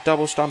there's a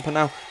double stomp, and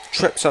now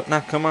trips up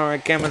Nakamura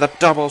again with a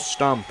double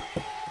stomp.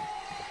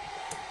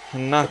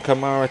 And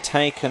Nakamura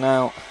taken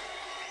out.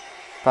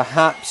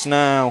 Perhaps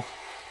now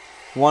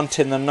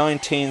wanting the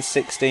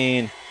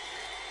 1916.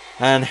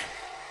 And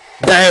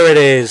there it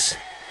is.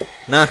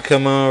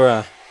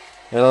 Nakamura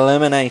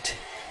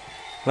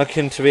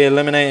looking to be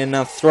eliminated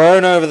now,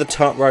 thrown over the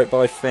top rope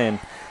by Finn.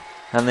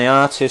 And the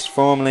artist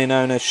formerly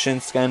known as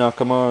Shinsuke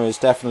Nakamura is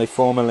definitely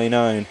formerly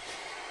known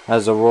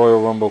as a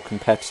Royal Rumble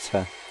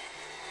competitor.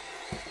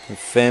 And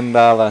Finn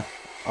Balor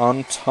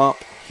on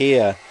top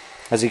here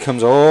as he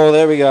comes, oh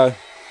there we go,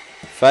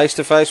 face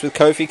to face with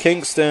Kofi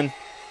Kingston.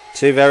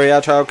 Two very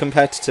agile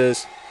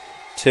competitors.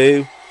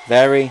 Two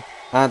very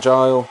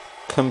agile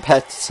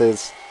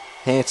competitors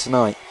here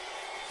tonight.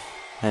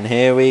 And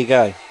here we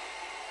go.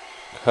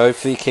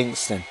 Kofi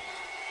Kingston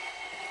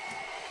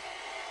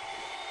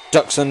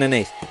ducks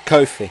underneath.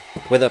 Kofi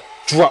with a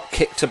drop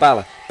kick to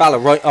Balor. Balor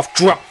right off,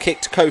 drop kick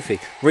to Kofi.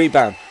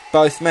 Rebound.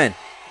 Both men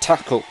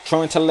tackle,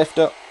 trying to lift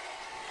up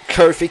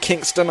Kofi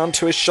Kingston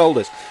onto his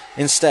shoulders.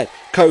 Instead,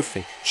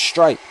 Kofi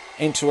straight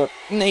into a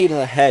knee to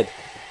the head.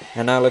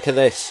 And now look at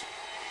this.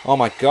 Oh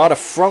my god, a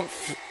front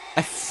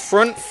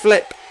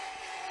flip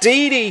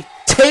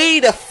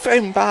DDT to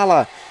Finn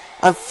Balor.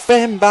 And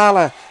Finn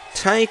Balor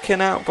taken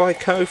out by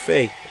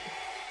Kofi.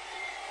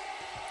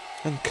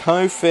 And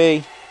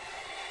Kofi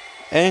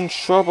in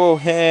trouble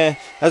here.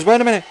 As,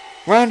 wait a minute,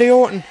 Randy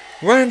Orton,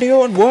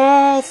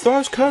 whoa,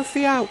 throws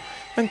Kofi out.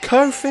 And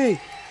Kofi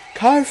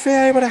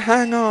able to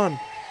hang on.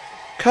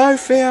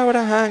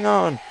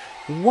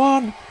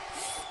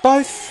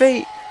 Both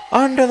feet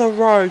under the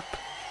rope.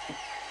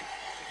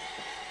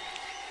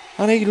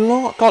 And he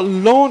got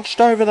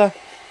launched over the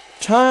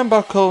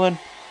turnbuckle, and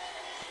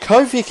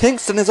Kofi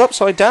Kingston is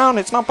upside down.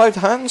 It's not both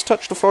hands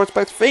touch the floor, it's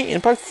both feet,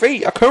 and both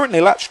feet are currently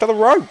latched to the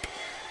rope.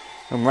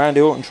 And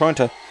Randy Orton trying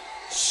to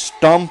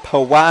stomp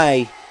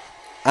away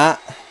at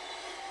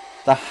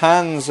the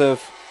hands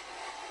of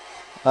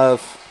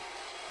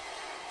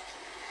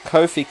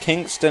Kofi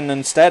Kingston.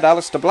 Instead,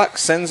 Aleister Black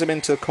sends him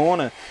into the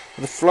corner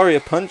with a flurry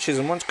of punches.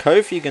 And what's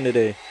Kofi going to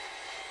do?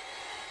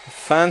 The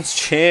fans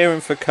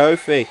cheering for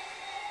Kofi.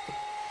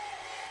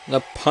 The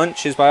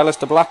punches by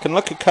Aleister Black, and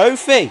look at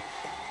Kofi.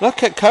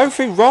 Look at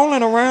Kofi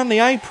rolling around the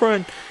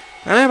apron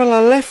and able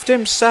to lift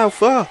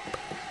himself up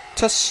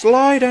to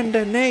slide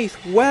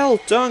underneath. Well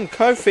done,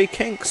 Kofi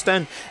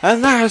Kingston.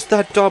 And there's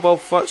the double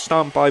foot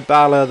stomp by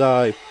Balor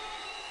though.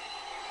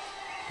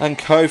 And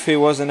Kofi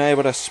wasn't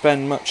able to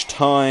spend much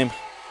time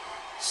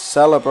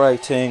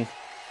celebrating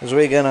as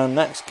we get our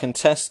next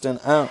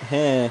contestant out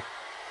here.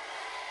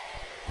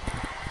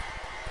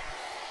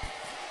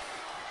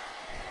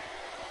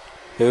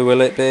 Who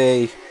will it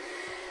be?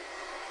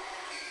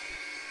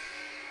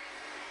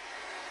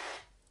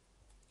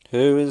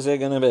 Who is it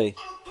going to be?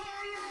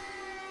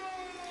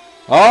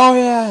 Oh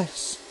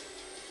yes!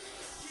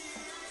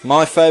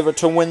 My favourite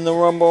to win the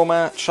Rumble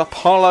match,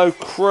 Apollo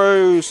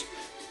Crews.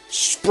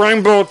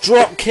 Springboard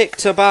drop kick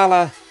to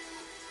Balor.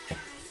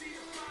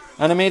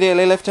 And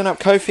immediately lifting up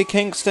Kofi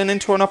Kingston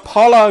into an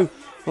Apollo.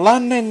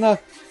 Landing the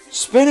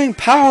spinning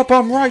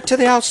powerbomb right to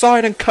the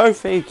outside, and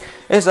Kofi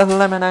is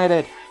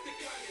eliminated.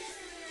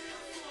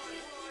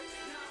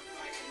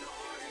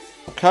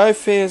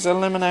 Kofi is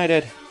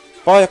eliminated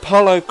by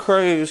Apollo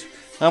Crews,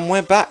 and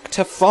we're back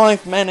to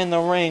 5 men in the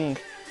ring.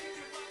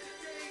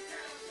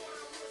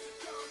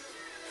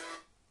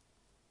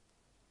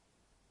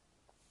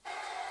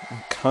 And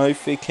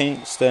Kofi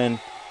Kingston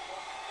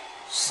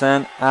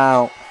sent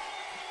out.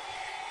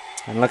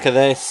 And look at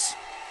this.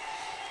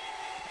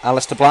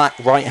 Aleister Black,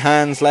 right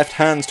hands, left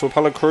hands to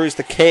Apollo Crews,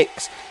 the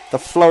kicks, the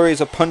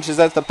flurries of punches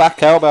at the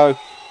back elbow.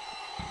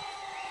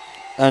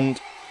 And,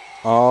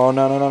 oh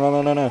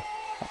no.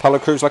 Apollo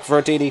Crews looking for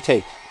a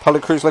DDT. Apollo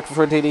Crews looking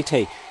for a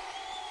DDT.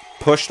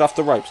 Pushed off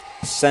the ropes.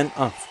 Sent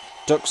off.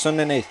 Ducks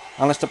underneath.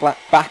 Aleister Black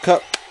back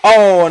up.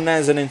 Oh, and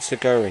there's an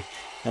Enziguri.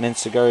 An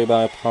Enziguri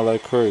by Apollo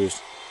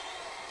Crews.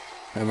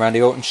 And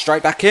Randy Orton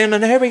straight back in.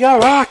 And here we go.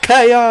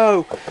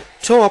 RKO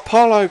to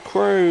Apollo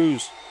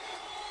Crews.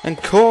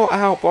 And caught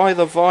out by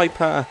the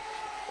Viper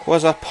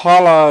was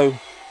Apollo.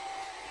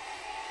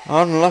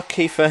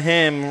 Unlucky for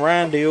him.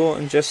 Randy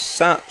Orton just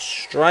sat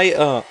straight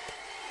up.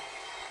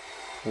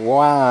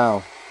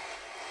 Wow.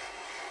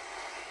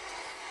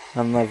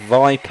 And the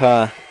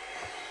Viper,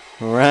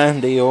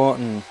 Randy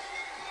Orton,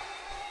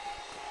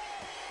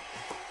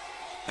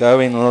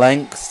 going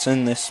lengths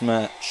in this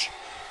match.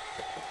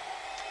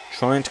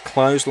 Trying to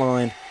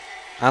clothesline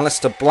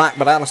Aleister Black,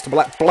 but Aleister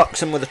Black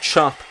blocks him with a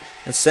chop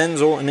and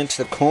sends Orton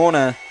into the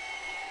corner.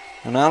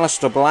 And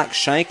Aleister Black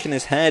shaking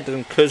his head,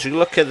 and because you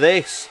look at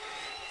this,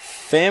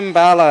 Finn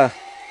Balor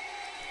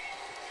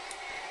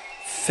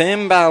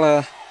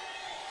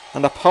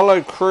and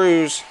Apollo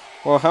Crews,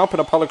 well, helping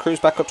Apollo Crews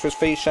back up to his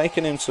feet,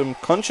 shaking him some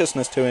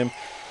consciousness to him,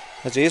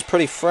 as he is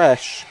pretty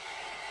fresh.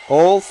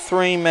 All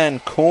 3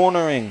 men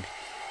cornering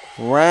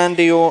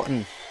Randy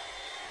Orton.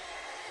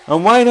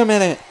 And wait a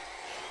minute,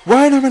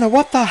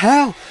 what the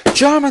hell?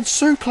 German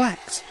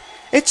suplex.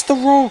 It's the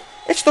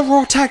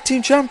Raw Tag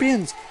Team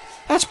Champions.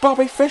 That's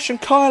Bobby Fish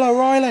and Kyle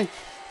O'Reilly.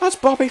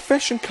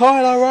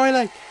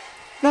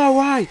 No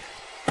way.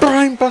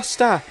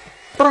 Brainbuster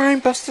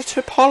to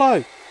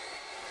Apollo.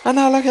 And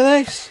now look at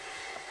this.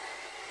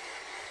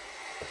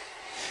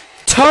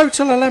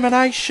 Total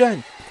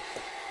elimination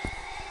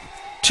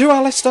to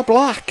Aleister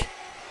Black,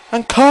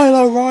 and Kyle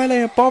O'Reilly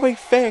and Bobby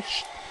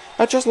Fish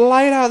have just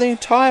laid out the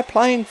entire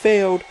playing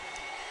field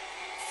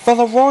for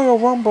the Royal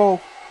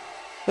Rumble.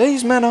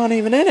 These men aren't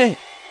even in it.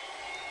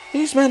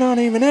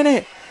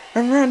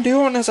 And Randy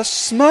Orton has a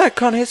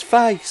smirk on his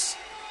face.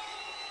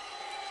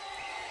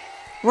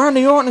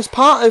 Randy Orton's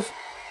part of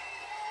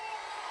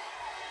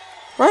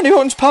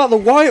the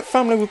Wyatt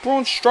family with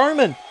Braun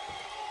Strowman.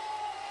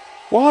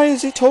 Why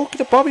is he talking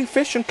to Bobby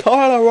Fish and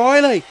Kyle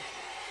O'Reilly?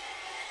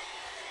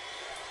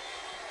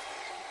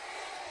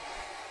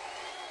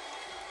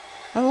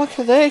 And look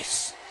at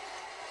this.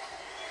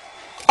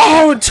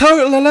 Oh, and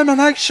total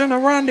elimination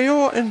of Randy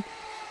Orton.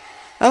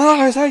 And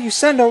that is how you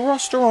send a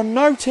roster on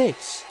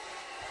notice.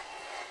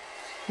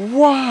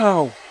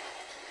 Wow.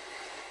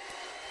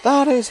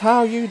 That is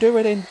how you do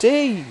it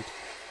indeed.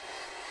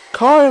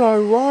 Kyle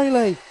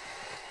O'Reilly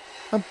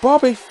and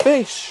Bobby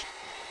Fish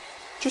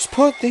just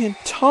put the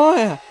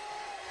entire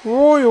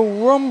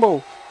Royal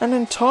Rumble, an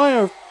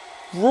entire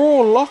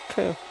Raw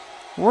locker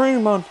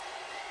room on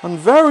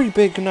very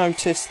big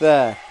notice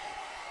there,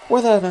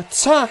 with an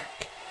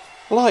attack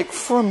like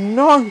from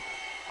no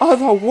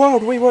other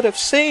world we would have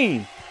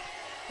seen.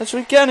 As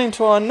we get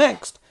into our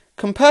next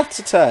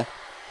competitor.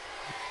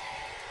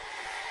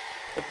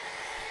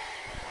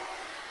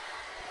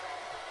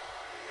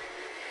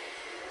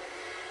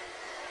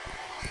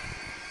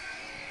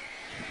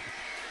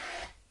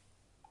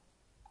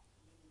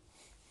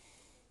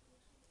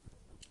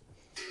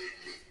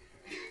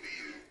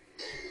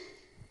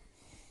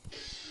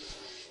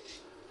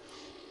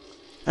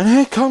 And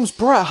here comes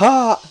Bret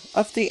Hart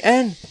of the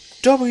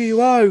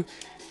NWO,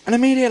 and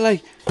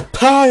immediately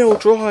pile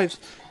drives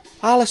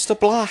Aleister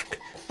Black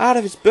out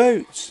of his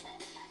boots.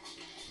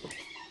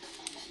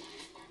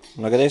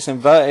 Look at this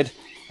inverted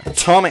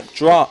atomic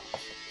drop.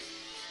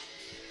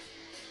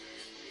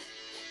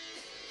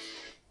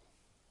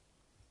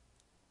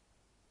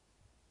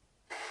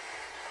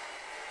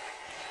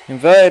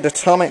 Inverted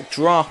atomic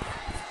drop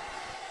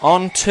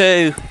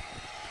onto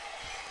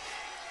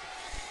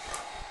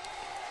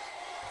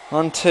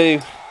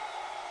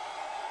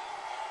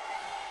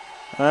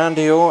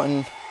Randy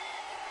Orton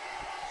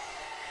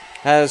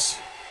as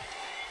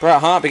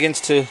Bret Hart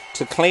begins to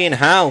clean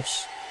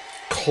house.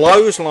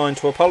 Clothesline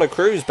to Apollo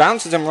Crews,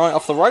 bounces him right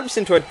off the ropes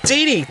into a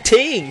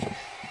DDT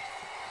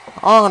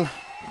right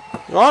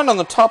on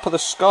the top of the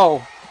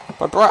skull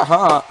by Bret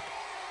Hart.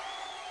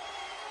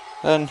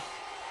 And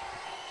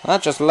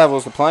that just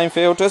levels the playing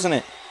field, doesn't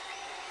it?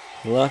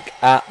 Look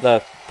at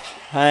the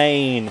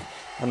pain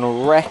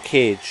and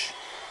wreckage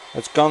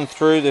that's gone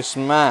through this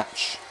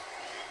match.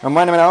 And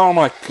wait a minute, oh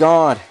my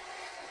god.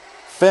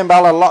 Finn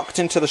Balor locked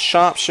into the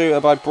sharpshooter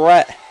by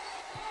Bret.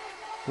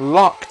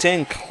 Locked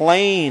in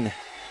clean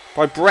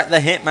by Bret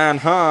the Hitman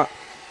Hart,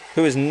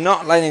 who is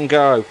not letting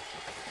go.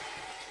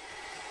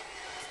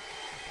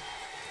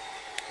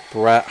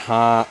 Bret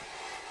Hart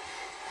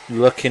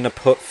looking to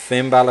put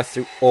Finn Balor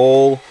through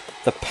all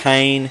the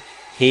pain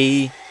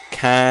he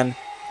can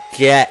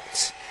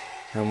get.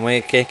 And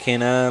we're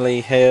kicking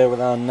early here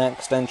with our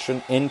next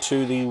entrant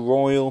into the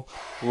Royal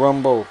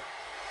Rumble.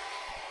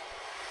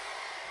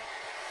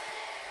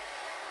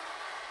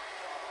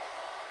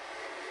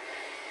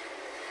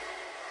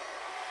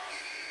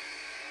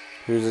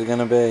 Who's it going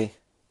to be?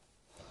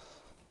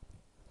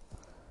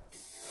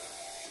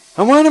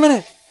 And wait a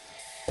minute!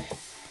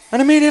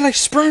 And immediately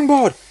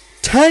Springboard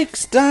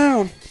takes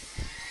down,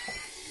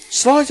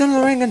 slides into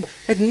the ring and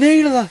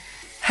knee to the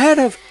head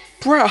of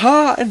Bret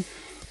Hart, and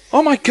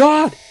oh my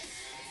god!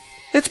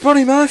 It's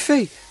Buddy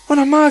Murphy! One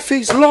of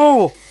Murphy's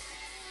Law!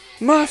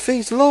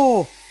 Murphy's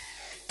Law!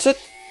 To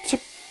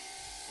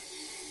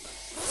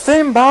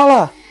Finn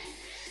Balor!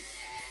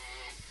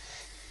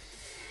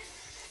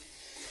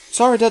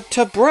 Sorry,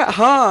 to Bret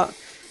Hart.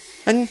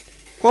 And,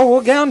 well,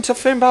 we'll get on to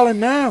Finn Balor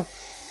now.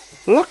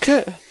 Look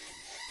at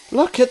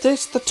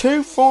this. The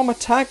two former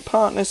tag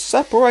partners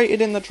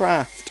separated in the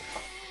draft.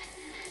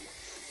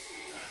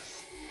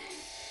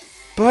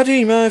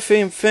 Buddy Murphy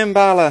and Finn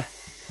Balor.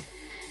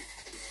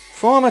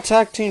 Former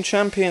tag team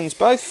champions.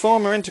 Both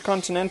former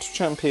Intercontinental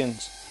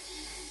champions.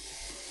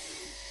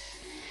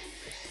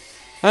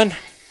 And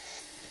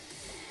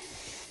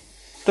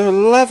the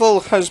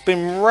level has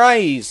been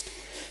raised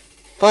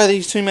by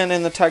these two men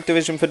in the tag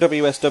division for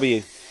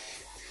WSW.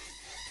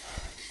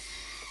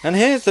 And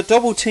here's the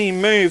double team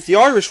move, the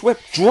Irish Whip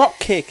drop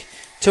kick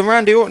to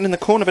Randy Orton in the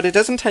corner, but it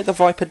doesn't take the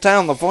Viper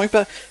down. The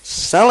Viper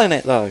selling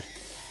it though.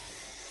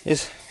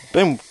 He's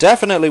been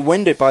definitely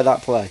winded by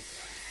that play.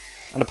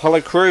 And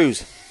Apollo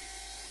Crews.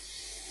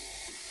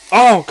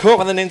 Oh, caught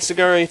with an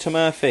enziguri to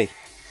Murphy.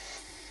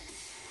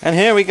 And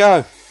here we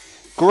go.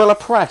 Gorilla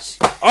press.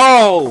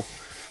 Oh!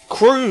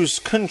 Crews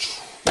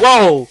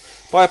control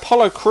by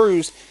Apollo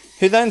Crews,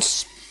 who then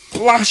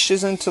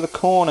splashes into the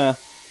corner.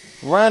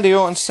 Randy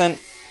Orton sent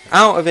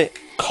out of it,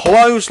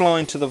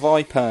 clothesline to the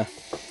Viper,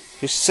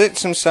 who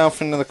sits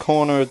himself into the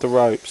corner of the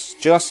ropes,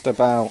 just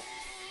about.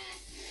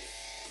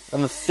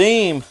 And the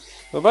theme,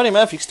 well, Buddy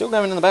Murphy still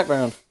going in the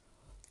background.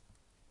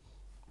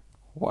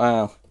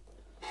 Wow.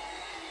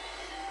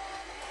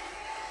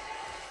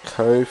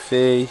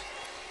 Kofi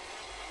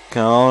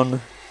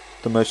gone.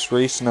 The most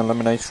recent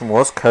elimination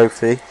was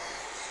Kofi.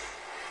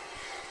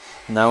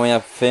 Now we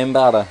have Finn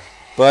Balor,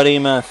 Buddy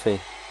Murphy,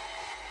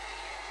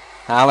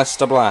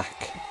 Aleister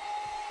Black,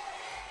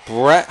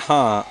 Bret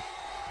Hart,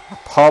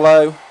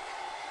 Apollo,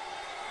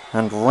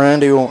 and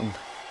Randy Orton.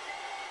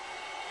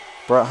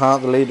 Bret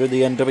Hart, the leader of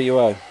the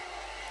NWO.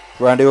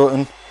 Randy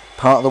Orton,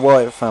 part of the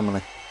Wyatt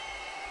family.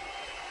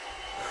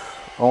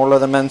 All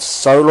of the men's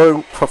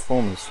solo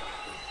performers.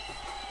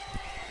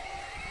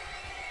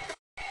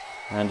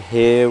 And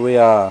here we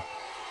are.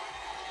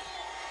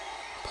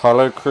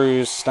 Apollo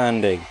Crews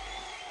standing.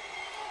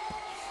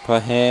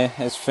 But here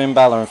is Finn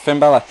Balor, and Finn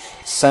Balor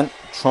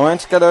trying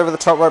to get over the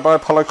top rope by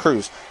Apollo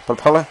Crews, but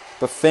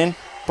Finn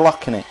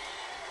blocking it.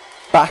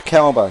 Back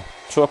elbow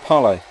to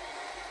Apollo.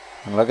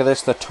 And look at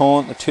this, the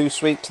taunt, the too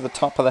sweet to the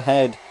top of the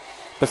head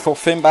before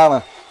Finn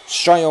Balor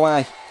straight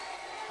away.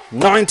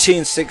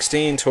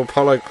 1916 to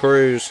Apollo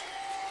Crews,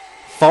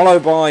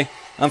 followed by,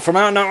 and from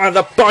out of nowhere,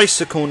 the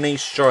bicycle knee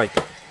strike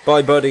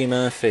by Buddy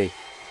Murphy.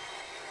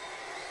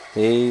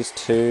 These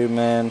two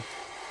men,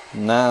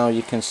 now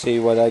you can see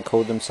why they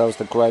called themselves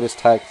the greatest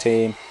tag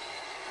team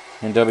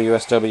in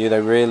WSW.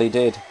 They really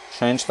did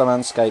change the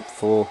landscape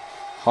for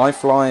high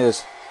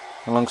flyers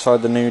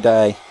alongside the New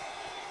Day.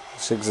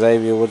 It's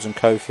Xavier Woods and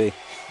Kofi.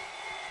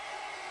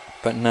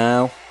 But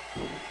now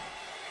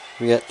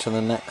we get to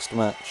the next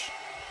match.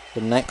 The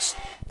next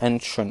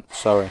entrant,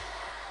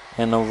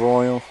 in the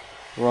Royal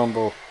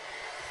Rumble.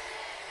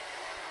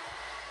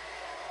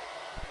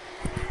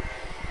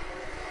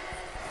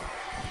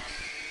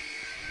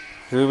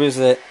 Who is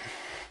it?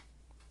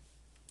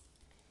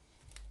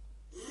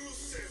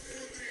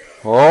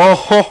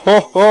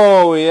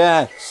 Oh,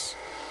 yes.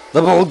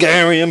 The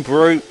Bulgarian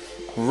Brute,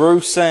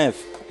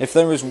 Rusev. If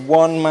there is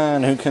one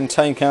man who can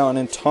take out an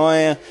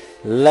entire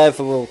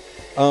level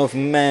of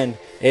men,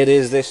 it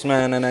is this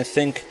man. And I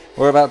think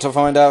We're about to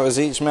find out as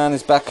each man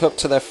is back up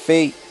to their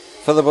feet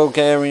for the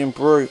Bulgarian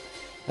Brute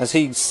as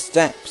he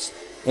steps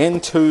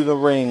into the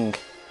ring.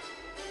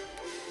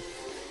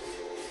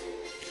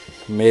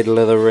 Middle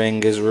of the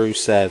ring is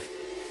Rusev,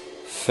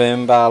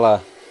 Finn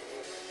Balor,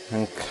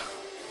 and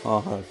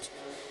God,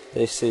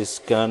 this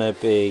is gonna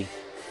be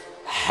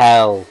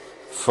hell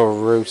for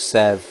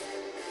Rusev.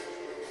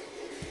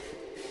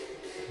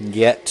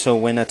 Yet to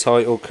win a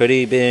title. Could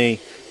he be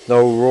the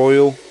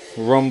Royal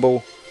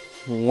Rumble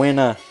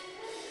winner?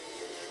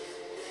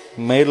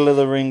 Middle of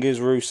the ring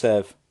is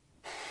Rusev.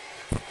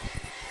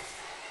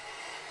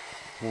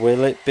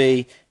 Will it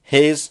be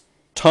his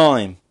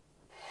time?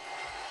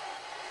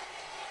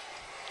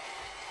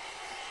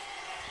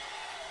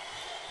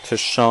 To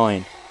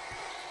shine.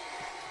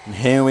 And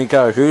here we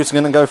go. Who's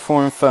going to go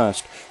for him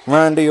first?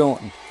 Randy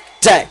Orton,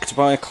 decked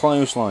by a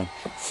clothesline,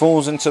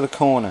 falls into the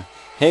corner.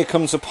 Here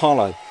comes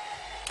Apollo.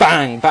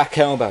 Bang! Back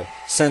elbow.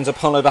 Sends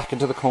Apollo back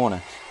into the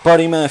corner.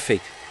 Buddy Murphy.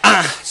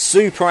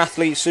 Super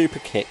athlete, super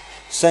kick.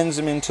 Sends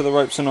him into the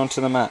ropes and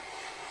onto the mat.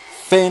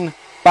 Finn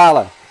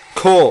Balor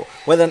caught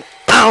with an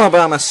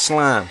Alabama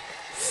slam.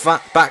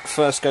 Back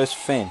first goes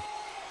Finn.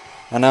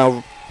 And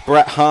now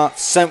Bret Hart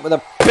sent with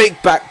a big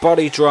back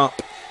body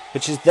drop,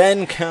 which is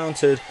then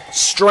countered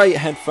straight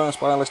head first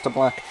by Aleister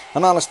Black.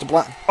 And Aleister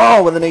Black,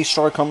 with a knee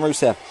strike on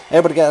Rusev.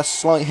 Able to get a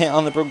slight hit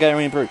on the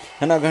Bulgarian Brute.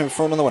 And now going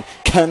for another one.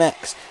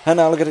 Connects. And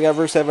now looking to get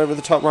Rusev over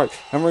the top rope.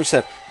 And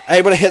Rusev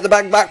able to hit the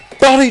back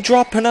body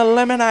drop and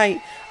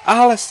eliminate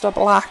Aleister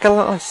Black.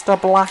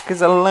 Aleister Black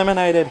is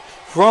eliminated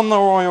from the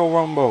Royal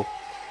Rumble.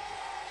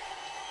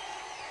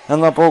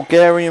 And the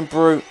Bulgarian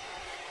Brute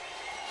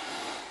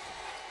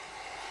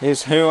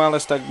is who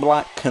Aleister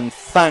Black can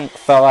thank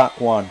for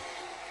that one.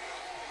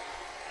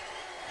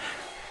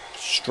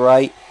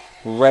 Straight,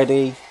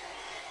 ready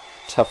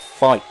to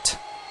fight.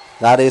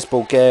 That is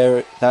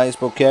Bulgaria. That is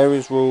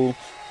Bulgaria's rule.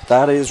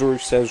 That is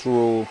Rusev's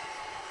rule.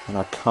 And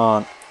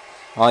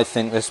I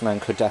think this man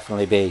could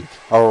definitely be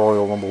a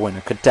Royal Rumble winner.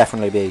 Could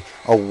definitely be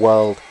a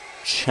world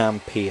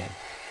champion.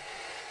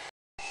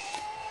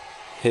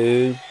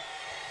 Who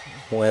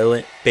will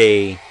it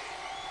be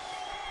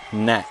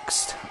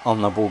next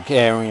on the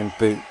Bulgarian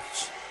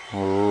Boots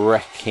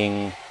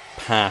wrecking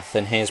path?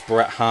 And here's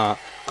Bret Hart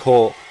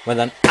caught with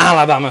an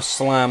Alabama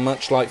slam,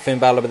 much like Finn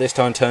Balor, but this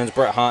time turns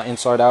Bret Hart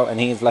inside out and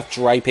he is left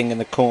draping in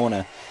the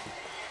corner.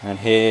 And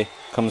here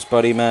comes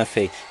Buddy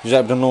Murphy, who's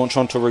able to launch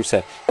onto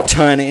Rusev,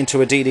 turn it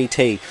into a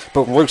DDT,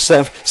 but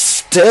Rusev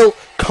still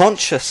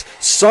conscious,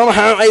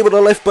 somehow able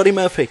to lift Buddy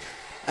Murphy,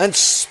 and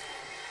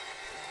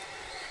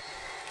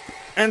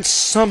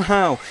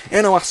somehow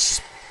into a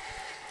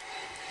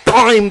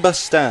spine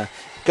buster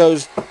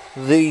goes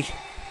the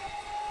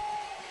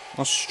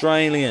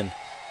Australian.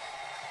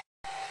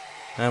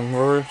 And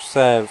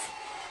Rusev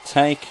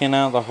taking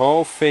out the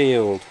whole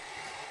field.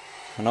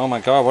 And oh my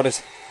God, what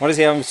is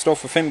he having in store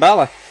for Finn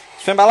Balor?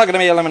 Is Finn Balor going to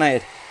be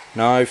eliminated?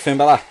 No, Finn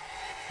Balor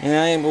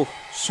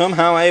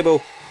somehow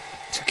able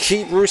to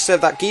keep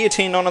Rusev that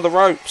guillotine onto the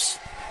ropes.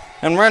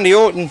 And Randy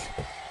Orton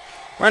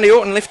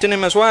lifting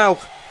him as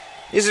well.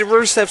 Is it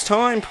Rusev's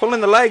time?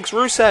 Pulling the legs,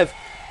 Rusev.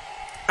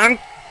 And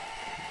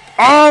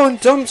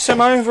dumps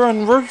him over,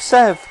 and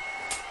Rusev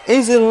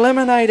is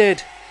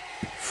eliminated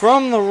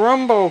from the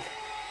Rumble.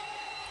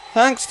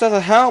 Thanks to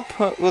the help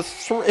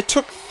it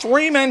took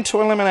 3 men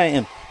to eliminate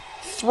him.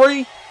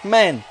 3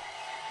 men.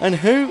 And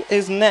who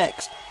is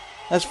next?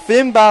 As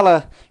Finn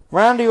Balor,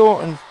 Randy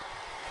Orton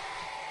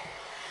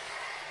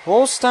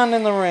all stand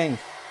in the ring.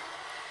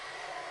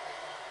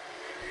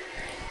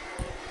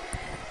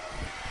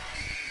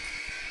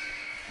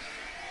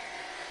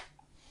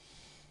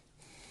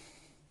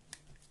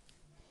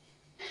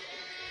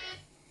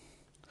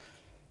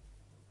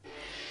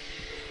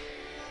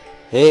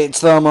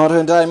 It's the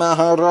modern day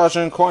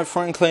Maharaja, and quite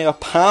frankly a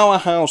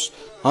powerhouse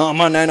on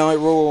Monday Night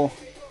Raw.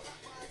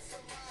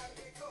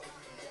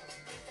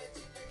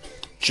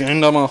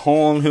 Jinder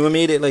Mahal, who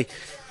immediately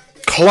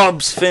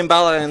clubs Finn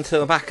Balor into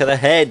the back of the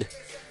head.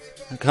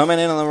 And coming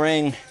in on the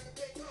ring.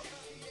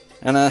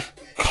 And a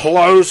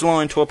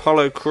clothesline to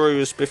Apollo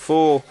Crews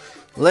before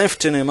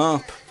lifting him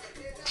up.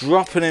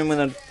 Dropping him with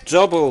a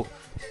double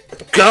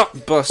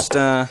gut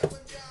buster.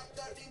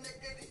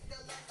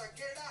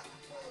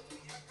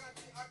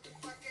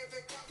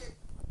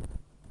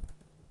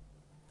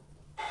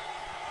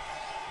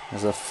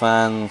 As the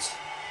fans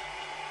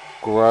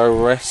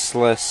grow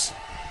restless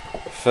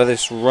for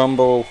this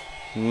Rumble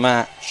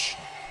match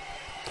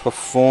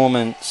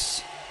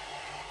performance.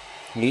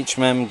 Each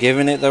man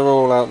giving it their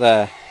all out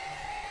there.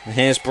 And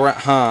here's Bret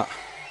Hart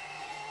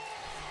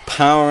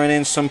powering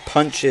in some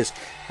punches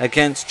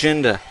against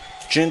Jinder.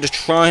 Jinder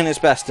trying his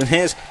best. And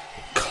here's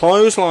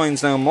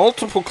clotheslines now,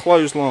 multiple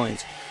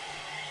clotheslines.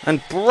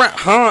 And Bret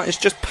Hart is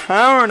just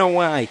powering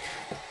away.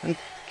 And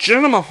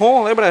Jinder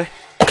Mahal able to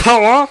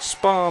collapse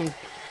bomb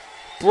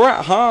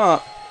Bret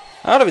Hart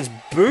out of his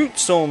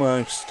boots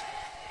almost.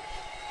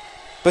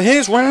 But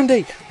here's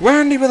Randy.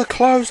 Randy with a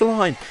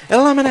clothesline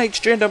eliminates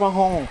Jinder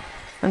Mahal.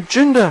 And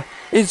Jinder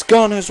is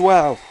gone as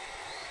well.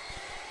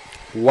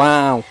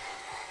 Wow.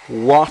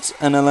 What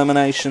an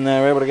elimination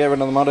there. Able to get rid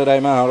of the Modern Day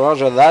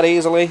Maharaja that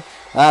easily.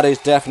 That is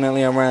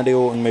definitely a Randy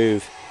Orton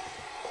move.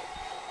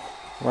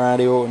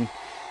 Randy Orton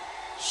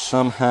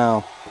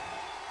somehow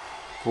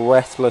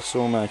breathless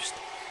almost.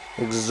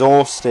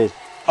 Exhausted.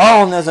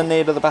 Oh, and there's a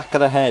knee to the back of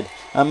the head.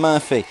 And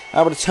Murphy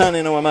able to turn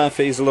into a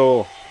Murphy's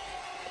Law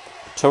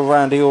to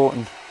Randy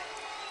Orton.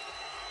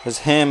 As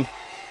him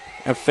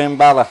and Finn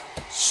Balor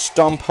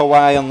stomp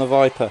away on the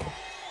Viper.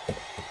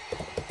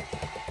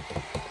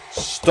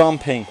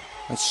 Stomping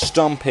and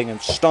stomping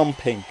and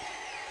stomping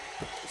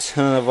to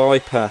the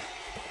Viper.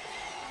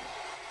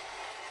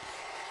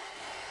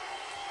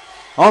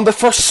 On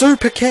before a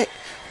super kick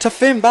to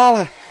Finn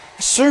Balor.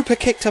 A super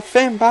kick to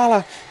Finn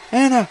Balor.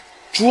 And a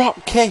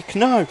drop kick.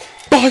 No.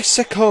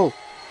 Bicycle.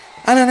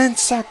 And an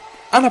inside.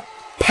 And a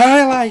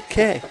Pele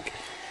kick.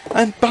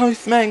 And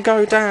both men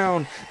go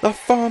down. The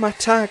former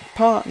tag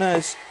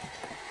partners.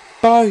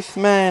 Both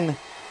men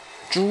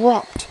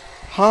dropped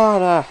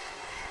harder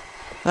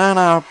than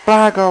a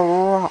bag of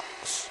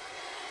rocks.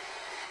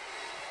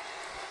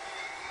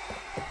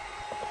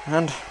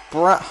 And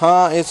Bret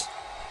Hart is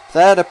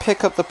there to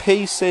pick up the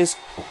pieces.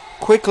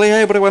 Quickly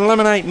able to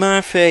eliminate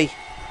Murphy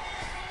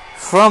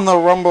from the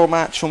Rumble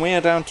match. And we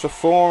are down to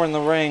 4 in the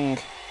ring.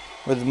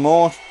 With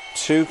more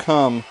to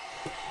come.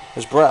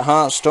 As Bret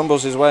Hart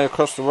stumbles his way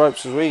across the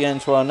ropes as we get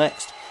into our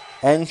next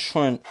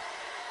entrant.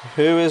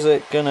 Who is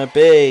it going to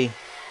be?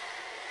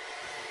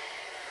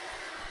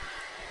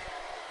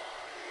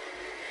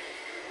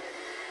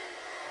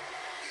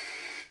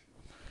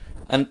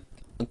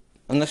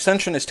 And this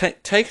entrant is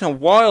taking a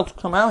while to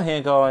come out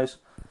here, guys.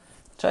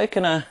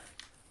 Taking a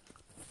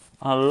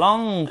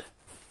long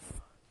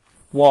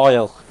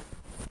while.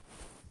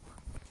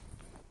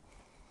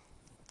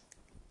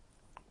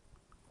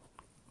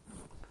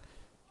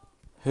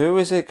 Who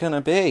is it going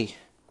to be?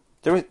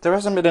 There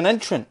hasn't been an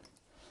entrant.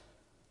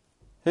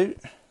 The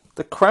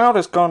crowd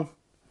has gone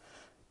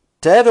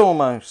dead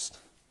almost.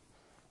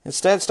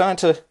 Instead, starting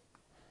to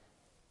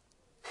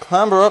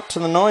clamber up to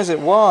the noise it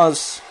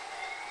was.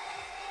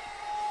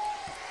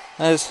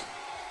 As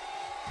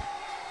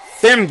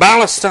Finn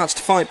Balor starts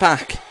to fight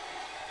back.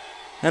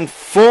 And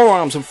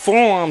forearms,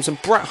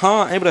 and Bret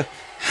Hart able to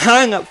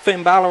hang up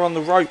Finn Balor on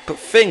the rope, but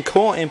Finn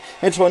caught him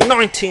into a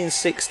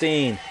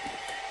 1916.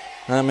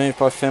 That move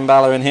by Finn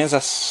Balor, and here's a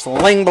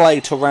sling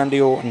blade to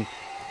Randy Orton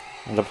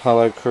and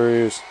Apollo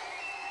Crews.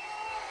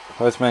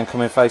 Both men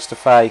coming face to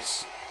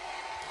face.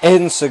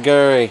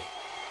 Enziguri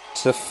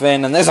to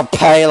Finn, and there's a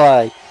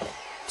Pele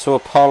to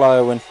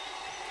Apollo, and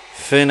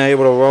Finn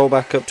able to roll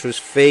back up to his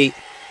feet.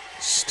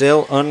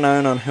 Still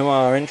unknown on who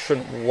our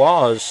entrant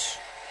was.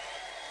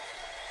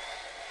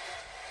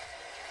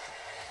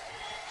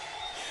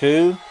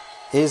 Who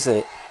is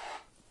it?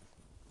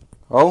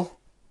 Oh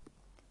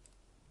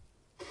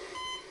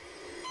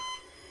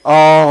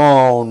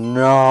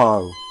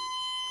no.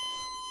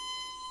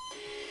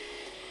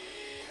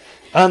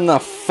 And the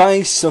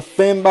face of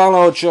Finn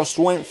Balor just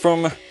went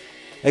from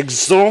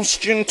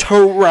exhaustion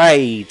to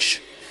rage.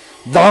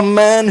 The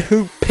man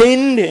who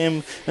pinned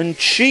him and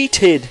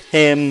cheated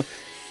him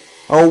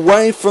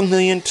away from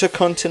the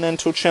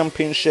Intercontinental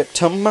Championship,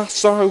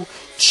 Tommaso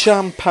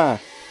Ciampa,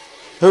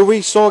 who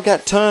we saw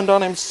get turned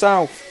on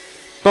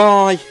himself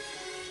by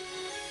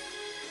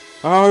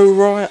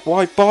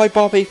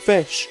Bobby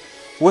Fish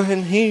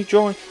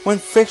when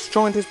Fish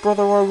joined his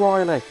brother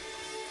O'Reilly.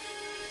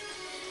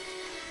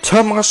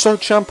 Tommaso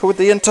Ciampa with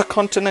the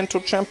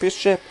Intercontinental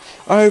Championship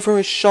over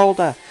his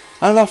shoulder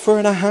and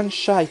offering a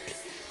handshake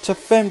to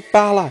Finn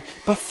Balor,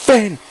 but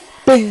Finn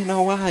beating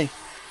away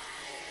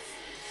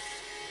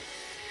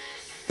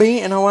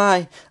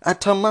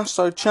at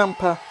Tommaso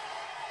Ciampa.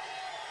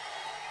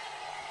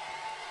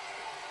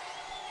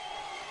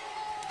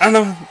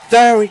 And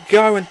there we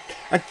go, and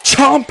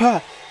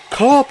Ciampa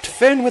clubbed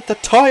Finn with the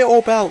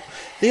title belt,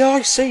 the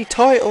IC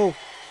title.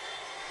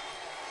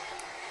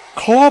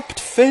 Clubbed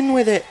Finn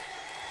with it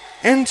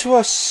into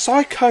a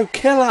psycho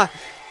killer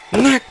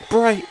neck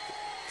break.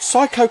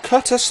 Psycho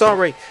cutter,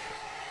 sorry.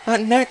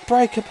 That neck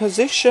breaker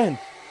position.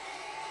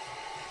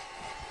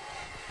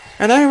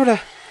 And able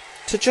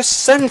to just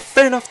send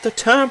Finn off the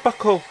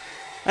turnbuckle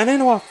and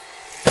into a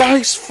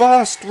face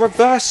first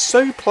reverse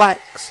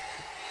suplex.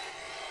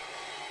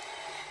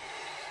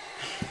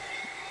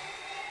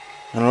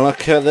 And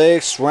look at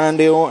this,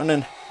 Randy Orton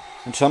and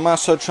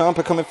Tommaso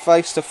Ciampa coming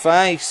face to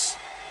face.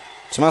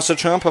 Tommaso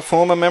Ciampa,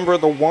 former member of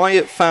the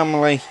Wyatt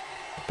family,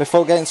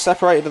 before getting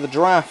separated at the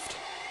draft.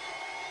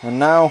 And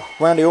now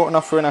Randy Orton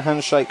offering a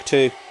handshake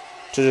to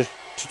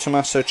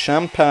Tommaso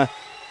Ciampa.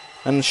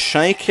 And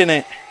shaking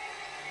it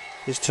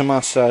is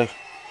Tommaso.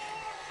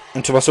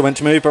 And Tommaso went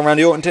to move, but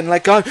Randy Orton didn't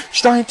let go.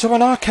 Straight into an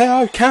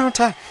RKO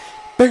counter.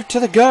 Boot to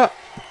the gut.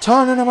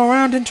 Turning him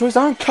around into his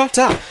own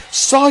cutter.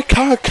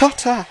 Psycho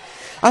cutter.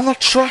 And the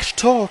trash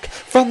talk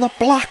from the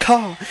black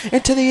hole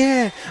into the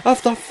ear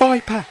of the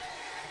Viper.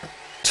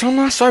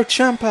 Tommaso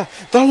Ciampa,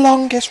 the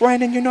longest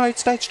reigning United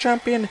States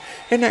champion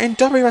in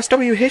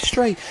WSW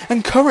history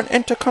and current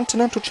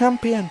Intercontinental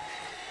champion,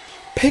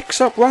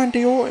 picks up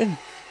Randy Orton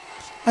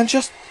and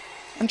just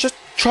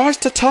Tries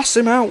to toss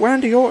him out.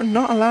 Randy Orton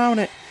not allowing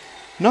it.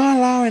 Not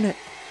allowing it.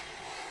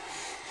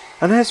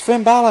 And there's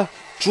Finn Balor.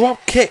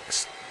 Drop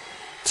kicks.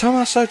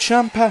 Tommaso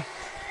Ciampa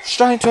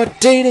straight into a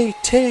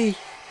DDT.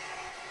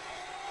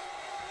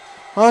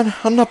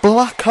 On the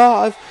black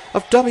heart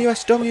of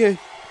WSW.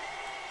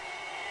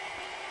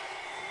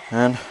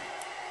 And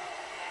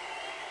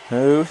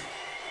who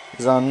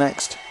is our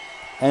next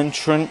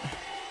entrant?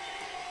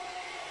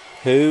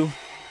 Who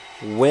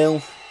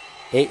will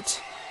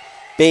it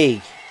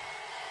be?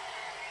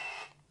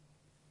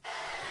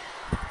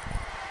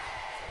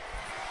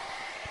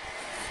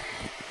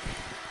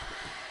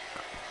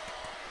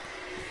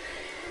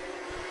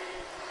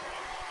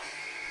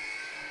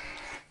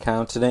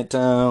 Counting it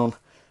down.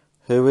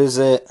 Who is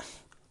it?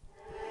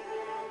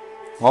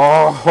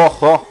 Oh, ho,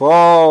 ho,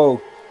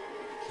 ho.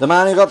 The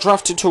man who got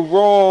drafted to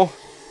Raw,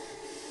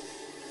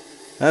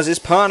 as his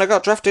partner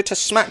got drafted to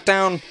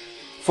SmackDown,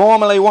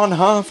 formerly one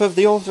half of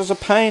the Authors of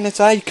Pain. It's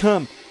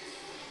Akam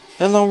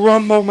in the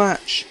Rumble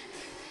match.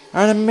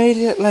 And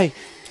immediately,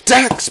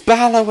 Dax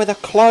Balor with a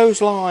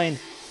clothesline.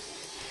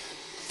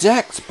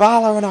 Dax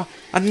Balor and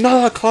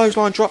another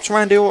clothesline drops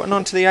Randy Orton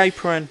onto the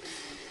apron.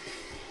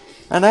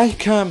 And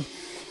Akam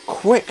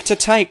quick to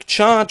take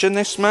charge in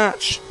this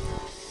match.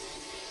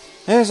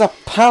 Here's a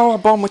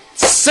powerbomb with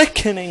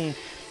sickening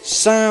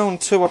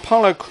sound to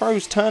Apollo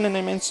Crews, turning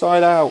him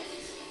inside out.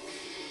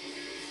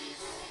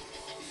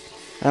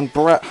 And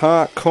Bret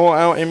Hart caught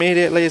out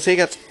immediately as he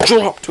gets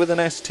dropped with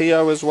an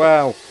STO as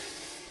well.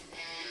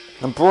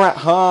 And Bret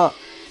Hart,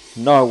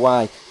 no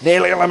way,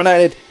 nearly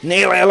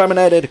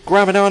eliminated,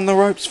 grabbing on the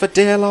ropes for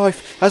dear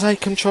life as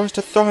Akam tries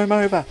to throw him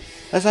over.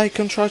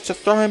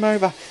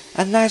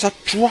 And there's a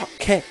drop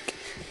kick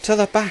to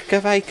the back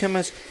of Akam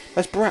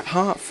as Bret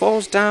Hart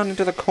falls down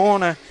into the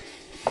corner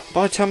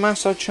by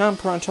Tommaso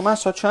Ciampa, and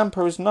Tommaso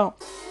Ciampa is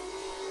not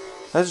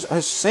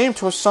has seemed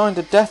to have signed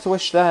a death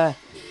wish there.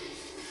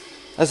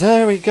 As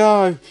there we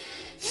go,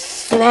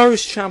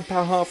 throws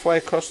Ciampa halfway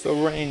across the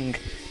ring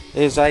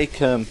is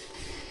Akam,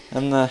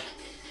 and the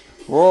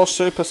Raw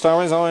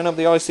Superstar is eyeing up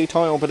the IC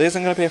title, but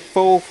isn't going to be a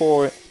fool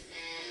for it.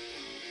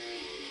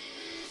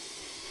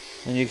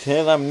 And you can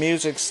hear that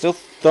music still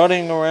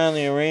thudding around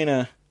the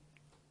arena.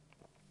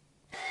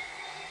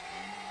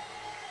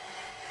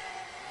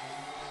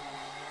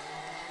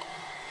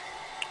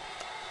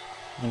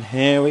 And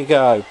here we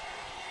go.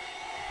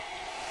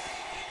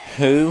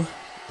 Who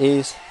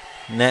is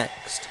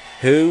next?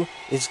 Who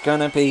is going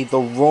to be the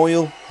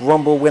Royal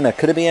Rumble winner?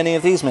 Could it be any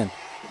of these men?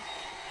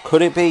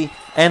 Could it be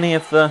any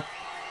of the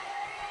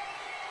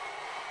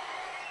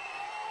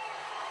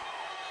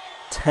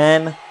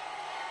 10,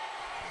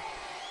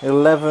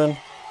 11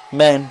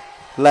 men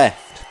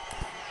left?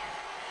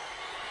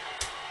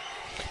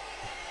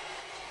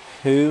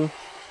 Who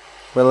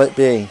will it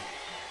be?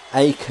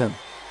 Akam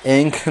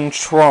in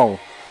control.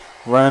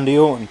 Randy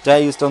Orton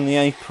dazed on the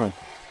apron.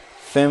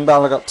 Finn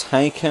Balor got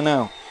taken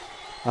out.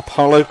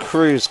 Apollo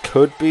Crews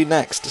could be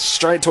next.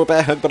 Straight to a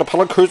bear hug, but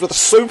Apollo Crews with a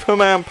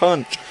Superman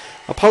punch.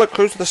 There's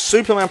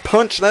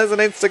an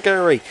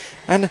enziguri.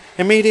 And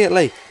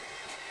immediately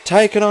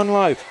taken on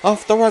low.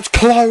 Off the ropes.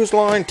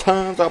 Clothesline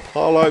turns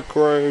Apollo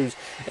Crews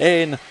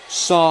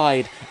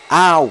inside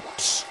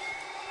out.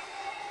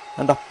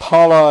 And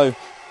Apollo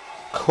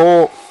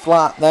caught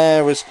flat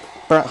there as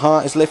Bret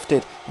Hart is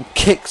lifted and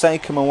kicks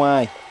Akam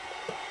away.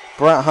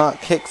 Bret Hart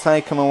kicks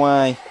Akam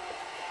away.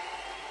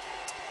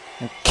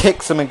 And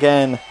kicks him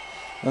again.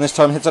 And this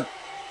time hits a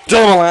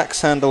double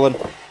axe handle and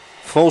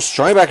falls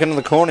straight back into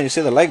the corner. You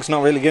see the legs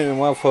not really going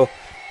well for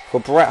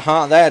Bret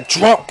Hart there.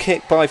 Drop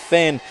kick by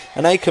Finn.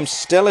 And Akam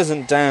still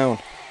isn't down.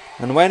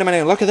 And wait a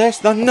minute, look at this.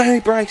 The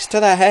knee brace to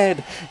the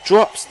head.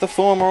 Drops the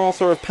former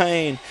Author of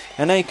Pain.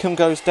 And Akam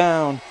goes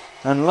down.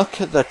 And look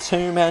at the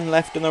two men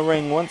left in the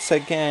ring once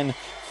again.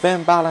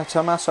 Finn Balor,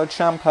 Tommaso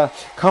Ciampa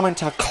coming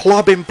to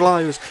clubbing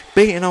blows,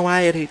 beating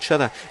away at each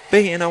other,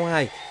 beating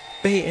and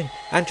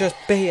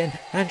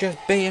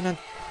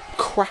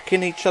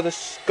cracking each other's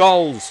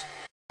skulls.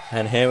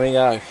 And here we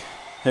go.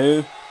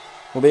 Who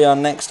will be our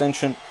next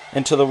entrant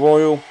into the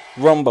Royal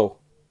Rumble?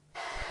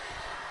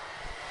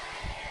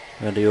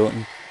 Randy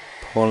Orton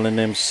pulling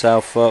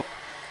himself up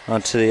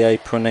onto the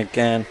apron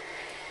again.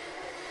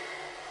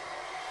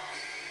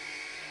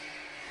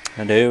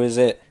 And who is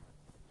it?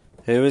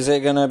 Who is it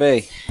going to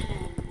be?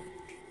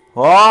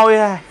 Oh,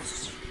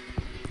 yes.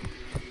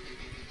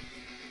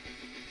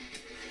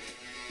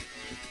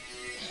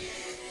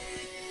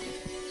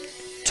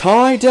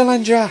 Tye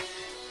Dillinger,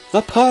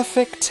 the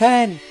Perfect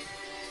 10,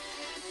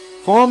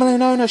 formerly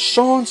known as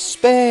Shawn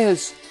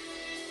Spears.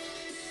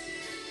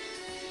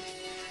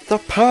 The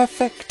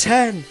Perfect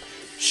 10,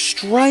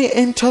 straight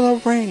into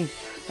the ring,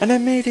 and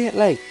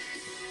immediately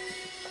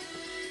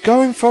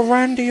going for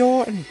Randy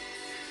Orton.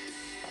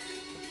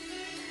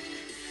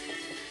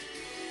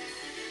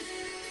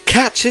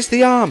 Catches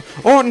the arm.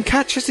 Orton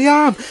catches the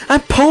arm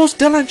and pulls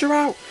Dillinger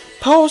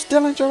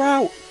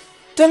out.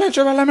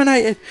 Dillinger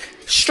eliminated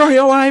straight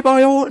away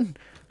by Orton.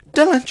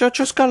 Dillinger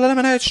just got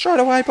eliminated straight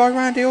away by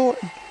Randy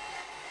Orton.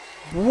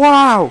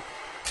 Wow.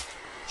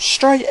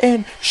 straight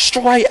in,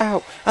 straight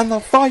out. And the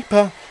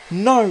Viper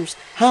knows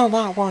how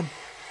that one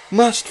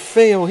must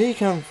feel. He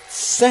can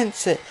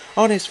sense it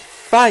on his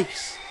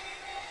face.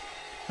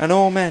 And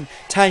all men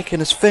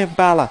taken as Finn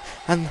Balor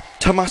and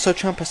Tommaso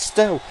Ciampa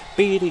still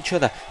beat each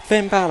other.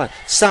 Finn Balor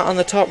sat on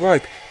the top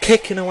rope,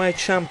 kicking away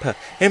Ciampa.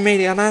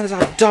 Immediately, and there's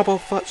a double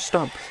foot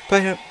stomp.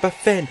 But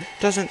Finn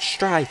doesn't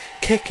stray,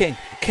 kicking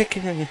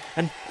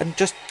and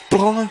just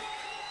blow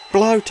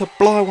to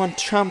blow on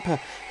Ciampa,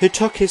 who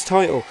took his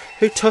title,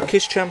 who took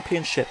his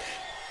championship.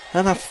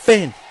 And a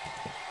Finn.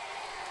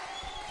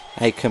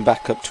 Aiken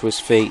back up to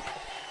his feet.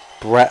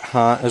 Bret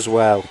Hart as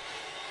well.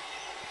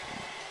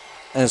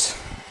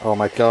 Oh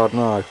my God,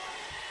 no.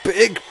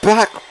 Big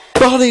back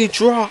body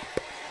drop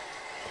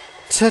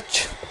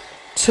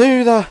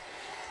to the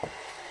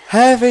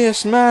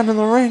heaviest man in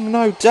the ring,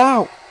 no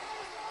doubt.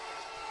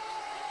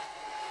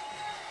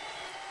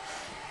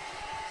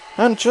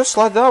 And just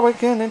like that, we're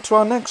getting into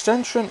our next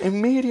entrant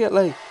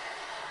immediately.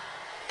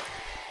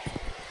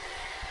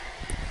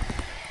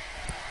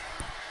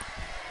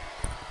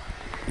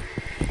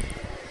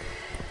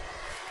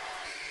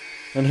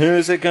 And who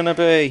is it going to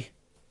be?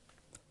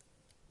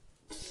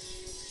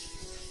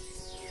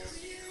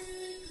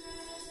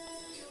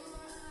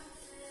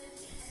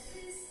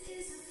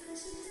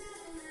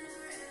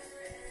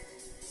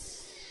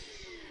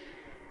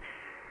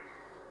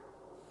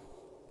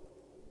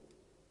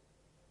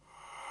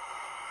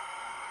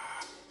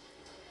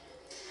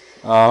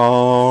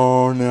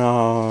 Oh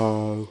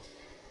no.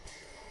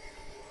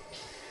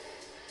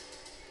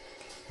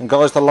 And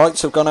guys, the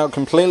lights have gone out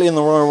completely in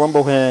the Royal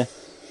Rumble here.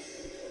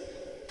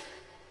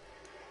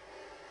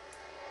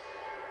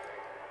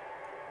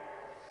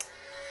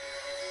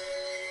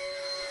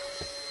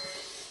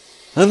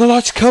 And the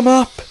lights come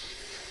up.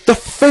 The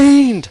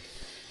Fiend!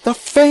 The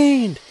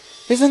Fiend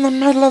is in the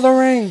middle of the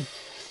ring.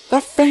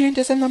 The Fiend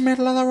is in the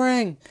middle of the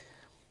ring.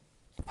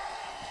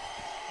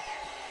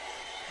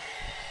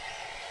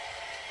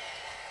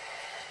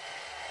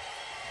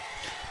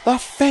 The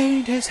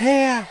Fiend is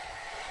here.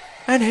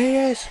 And he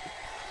is,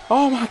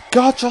 oh my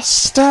God,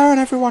 just staring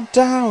everyone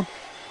down.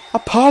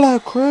 Apollo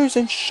Crews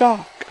in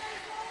shock.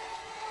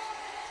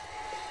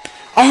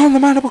 Oh, the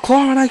mandible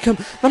claw on Akam.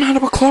 The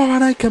mandible claw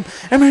on Akam.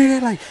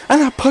 Immediately.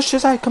 And that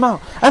pushes Akam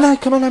out. And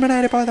Akam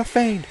eliminated by the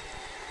Fiend.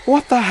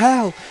 What the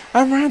hell?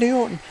 And Randy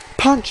Orton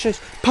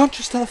punches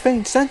to the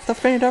Fiend. Sends the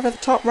Fiend over the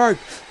top rope.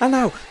 And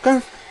now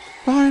going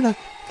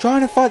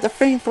trying to fight the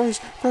Fiend for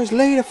his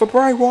leader, for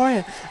Bray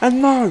Wyatt.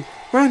 And no.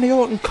 Randy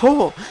Orton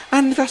caught.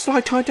 And just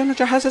like Ty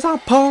Dillinger has his arm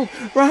pulled.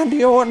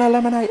 Randy Orton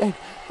eliminated.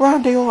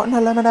 Randy Orton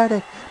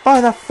eliminated by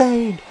the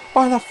Fiend.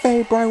 By the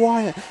Fiend, Bray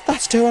Wyatt.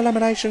 That's 2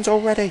 eliminations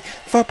already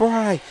for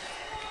Bray.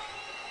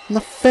 And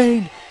the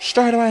Fiend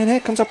straight away. And here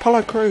comes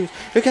Apollo Crews,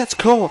 who gets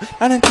caught.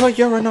 And into a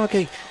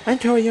Uranagi.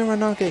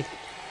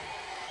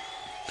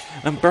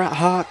 And Bret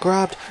Hart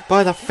grabbed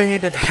by the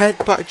Fiend and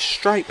headbutted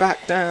straight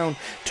back down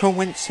to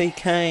whence he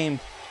came.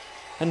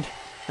 And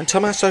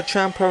Tommaso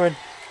Ciampa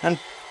and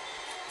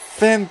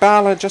Finn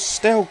Balor just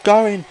still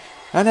going.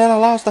 And it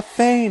allows the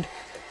Fiend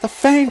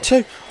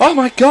to, oh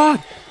my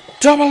God,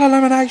 double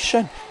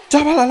elimination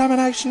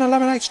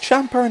eliminates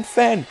Ciampa and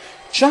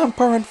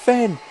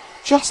Finn.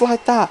 Just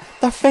like that,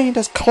 the Fiend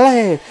has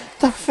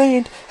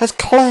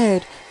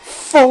cleared.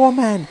 4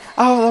 men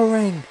out of the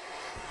ring.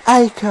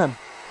 Akam,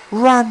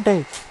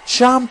 Randy,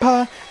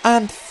 Ciampa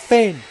and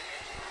Finn.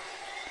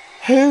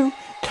 Who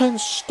can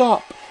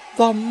stop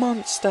the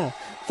monster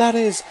that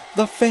is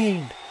the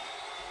Fiend?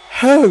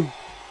 Who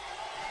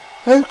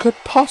could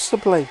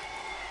possibly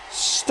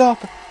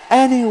stop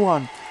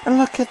anyone? And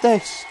look at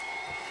this.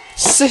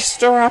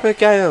 Sister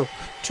Abigail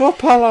to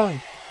Apollo.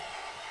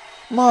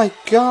 My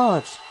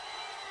God.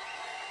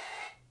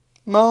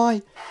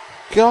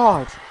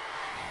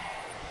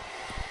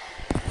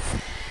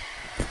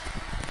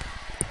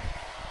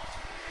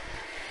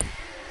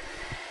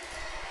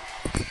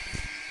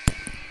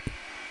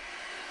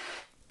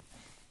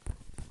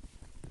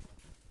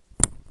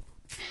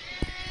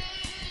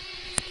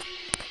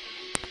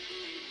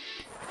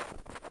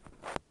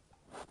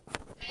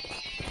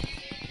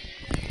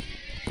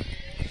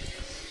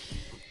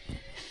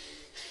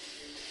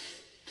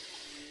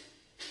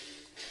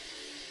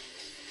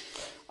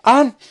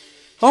 And,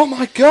 oh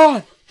my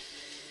God,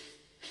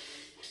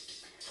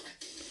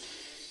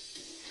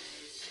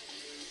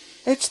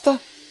 it's the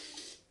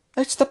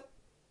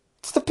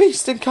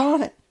Beast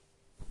incarnate.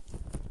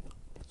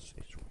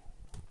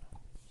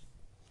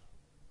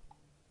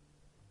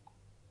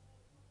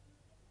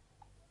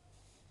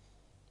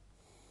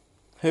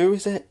 Who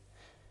is it?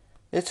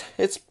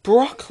 It's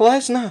Brock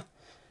Lesnar.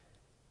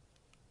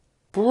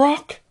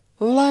 Brock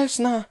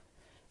Lesnar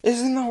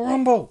is in the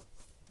Rumble.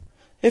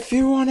 If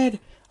you wanted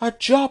a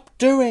job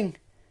doing,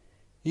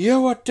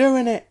 you are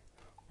doing it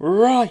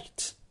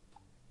right.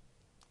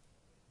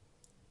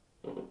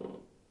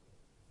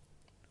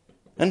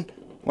 And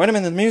wait a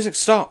minute, the music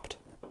stopped.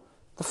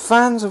 The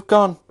fans have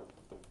gone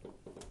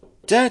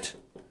dead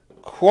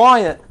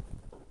quiet.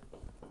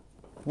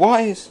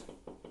 What is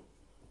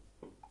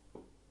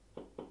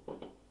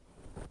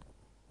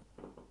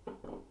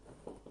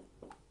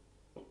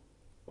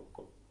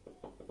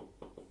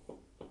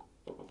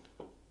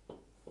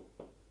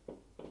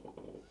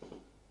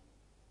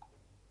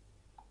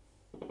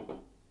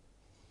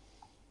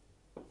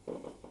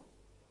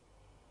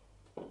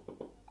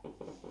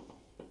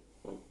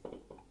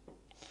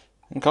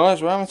And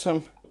guys, we're having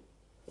some.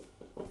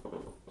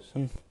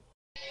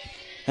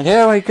 And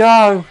here we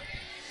go.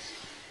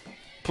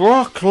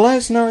 Brock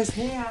Lesnar is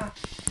here.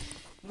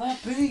 The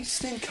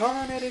Beast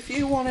incarnate. If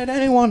you wanted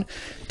anyone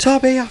to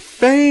be a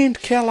fiend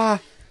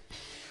killer,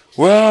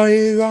 well,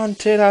 you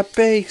wanted a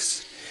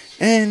beast.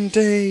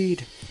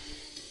 Indeed.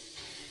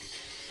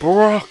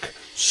 Brock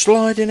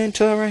sliding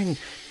into the ring.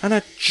 And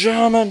a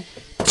German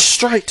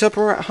straight to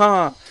Bret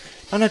Hart.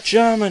 And a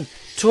German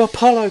to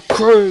Apollo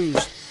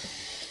Crews.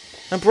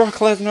 And Brock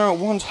Lesnar at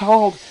once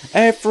held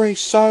every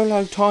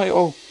solo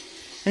title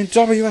in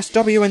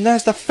WSW. And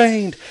there's the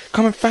Fiend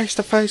coming face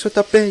to face with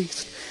the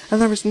Beast.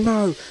 And there is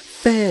no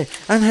fear.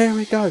 And here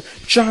we go.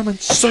 German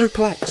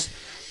suplex.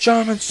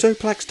 German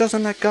suplex,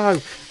 doesn't let go.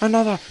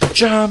 Another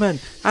German.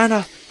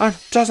 And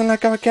doesn't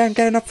let go again.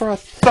 Getting up for a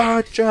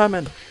third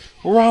German.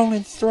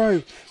 Rolling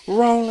through.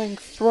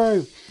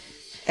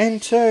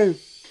 Into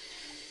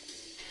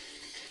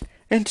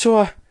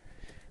a...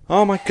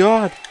 Oh my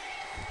god.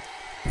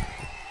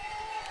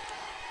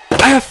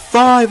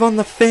 F5 on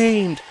the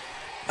Fiend.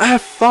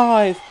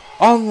 F5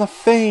 on the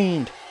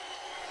Fiend.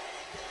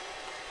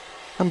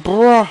 And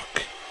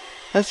Brock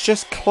has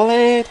just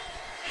cleared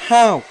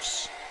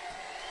house.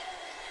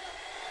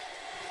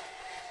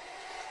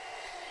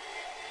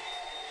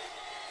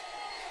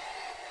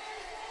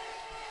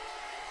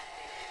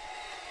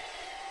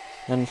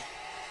 And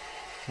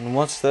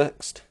what's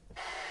next?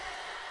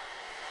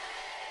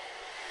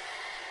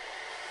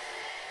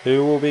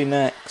 Who will be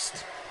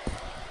next?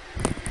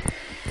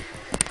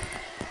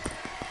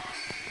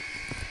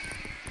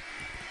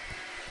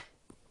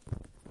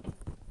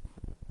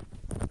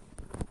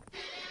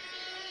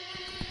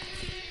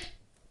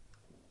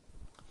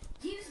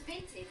 Use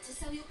Vinted to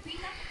sell your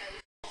pre-love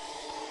code.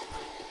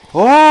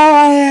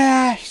 Oh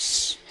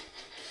yes!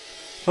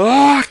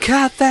 Look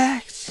at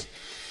this!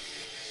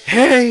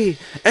 He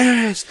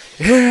is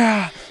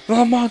here!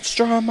 The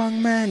monster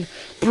among men,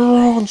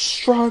 Braun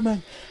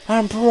Strowman,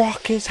 and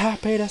Brock is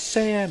happy to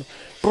see him.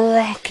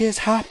 Brock is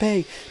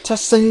happy to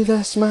see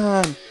this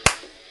man.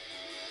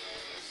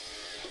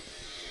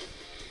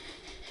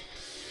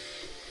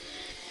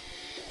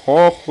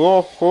 Ho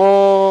ho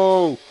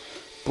ho!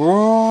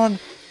 Braun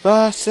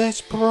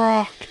versus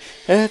Brock.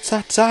 It's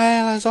a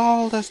tale as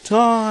old as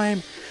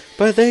time.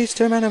 But these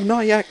two men have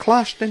not yet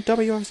clashed in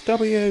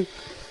WSW.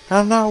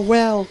 And now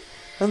will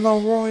in the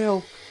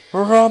Royal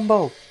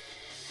Rumble.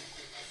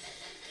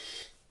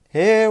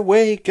 Here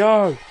we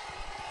go.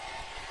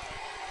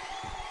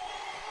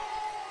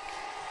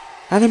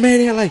 And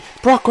immediately,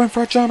 Brock went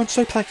for a German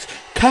suplex.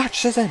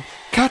 Catches him.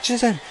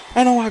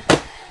 And a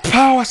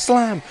power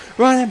slam.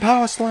 Running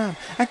power slam.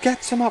 And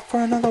gets him up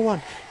for another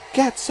one.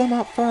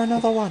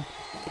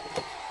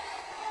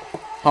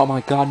 Oh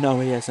my god, no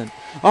he isn't.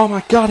 Oh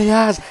my god, he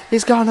has.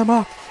 He's got him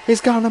up.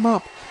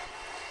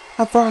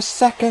 And for a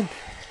second.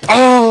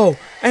 Oh!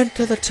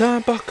 Into the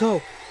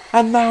turnbuckle.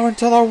 And now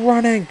into the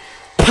running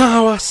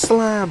power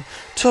slam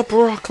to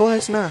Brock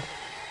Lesnar.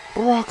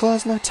 Brock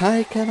Lesnar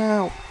taken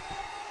out.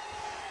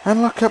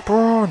 And look at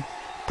Braun.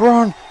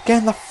 Braun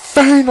getting the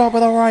Fiend up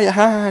with the right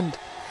hand.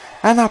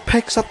 And now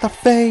picks up the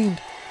Fiend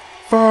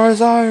for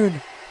his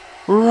own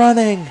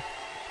running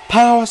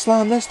power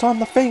slam. This time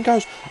the Fiend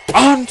goes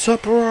onto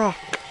Brock.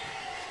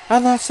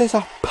 And this is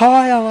a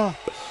pile up.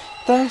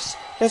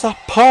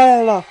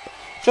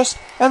 Just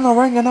in the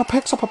ring, and now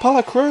picks up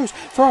Apollo Crews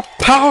for a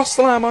power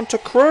slam onto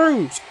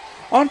Crews.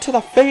 Onto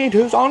the Fiend,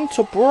 who's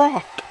onto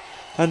Brock.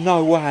 And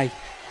no way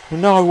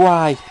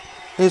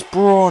is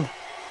Braun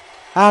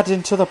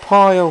adding to the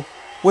pile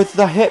with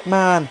the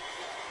Hitman.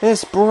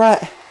 Is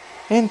Bret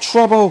in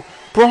trouble?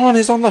 Braun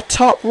is on the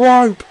top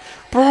rope.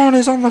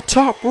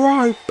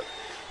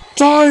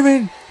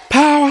 Diving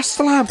power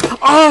slam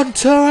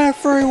onto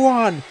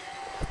everyone.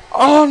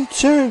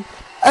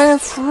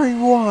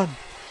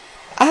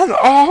 And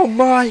oh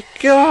my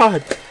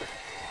god,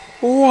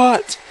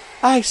 what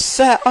a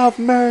set of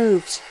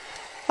moves.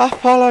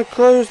 Apollo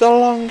Crews, the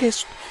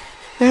longest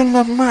in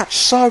the match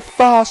so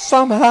far,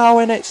 somehow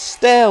in it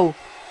still.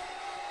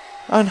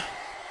 And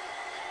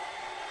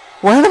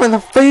wait a minute, the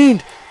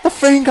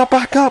Fiend got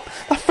back up.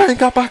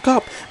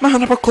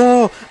 Mandible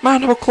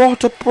claw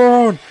to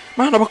Braun.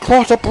 In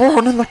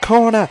the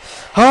corner,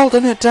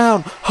 holding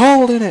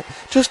it.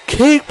 Just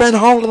keeping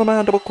hold of the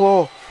mandible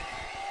claw.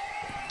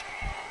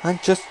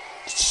 And just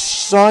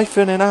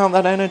siphoning out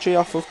that energy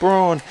off of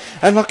Braun.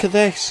 And look at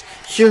this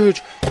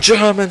huge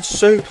German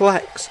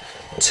suplex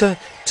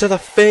to the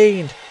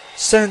Fiend.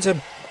 Sends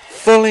him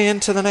fully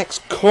into the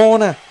next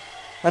corner.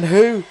 And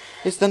who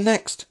is the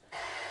next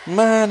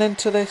man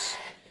into this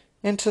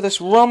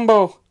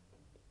Rumble?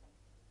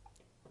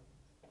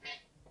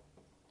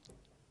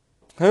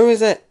 Who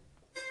is it?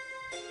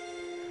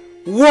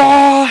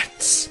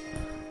 What?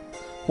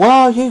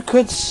 Well, you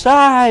could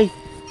say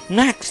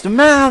next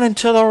man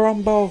into the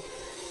Rumble,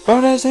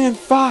 but is in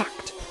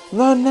fact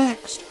the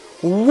next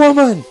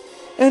woman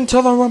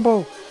into the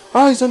Rumble.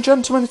 Ladies and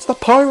gentlemen, it's the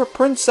Pirate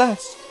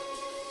Princess,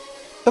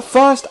 the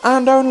first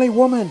and only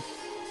woman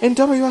in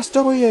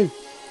WSW.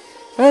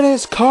 It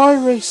is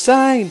Kairi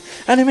Sane,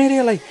 and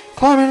immediately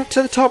climbing up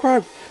to the top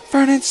rope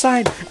for an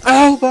insane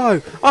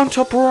elbow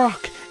onto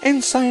Brock.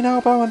 Insane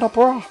elbow onto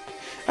Brock.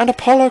 And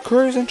Apollo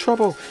Crews in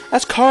trouble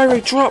as Kyrie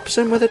drops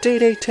him with a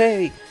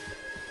DDT.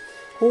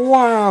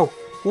 Wow,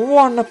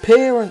 what an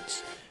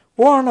appearance.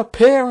 What an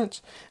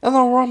appearance in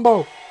the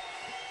Rumble.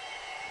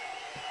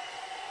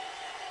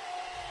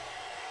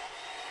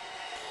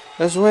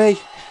 As we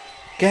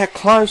get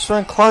closer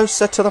and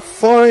closer to the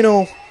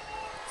final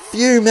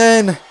few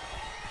men,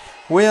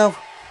 we have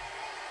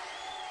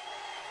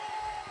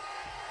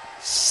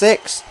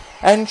 6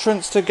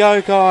 entrants to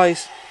go,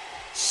 guys.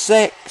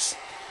 6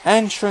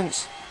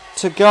 entrants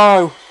to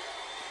go.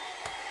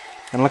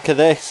 And look at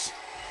this.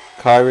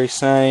 Kairi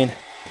Sane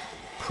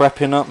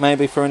prepping up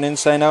maybe for an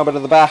insane elbow to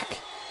the back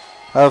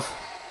of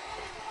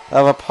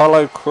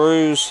Apollo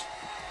Crews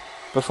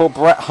before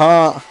Bret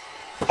Hart.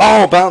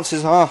 Oh,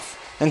 bounces off.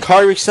 And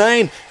Kairi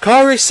Sane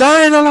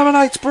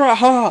eliminates Bret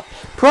Hart.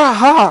 Bret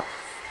Hart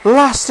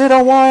lasted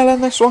a while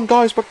in this one,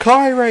 guys, but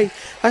Kairi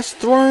has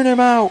thrown him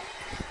out.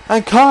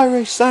 And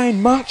Kairi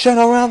Sane marching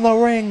around the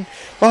ring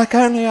like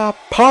only a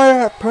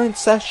pirate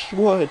princess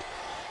would.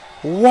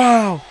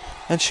 Wow.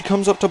 And she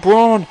comes up to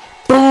Braun.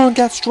 Braun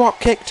gets drop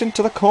kicked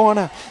into the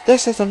corner.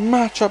 This is a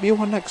matchup you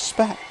wouldn't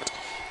expect.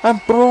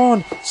 And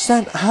Braun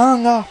sent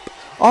hung up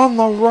on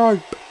the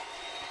rope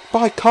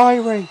by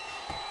Kairi.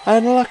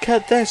 And look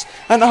at this.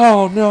 And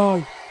oh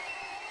no.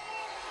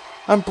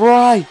 And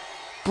Bray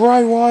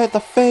Wyatt the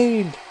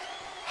Fiend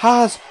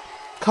has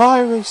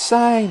Kairi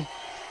Sane.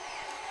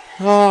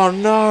 Oh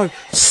no.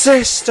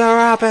 Sister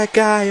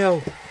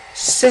Abigail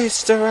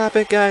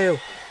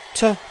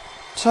to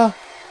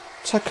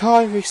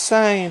Kairi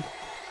Sane.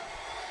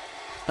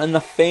 And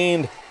the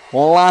Fiend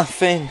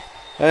laughing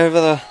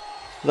over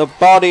the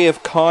body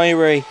of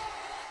Kairi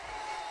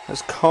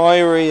as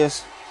Kairi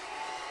is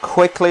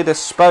quickly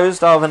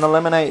disposed of and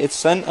eliminated,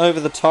 sent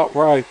over the top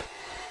rope.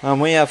 And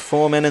we have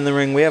 4 men in the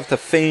ring. We have the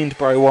Fiend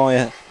Bray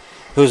Wyatt,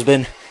 who's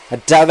been a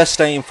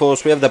devastating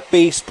force. We have the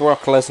Beast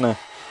Brock Lesnar,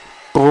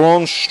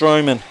 Braun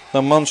Strowman,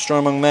 the monster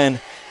among men,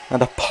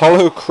 and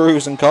Apollo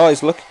Crews. And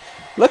guys, look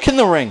in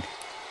the ring.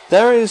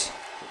 There is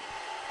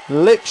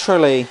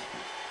literally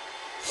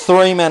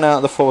 3 men out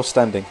of the 4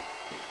 standing,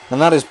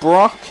 and that is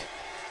Brock,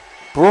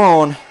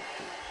 Braun,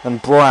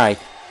 and Bray.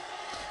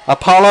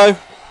 Apollo,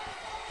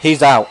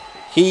 he's out.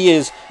 He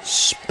is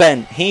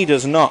spent. He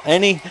does not.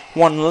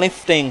 Anyone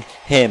lifting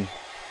him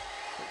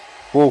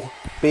will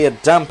be a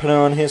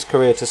dampener on his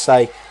career, to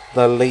say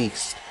the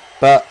least.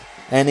 But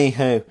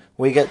anywho,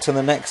 we get to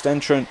the next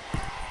entrant.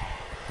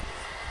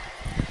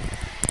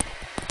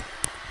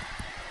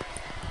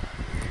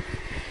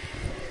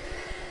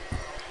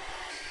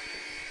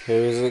 Who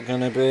is it going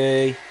to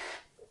be?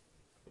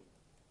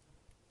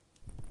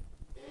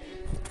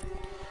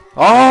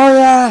 Oh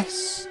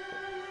yes!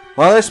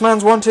 Well, this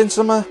man's wanting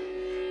some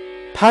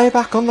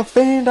payback on the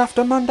Fiend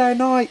after Monday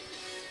night,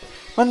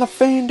 when the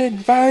Fiend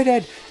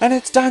invaded, and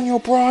it's Daniel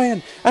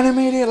Bryan, and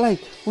immediately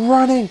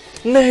running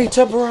knee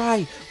to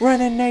Bray,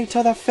 running knee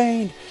to the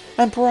Fiend,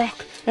 and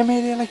Brock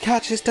immediately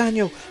catches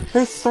Daniel,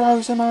 who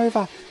throws him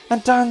over,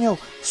 and Daniel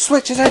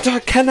switches into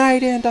a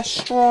Canadian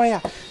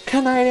Destroyer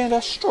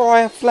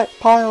flip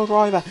pile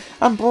driver,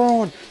 and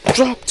Braun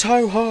drop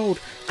toe hold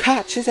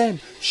catches him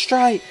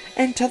straight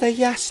into the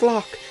yes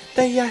lock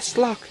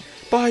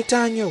by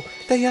Daniel,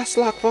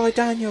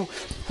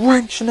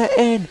 wrenching it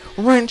in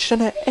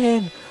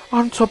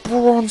onto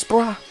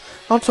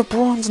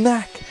Braun's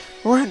neck,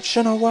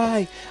 wrenching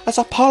away as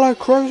Apollo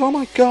Crews, oh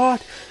my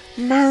god,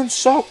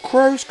 moonsault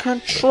Cruise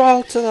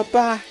control to the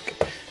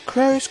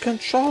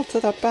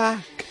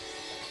back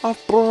of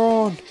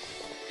Braun.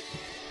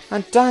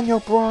 And Daniel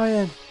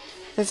Bryan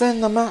is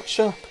in the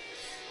matchup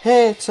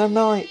here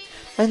tonight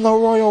in the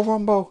Royal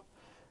Rumble.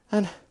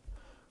 And,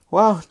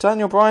 well,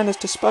 Daniel Bryan has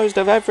disposed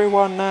of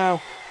everyone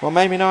now. Well,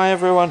 maybe not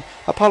everyone.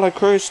 Apollo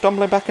Crews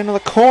stumbling back into the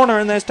corner,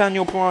 and there's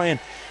Daniel Bryan,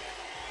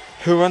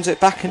 who runs it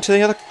back into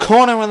the other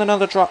corner with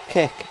another drop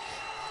kick.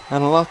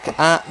 And look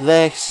at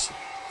this.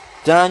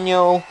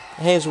 Daniel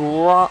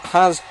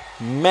has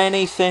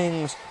many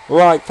things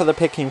right for the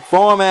picking.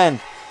 4 men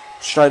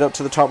straight up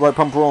to the top rope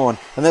on Braun.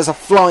 And there's a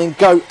flying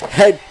goat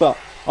headbutt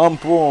on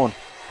Braun.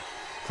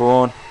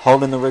 Braun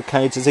holding the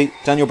ribcage as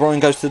Daniel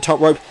Bryan goes to the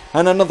top rope.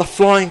 And another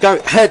flying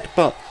goat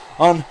headbutt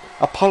on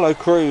Apollo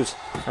Crews.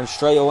 And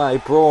straight away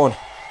Brock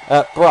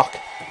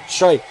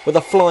straight with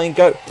a flying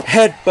goat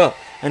headbutt.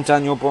 And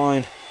Daniel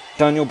Bryan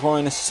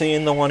has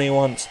seen the one he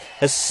wants.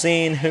 Has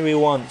seen who he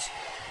wants.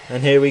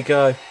 And here we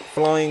go.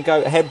 Flying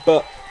goat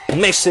headbutt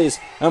misses.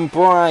 And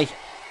Bray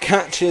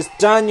catches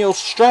Daniel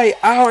straight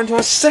out into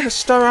a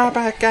Sister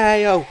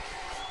Abigail.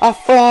 A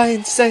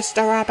flying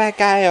Sister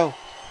Abigail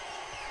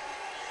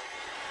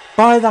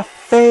by the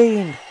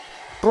Fiend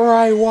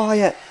Bray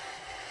Wyatt.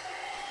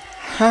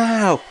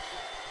 How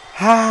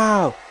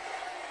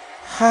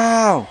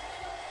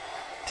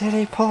did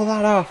he pull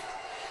that off?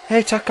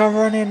 He took a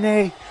running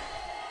knee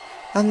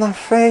and the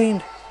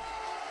Fiend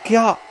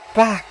got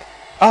back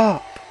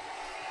up.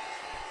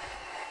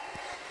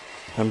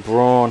 And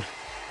Braun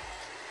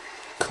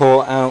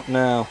caught out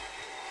now.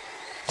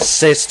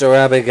 Sister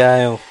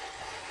Abigail,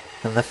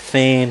 and The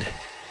Fiend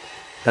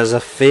has a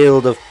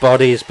field of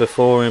bodies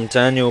before him.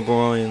 Daniel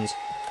Bryan's,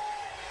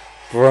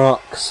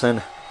 Brock's,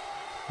 and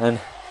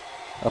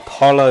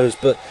Apollo's.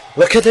 But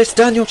look at this,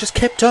 Daniel just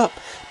kept up.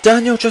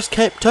 Daniel just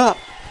kept up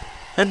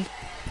and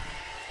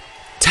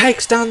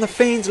takes down The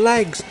Fiend's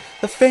legs.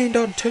 The Fiend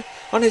on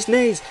his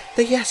knees.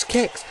 The yes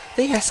kicks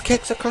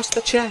across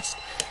the chest.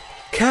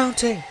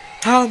 Counting.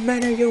 How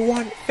many you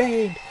want,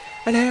 Fiend?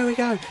 And here we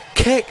go.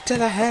 Kick to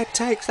the head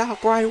takes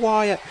out Bray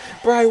Wyatt.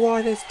 Bray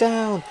Wyatt is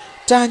down.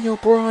 Daniel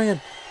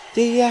Bryan.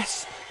 The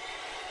yes.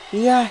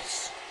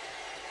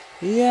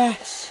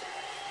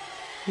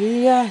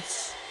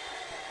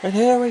 And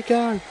here we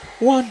go.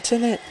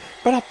 Wanting it.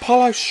 But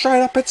Apollo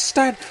straight up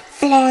instead.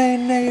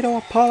 Flying knee to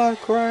Apollo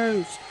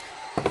Crews.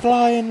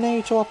 Flying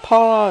knee to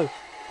Apollo.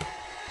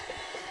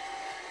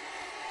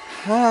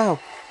 How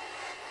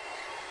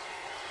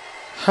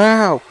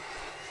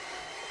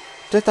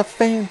did the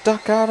Fiend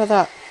duck out of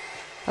that?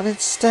 And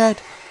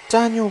instead,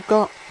 Daniel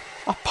got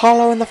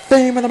Apollo and the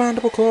Fiend with the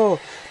mandible claw.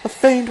 The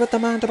Fiend with the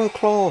mandible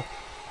claw.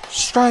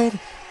 Straight,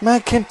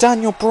 making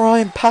Daniel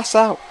Bryan pass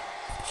out.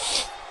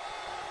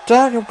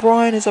 Daniel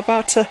Bryan is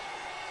about to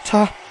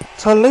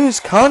lose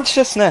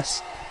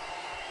consciousness.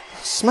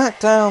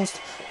 SmackDowns.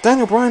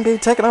 Daniel Bryan being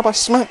taken out by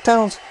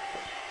SmackDowns.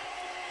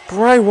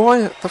 Bray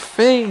Wyatt, the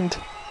Fiend.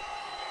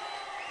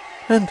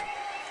 And,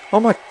 oh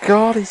my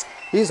god,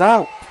 he's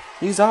out.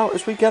 He's out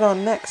as we get our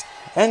next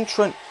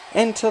entrant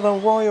into the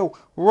Royal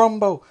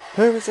Rumble.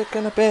 Who is it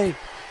going to be?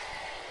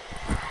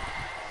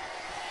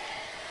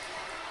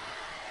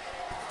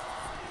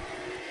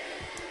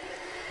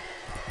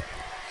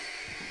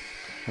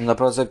 And the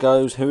buzzer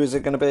goes. Who is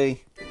it going to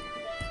be?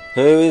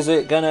 Who is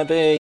it going to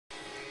be?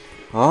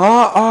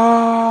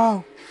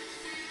 Uh-oh!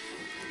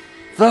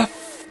 The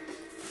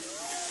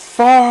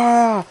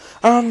fire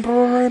and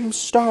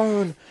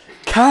brimstone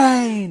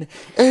Kane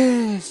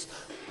is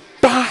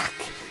back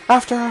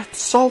after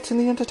assaulting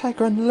the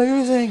Undertaker and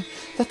losing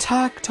the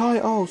tag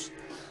titles.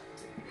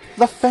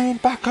 The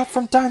Fiend back up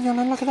from Daniel,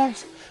 and look at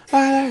this. Look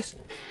at this.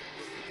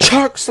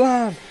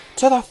 Chokeslam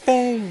to the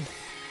Fiend.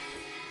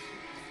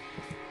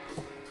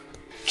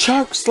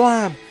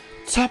 Chokeslam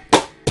to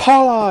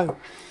Apollo.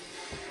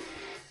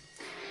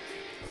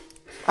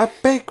 A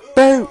big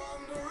boot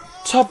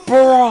to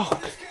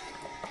Brock.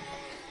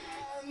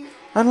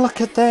 And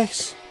look at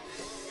this.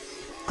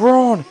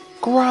 Braun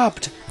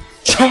grabbed.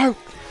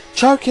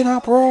 Choking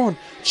out Braun.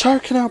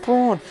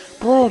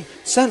 Braun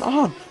sent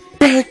on.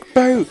 Big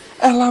boot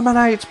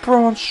eliminates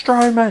Braun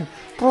Strowman.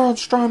 Braun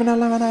Strowman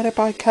eliminated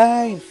by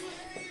Kane.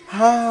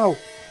 How?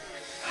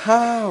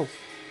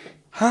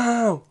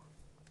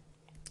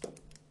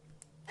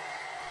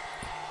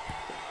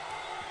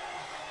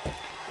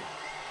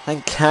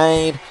 And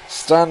Kane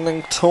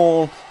standing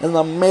tall in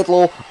the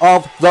middle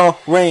of the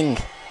ring.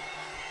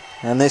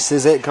 And this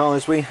is it,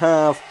 guys. We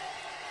have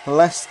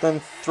less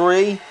than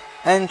 3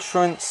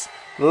 entrants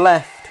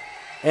left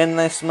in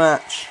this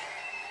match.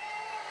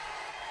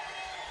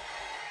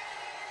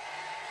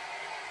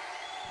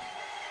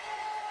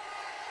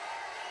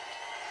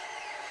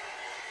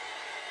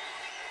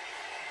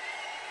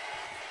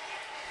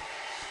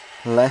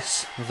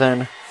 Less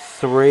than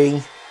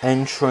 3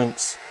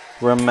 entrants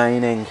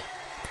remaining.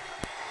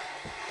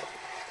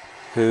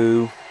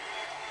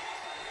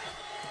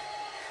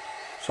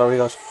 Sorry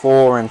guys,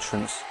 4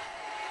 entrants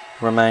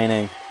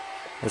remaining.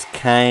 There's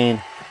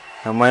Kane.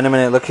 And wait a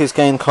minute, look, he's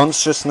gained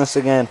consciousness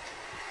again.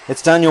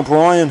 It's Daniel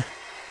Bryan.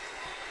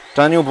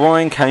 Daniel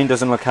Bryan, Kane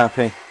doesn't look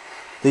happy.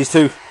 These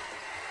two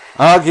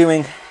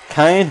arguing.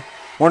 Kane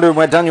wondering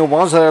where Daniel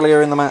was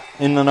earlier in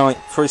the night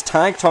for his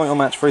tag title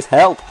match, for his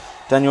help.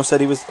 Daniel said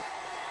he was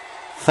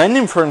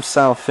fending for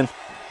himself, and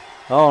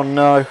oh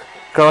no.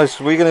 Guys,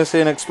 we're going to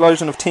see an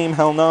explosion of Team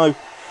Hell No.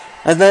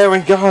 And there we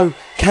go.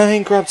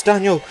 Kane grabs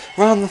Daniel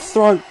round the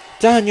throat.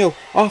 Daniel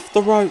off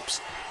the ropes.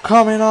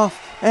 Coming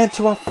off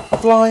into a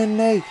flying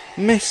knee.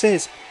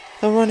 Misses.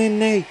 The running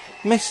knee.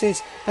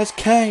 Misses as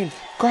Kane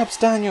grabs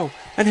Daniel.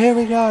 And here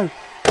we go.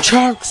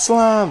 Choke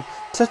slam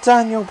to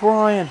Daniel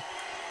Bryan.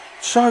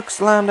 Choke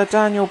slam to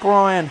Daniel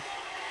Bryan.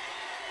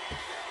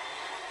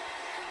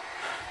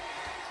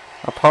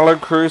 Apollo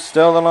Crews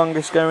still the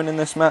longest going in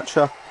this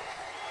matchup.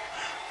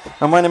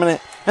 And wait a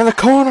minute. In the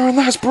corner, and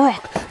there's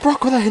Brock.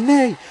 Brock with a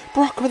knee.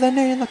 Brock with a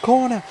knee in the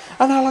corner.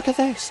 And now look at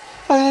this.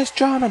 Look at this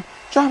German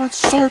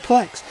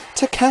suplex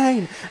to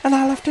Kane. And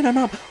now lifting him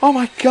up. Oh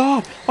my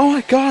god.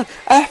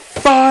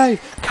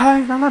 F5.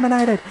 Kane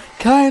eliminated.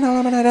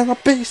 And the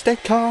Beast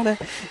Incarnate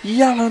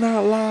yelling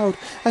out loud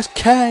as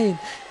Kane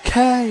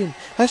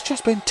has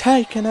just been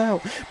taken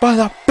out by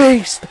the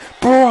Beast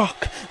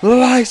Brock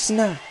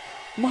Lesnar.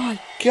 My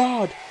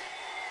god.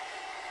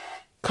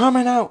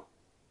 Coming out.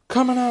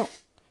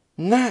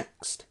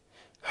 Next.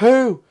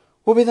 Who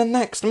will be the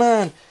next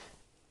man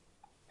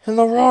in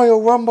the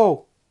Royal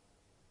Rumble?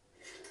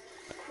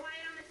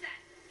 Quiet on the set.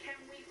 Can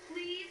we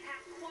please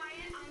have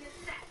quiet on the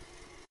set?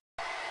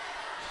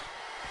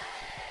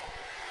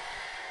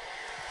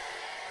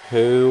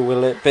 Who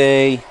will it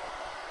be?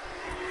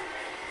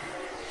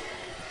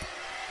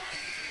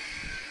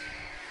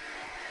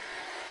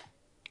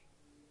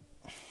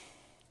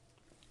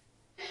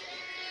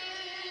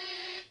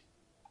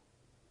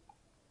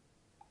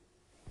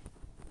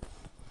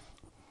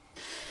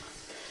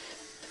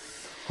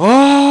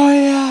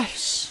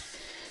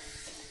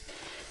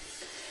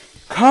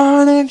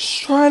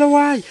 straight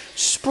away,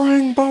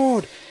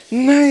 springboard,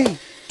 knee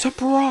to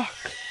Brock.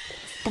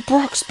 But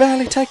Brock's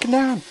barely taken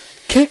down.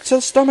 Kick to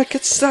the stomach,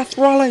 it's Seth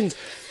Rollins.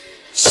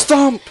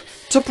 Stomp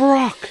to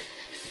Brock.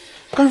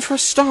 Going for a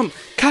stomp,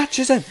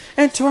 catches him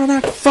into an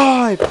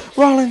F5.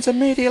 Rollins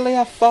immediately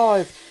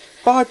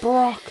F5 by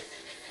Brock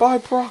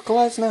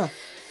Lesnar.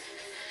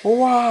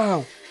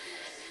 Wow.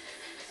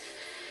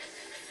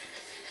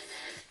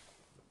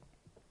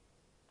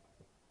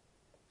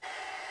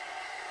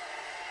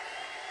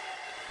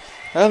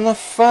 And the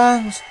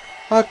fans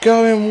are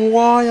going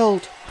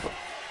wild.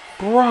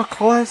 Brock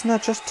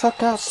Lesnar just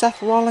took out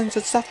Seth Rollins,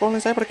 and Seth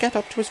Rollins able to get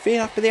up to his feet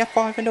after the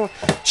F5 into a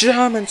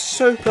German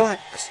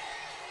suplex.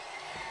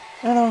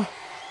 And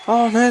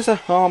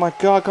oh my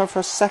god, going for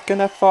a second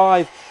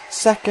F5.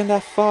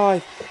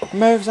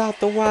 Moves out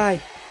the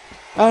way.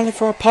 Only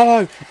for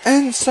Apollo.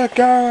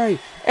 Enziguri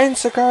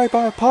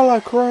by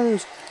Apollo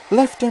Crews.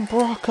 Lifting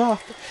Brock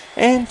up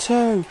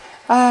into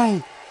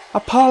a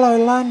Apollo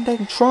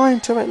landing, trying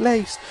to at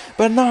least.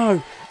 But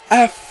no,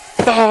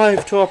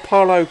 F5 to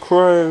Apollo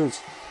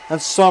Crews.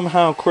 And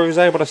somehow Crews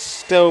able to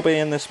still be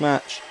in this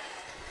match.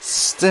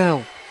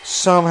 Still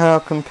somehow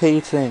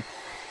competing.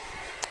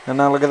 And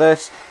now look at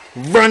this.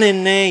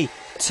 Running knee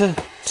to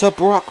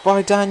Brock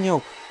by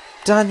Daniel.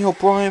 Daniel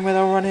Bryan with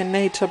a running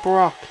knee to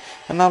Brock.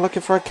 And now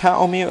looking for a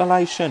cattle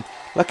mutilation.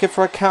 And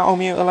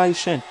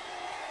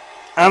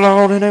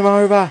holding him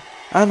over.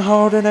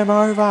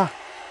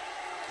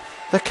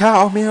 The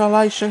cattle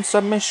mutilation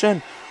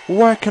submission.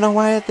 Working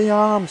away at the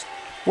arms.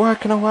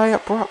 Working away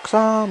at Brock's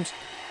arms.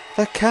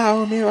 The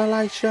cattle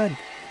mutilation.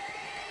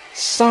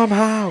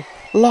 Somehow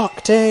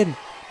locked in.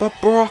 But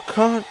Brock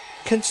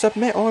can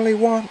submit all he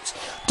wants.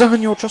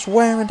 Daniel just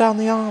wearing down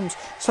the arms.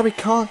 So he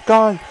can't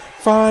go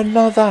for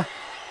another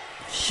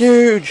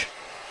huge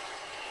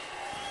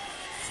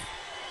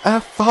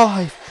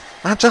F5.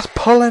 And just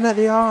pulling at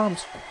the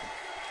arms.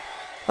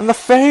 And the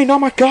Fiend, oh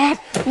my god,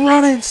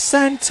 running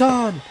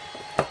senton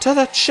to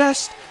the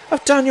chest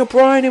of Daniel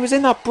Bryan. He was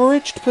in that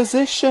bridged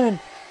position.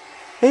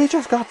 He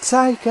just got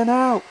taken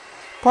out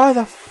by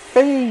the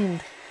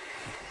Fiend.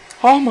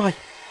 Oh my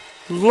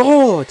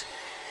lord.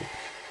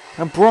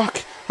 And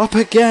Brock up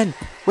again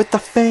with the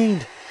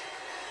Fiend.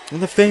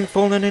 And the Fiend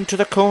falling into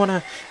the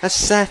corner as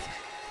Seth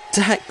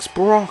decks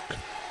Brock.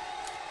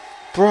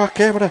 Brock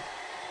able to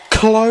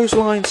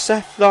clothesline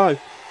Seth though.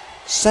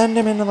 Send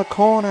him into the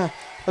corner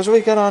as we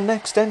get our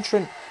next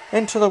entrant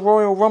into the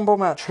Royal Rumble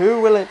match.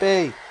 Who will it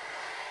be?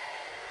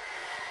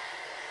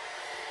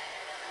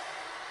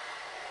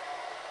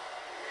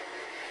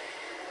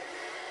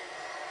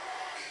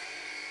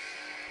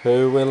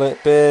 Who will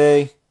it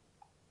be?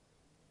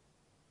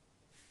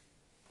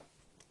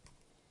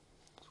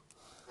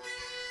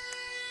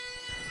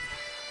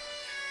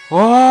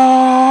 Oh,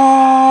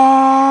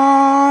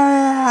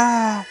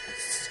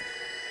 yes.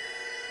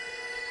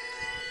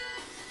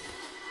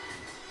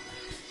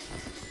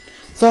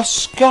 The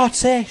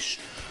Scottish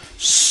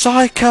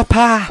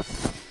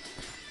psychopath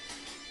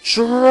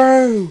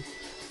Drew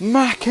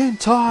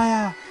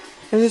McIntyre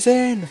is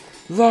in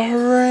the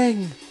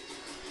ring.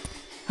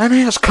 And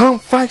he has come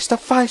face to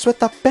face with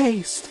the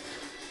Beast.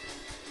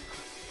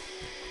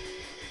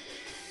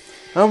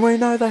 And we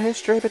know the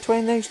history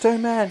between these two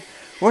men.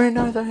 We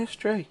know the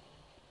history.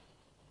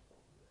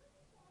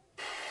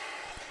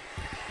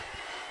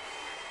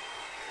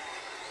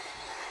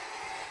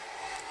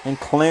 And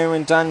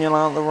clearing Daniel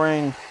out of the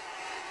ring.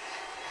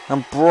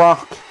 And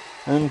Brock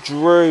and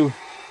Drew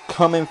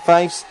coming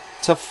face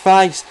to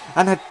face.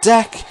 And a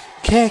deck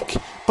kick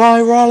by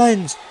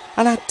Rollins.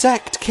 And a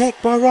decked kick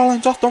by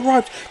Rollins off the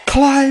ropes.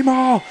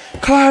 Claymore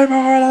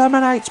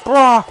eliminates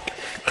Brock.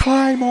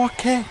 Claymore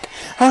kick.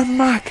 And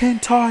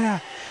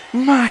McIntyre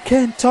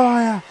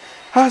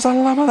has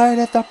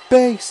eliminated the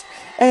Beast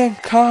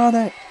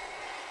incarnate.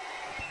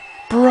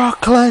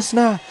 Brock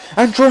Lesnar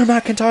and Drew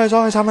McIntyre's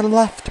eyes haven't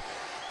left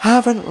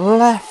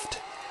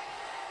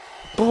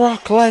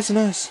Brock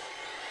Lesnar's.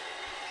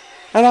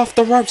 And off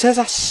the ropes there's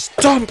a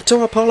stomp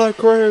to Apollo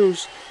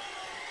Crews.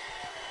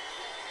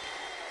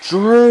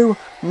 Drew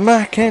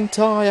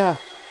McIntyre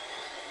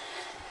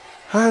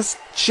has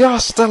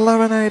just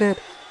eliminated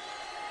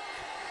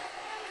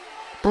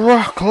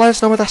Brock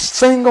Lesnar with a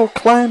single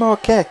Claymore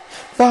kick.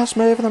 First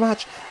move of the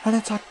match, and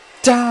it's a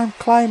damn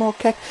Claymore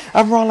kick.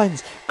 And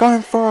Rollins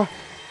going for a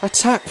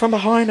attack from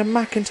behind, and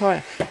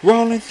McIntyre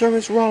rolling through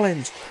his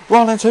Rollins.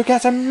 Rollins who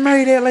gets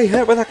immediately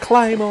hit with a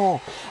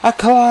Claymore. A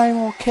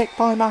Claymore kick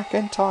by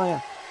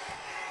McIntyre.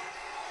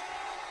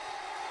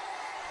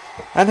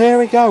 And here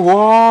we go.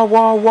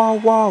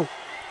 Whoa.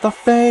 The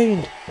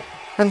Fiend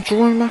and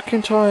Drew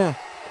McIntyre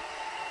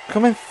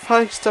coming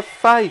face to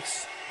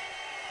face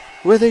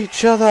with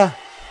each other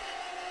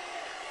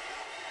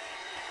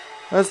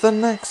as the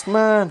next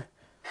man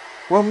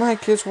will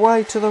make his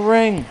way to the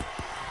ring.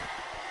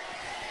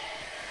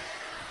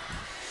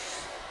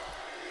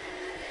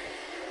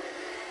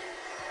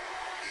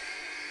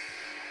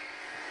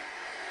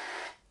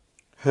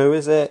 Who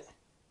is it?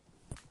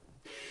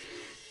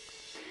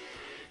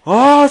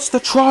 Oh, it's the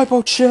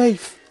Tribal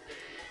Chief.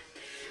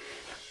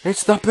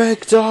 It's the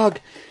big dog,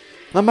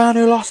 the man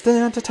who lost to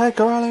the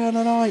Undertaker earlier in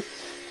the night.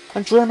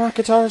 And Drew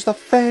McIntyre as the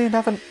Fiend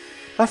haven't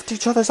left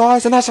each other's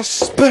eyes, and there's a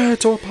spear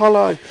to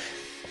Apollo.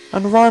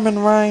 And Roman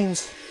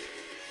Reigns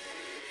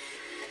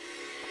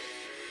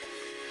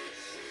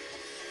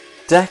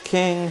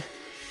decking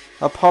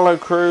Apollo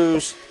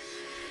Crews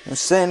and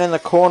sitting in the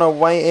corner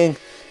waiting.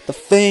 The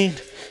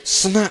Fiend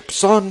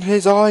snaps on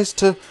his eyes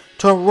to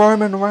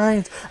Roman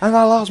Reigns and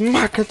allows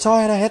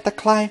McIntyre to hit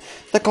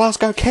the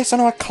Glasgow Kiss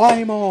and a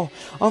Claymore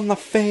on the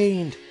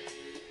Fiend.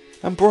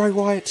 And Bray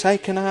Wyatt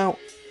taken out.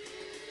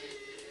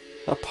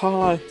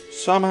 Apollo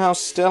somehow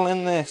still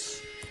in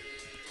this.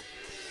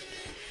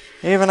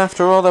 Even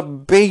after all the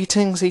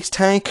beatings he's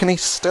taken,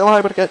 he's still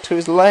able to get to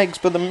his legs,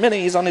 but the minute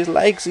he's on his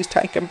legs, he's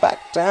taken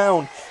back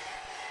down.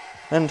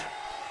 And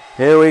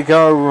here we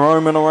go,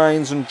 Roman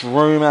Reigns and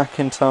Drew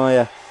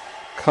McIntyre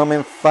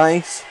coming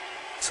face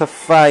to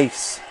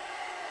face.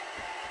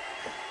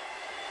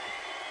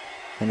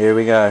 And here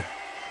we go.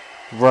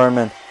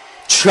 Roman,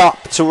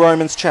 chop to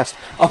Roman's chest,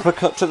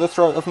 uppercut to the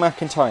throat of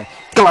McIntyre,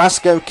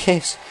 Glasgow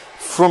Kiss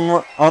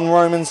on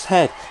Roman's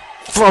head,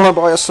 followed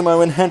by a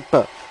Samoan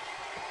headbutt.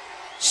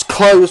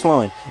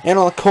 Clothesline in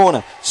on the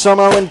corner,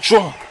 Samoan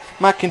drop.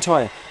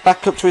 McIntyre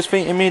back up to his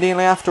feet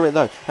immediately after it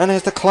though, and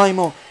there's the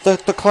Claymore, the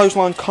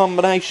clothesline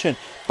combination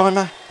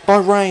by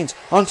Reigns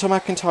onto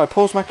McIntyre.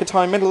 Pulls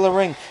McIntyre middle of the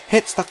ring,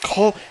 hits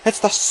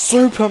the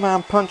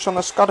Superman punch on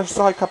the Scottish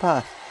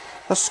Psychopath.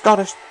 The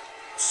Scottish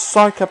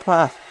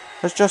Psychopath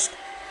has just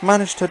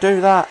managed to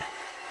do that,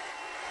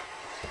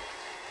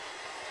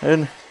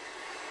 and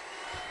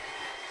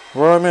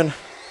Roman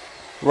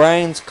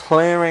Reigns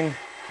clearing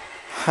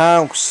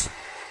house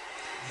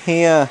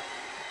here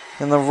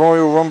in the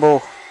Royal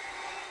Rumble.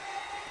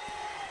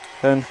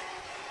 And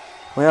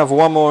we have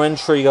one more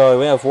entry, guy.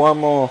 We have one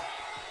more.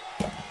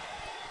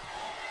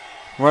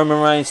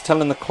 Roman Reigns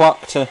telling the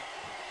clock to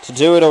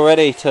do it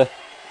already, to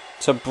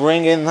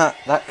bring in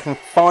that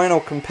final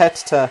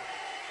competitor,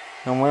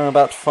 and we're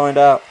about to find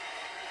out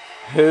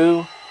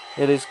who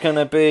it is going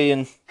to be.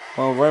 And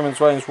well, Roman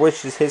Reigns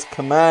wishes his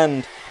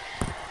command.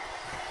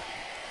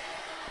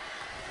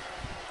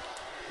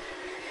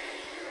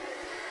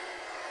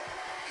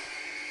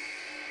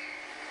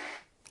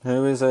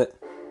 Who is it?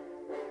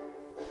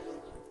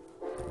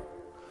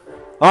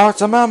 Oh,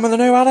 it's a man with a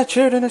new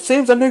attitude, and it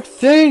seems a new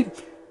theme.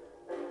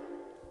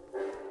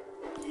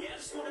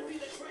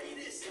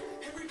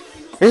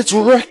 It's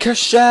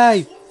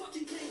Ricochet.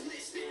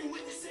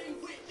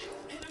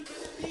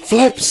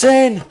 Flips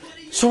in.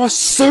 So a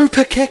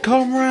super kick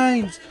on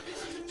Reigns.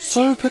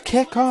 Super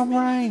kick on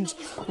Reigns.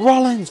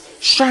 Rollins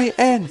straight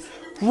in.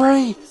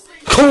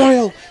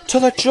 Recoil to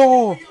the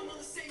jaw.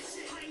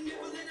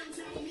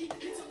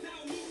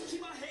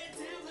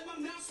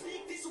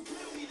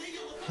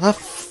 The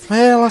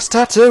fearless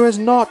tattoo is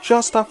not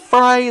just a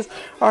phrase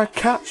or a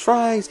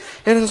catchphrase.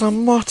 It is a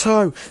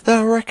motto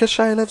that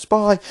Ricochet lives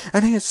by,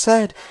 and he has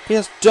said he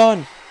has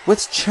done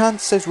with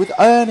chances, with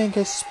earning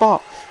his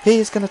spot. He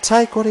is going to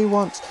take what he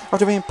wants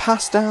after being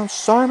passed down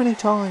so many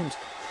times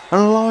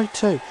and lied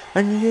to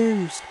and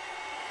used.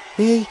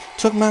 He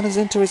took matters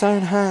into his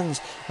own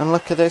hands, and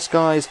look at this,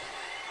 guys.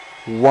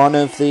 One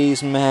of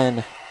these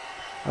men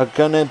are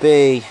going to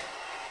be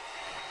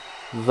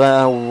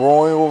the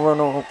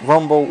Royal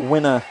Rumble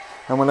winner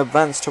and will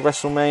advance to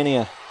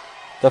WrestleMania.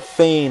 The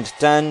Fiend,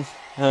 Dan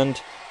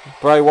and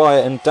Bray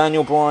Wyatt and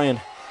Daniel Bryan,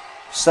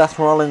 Seth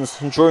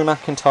Rollins and Drew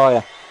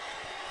McIntyre,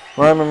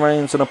 Roman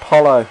Reigns and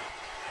Apollo,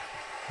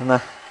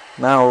 and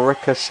now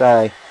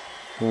Ricochet.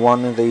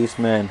 One of these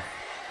men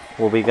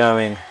will be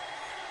going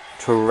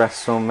to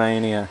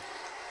WrestleMania.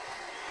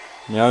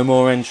 No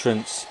more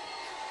entrants.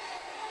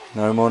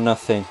 No more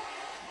nothing.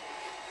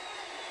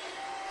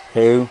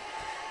 Who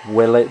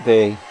will it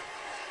be?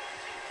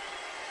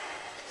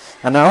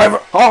 And now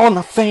and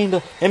the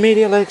Fiend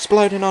immediately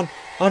exploding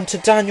onto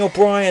Daniel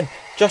Bryan,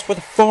 just with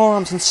the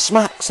forearms and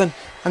smacks and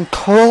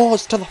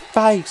claws to the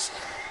face.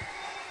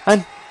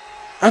 And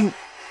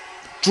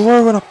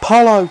Drew and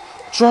Apollo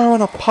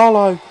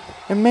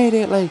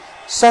immediately.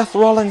 Seth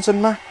Rollins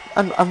and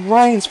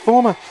Reigns,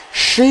 former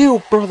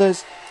Shield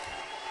brothers,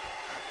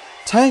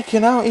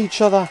 taking out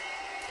each other.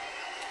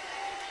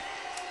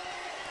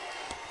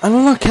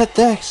 And look at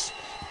this.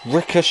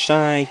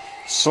 Ricochet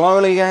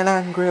slowly getting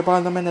angrier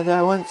by the minute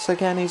there. Once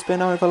again he's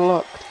been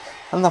overlooked.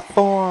 And the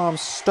forearms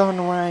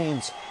stun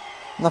Reigns.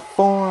 And the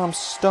forearms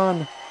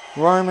stun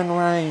Roman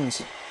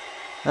Reigns.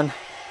 And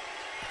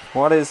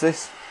what is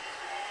this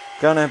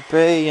gonna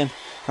be? And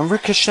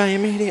Ricochet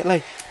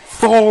immediately.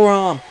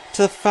 Forearm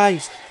to the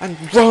face.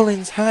 And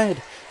Rollins'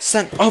 head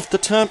sent off the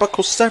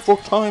turnbuckle several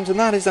times. And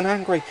that is an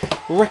angry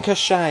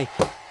Ricochet.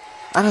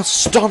 And a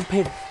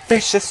stomping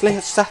viciously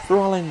at Seth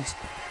Rollins.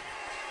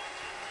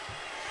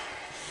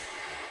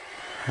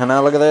 And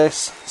now look at this.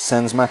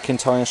 Sends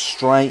McIntyre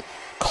straight.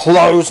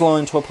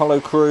 Clothesline to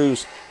Apollo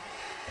Crews.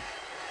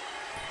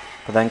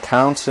 But then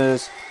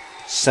counters.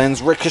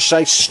 Sends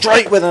Ricochet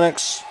straight with an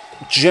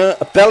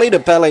belly to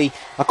belly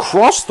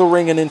across the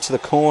ring and into the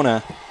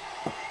corner.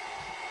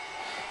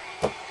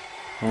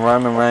 And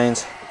Roman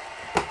Reigns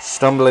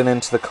stumbling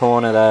into the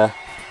corner there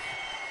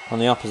on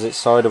the opposite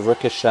side of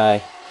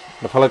Ricochet.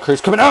 And Apollo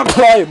Crews coming out,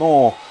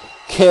 Claymore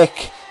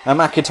kick, and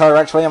McIntyre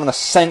actually having the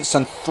sense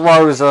and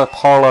throws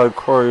Apollo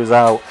Crews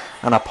out,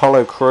 and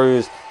Apollo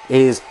Crews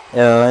is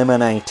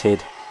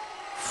eliminated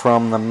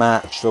from the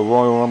match, the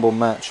Royal Rumble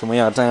match, and we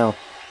are down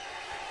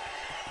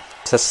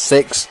to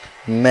 6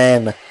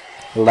 men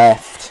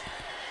left.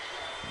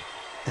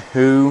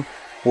 Who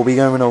will be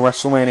going to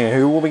WrestleMania?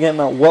 Who will be getting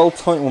that world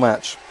title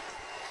match?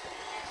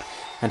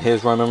 And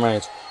here's Roman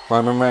Reigns.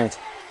 Roman Reigns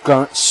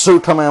going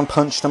Superman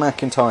punch to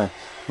McIntyre.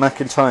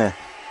 McIntyre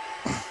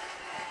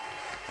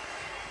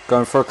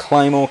going for a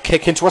Claymore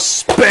kick into a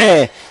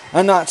spear,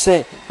 and that's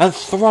it, and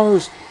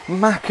throws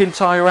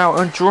McIntyre out,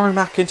 and Drew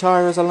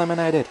McIntyre is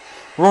eliminated.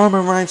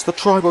 Roman Reigns, the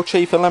Tribal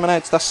Chief,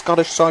 eliminates the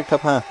Scottish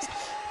Psychopath,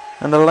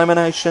 and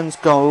eliminations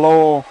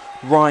galore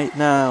right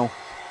now.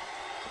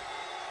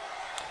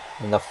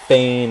 And the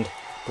Fiend,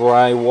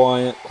 Bray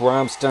Wyatt,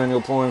 grabs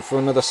Daniel Bryan for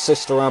another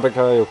Sister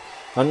Abigail.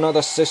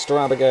 Another Sister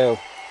Abigail.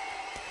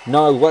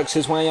 No, works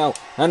his way out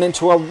and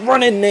into a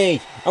running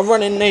knee. A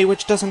running knee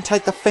which doesn't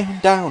take the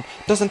Fiend down.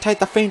 Doesn't take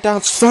the Fiend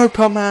down.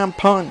 Superman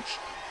punch.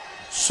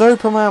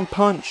 Superman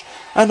punch.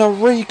 And a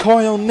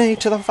recoil knee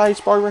to the face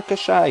by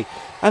Ricochet.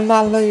 And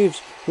that leaves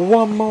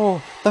one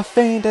more. The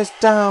Fiend is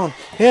down.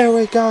 Here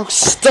we go.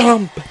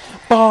 Stomp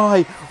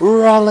by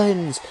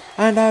Rollins.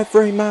 And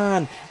every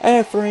man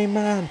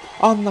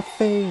on the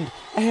Fiend.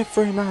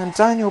 Every man.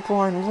 Daniel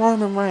Bryan,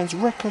 Roman Reigns,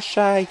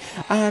 Ricochet,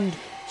 and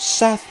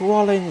Seth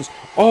Rollins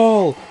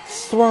all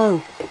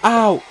throw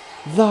out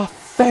the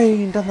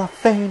Fiend, and the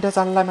Fiend is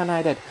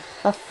eliminated.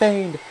 The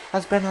Fiend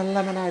has been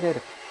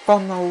eliminated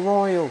from the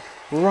Royal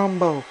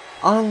Rumble.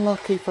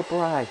 Unlucky for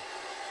Bray.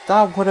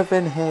 That would have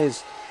been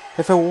his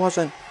if it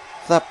wasn't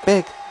that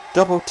big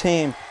double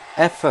team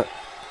effort.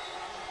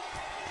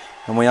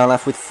 And we are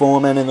left with 4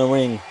 men in the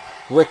ring.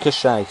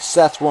 Ricochet,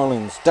 Seth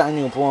Rollins,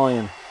 Daniel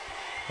Bryan,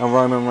 and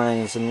Roman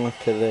Reigns. And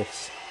look at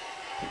this.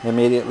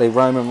 Immediately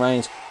Roman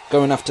Reigns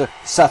going after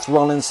Seth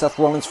Rollins. Seth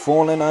Rollins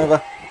falling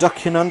over,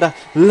 ducking under,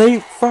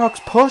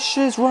 leapfrogs,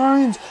 pushes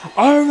Reigns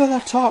over the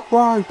top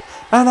rope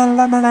and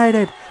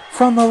eliminated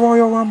from the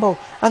Royal Rumble,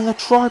 and the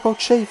Tribal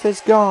Chief is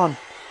gone.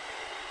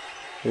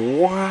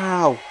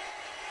 Wow,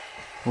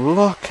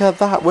 look at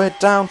that, we're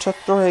down to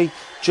 3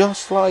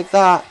 just like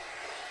that.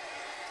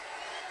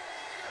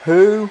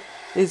 Who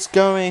is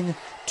going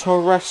to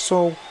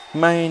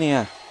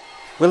WrestleMania?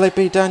 Will it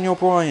be Daniel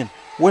Bryan?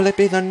 Will it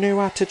be the new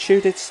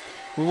Attitude? It's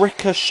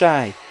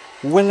Ricochet.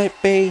 Will it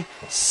be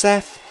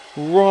Seth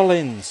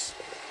Rollins?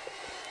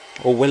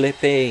 Or will it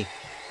be...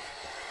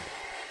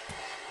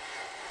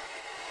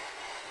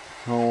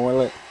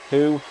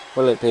 Who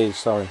will it be?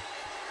 Sorry.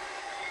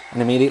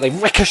 And immediately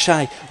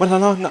Ricochet with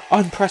an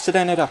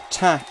unprecedented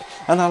attack.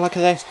 And now look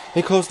at this.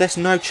 He calls this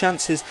no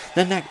chances.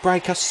 The neck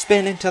breaker,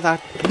 spin into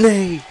that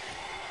knee.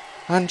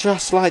 And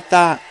just like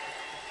that,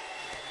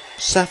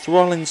 Seth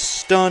Rollins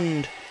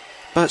stunned,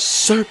 but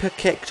super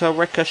kick to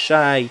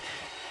Ricochet.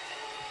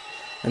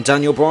 And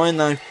Daniel Bryan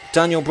though,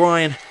 Daniel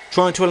Bryan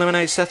trying to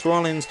eliminate Seth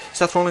Rollins.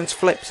 Seth Rollins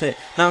flips it,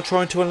 now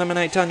trying to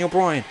eliminate Daniel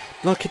Bryan.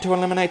 Looking to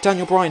eliminate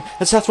Daniel Bryan.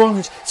 And Seth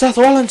Rollins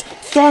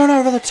thrown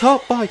over the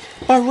top by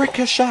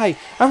Ricochet.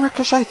 And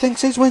Ricochet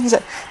thinks he wins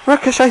it.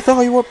 Ricochet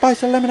thought he would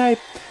both eliminate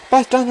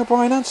both Daniel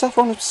Bryan and Seth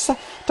Rollins.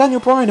 Daniel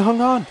Bryan hung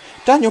on.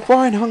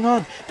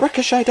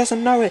 Ricochet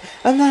doesn't know it.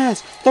 And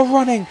there's the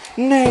running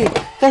knee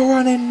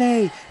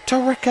to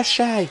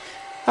Ricochet.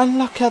 And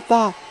look at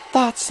that.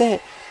 That's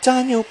it.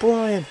 Daniel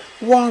Bryan,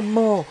 one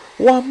more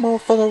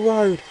for the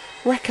road.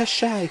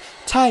 Ricochet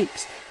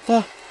takes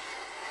the...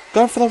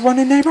 Going for the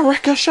running knee, but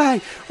Ricochet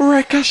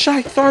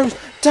throws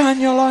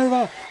Daniel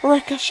over.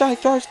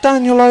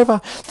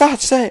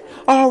 That's it.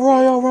 Our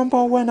Royal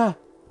Rumble winner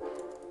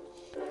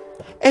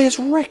is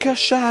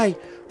Ricochet.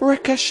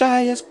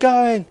 Ricochet is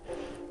going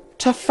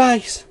to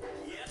face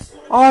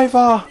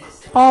Ivar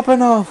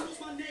Arbanov.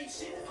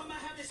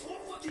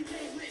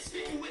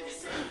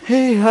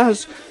 He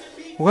has,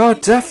 well,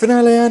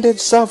 definitely earned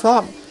himself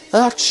up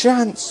that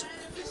chance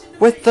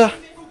with the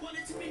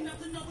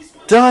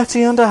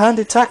dirty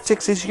underhanded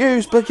tactics he's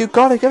used, but you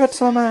gotta give it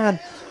to the man.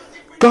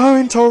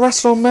 Going to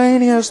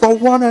WrestleMania as the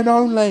one and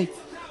only,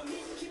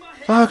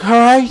 the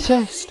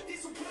greatest,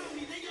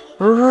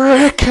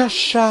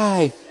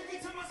 Ricochet.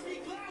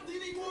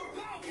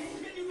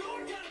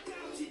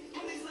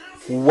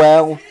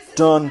 Well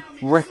done,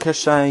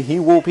 Ricochet. He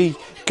will be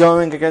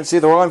going against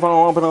either Ivar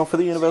Arbanov for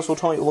the Universal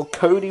title or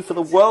Cody for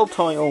the World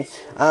title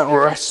at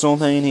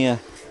WrestleMania.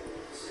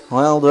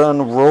 Well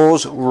done,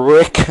 Raw's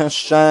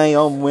Ricochet,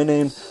 on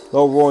winning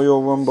the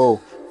Royal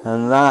Rumble.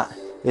 And that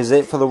is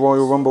it for the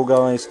Royal Rumble,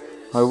 guys.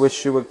 I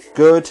wish you a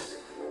good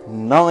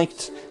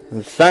night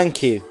and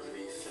thank you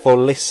for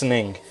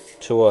listening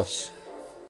to us.